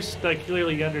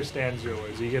clearly understands your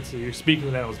words, you're speaking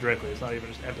with animals directly. It's not even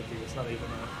just empathy. It's not even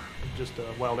just a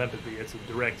wild empathy. It's a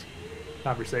direct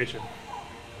conversation.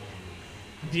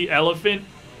 The elephant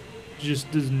just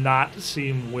does not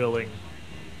seem willing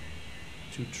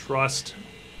to trust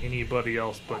anybody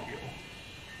else but you.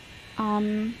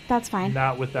 That's fine.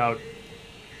 Not without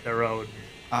their own.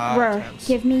 Rur,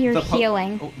 give me your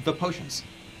healing. The potions.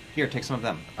 Here, take some of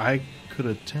them. I could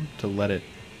attempt to let it.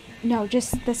 No,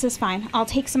 this is fine. I'll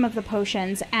take some of the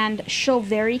potions, and she'll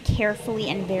very carefully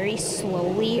and very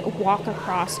slowly walk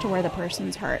across to where the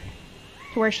person's hurt,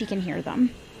 to where she can hear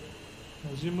them.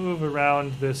 As you move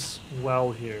around this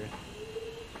well here,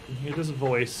 you hear this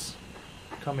voice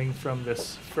coming from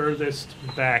this furthest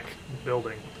back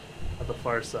building at the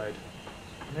far side.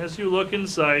 And as you look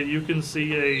inside, you can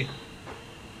see a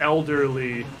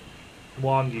elderly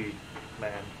Wongi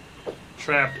man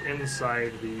trapped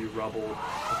inside the rubble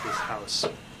of this house.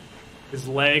 His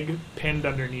leg pinned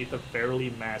underneath a fairly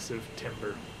massive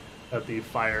timber that the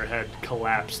fire had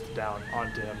collapsed down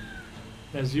onto him.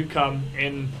 As you come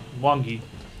in, Wongi.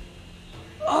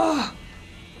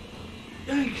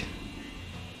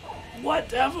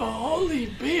 Whatever holy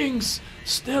beings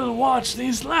still watch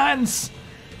these lands,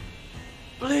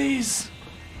 please.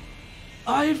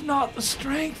 I've not the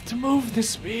strength to move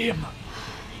this beam.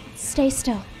 Stay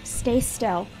still. Stay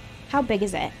still. How big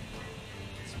is it?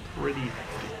 It's pretty heavy.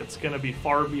 It's gonna be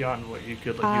far beyond what you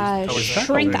could use telekinesis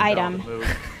shrink to item. move.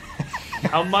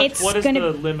 How much? It's What is gonna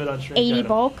the limit on shrink 80 item?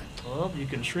 bulk. Well, you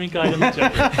can shrink item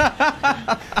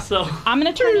temper. So I'm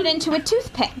gonna turn it into a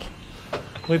toothpick.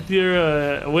 with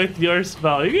your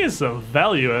spell, you get some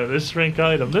value out of this shrink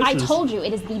item. I told you,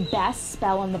 it is the best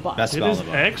spell in the book. Best It spell in is the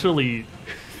book. actually.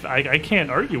 I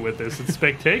can't argue with this. It's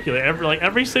spectacular.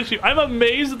 Every situation, I'm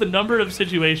amazed at the number of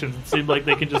situations it seemed like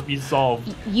they can just be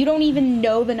solved. You don't even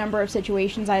know the number of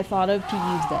situations I thought of to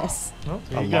use this. Well,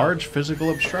 there A you go. large physical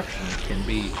obstruction can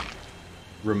be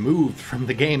removed from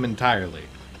the game entirely.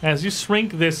 As you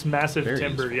shrink this massive Very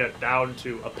timber useful. yet down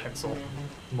to a pencil,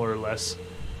 more or less,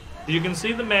 you can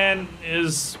see the man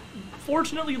is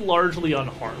fortunately largely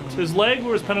unharmed. His leg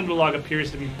where his pendant log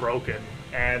appears to be broken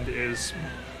and is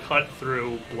cut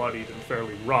through, bloodied, and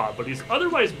fairly raw, but he's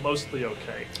otherwise mostly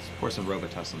okay. Pour some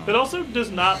Robitussin on It it. also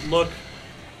does not look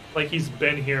like he's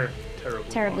been here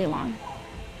Terribly long.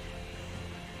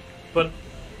 But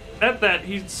at that,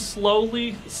 he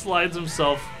slowly slides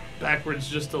himself backwards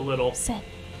just a little, Sit.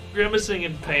 grimacing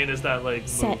in pain as that leg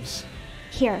Sit. moves.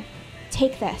 Here,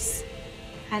 take this.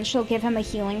 And she'll give him a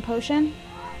healing potion.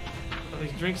 He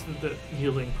drinks the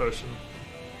healing potion.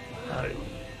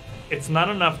 It's not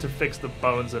enough to fix the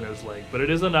bones in his leg, but it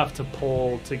is enough to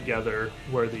pull together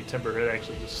where the timber had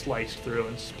actually just sliced through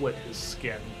and split his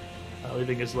skin,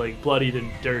 leaving his leg bloodied and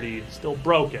dirty, still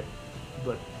broken,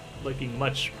 but looking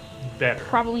much better.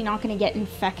 Probably not going to get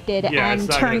infected it's and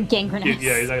not turn gonna- gangrenous.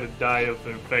 Yeah, he's not going to die of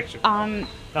infection. Um,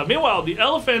 Now, meanwhile, the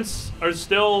elephants are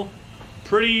still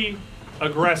pretty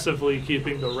aggressively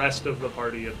keeping the rest of the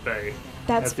party at bay.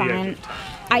 That's at the edge fine. of town.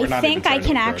 I We're not think even I trying to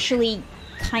can approach. actually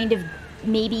kind of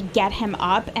maybe get him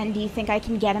up. And do you think I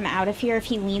can get him out of here if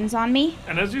he leans on me?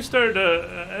 And as you start,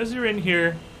 as you're in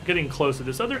here, getting closer,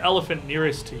 this other elephant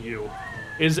nearest to you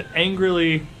is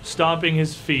angrily stomping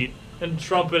his feet and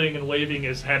trumpeting and waving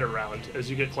his head around as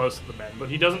you get close to the men. But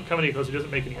he doesn't come any closer. He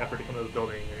doesn't make any effort to come to the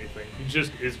building or anything. He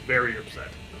just is very upset.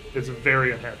 It's a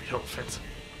very unhappy elephant.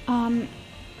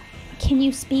 Can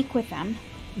you speak with them?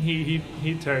 He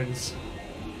turns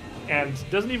and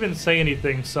doesn't even say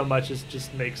anything so much as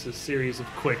just makes a series of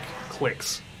quick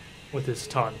clicks with his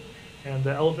tongue. And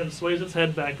the elephant sways its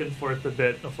head back and forth a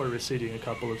bit before receding a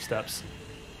couple of steps.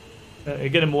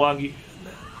 Again, Mwangi,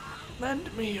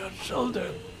 lend me your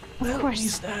shoulder. Help course. me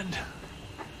stand.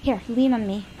 Here, lean on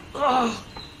me. Oh!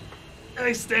 And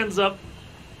he stands up,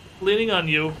 leaning on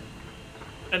you,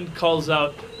 and calls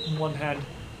out in one hand,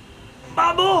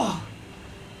 Babu!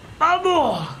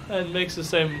 Babu! And makes the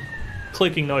same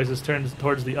clicking noises, turns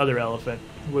towards the other elephant,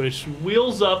 which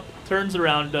wheels up, turns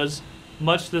around, does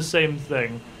much the same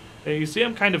thing. And you see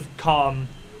him kind of calm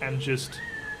and just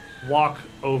walk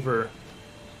over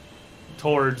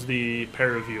towards the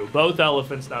pair of you. Both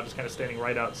elephants now just kind of standing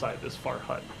right outside this far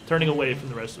hut, turning away from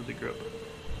the rest of the group.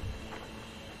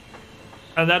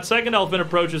 And that second elephant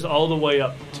approaches all the way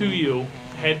up to you,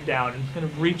 head down, and kind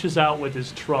of reaches out with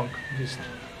his trunk, just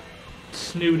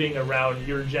snooting around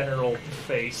your general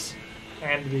face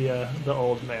and the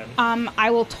old man. I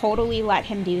will totally let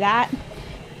him do that.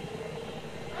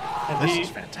 And This is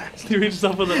fantastic. he reaches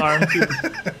up with an arm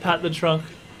to pat the trunk.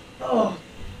 Oh,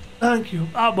 thank you,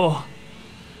 Abo.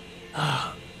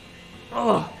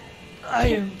 Oh, I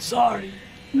am sorry.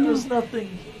 There was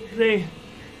nothing.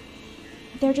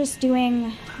 They're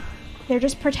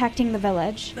just protecting the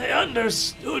village. They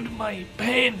understood my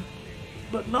pain.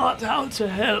 but not how to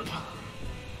help.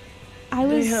 I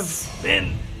They was. have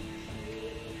been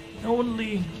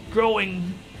only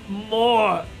growing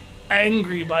more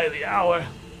angry by the hour.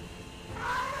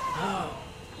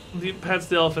 He pats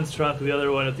the elephant's trunk, the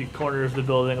other one at the corner of the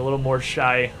building, a little more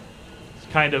shy.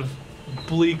 Kind of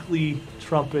bleakly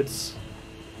trumpets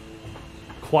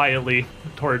quietly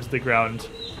towards the ground.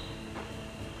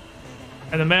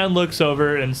 And the man looks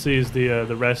over and sees the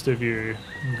rest of your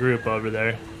group over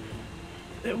there.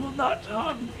 They will not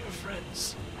harm your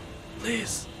friends.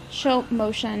 Please. She'll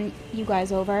motion you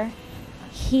guys over.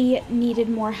 He needed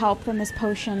more help than this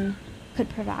potion could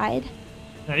provide.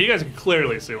 Now you guys can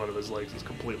clearly see one of his legs is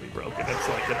completely broken. It's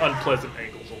like an unpleasant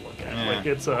angle to look at. Yeah. Like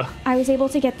it's a. I was able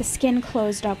to get the skin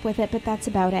closed up with it, but that's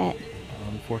about it.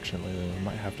 Unfortunately, we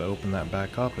might have to open that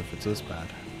back up if it's this bad.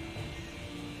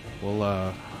 We'll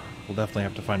definitely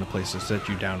have to find a place to sit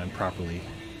you down and properly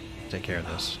take care of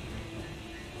this.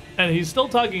 And he's still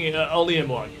talking only in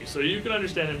Mwangi, so you can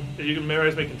understand him. You can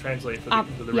Mary's can translate for the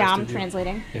rest Yeah, I'm of you.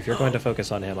 translating. If you're going to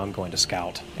focus on him, I'm going to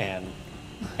scout and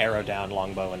arrow down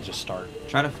longbow and just start.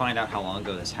 Try to find out how long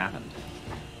ago this happened.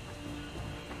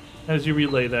 As you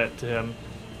relay that to him,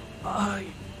 I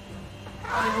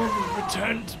only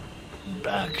returned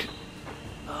back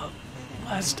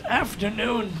last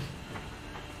afternoon,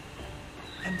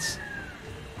 and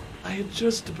I had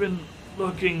just been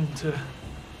looking to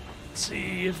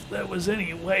see if there was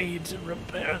any way to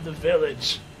repair the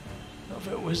village, if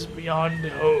it was beyond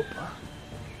hope.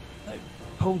 I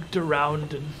poked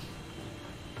around and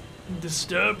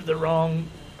disturbed the wrong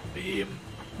beam.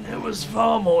 There was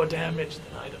far more damage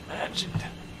than I'd imagined.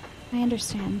 I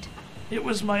understand. It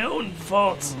was my own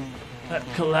fault that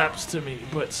collapsed to me,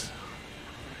 but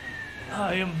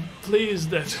I am pleased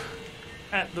that,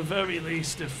 at the very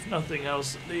least, if nothing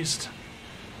else, at least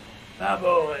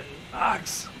Babo and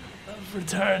Ox have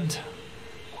returned.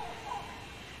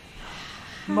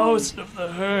 Most of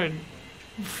the herd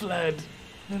fled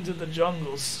into the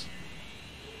jungles.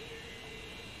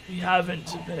 We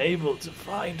haven't been able to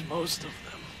find most of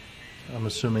them. I'm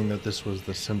assuming that this was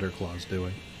the Cinderclaw's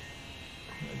doing.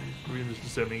 We're just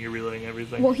assuming you're relaying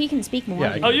everything. Well, he can speak more.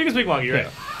 Yeah, Oh, you can speak Wongi, you're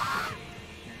right.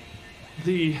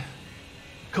 The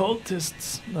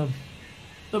cultists,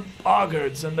 the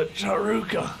boggards, and the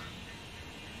Charuka,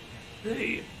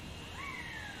 they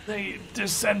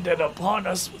descended upon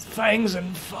us with fangs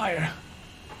and fire.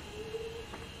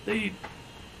 They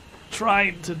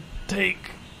tried to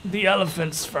take the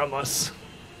elephants from us.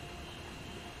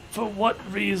 For what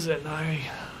reason,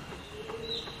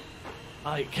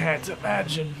 I can't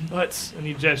imagine, but... And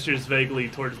he gestures vaguely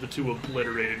towards the two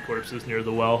obliterated corpses near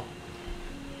the well.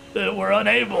 They were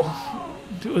unable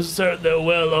to assert their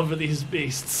will over these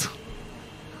beasts.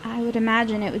 I would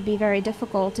imagine it would be very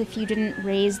difficult if you didn't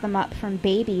raise them up from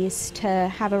babies to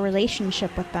have a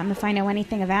relationship with them, if I know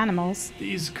anything of animals.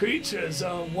 These creatures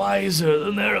are wiser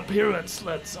than their appearance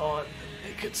lets on.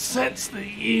 They could sense the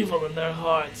evil in their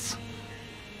hearts.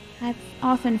 I've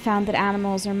often found that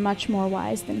animals are much more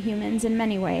wise than humans in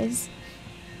many ways.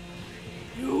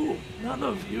 None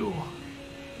of you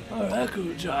are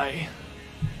Ekujai.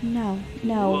 No.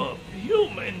 Well,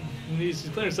 human. And he's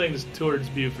clearly saying this towards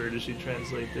Buford as she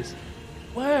translates this.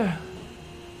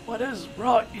 What has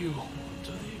brought you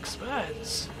to the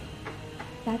Expanse?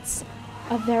 That's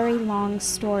a very long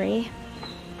story.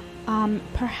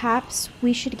 Perhaps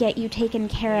we should get you taken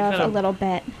care You of kind a of- little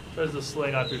bit. Tries to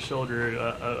sling off your shoulder,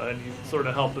 and you sort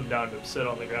of help him down to sit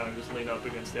on the ground and just lean up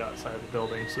against the outside of the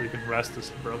building so you can rest this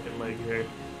broken leg here.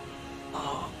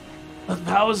 Oh,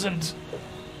 1,000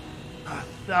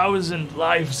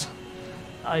 lives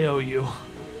I owe you.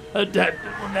 A debt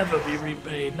that will never be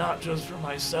repaid, not just for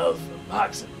myself, but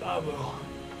Max and Babu.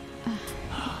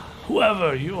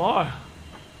 Whoever you are.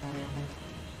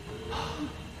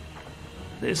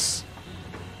 This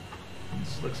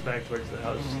looks back towards the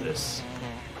house. This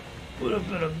would have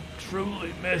been a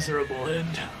truly miserable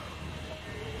end.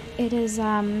 It is,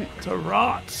 To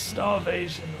rot,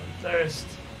 starvation, or thirst.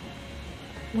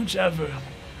 Whichever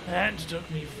hand took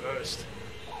me first.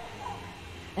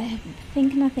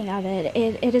 think nothing of it.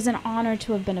 It is an honor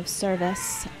to have been of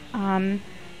service.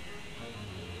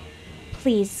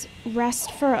 Please,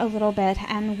 rest for a little bit,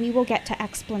 and we will get to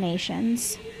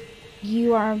explanations.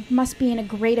 You must be in a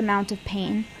great amount of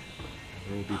pain.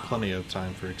 There will be plenty of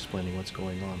time for explaining what's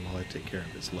going on while I take care of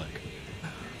his leg.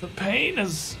 The pain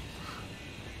is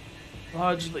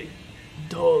largely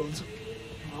dulled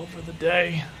over the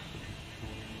day.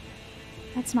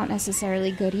 That's not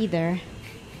necessarily good either.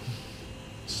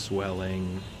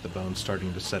 Swelling, the bone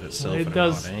starting to set itself It at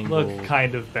does an odd angle. look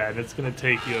kind of bad. It's going to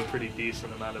take you a pretty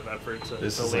decent amount of effort to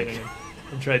This to is lean like in.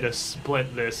 and try to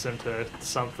split this into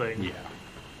something Yeah.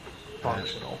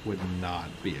 functional. That would not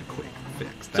be a quick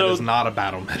fix. That So, is not a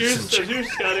battle medicine As check. you're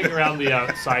scouting around the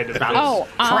outside of this, Oh,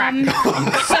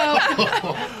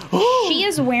 so she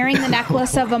is wearing the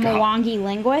necklace of a Mwangi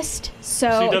linguist.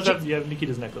 So she does have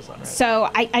Nikita's necklace on, right?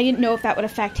 So I didn't know if that would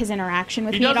affect his interaction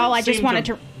with He me at all. doesn't I just seem wanted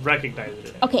to. recognize it.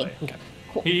 in any Okay. way. Okay.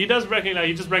 Cool. He does recognize.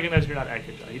 He just recognizes you're not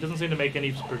Akija. He doesn't seem to make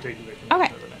any particular connection. Okay.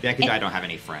 to that. The Akudai don't have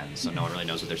any friends, so no one really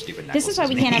knows what their stupid necklaces This is why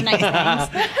we mean. can't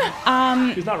have nice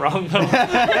things. He's not wrong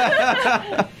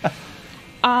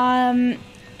though.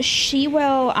 She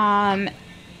will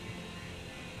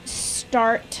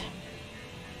start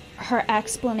her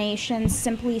explanation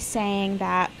simply saying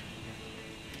that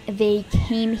they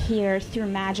came here through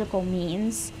magical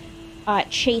means,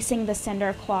 chasing the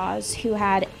Cinder Claws, who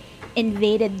had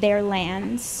invaded their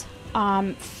lands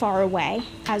far away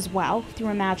as well through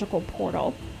a magical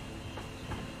portal.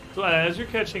 So as you're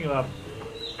catching up,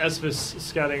 Esvis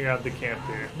scouting around the camp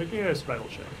here, making a survival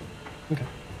check. Okay.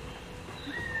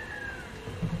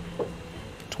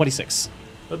 26.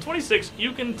 The 26,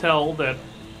 you can tell that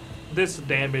this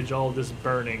damage, all this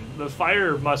burning, the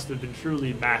fire must have been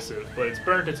truly massive, but it's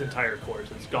burnt its entire course.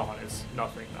 It's gone. It's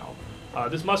nothing now.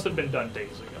 This must have been done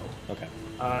days ago. Okay.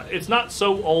 It's not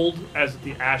so old as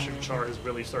the ash and char has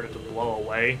really started to blow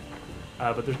away,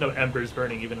 but there's no embers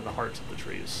burning even in the hearts of the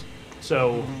trees.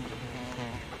 So,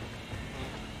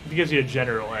 it gives you a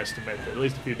general estimate that at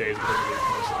least a few days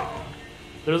ago,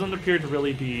 there doesn't appear to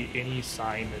really be any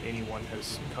sign that anyone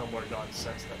has come or gone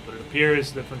since then. But it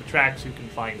appears that from the tracks you can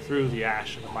find through the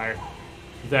ash and the mire,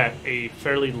 that a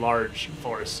fairly large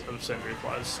force of Cinder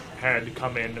Claws had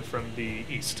come in from the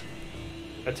east,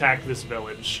 attacked this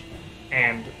village,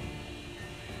 and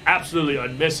absolutely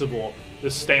unmissable, the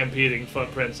stampeding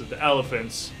footprints of the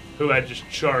elephants who had just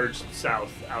charged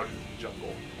south out into the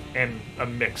jungle in a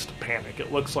mixed panic.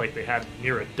 It looks like they had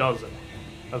near a dozen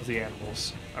of the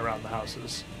animals around the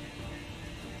houses.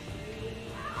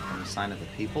 Any sign of the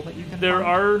people that you can There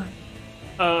find?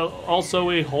 are also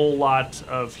a whole lot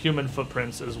of human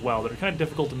footprints as well that are kind of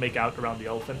difficult to make out around the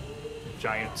elephant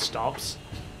giant stomps.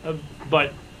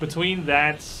 But between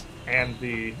that and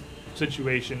the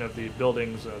situation of the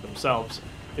buildings themselves,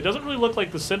 it doesn't really look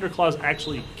like the Cinder Claws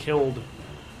actually killed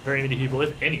very many people,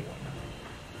 if anyone.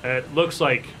 It looks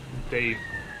like they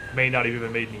may not have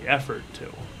even made any effort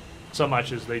to, so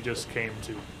much as they just came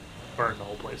to burn the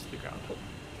whole place to the ground.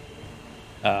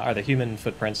 Are the human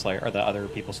footprints, like, are the other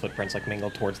people's footprints, like,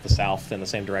 mingled towards the south in the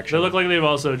same direction? They look like they've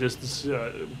also just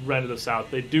ran to the south.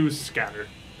 They do scatter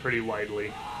pretty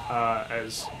widely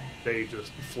as they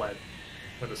just fled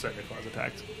when the Cinder Claws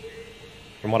attacked.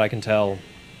 From what I can tell,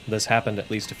 this happened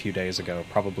at least a few days ago,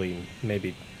 probably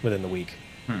maybe within the week.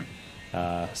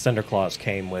 Cinder Claws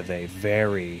came with a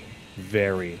very,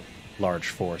 very large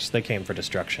force. They came for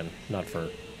destruction, not for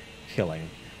killing.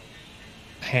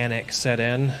 Panic set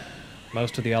in.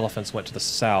 Most of the elephants went to the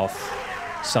south.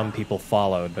 Some people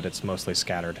followed, but it's mostly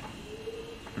scattered.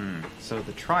 So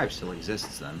the tribe still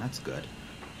exists then. That's good.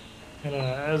 And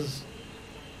as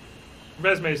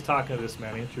Resme's talking to this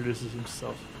man, he introduces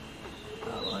himself.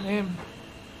 I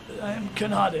am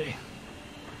Kanade.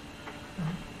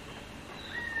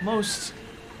 Most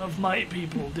of my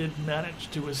people did manage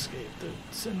to escape. The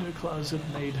Cinder Claws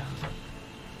have made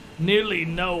nearly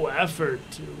no effort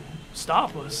to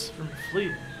stop us from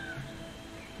fleeing.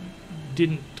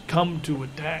 Didn't come to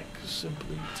attack,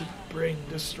 simply to bring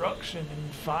destruction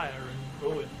and fire and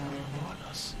ruin upon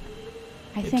us.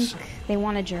 I think they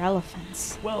wanted your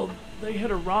elephants. Well, they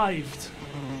had arrived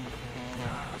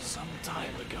some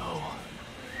time ago.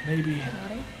 Maybe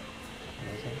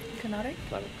Kanade?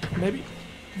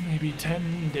 maybe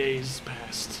 10 days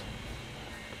past.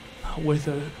 With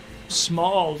a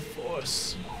small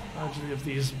force, largely of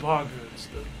these boggers,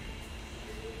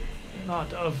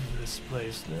 not of this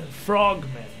place, the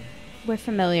frogmen We're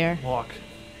familiar. walk.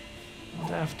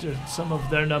 And after some of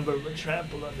their number were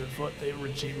trampled underfoot, they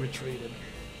retreated.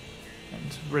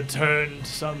 And returned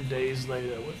some days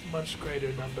later with much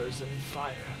greater numbers and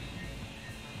fire.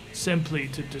 Simply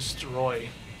to destroy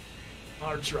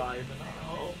our tribe and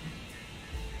our home.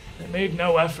 They made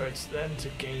no efforts then to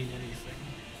gain anything.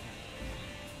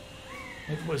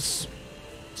 It was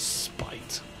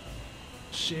spite.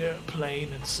 Sheer,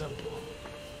 plain, and simple.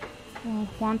 Well,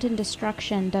 wanton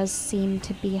destruction does seem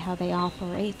to be how they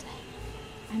operate.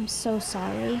 I'm so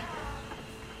sorry.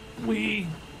 We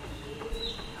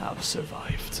have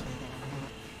survived.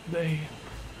 They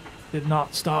did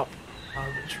not stop our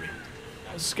retreat.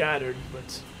 As scattered,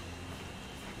 but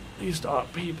at least our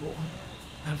people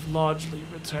have largely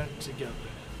returned together.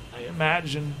 I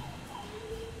imagine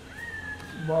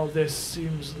while this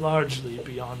seems largely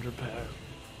beyond repair,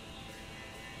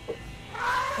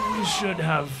 we should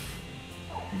have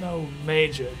no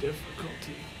major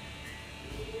difficulty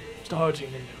starting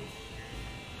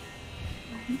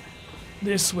anew.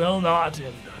 This will not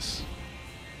end us.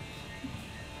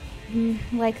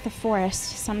 Like the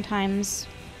forest, sometimes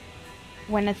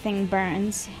when a thing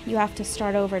burns, you have to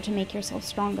start over to make yourself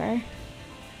stronger.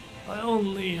 I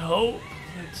only hope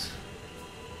that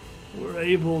we're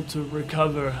able to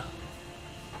recover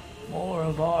more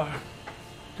of our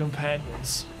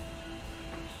companions.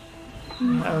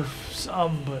 We have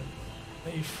some, but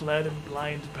they fled in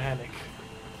blind panic.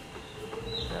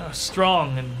 They are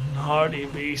strong and hardy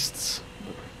beasts,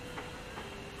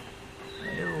 but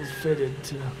ill-fitted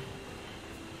to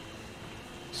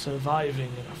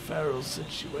surviving in a feral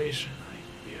situation, I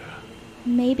fear.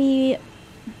 Maybe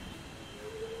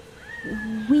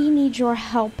we need your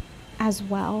help as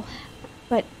well,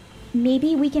 but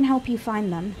maybe we can help you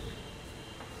find them.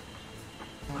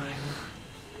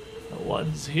 The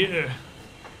ones here,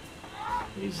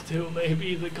 these two may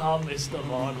be the calmest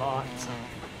of our lot.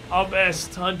 Our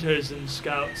best hunters and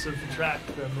scouts have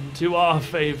tracked them into our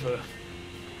favor.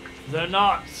 They're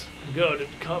not good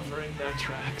at covering their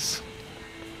tracks.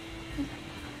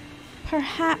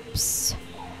 Perhaps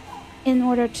in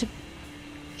order to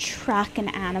track an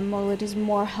animal, it is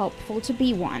more helpful to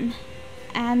be one.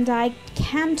 And I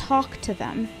can talk to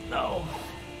them. No,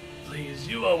 please,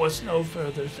 you owe us no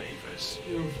further favors.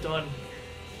 You've done...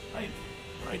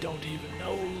 I don't even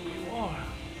know who you are.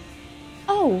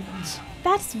 Oh,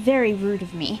 that's very rude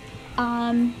of me.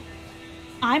 I'm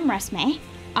Resme,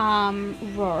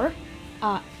 Rur,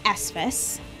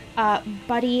 Esvis,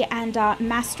 Buddy, and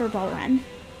Master Dolren.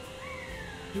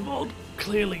 You've all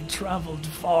clearly traveled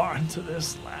far into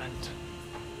this land.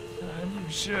 I'm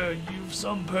sure you've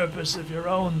some purpose of your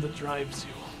own that drives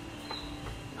you.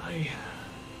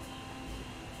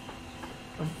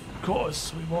 Of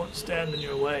course, we won't stand in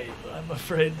your way, but I'm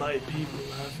afraid my people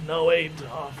have no aid to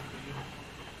offer you.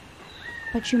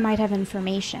 But you might have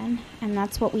information, and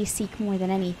that's what we seek more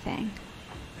than anything.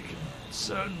 I can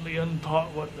certainly impart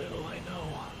what little I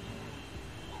know.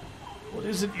 What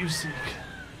is it you seek?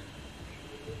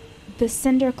 The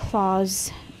Cinder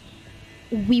Claws,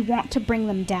 we want to bring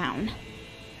them down.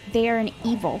 They are an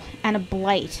evil and a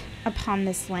blight upon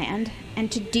this land,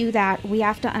 and to do that, we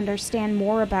have to understand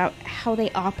more about how they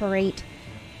operate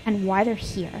and why they're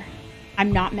here.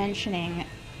 I'm not mentioning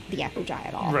the Ekujai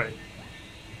at all. Right.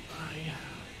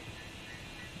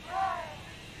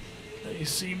 They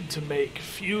seem to make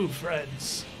few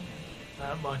friends.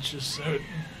 That much is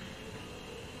certain.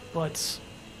 But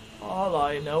all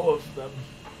I know of them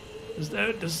is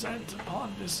their descent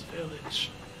upon this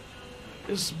village.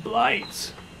 This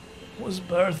blight was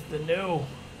birthed anew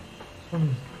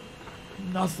from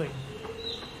nothing,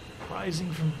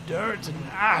 rising from dirt and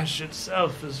ash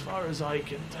itself, as far as I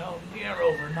can tell, near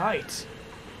overnight.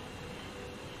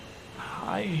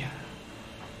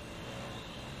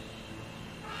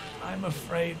 I'm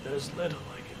afraid there's little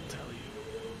I can tell you.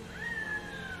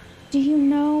 Do you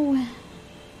know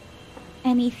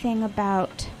anything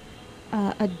about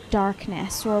a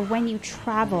darkness, or when you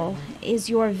travel, is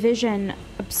your vision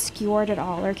obscured at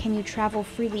all, or can you travel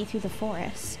freely through the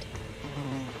forest?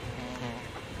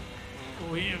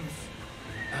 We've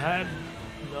had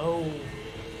no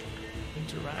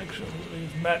interaction.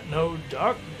 We've met no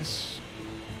darkness.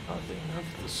 Nothing of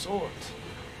the sort.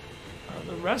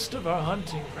 The rest of our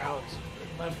hunting grounds have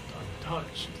been left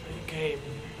untouched. They came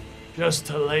just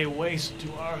to lay waste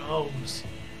to our homes.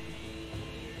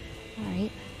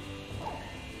 Alright.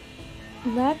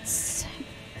 Let's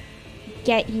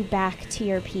get you back to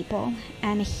your people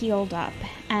and healed up,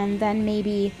 and then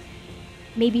maybe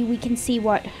we can see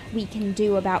what we can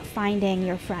do about finding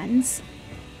your friends.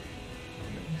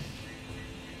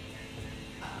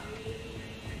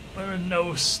 We're in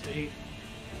no state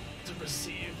to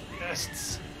receive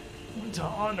guests, to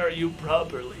honor you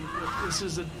properly, but this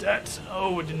is a debt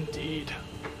owed indeed.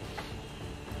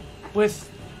 With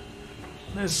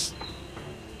this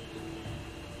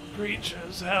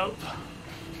creature's help,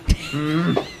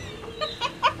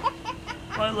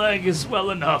 my leg is well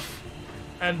enough,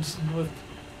 and with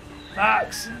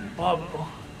Max and Pablo,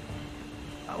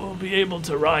 I will be able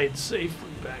to ride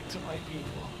safely back to my people.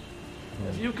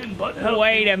 If you can but help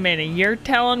Wait a minute, you're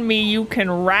telling me you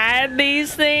can ride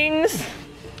these things?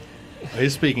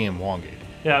 He's speaking in Wongate.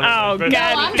 Yeah, Oh, god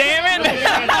damn it!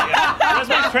 That's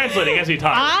my translating as he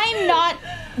talks. I'm not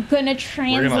gonna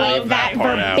translate leave that that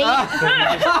part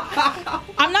verbatim.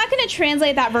 I'm not gonna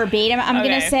translate that verbatim. I'm Okay.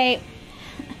 gonna say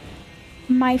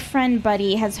my friend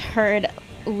Buddy has heard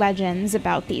legends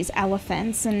about these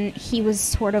elephants, and he was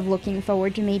sort of looking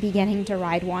forward to maybe getting to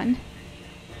ride one.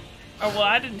 Oh, well,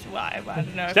 I didn't. Well, I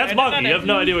don't know. That's Monkey. You have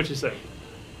no idea what you said.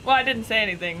 Well, I didn't say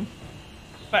anything,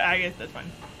 but I guess that's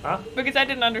fine. Huh? Because I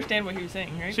didn't understand what he was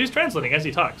saying, right? She's translating as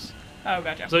he talks. Oh,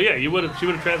 gotcha. So yeah, she would have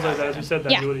translated that as you said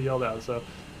that. Yeah. You would have yelled out. So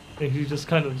and he just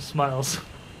kind of smiles.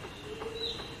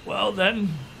 Well then.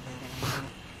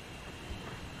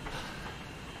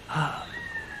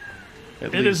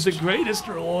 It is the greatest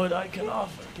reward I can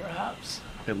offer, perhaps.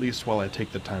 At least while I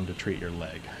take the time to treat your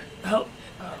leg. Help.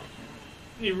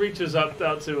 He reaches out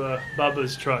to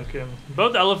Bubba's trunk, and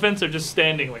both elephants are just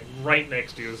standing like right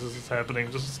next to you as this is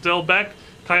happening, just still back,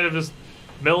 kind of just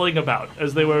milling about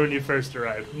as they were when you first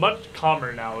arrived. Much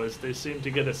calmer now as they seem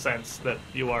to get a sense that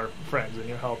you are friends and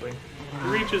you're helping. He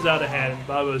reaches out a hand, and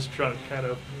Bubba's trunk kind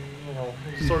of,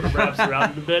 sort of wraps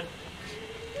around it a bit,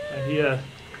 and he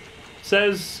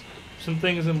says some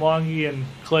things in Longi and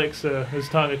clicks his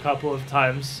tongue a couple of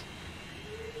times,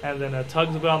 and then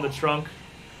tugs a bit on the trunk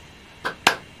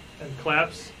and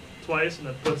claps twice, and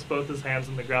then puts both his hands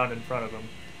on the ground in front of him.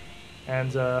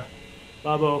 And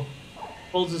Babo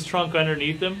holds his trunk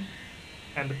underneath him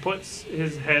and puts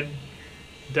his head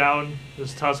down,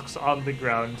 his tusks on the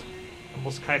ground,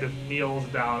 almost kind of kneels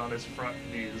down on his front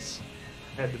knees,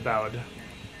 head bowed.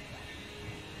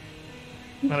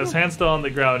 And his hand still on the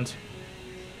ground,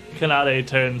 Kanade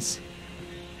turns.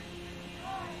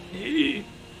 He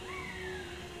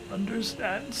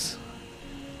understands.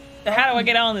 So how do I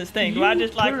get on this thing? Do I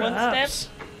just like one step? Perhaps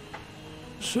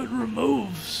should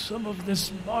remove some of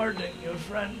this marding your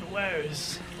friend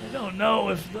wears. I don't know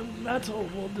if the metal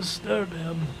will disturb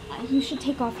him. You should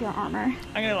take off your armor.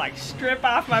 I'm gonna like strip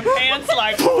off my pants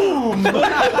like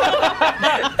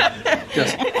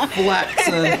Just flex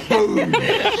and boom.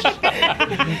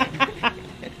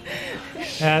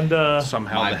 And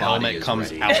Somehow My the body helmet is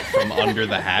comes ready. out from under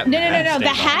the hat. No. and The stays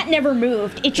on. hat never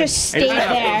moved. It just stayed It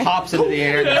there. pops into the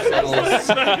air and settles.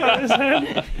 on his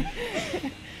head.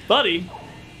 Buddy,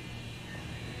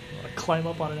 wanna climb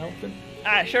up on an elephant?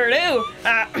 I sure do.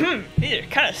 These are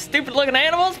kind of stupid looking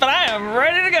animals, but I am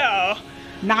ready to go.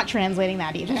 Not translating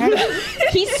that either.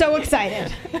 He's so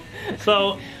excited.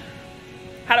 So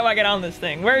How do I get on this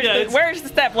thing? Where's Yeah, the it's- where's the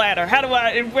step ladder? How do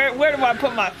I where do I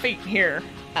put my feet here?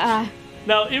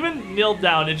 now, even kneel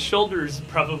down, its shoulders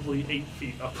probably 8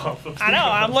 feet up off of the I know.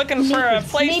 I'm ground. looking for a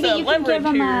place Maybe to you can leverage give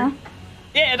him here. a.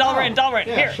 Yeah, it's all right. It's all right.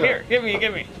 yeah, Here, sure. here.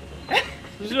 Give me.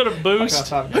 Just gonna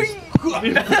boost. Up Up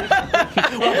onto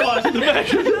the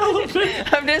back of the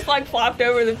elephant. I'm just like flopped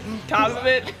over the top of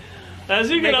it. As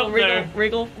you get up there,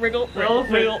 Wriggle. the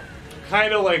elephant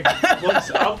kind of like looks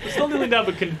up, still kneeling down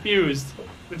but confused.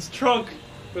 Its trunk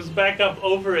was back up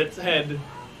over its head,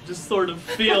 just sort of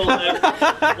feel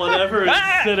that whatever it's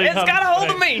Ah, sitting it's on. got a hold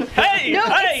of me. Hey, No,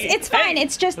 hey, it's fine. hey.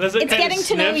 It's just Does it it's kinda getting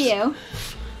to know sniffs?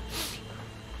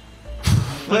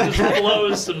 you. It just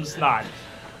blows some snot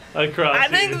across. I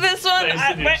think your this one. face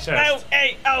and your chest.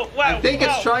 Wow. I think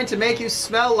it's wow. trying to make you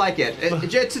smell like it.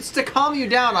 It's to calm you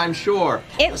down, I'm sure.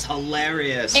 It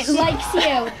Hilarious. it likes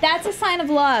you. That's a sign of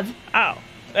love. Oh,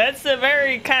 that's a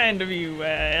very kind of you,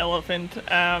 elephant.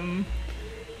 I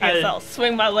guess I'll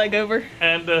swing my leg over.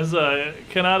 And as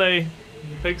Kanade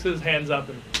picks his hands up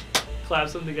and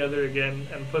claps them together again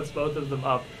and puts both of them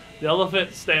up, the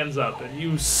elephant stands up and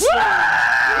you This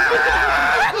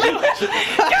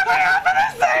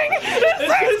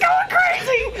thing's going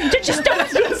crazy. Just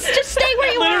stay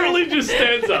where you are. literally just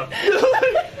stands up.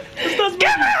 This doesn't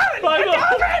Get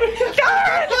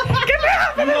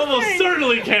You almost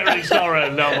certainly can't reach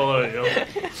Dalren down below you.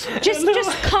 Just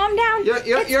calm down.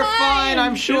 You're fine,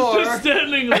 I'm He's sure. just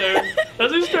standing there.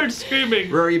 As he starts screaming,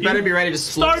 Rory, you better be ready to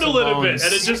split start a some little bones.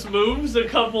 bit, and it just moves a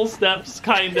couple steps,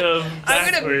 kind of.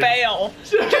 I'm gonna backwards. bail.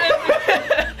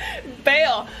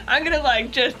 Bail. I'm gonna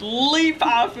like just leap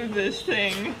off of this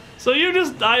thing. So you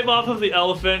just dive off of the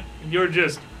elephant, and you're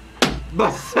just hit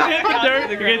the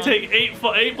dirt. You're gonna take 8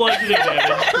 bludgeoning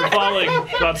damage. You're falling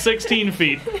about 16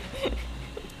 feet.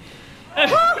 So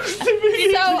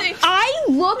I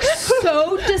look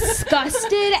so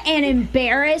disgusted and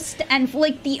embarrassed, and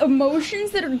like the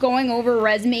emotions that are going over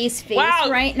Resme's face Wow.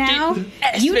 right now.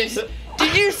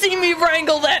 Did you see me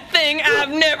wrangle that thing? I've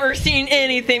never seen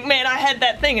anything. Man, I had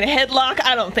that thing in a headlock.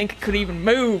 I don't think it could even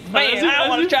move. Man, as you, I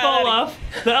want to try fall that. off,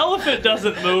 the elephant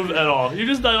doesn't move at all. You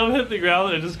just dive, hit the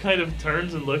ground, and it just kind of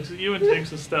turns and looks at you and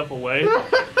takes a step away.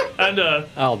 And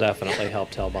I'll definitely help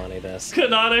tell Bonnie this.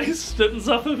 Kanade stiffens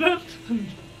up a bit.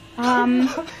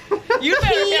 You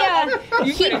better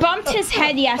He bumped his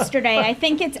head yesterday. I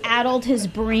think it's addled his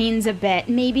brains a bit.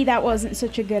 Maybe that wasn't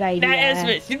such a good idea. That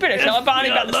is, you better tell Bonnie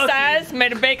about the size.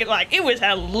 Made a bake it like it was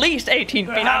at least 18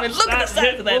 feet. I mean, look at the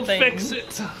size of that will thing. Fix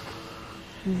it.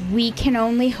 We can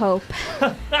only hope.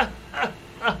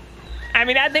 I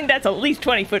mean, I think that's at least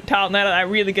 20 foot tall now that I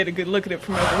really get a good look at it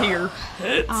from over here.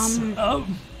 It's a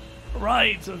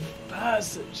rite of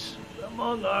passage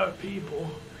among our people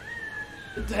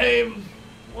to tame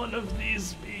one of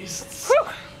these beasts.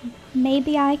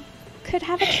 Maybe I could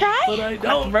have a But try? I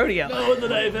don't rodeo. know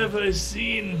that I've ever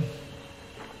seen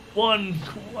one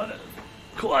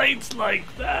quite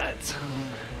like that.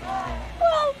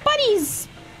 Well, Buddy's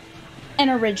an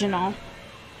original.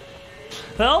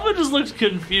 Alvin just looks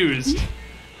confused.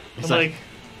 It's I'm like,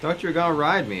 Thought you were gonna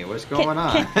ride me. What's going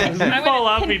on? as we I'm fall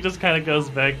gonna- off, he just kind of goes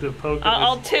back to poking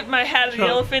I'll his... tip my hat at the Sure.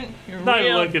 elephant. You're Not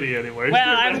even real- looking at you anymore.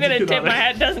 Well, I'm gonna tip my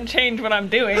hat. Doesn't change what I'm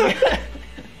doing.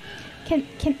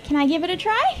 Can I give it a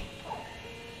try?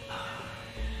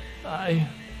 I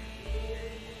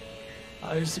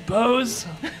suppose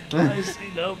I see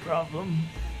no problem.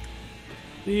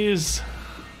 These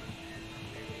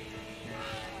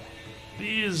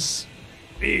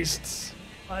beasts,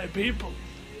 my people,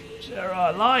 share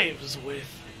our lives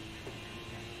with.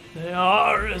 They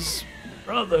are as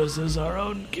brothers as our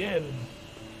own kin.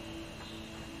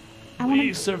 I We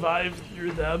want survived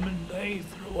through them and they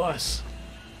through us.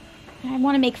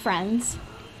 to make friends.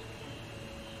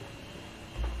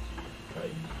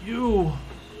 You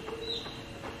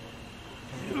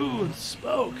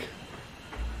spoke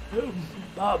to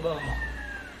Babo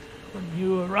when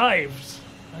you arrived.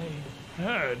 I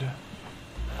heard,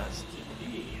 as did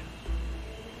he.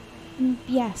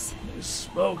 Yes. You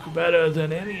spoke better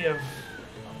than any of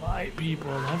my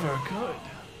people ever could.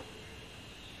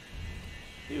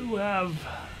 You have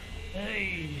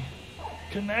a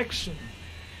connection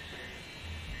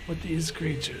with these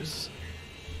creatures.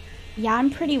 Yeah, I'm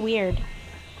pretty weird.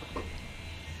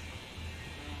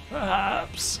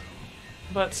 Perhaps.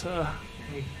 But,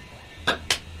 he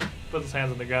puts his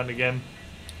hands on the ground again.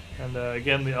 And,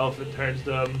 again, the elephant turns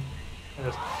to him and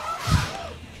just,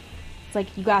 It's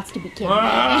like, you got to be kidding me.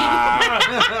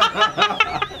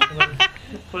 and then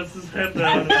puts his head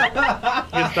down and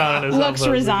gets down on his Looks elbows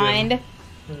resigned. again.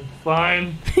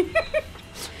 Fine.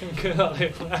 And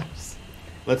Kanale laughs.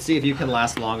 Let's see if you can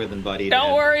last longer than Buddy. Don't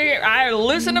did. worry, I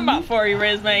loosen them up for you,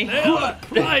 Rizme. They are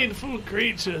prideful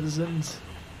creatures, and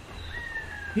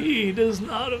he does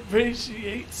not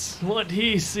appreciate what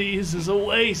he sees as a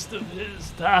waste of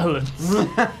his talents.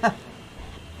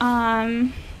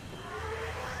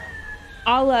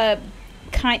 I'll let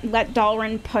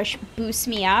Dalrin boost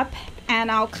me up,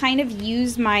 and I'll kind of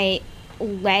use my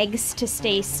legs to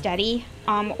stay steady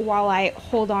while I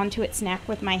hold on to its neck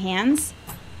with my hands.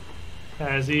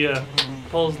 As he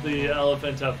pulls the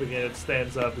elephant up again, it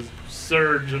stands up, is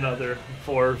surge another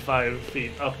 4 or 5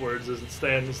 feet upwards as it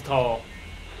stands tall.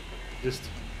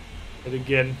 And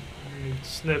again, he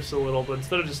sniffs a little, but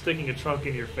instead of just sticking a trunk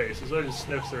in your face, it sort of just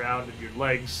sniffs around and your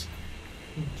legs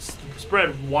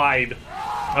spread wide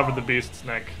over the beast's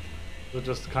neck. It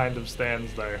just kind of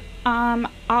stands there.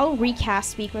 I'll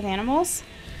recast Speak with Animals.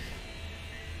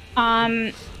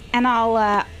 And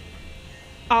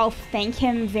I'll thank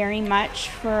him very much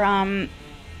for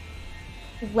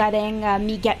letting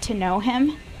me get to know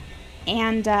him,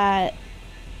 and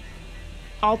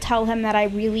I'll tell him that I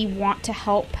really want to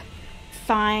help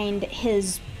find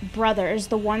his brothers,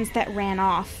 the ones that ran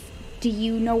off. Do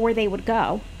you know where they would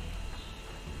go?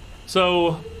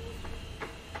 So,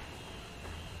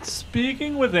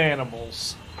 speaking with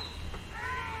animals,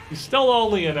 he's still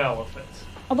only an elephant.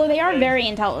 Although they are very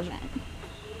intelligent.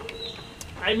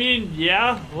 I mean,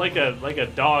 yeah, like a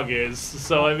dog is.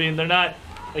 So I mean, they're not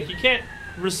like he can't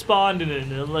respond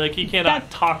like he cannot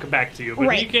talk back to you. But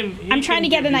Right. he can. I'm trying to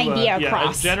get an idea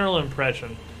across. A general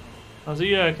impression. So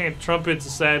yeah, kind of trumpets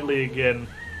sadly again.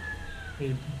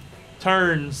 He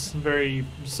turns very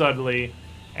subtly,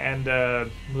 and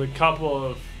with a couple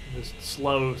of just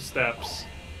slow steps,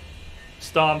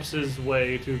 stomps his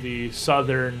way to the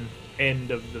southern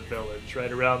end of the village,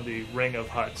 right around the ring of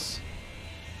huts.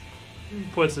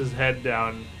 Puts his head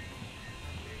down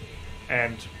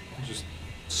and just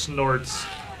snorts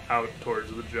out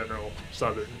towards the general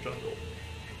southern jungle.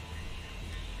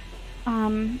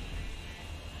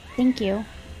 Thank you.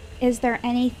 Is there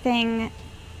anything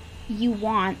you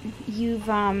want? You've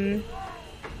done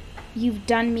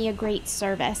me a great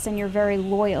service and you're very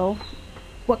loyal.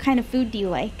 What kind of food do you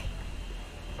like?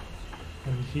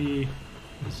 And he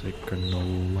Say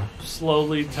granola.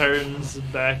 slowly turns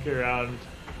back around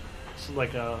It's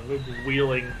like a big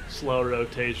wheeling, slow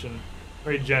rotation,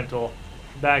 very gentle,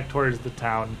 back towards the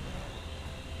town,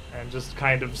 and just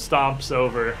kind of stomps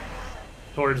over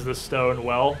towards the stone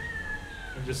well,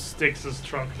 and just sticks his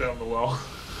trunk down the well.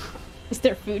 Is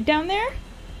there food down there?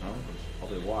 Oh,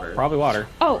 probably water. Probably water.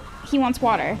 Oh, he wants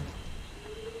water.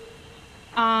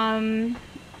 How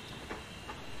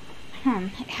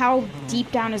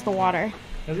deep down is the water?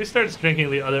 As he starts drinking,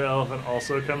 the other elephant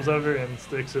also comes over and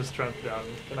sticks his trunk down.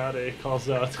 Kanade calls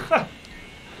out,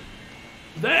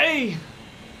 They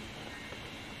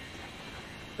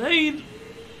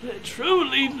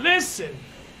truly listen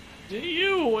to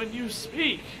you when you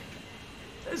speak.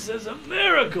 This is a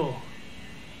miracle.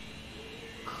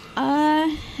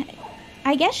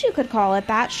 I guess you could call it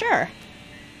that, sure.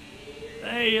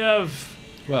 They have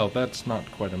Well, that's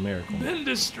not quite a miracle. been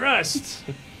distressed.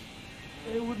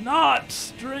 They would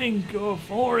not drink or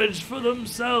forage for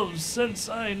themselves since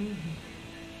I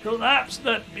collapsed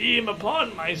that beam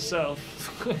upon myself.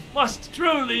 Must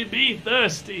truly be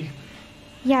thirsty.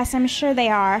 Yes, I'm sure they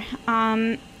are.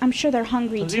 I'm sure they're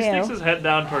hungry As he sticks too. his head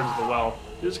down towards the well,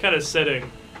 he's just kind of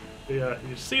sitting. The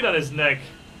seat on his neck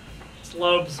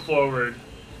slopes forward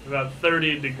about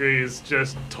 30 degrees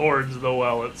just towards the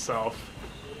well itself.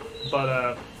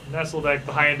 But nestled back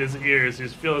behind his ears, you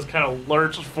feel this kind of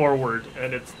lurch forward,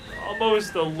 and it's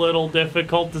almost a little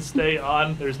difficult to stay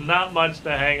on. There's not much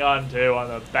to hang on to on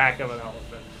the back of an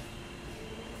elephant.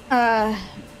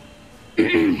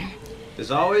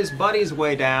 There's always Buddy's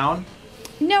way down.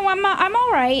 No, I'm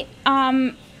all right.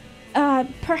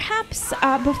 Perhaps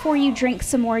before you drink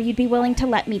some more, you'd be willing to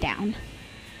let me down.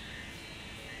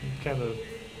 Kind of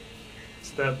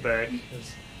step back,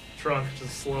 his trunk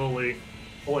just slowly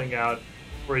pulling out,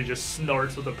 where he just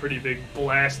snorts with a pretty big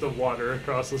blast of water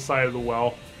across the side of the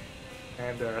well,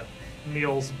 and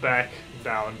kneels back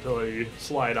down until you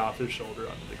slide off his shoulder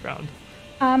onto the ground.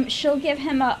 She'll give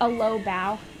him a low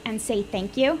bow and say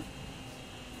thank you.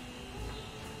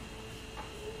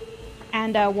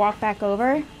 And walk back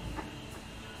over.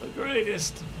 The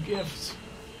greatest gift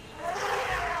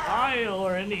I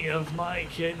or any of my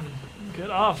kin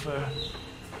could offer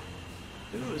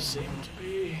do seem to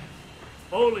be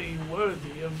wholly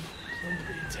worthy of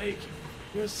simply taking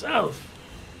yourself.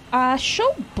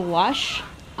 She'll blush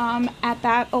at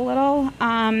that a little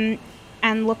and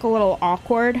look a little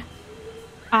awkward.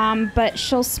 But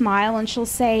she'll smile and she'll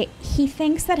say, he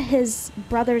thinks that his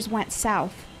brothers went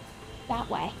south. That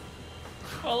way.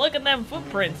 Well, look at them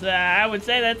footprints. I would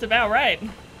say that's about right.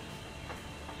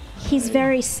 He's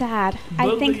very sad.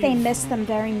 I think they Believe miss them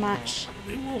very much.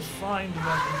 We will find them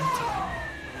in time.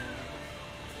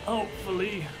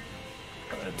 Hopefully,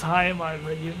 by the time I'm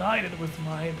reunited with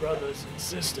my brothers and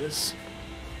sisters,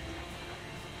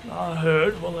 our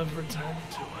herd will have returned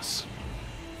to us.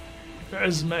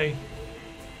 Esme,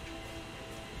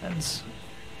 and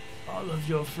all of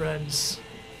your friends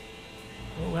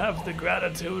who have the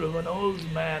gratitude of an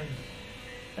old man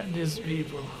and his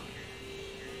people.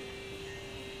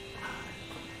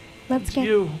 Let's get...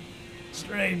 You,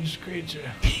 strange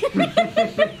creature.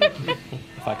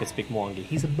 If I could speak Mwangi,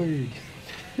 he's a bird.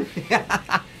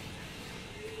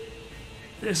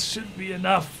 This should be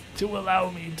enough to allow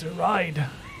me to ride.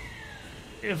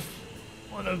 If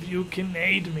one of you can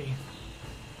aid me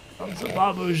onto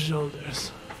Babu's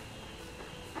shoulders.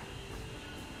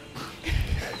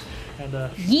 And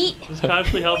Yeet! just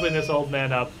constantly helping this old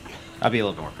man up. I'll be a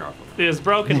little bit more powerful. His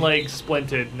broken leg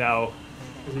splinted now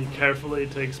as he carefully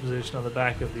takes position on the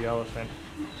back of the elephant.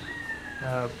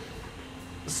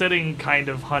 Sitting kind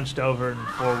of hunched over and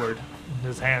forward,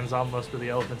 his hands almost where the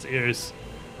elephant's ears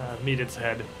meet its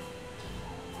head.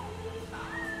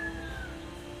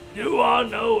 You are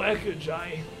no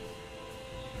Ekujai.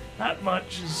 That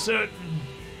much is certain.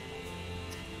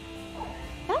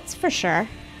 That's for sure.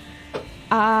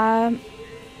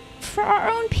 For our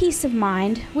own peace of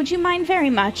mind, would you mind very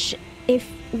much if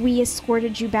we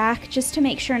escorted you back just to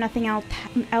make sure nothing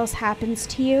else happens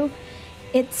to you?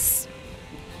 It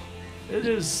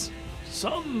is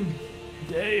some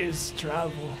days'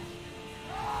 travel,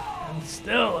 and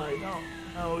still I don't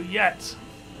know yet if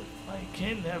my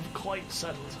kin have quite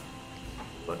settled.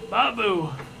 But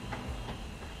Babu,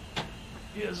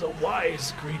 he is a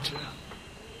wise creature.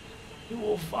 He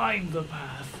will find the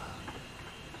path.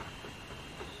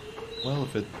 Well,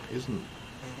 if it isn't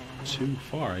too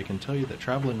far, I can tell you that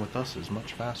traveling with us is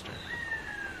much faster.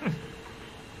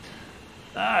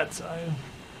 That I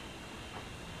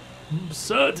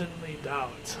certainly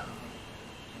doubt.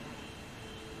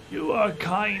 You are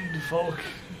kind folk.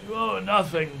 You owe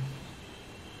nothing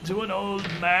to an old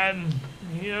man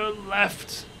here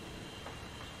left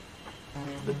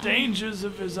the dangers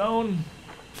of his own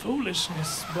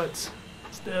foolishness, but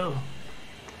still,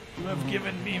 you have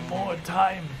given me more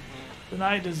time than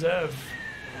I deserve.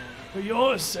 For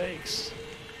your sakes,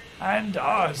 and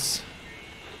ours.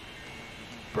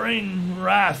 Bring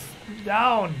wrath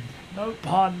down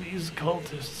upon these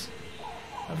cultists,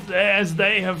 as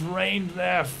they have rained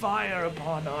their fire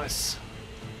upon us.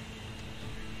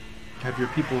 Have your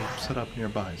people set up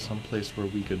nearby, someplace where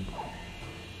we could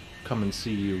come and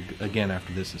see you again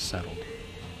after this is settled?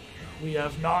 We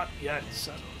have not yet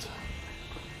settled.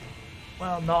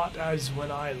 Well, not as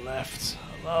when I left,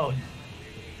 alone,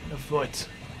 afoot.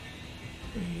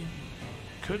 We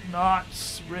could not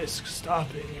risk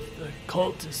stopping if the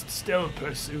cultists still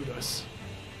pursued us.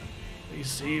 They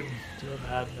seem to have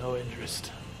had no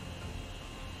interest.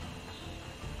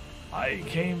 I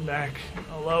came back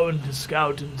alone to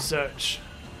scout and search,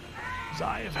 as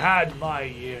I have had my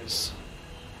years.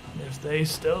 And if they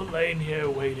still lay here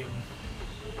waiting,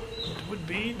 it would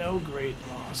be no great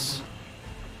loss.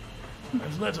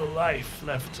 There's little life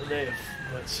left to live,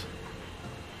 but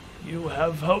you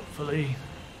have hopefully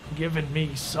given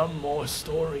me some more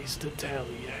stories to tell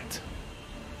yet.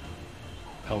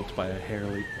 Pelted by a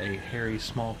hairy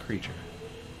small creature.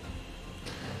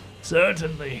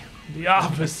 Certainly, the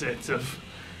opposite of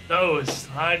those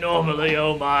I normally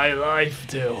owe my life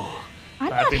to. I'm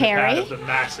not Clapping the back hairy. of the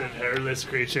massive hairless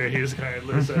creature he's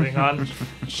currently sitting on.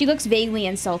 She looks vaguely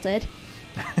insulted.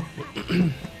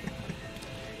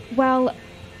 Well,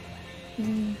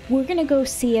 we're gonna go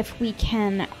see if we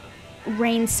can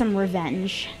rain some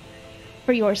revenge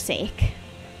for your sake.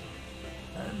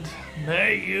 And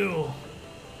may you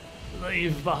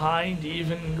leave behind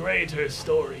even greater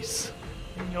stories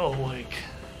in your wake.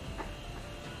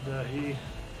 He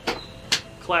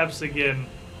claps again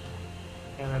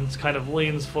and then kind of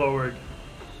leans forward.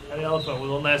 And the elephant with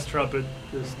a last trumpet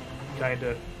just kind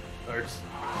of starts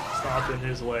stomping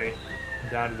his way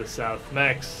down to the south.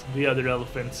 Max, the other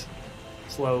elephant,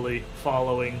 slowly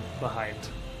following behind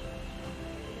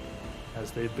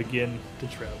as they begin to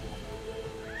travel.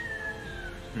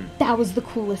 That was the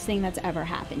coolest thing that's ever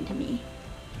happened to me.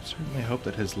 I certainly hope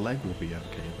that his leg will be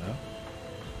okay,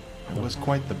 though. It was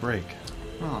quite the break.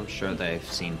 Well, I'm sure they've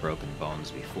seen broken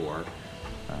bones before.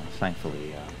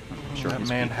 Thankfully, I'm sure That his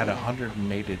man people- had a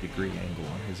 180-degree angle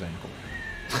on his ankle.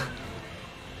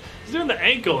 He's doing the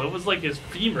ankle. It was like his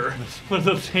femur when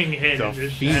the thing hit The and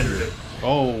just femur. shattered it.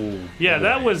 Oh. Yeah, boy.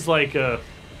 that was like a.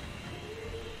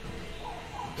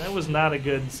 That was not a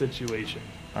good situation.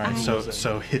 All right, I-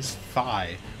 so his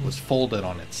thigh was folded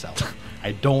on itself.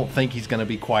 I don't think he's going to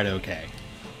be quite okay.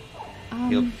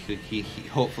 He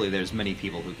hopefully there's many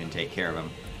people who can take care of him.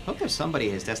 Hope there's somebody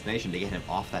at his destination to get him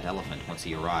off that elephant once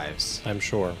he arrives. I'm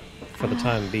sure. For the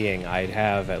time being, I'd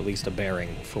have at least a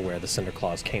bearing for where the Cinder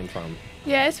Claws came from.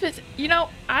 Yes, but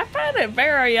I find it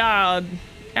very odd.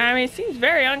 I mean, it seems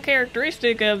very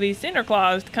uncharacteristic of these Cinder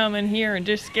Claws to come in here and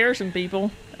just scare some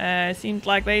people. It seems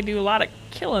like they do a lot of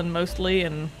killing mostly,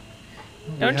 and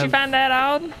don't you have- find that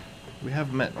odd? We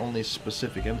have met only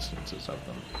specific instances of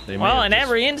them. They may Well, have in just-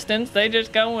 every instance, they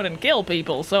just go in and kill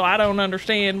people, so I don't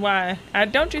understand why.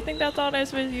 Don't you think that's odd,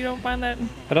 Esmith? You don't find that?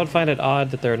 I don't find it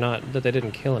odd that they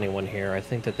didn't kill anyone here. I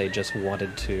think that they just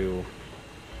wanted to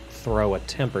throw a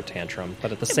temper tantrum,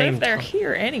 but at the Yeah, but same if they're time,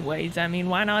 here anyways, I mean,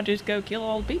 why not just go kill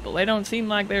all the people? They don't seem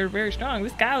like they're very strong.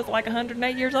 This guy was like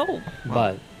 108 years old.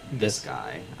 but This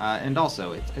guy. And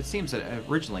also, it seems that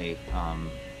originally,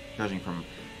 judging from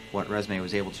what Resme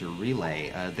was able to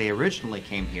relay, they originally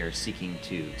came here seeking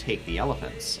to take the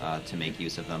elephants to make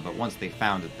use of them, but once they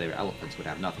found that the elephants would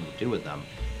have nothing to do with them,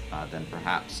 then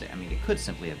perhaps, I mean, it could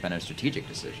simply have been a strategic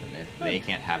decision. If they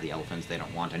can't have the elephants, they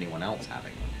don't want anyone else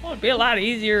having them. Well, it'd be a lot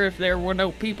easier if there were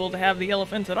no people to have the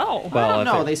elephants at all. Well, I don't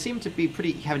if know. it- They seem to be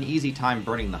have an easy time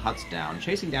burning the huts down.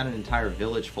 Chasing down an entire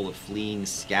village full of fleeing,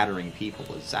 scattering people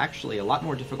is actually a lot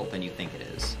more difficult than you think it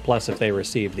is. plus if they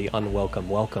received the unwelcome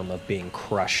welcome of being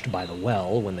crushed by the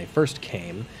well when they first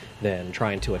came, then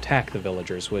trying to attack the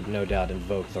villagers would no doubt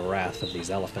invoke the wrath of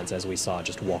these elephants, as we saw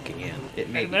just walking in. It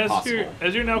may And be possible.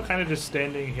 as you're now kind of just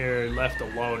standing here, left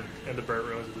alone in the burnt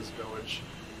ruins of this village,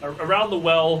 around the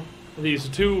well, these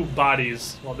two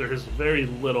bodies, well, there is very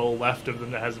little left of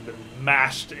them that hasn't been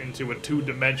mashed into a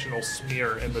two-dimensional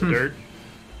smear in the dirt.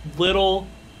 Little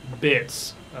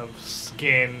bits of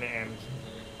skin and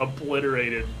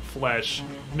obliterated flesh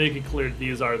make it clear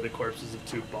these are the corpses of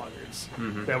two boggards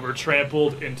that were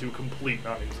trampled into complete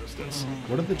non-existence.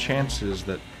 What are the chances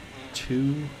that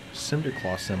 2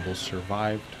 Cinderclaw symbols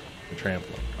survived the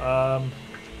trampling?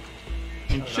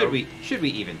 And should we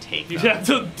even take You them? have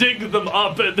to dig them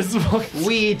up at this point.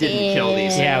 We didn't kill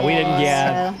these. Yeah, we didn't.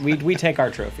 Yeah, So- we take our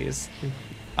trophies.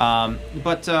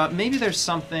 But maybe there's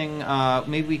something.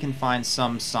 Maybe we can find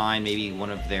some sign. Maybe one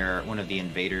of the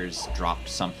invaders dropped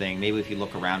something. Maybe if you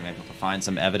look around, maybe we can find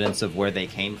some evidence of where they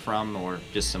came from, or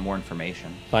just some more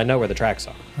information. I know where the tracks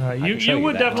are. I You can show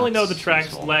would that. definitely know the That's tracks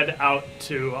useful. led out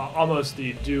to almost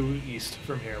the due east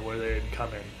from here, where they had come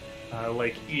in,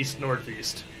 like east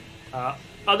northeast.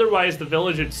 Otherwise, the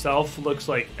village itself looks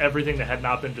like everything that had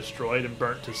not been destroyed and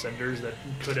burnt to cinders that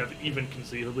could have even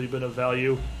conceivably been of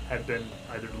value had been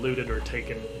either looted or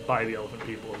taken by the elephant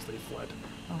people as they fled.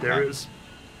 There is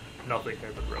nothing there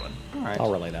but ruin. All right.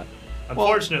 I'll relay that.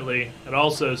 Unfortunately, it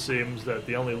also seems that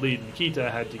the only lead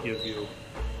Nikita had to give you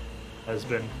has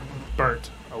been burnt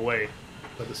away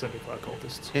by the Cinderclaw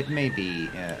cultists. It may be.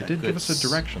 It did give us a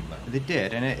direction, though. They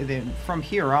did, and from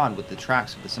here on, with the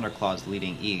tracks of the Cinderclaws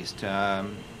leading east,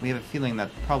 we have a feeling that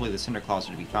probably the Cinderclaws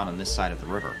are to be found on this side of the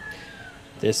river.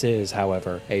 This is,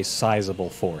 however, a sizable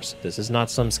force. This is not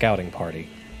some scouting party.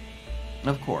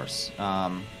 Of course,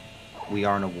 we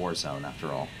are in a war zone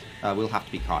after all. We'll have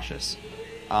to be cautious.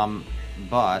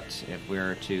 But if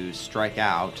we're to strike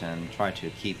out and try to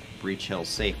keep Breach Hill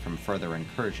safe from further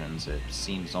incursions, it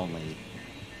seems only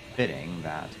fitting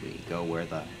that we go where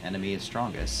the enemy is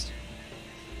strongest.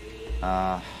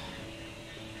 They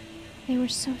were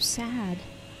so sad.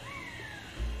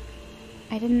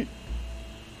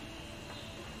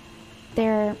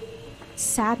 Their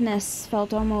sadness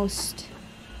felt almost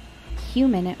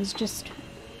human. It was just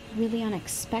really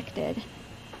unexpected.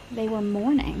 They were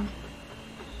mourning.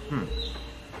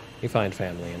 You find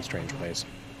family in strange ways.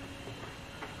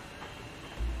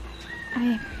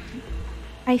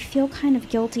 I feel kind of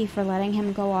guilty for letting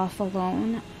him go off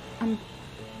alone.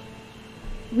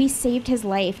 We saved his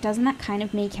life. Doesn't that kind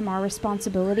of make him our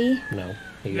responsibility? No,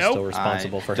 he's Nope. still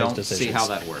responsible I for don't his decisions. see how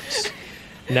that works.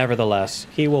 Nevertheless,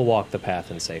 he will walk the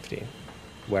path in safety.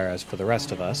 Whereas for the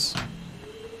rest of us,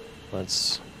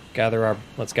 let's gather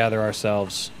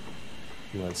ourselves,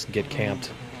 and let's get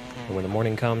camped, and when the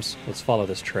morning comes, let's follow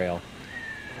this trail.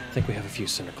 I think we have a few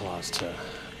Cinderclaws to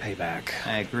pay back.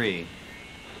 I agree.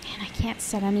 And I can't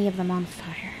set any of them on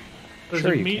fire. There's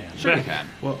Sure a you meet can. Sure you back- can.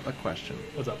 Well, a question.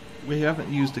 What's up? We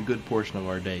haven't used a good portion of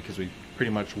our day because we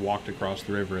pretty much walked across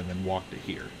the river and then walked to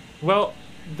here. Well,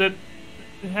 that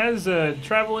has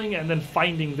traveling and then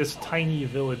finding this tiny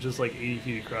village is like 80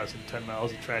 feet across and 10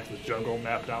 miles of trackless jungle,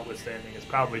 map notwithstanding, has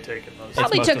probably taken most.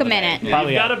 Probably most took of a the day. minute. You've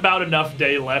Probably got about enough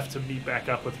day left to meet back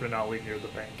up with Renali near the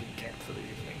bank and camp for the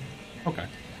evening. Okay.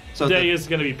 So Today is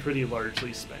going to be pretty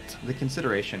largely spent. the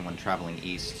consideration when traveling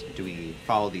east, do we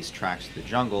follow these tracks to the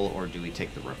jungle or do we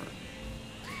take the river?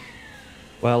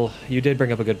 Well, you did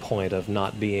bring up a good point of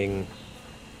not being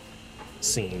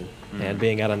seen and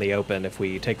being out in the open. If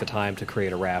we take the time to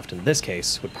create a raft in this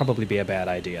case, would probably be a bad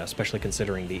idea, especially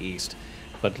considering the east.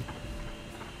 But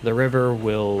the river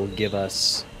will give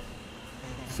us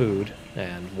food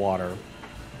and water.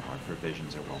 Our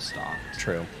provisions are well stocked.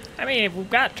 True. I mean, if we've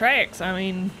got tracks, I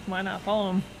mean, why not follow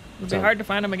them? It'd be So- hard to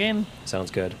find them again. Sounds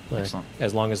good. Excellent.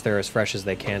 As long as they're as fresh as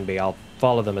they can be, I'll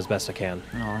follow them as best I can.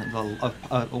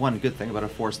 One good thing about a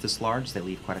force this large, they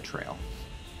leave quite a trail.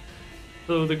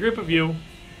 So the group of you,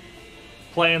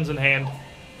 plans in hand,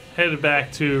 headed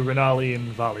back to Renali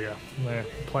and Valia, where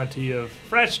plenty of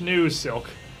fresh new silk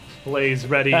lays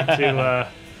ready to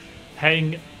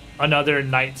hang another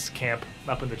night's camp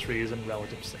up in the trees in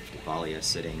relative safety. Valia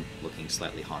sitting, looking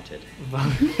slightly haunted.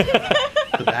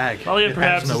 The bag. Valia it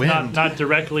perhaps has no is not, end. not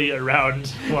directly around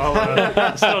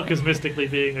while silk is mystically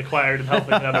being acquired and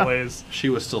helping in other ways, She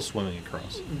was still swimming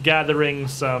across. gathering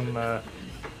some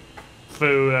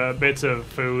food, bits of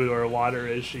food or water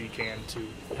as she can to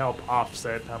help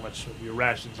offset how much of your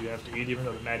rations you have to eat, even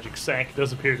though the magic sack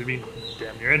does appear to be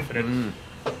damn near infinite.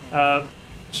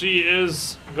 She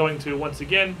is going to once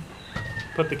again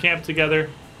put the camp together,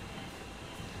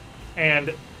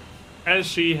 and as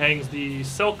she hangs the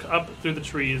silk up through the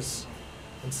trees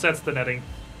and sets the netting,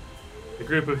 the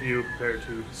group of you prepare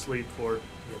to sleep for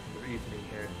your evening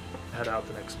here, head out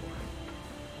the next morning.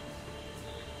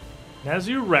 And as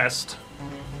you rest,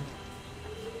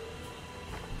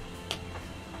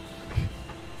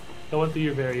 going through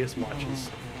your various watches,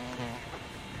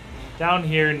 down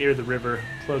here near the river,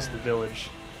 close to the village,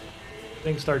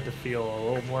 things start to feel a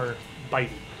little more bitey.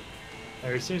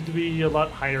 There seems to be a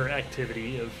lot higher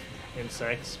activity of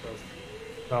insects, both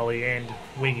Dolly and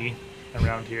Wingy,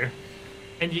 around here.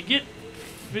 And you get...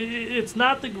 It's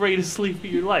not the greatest sleep of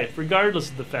your life, regardless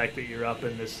of the fact that you're up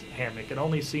in this hammock. It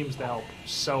only seems to help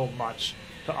so much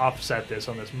to offset this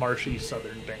on this marshy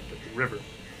southern bank of the river.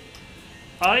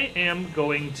 I am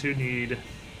going to need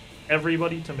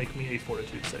everybody to make me a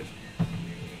fortitude save.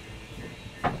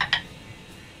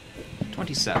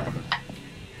 27.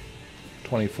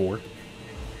 24.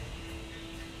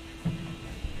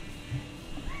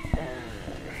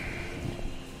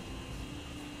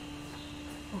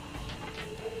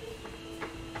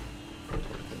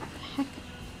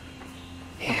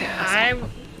 I'm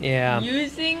Yeah.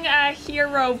 using a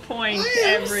hero point,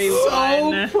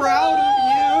 everyone. proud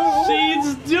of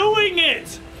She's doing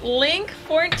it! Link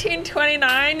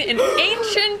 1429 in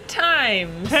ancient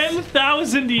times.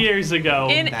 10,000 years ago.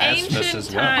 In That's ancient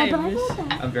Mrs. Well.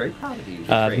 times. I'm very proud of you.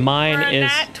 Mine For a is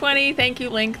nat 20. Thank you,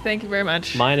 Link. Thank you very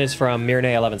much. mine is from Mirne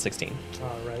 1116.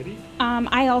 Alrighty.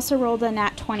 I also rolled a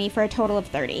nat 20 for a total of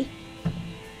 30.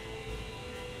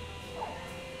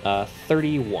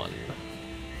 31.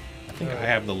 I think I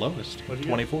have the lowest. What'd you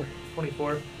get? 24.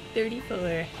 24. 34.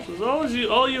 So as long as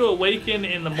all you awaken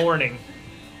in the morning,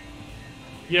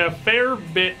 you have a fair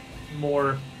bit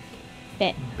more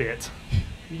Bit.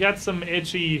 You got some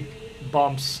itchy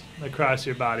bumps across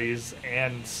your bodies,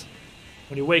 and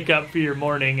when you wake up for your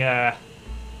morning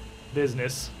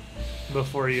business,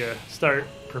 before you start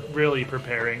really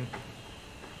preparing,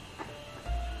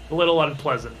 a little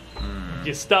unpleasant.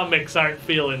 Your stomachs aren't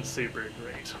feeling super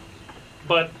great.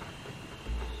 But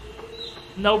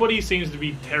nobody seems to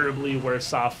be terribly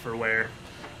worse off for wear.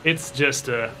 It's just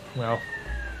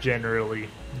generally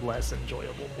less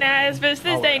enjoyable. Nah, this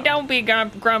All ain't. around. Don't be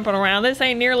grumping around. This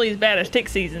ain't nearly as bad as tick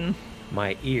season.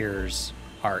 My ears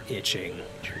are itching.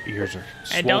 Your ears are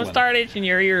swollen. And don't start itching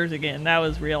your ears again. That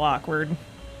was real awkward.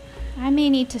 I may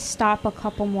need to stop a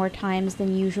couple more times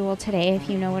than usual today, if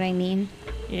you know what I mean.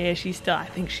 Yeah, I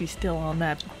think she's still on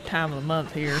that time of the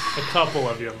month here. A couple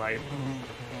of you might.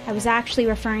 I was actually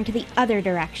referring to the other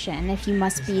direction, if you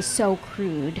must be so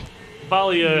crude.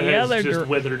 Balia The has other just dir-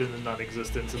 withered into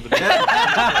non-existence in the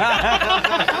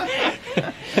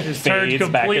Just turned Fades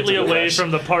back completely into the away bush.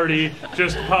 from the party,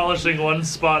 just polishing one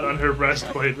spot on her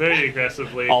breastplate very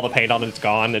aggressively. All the paint on it's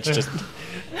gone. It's just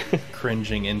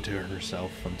cringing into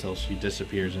herself until she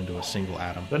disappears into a single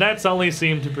atom. The nets only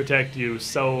seem to protect you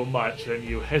so much, and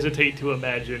you hesitate to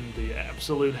imagine the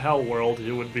absolute hell world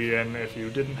you would be in if you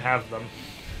didn't have them.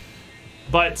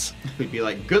 But We'd be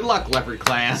like, good luck, Leopard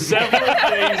Clan.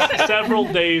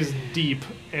 several days deep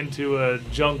into a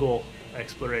jungle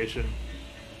exploration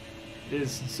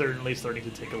is certainly starting to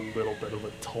take a little bit of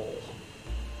a toll.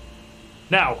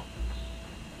 Now,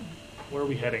 where are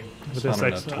we heading? That's with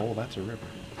not this an atoll, that's a river.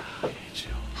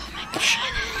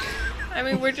 I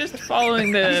mean, we're just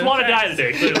following the. I just want to die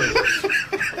today, clearly.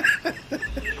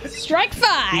 Strike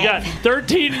 5! You got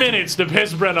 13 minutes to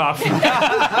piss Brent off.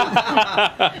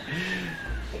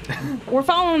 We're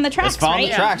following the tracks, Let's follow right?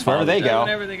 the tracks wherever they go.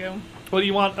 Whenever they go. What do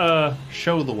you want?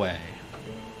 Show the way.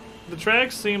 The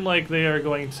tracks seem like they are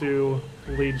going to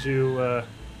lead you,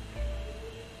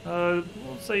 we'll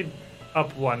say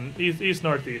up one, east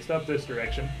northeast, up this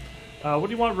direction. What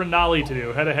do you want Renali to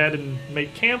do? Head ahead and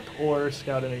make camp, or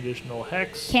scout an additional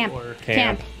hex? Camp. Or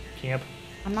Camp. Camp.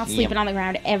 I'm not sleeping on the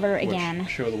ground ever Which again.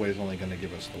 show the way is only going to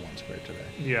give us the one square today.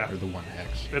 Yeah. Or the one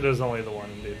hex. It is only the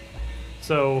one, indeed.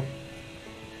 So,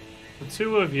 the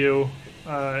two of you,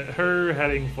 her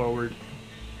heading forward,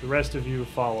 the rest of you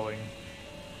following,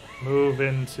 move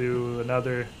into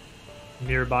another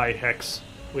nearby hex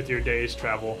with your day's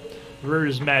travel.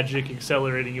 Rur's magic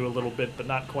accelerating you a little bit, but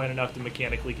not quite enough to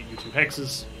mechanically get you two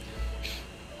hexes.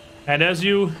 And as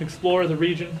you explore the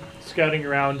region, scouting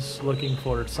around, looking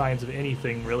for signs of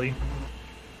anything, really,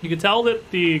 you can tell that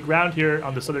the ground here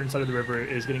on the southern side of the river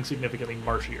is getting significantly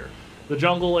marshier. The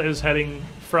jungle is heading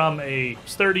from a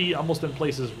sturdy, almost in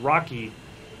places rocky,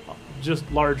 just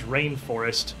large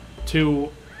rainforest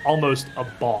to almost a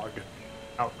bog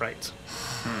outright.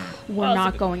 We're Well,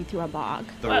 not so- going through a bog.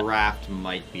 The What? raft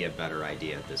might be a better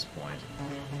idea at this point.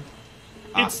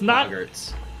 It's not-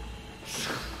 Boggarts.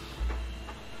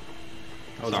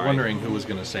 I was Sorry. wondering who was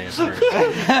going to say it first.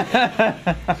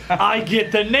 I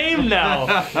get the name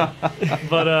now!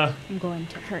 But, I'm going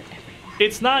to hurt everyone.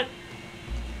 it's not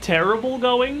terrible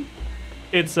going.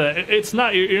 It's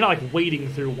not, you're not like wading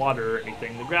through water or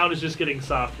anything. The ground is just getting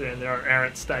softer, and there are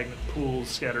errant, stagnant pools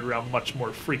scattered around much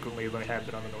more frequently than they have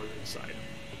been on the northern side.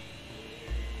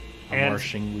 A And-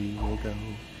 marching we will go.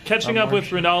 Catching A up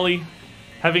with marching- Renali,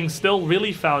 having still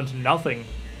really found nothing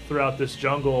throughout this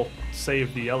jungle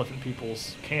save the elephant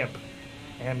people's camp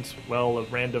and, well, a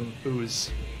random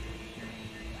ooze.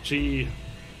 She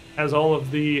has all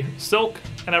of the silk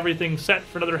and everything set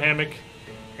for another hammock,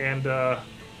 and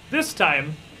this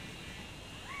time,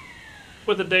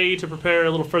 with a day to prepare a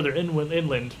little further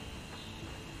inland,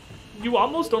 you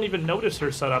almost don't even notice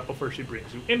her set up before she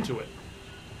brings you into it.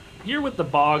 Here with the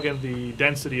bog and the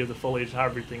density of the foliage, how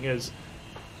everything is,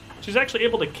 she's actually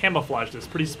able to camouflage this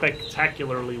pretty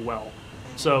spectacularly well.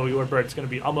 So your bird's going to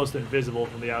be almost invisible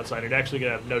from the outside. You're actually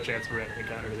going to have no chance for any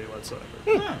encounter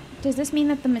whatsoever. Does this mean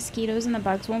that the mosquitoes and the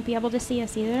bugs won't be able to see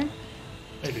us either?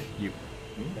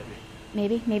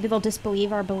 Maybe. Maybe they'll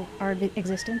disbelieve our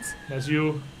existence. As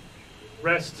you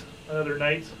rest another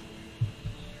night,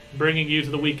 bringing you to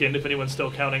the weekend, if anyone's still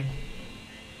counting.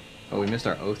 Oh, we missed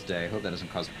our oath day. I hope that doesn't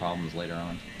cause problems later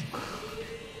on.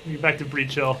 You back to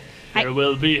Breach Hill. Hi. There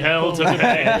will be hell to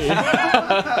pay.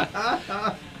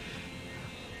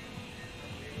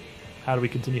 How do we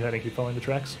continue heading? Keep following the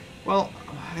tracks? Well,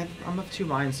 I'm of two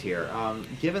minds here.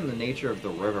 Given the nature of the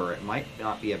river, it might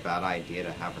not be a bad idea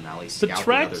to have Renali scout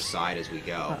the other side as we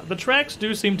go. The tracks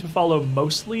do seem to follow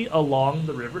mostly along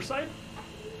the riverside.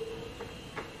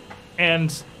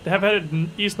 And have headed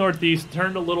east-northeast,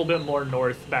 turned a little bit more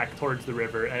north back towards the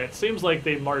river, and it seems like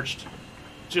they marched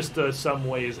just some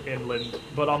ways inland,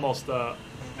 but almost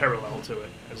parallel to it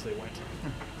as they went.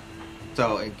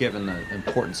 So, given the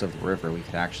importance of the river, we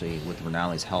could actually, with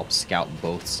Renali's help, scout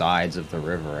both sides of the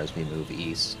river as we move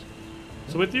east.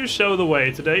 So with you show the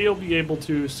way, today you'll be able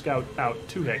to scout out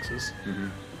 2 hexes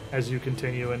as you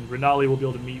continue, and Renali will be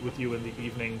able to meet with you in the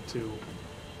evening to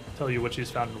tell you what she's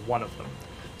found in one of them.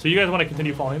 So you guys want to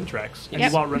continue following the tracks, and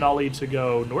Yep. you want Renali to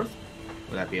go north?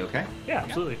 Would that be okay? Yeah,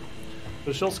 absolutely.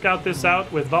 So she'll scout this out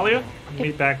with Valia and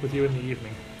meet back with you in the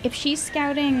evening. If she's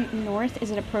scouting north, is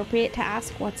it appropriate to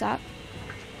ask what's up?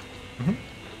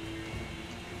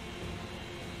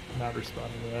 Not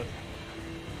responding to that.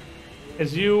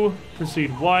 As you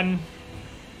proceed 1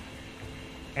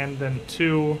 and then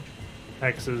 2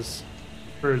 hexes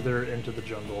further into the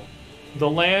jungle, the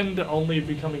land only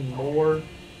becoming more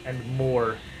and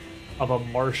more of a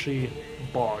marshy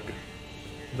bog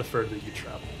the further you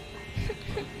travel.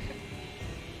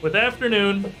 With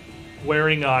afternoon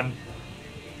wearing on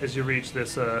as you reach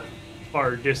this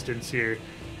far distance here,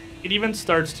 it even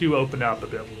starts to open up a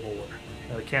bit more.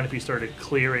 The canopy started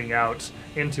clearing out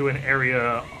into an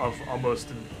area of almost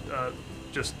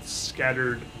just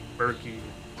scattered murky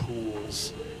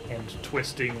pools and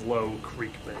twisting low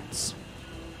creek beds.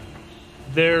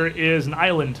 There is an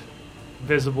island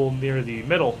visible near the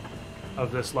middle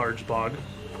of this large bog,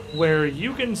 where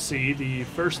you can see the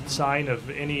first sign of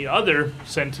any other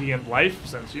sentient life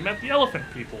since you met the elephant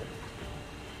people.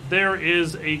 There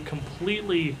is a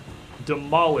completely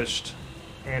demolished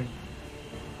and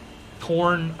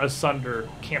torn asunder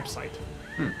campsite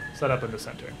set up in the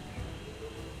center.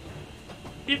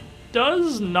 It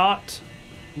does not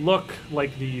look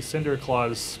like the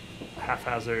Cinderclaw's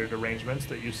haphazard arrangements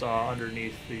that you saw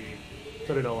underneath the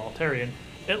Citadel Altarian.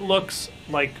 It looks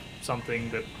like something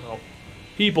that, well,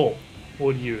 people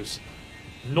would use.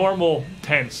 Normal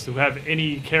tents who have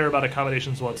any care about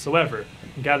accommodations whatsoever,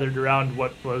 gathered around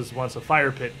what was once a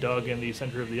fire pit dug in the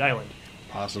center of the island.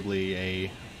 Possibly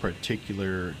a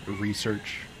particular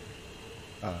research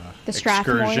The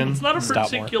Strathmore. excursion. It's not a Stoutmore.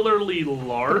 particularly We'll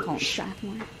large. call it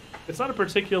Strathmore. It's not a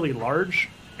particularly large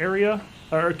area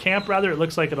or camp. Rather, it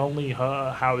looks like it only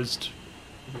housed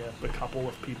a couple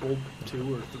of people,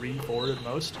 2 or 3, 4 at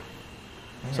most.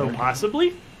 So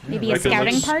possibly, Maybe Like a it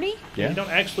scouting looks- party? you don't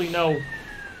actually know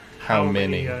How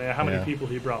many? how many Yeah. people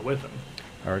he brought with him.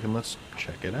 I reckon let's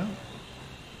check it out.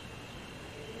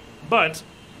 But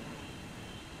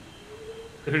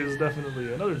there's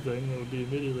definitely another thing that would be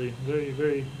immediately very,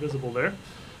 very visible there,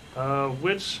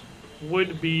 which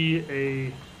would be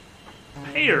a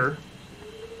pair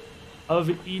of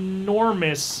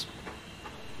enormous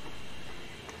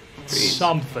Trees.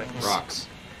 somethings. Rocks.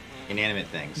 Inanimate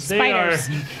things. They Spiders.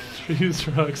 are trees,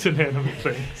 rocks, and animate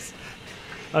things.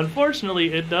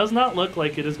 Unfortunately, it does not look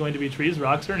like it is going to be trees,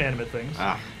 rocks, or inanimate things.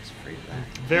 Ah, I was afraid of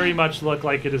that. Very much look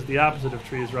like it is the opposite of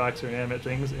trees, rocks, or inanimate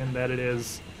things in that it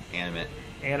is Animate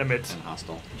animate, and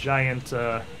hostile. giant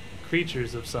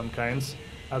creatures of some kinds.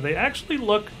 They actually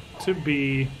look to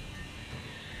be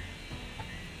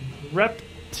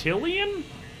reptilian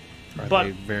Are But- they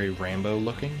very Rambo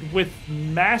looking? with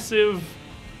massive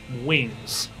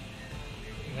wings.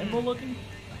 Rainbow looking?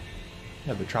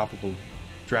 Yeah, the tropical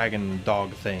dragon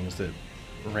dog things that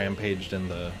rampaged in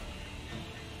the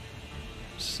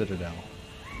Citadel.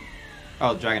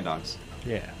 Oh, dragon dogs.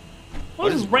 Yeah. What What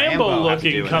does does Rambo Rambo have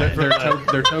to do looking with come it? from?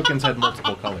 Their tokens had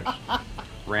multiple colors.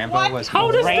 Rambo was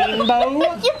How does that?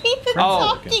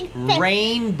 Oh,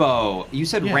 Rainbow. You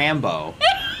said Rambo.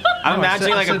 I'm No, I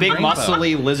imagining like a said big, rainbow.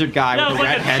 muscly lizard guy No, with it's a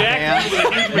like red a jacket headband. with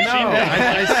a huge machine No, gun.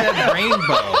 I said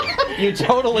rainbow. You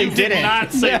totally didn't.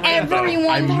 Not say rainbow. Everyone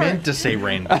I heard. meant to say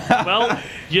rainbow. Well,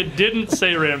 you didn't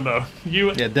say rainbow. You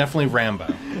Yeah, definitely Rambo.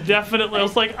 definitely. I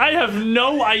was like, I have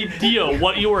no idea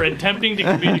what you were attempting to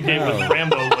communicate with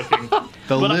Rambo looking.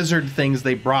 The But I- lizard things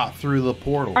they brought through the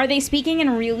portal. Are they speaking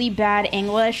in really bad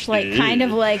English? Like, kind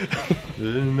of like,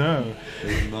 No.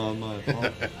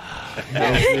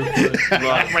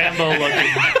 Not Rambo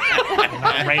looking.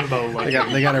 Not rainbow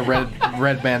looking. They got a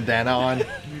red bandana on.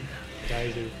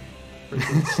 Guys are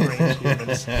freaking strange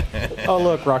humans. Oh,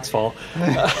 look, rocks fall.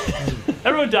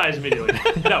 Everyone dies immediately.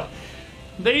 No.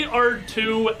 They are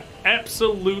two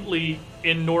absolutely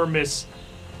enormous.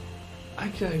 I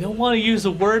don't want to use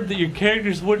a word that your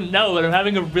characters wouldn't know, but I'm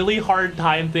having a really hard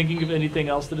time thinking of anything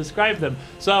else to describe them.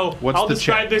 So What's I'll the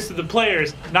describe check? this to the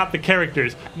players, not the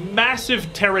characters.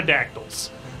 Massive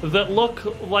pterodactyls that look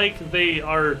like they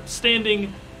are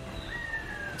standing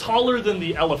taller than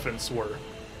the elephants were.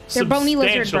 They're bony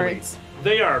lizard Substantially. birds.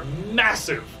 They are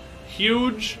massive,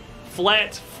 huge,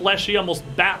 flat, fleshy, almost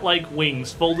bat-like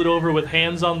wings folded over with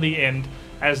hands on the end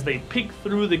as they peek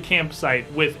through the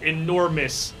campsite with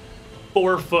enormous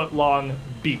 4-foot-long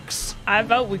beaks. I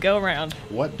vote we go around.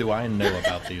 What do I know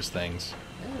about these things?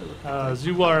 As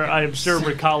you are, I am sure,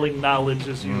 recalling knowledge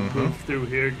as you move through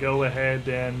here. Go ahead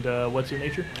and what's your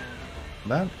nature?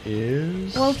 That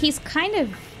is. well, he's kind of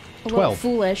a little 12.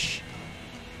 foolish,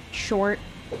 short,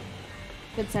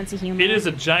 good sense of humor. It is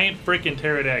a giant frickin'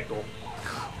 pterodactyl.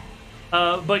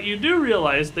 But you do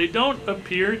realize they don't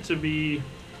appear to be.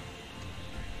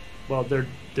 Well,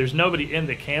 there's nobody in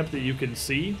the camp that you can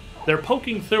see. They're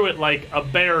poking through it like a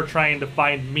bear trying to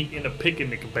find meat in a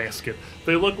picnic basket.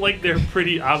 They look like they're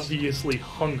pretty obviously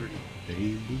hungry.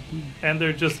 And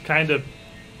they're just kind of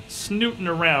snooting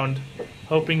around,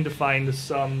 hoping to find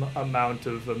some amount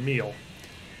of a meal.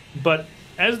 But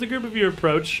as the group of you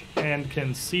approach and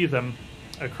can see them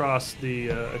across the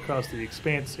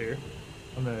expanse here,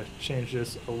 I'm going to change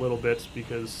this a little bit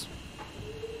because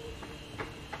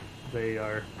they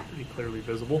are pretty clearly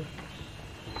visible.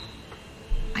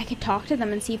 I could talk to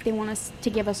them and see if they want us to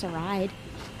give us a ride.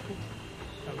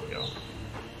 There we go.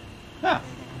 Huh.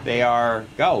 They are.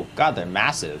 Oh, God, they're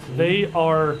massive. They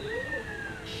are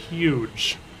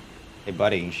huge. Hey,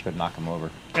 buddy, you should knock them over.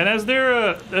 And as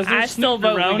they're I still snooting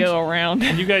vote around, we go around.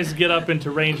 and you guys get up into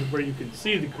range of where you can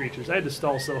see the creatures. I had to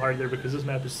stall so hard there because this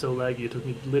map is so laggy. It took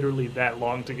me literally that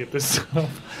long to get this up.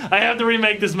 I have to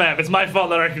remake this map. It's my fault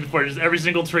that Arcade Forges. Every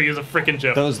single tree is a freaking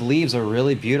joke. Those leaves are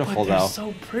really beautiful, But they're though.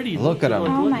 so pretty. Look at 'em. Oh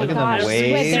my Look at them gosh,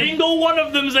 wave. with their- Single one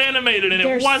of them's animated, and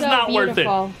they're it was so not worth it.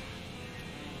 beautiful.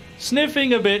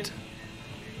 Sniffing a bit,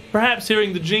 perhaps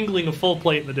hearing the jingling of full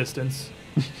plate in the distance,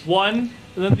 one,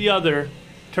 then the other,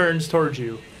 turns towards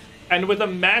you. And with a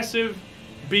massive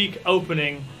beak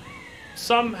opening,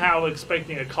 somehow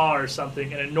expecting a caw or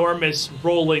something, an enormous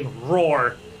rolling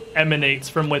roar emanates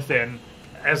from within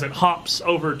as it hops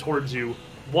over towards you.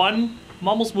 One,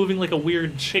 almost moving like a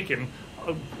weird chicken,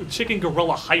 a chicken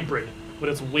gorilla hybrid, with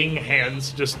its wing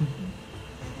hands just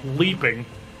leaping.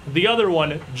 The other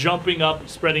one jumping up,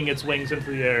 spreading its wings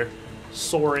into the air,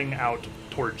 soaring out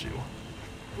towards you.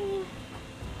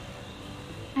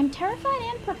 I'm terrified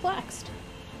and perplexed.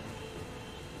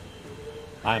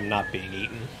 I'm not being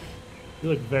eaten. You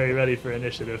look very ready for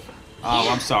initiative. Oh,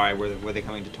 I'm sorry. Were they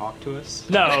coming to talk to us?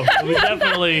 No, we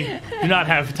definitely do not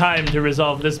have time to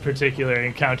resolve this particular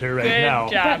encounter right Good now.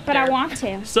 job. But I Derek. want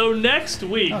to. So next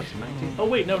week. Oh, it's 19. Oh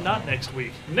wait, no, not next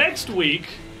week. Next week,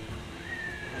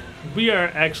 we are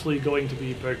actually going to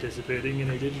be participating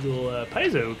in a digital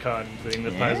PaizoCon thing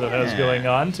that Paizo has Yeah. going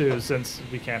on too, since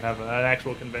we can't have an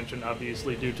actual convention,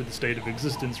 obviously, due to the state of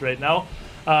existence right now.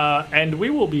 And we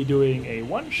will be doing a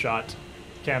one-shot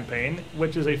campaign,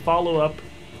 which is a follow-up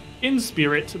in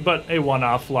spirit, but a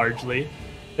one-off largely.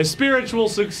 A spiritual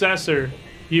successor,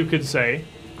 you could say,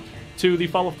 to the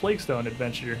Fall of Plaguestone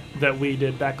adventure that we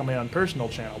did back on my own personal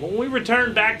channel. But when we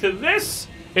return back to this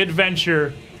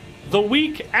adventure the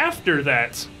week after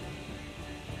that,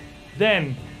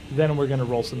 then we're going to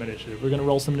roll some initiative. We're going to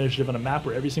roll some initiative on a map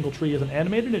where every single tree isn't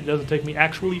animated, and it doesn't take me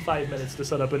actually 5 minutes to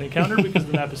set up an encounter because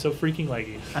the map is so freaking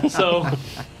laggy. So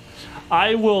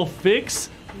I will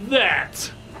fix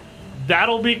that.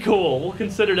 That'll be cool. We'll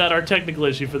consider that our technical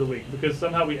issue for the week because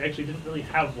somehow we actually didn't really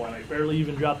have one. I barely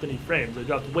even dropped any frames. I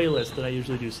dropped way less than I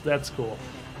usually do, so that's cool.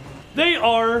 They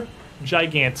are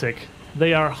gigantic.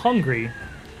 They are hungry,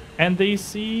 and they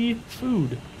see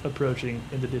food approaching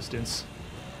in the distance.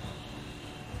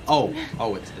 Oh,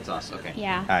 it's us. Okay.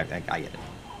 Yeah. I get it.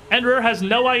 Enver has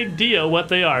no idea what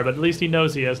they are, but at least he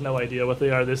knows he has no idea what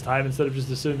they are this time instead of just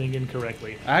assuming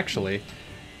incorrectly. Actually,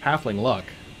 halfling luck.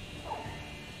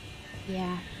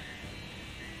 Yeah.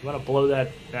 You want to blow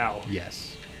that now?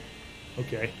 Yes.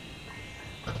 Okay.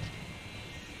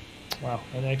 Wow,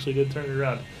 that actually did turn it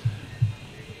around.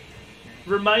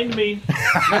 Remind me.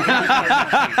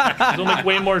 It'll make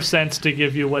way more sense to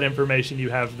give you what information you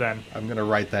have then. I'm gonna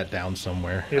write that down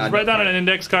somewhere. If write down on an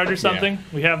index card or something.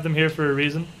 We have them here for a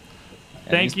reason.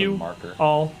 Thank you Marker.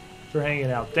 all for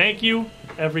hanging out. Thank you,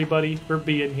 everybody, for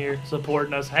being here,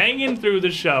 supporting us, hanging through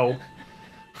the show.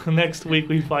 Next week,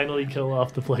 we finally kill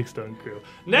off the Flagstone crew.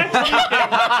 Next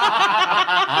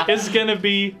weekend is going to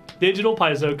be Digital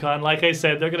PaizoCon. Like I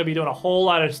said, they're going to be doing a whole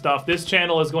lot of stuff. This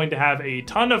channel is going to have a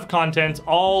ton of content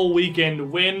all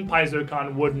weekend when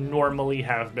PaizoCon would normally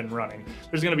have been running.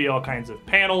 There's going to be all kinds of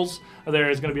panels.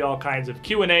 There's going to be all kinds of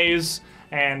Q&As.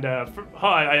 And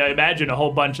I imagine a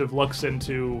whole bunch of looks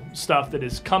into stuff that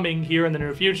is coming here in the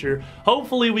near future.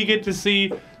 Hopefully we get to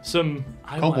see some...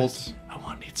 Kobolds. I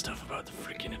want neat stuff about the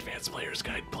freaking Advanced Player's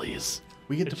Guide, please.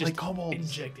 We get to play Just kobolds.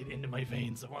 inject it into my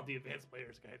veins. I want the Advanced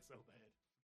Player's Guide so bad.